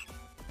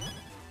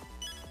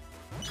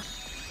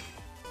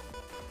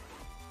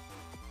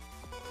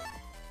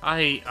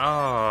 I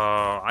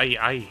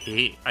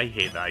hate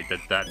that I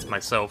did that to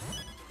myself.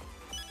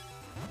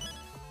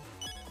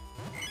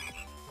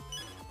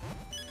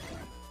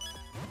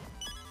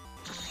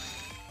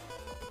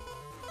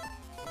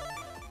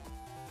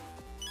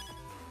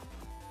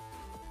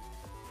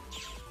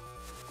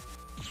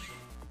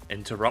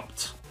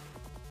 Interrupt.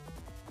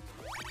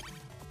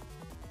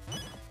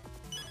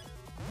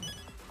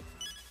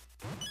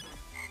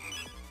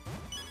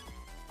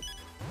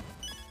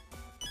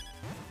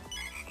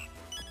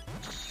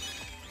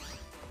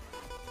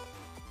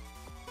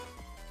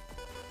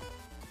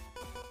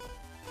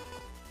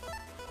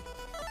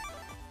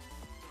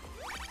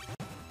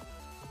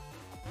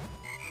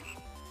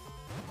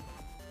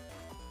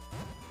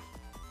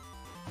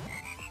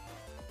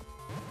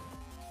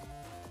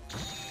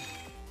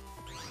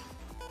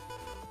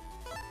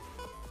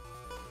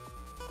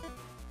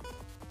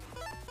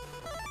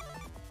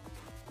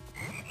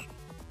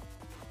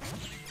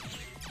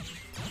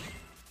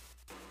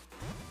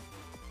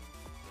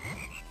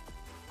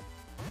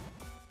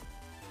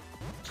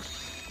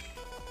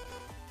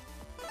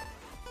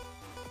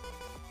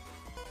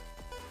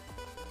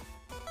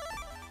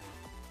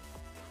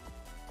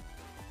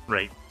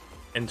 Right.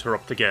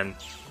 Interrupt again.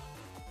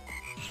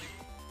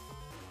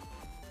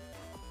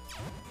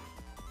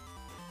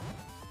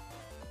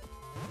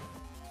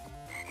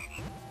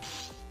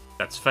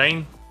 That's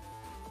fine.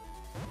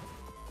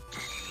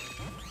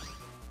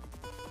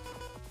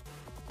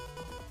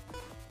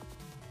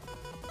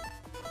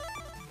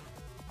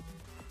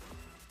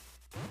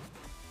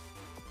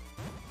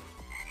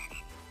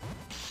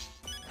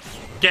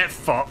 Get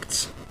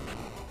fucked.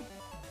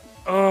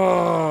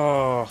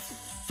 Oh,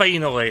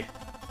 finally.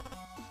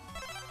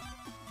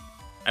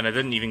 And I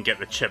didn't even get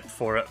the chip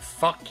for it.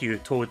 Fuck you,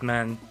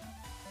 Toadman.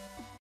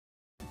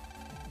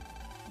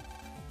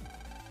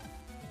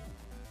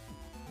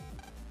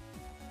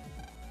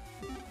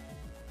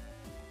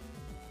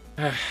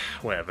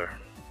 Whatever.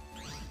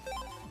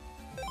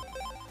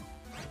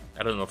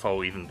 I don't know if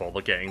I'll even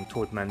bother getting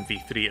Toadman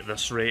V3 at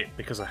this rate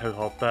because of how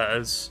hard that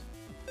is.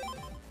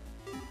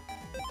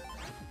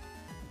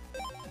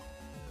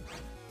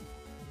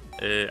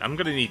 I'm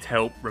gonna need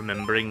help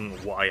remembering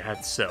what I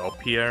had set up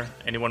here.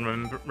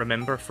 Anyone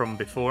remember from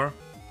before?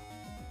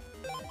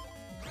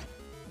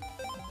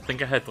 I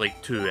think I had like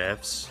 2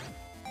 Fs.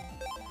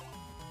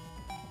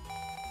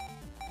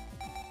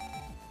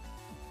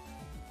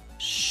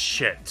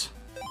 Shit.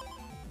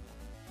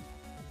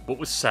 What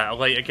was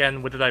satellite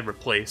again? What did I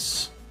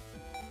replace?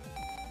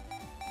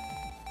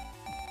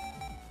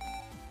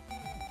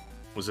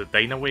 Was it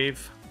Dynawave?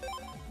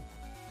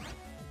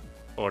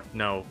 Or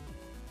no?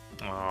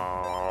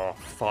 Oh,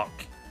 fuck.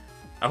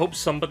 I hope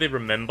somebody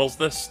remembers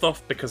this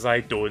stuff, because I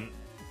don't.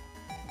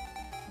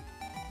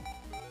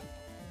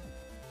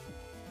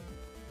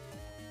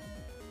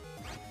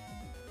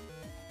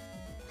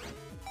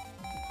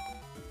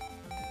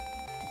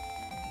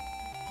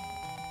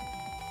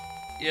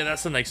 Yeah,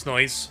 that's a nice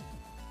noise.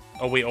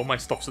 Oh wait, all my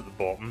stuff's at the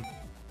bottom.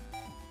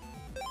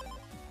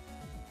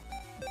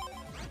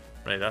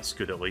 Right, that's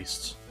good at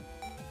least.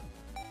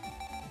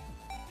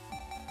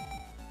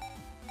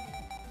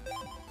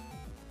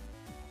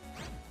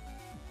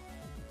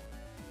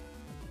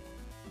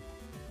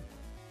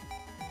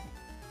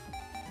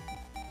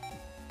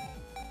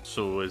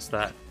 So is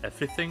that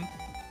everything?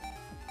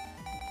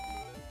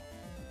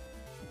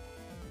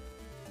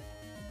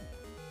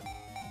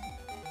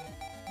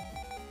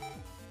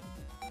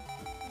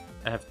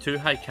 I have 2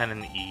 high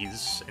cannon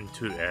E's and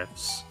 2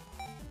 F's.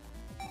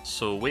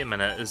 So wait a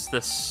minute, is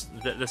this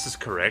this is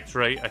correct,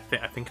 right?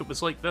 I think it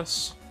was like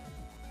this.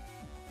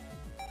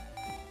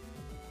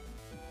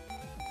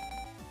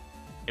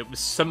 It was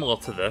similar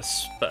to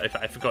this, but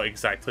I forgot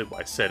exactly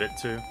what I set it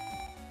to.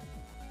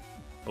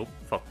 Oh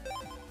fuck.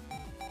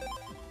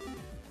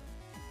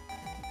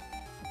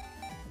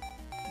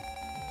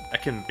 I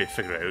can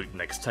figure it out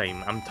next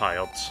time. I'm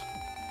tired.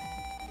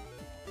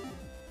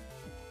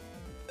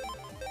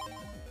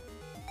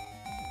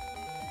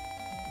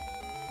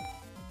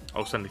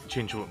 Also, I need to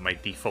change what my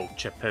default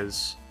chip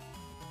is.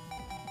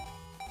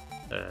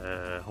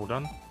 Hold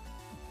on.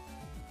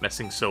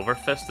 Missing Silver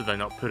Fist, did I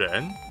not put it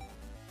in?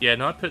 Yeah,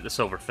 no, I put the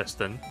Silver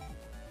Fist in.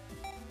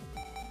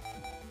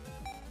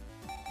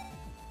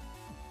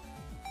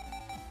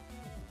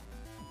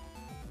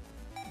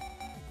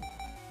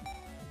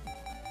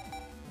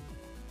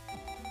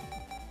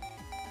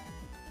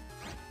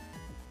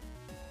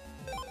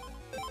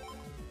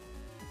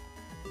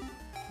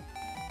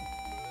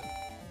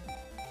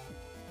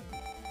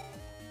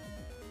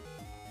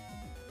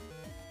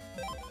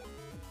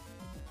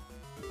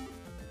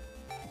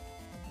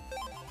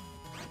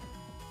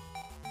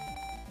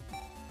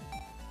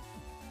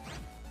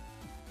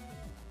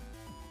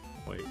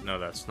 Wait, no,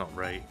 that's not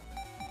right.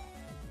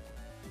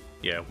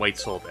 Yeah, White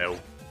Sword L.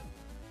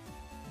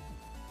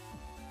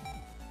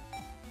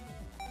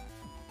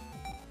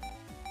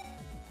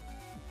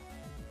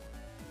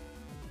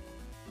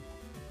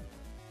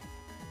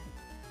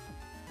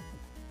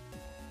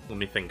 Let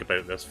me think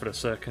about this for a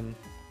second.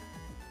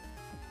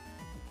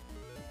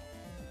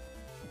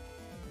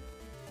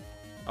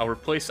 I'll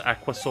replace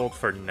Aquasword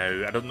for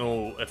now. I don't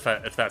know if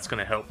that's going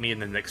to help me in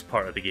the next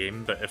part of the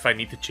game, but if I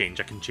need to change,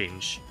 I can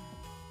change.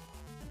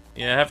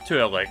 Yeah, I have 2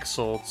 Elect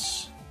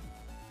Swords.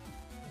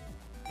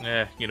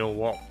 Yeah, you know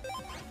what?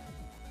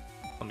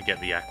 Let me get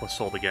the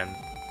Aquasword again.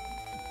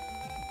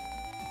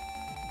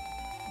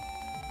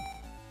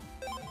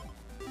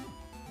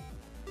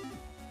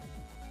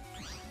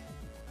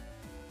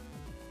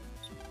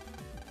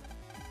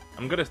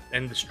 I'm gonna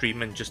end the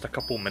stream in just a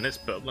couple minutes,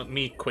 but let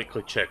me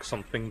quickly check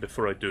something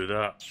before I do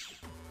that.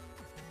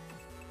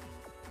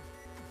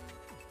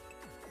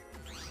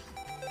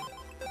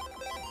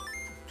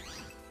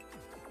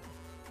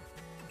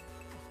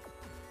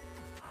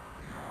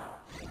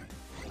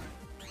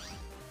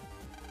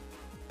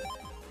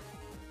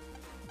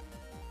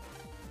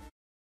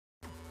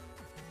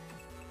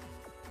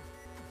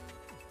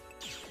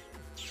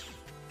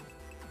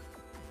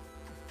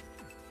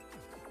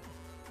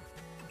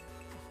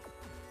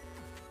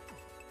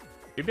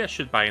 Maybe I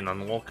should buy an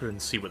unlocker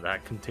and see what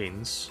that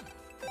contains.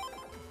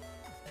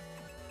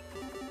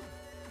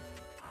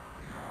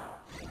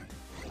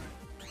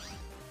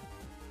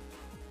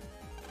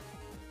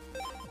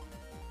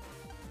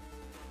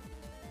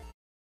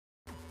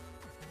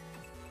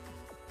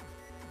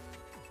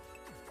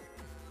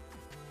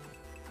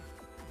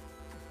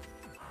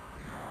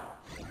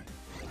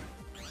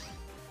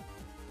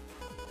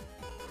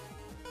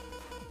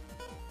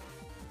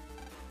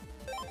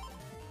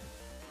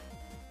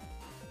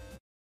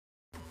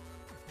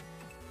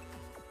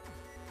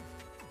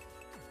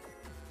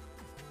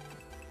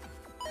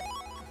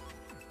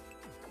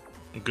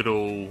 Good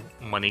old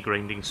money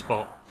grinding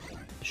spot.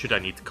 Should I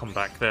need to come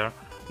back there?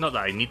 Not that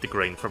I need to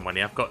grind for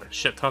money, I've got a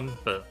shit ton,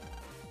 but...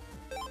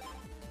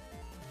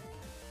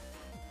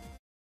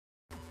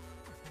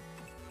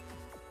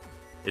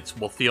 it's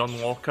worth the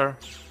unlocker?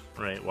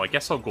 Right, well I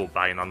guess I'll go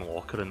buy an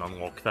unlocker and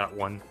unlock that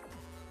one.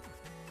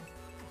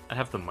 I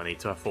have the money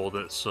to afford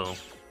it, so...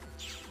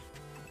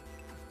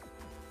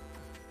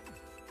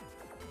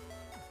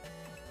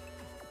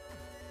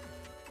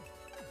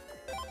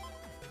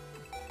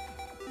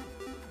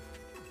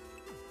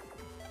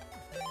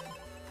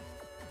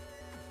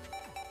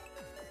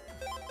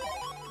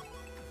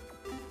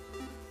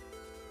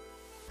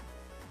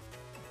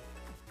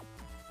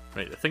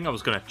 Right, the thing I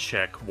was gonna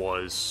check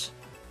was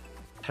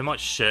how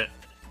much shit,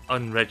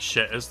 unread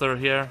shit, is there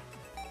here?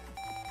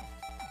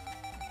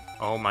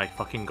 Oh my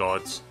fucking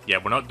gods. Yeah,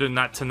 we're not doing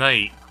that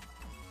tonight.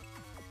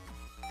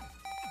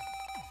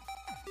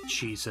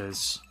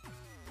 Jesus.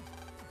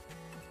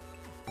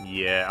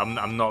 Yeah,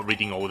 I'm not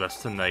reading all this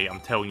tonight, I'm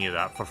telling you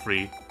that for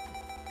free.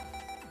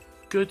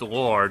 Good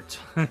lord.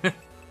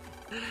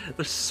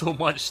 There's so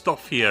much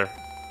stuff here.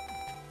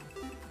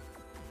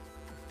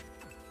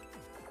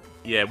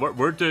 Yeah,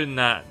 we're doing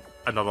that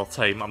another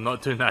time. I'm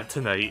not doing that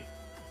tonight.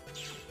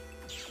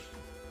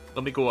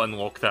 Let me go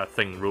unlock that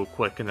thing real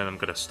quick and then I'm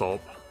gonna stop.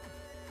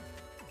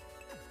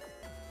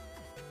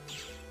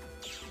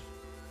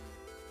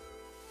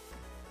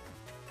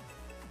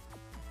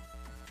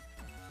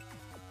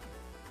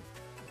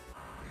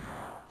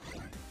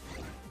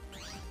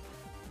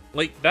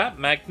 Like, that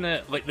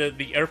magnet, like,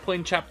 the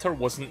airplane chapter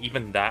wasn't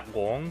even that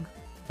long.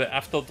 But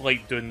after,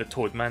 like, doing the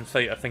Toadman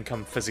fight, I think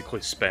I'm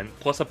physically spent.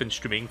 Plus, I've been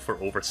streaming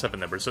for over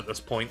 7 hours at this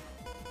point.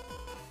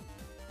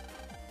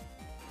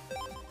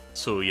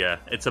 So yeah,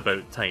 it's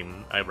about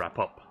time I wrap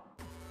up.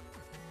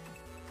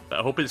 But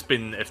I hope it's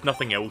been, if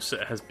nothing else,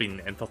 it has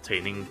been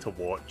entertaining to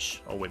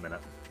watch. Oh, wait a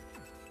minute.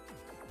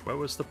 Where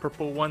was the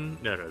purple one?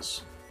 There it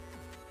is.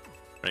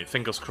 Right,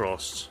 fingers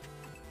crossed.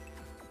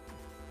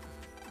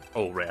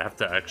 Oh, right, I have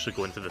to actually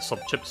go into the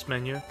sub-chips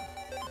menu.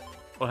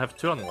 I'll have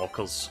 2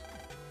 unlockers.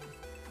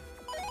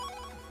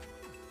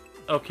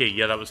 Okay,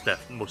 yeah, that was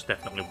most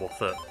definitely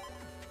worth it.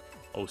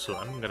 Also,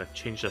 I'm gonna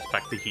change this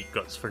back to Heat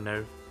Guts for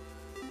now.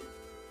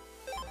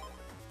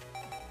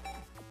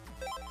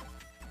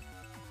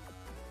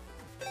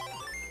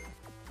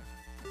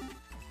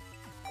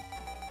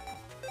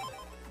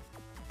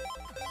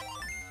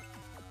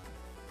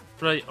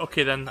 Right,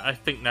 okay then, I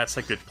think that's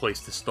a good place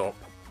to stop.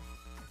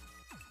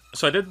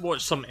 So I did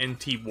watch some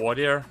NT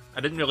Warrior.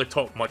 I didn't really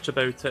talk much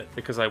about it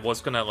because I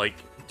was gonna, like,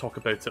 talk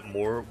about it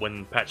more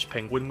when Patch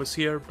Penguin was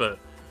here, but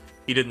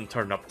he didn't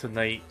turn up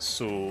tonight,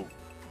 so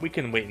we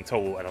can wait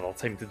until another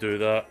time to do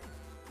that.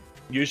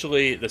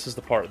 Usually this is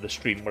the part of the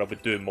stream where I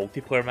would do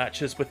multiplayer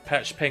matches with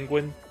Patch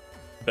Penguin,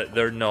 but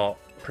they're not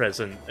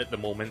present at the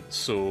moment,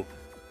 so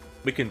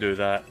we can do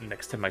that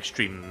next time I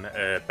stream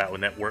Battle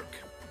Network.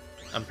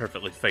 I'm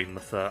perfectly fine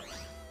with that.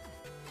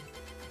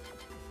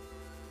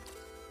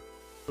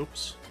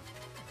 Oops.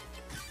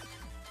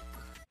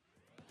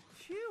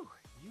 Phew,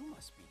 you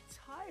must be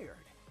tired.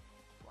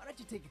 Why don't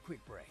you take a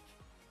quick break?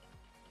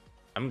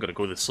 I'm gonna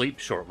go to sleep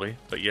shortly,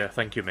 but yeah,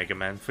 thank you Mega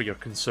Man for your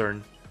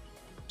concern.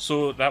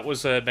 So that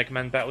was Mega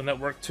Man Battle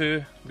Network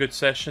 2, good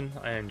session,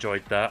 I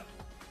enjoyed that.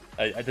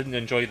 I didn't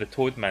enjoy the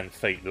Toadman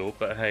fight though,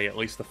 but hey, at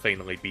least I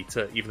finally beat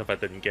it, even if I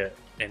didn't get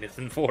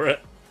anything for it.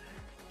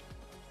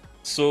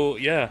 So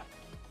yeah,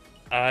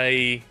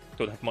 I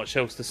don't have much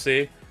else to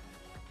say.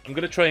 I'm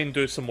going to try and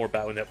do some more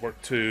Battle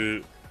Network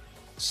 2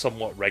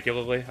 somewhat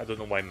regularly. I don't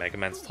know why Mega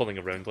Man's turning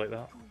around like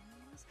that.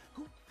 Quiz.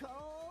 Who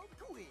called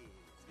quiz?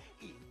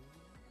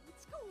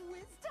 It's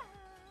quiz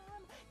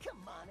time.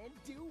 Come on and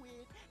do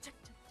it.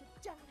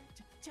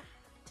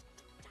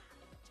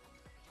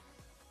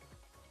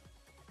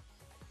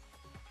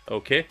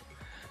 Okay.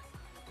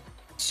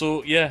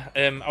 So yeah,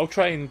 I'll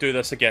try and do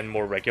this again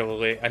more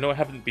regularly. I know I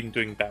haven't been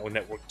doing Battle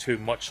Network too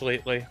much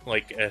lately,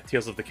 like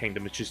Tears of the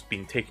Kingdom has just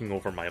been taking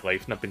over my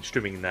life, and I've been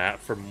streaming that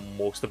for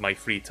most of my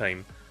free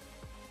time.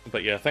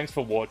 But yeah, thanks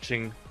for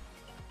watching.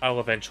 I'll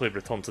eventually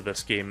return to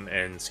this game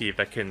and see if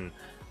I can...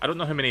 I don't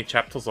know how many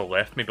chapters are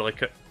left, maybe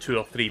like 2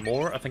 or 3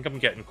 more. I think I'm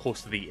getting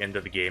close to the end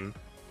of the game.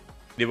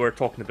 They were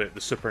talking about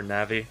the Super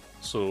Navi,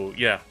 so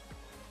yeah,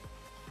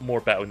 more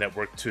Battle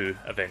Network 2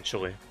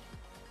 eventually.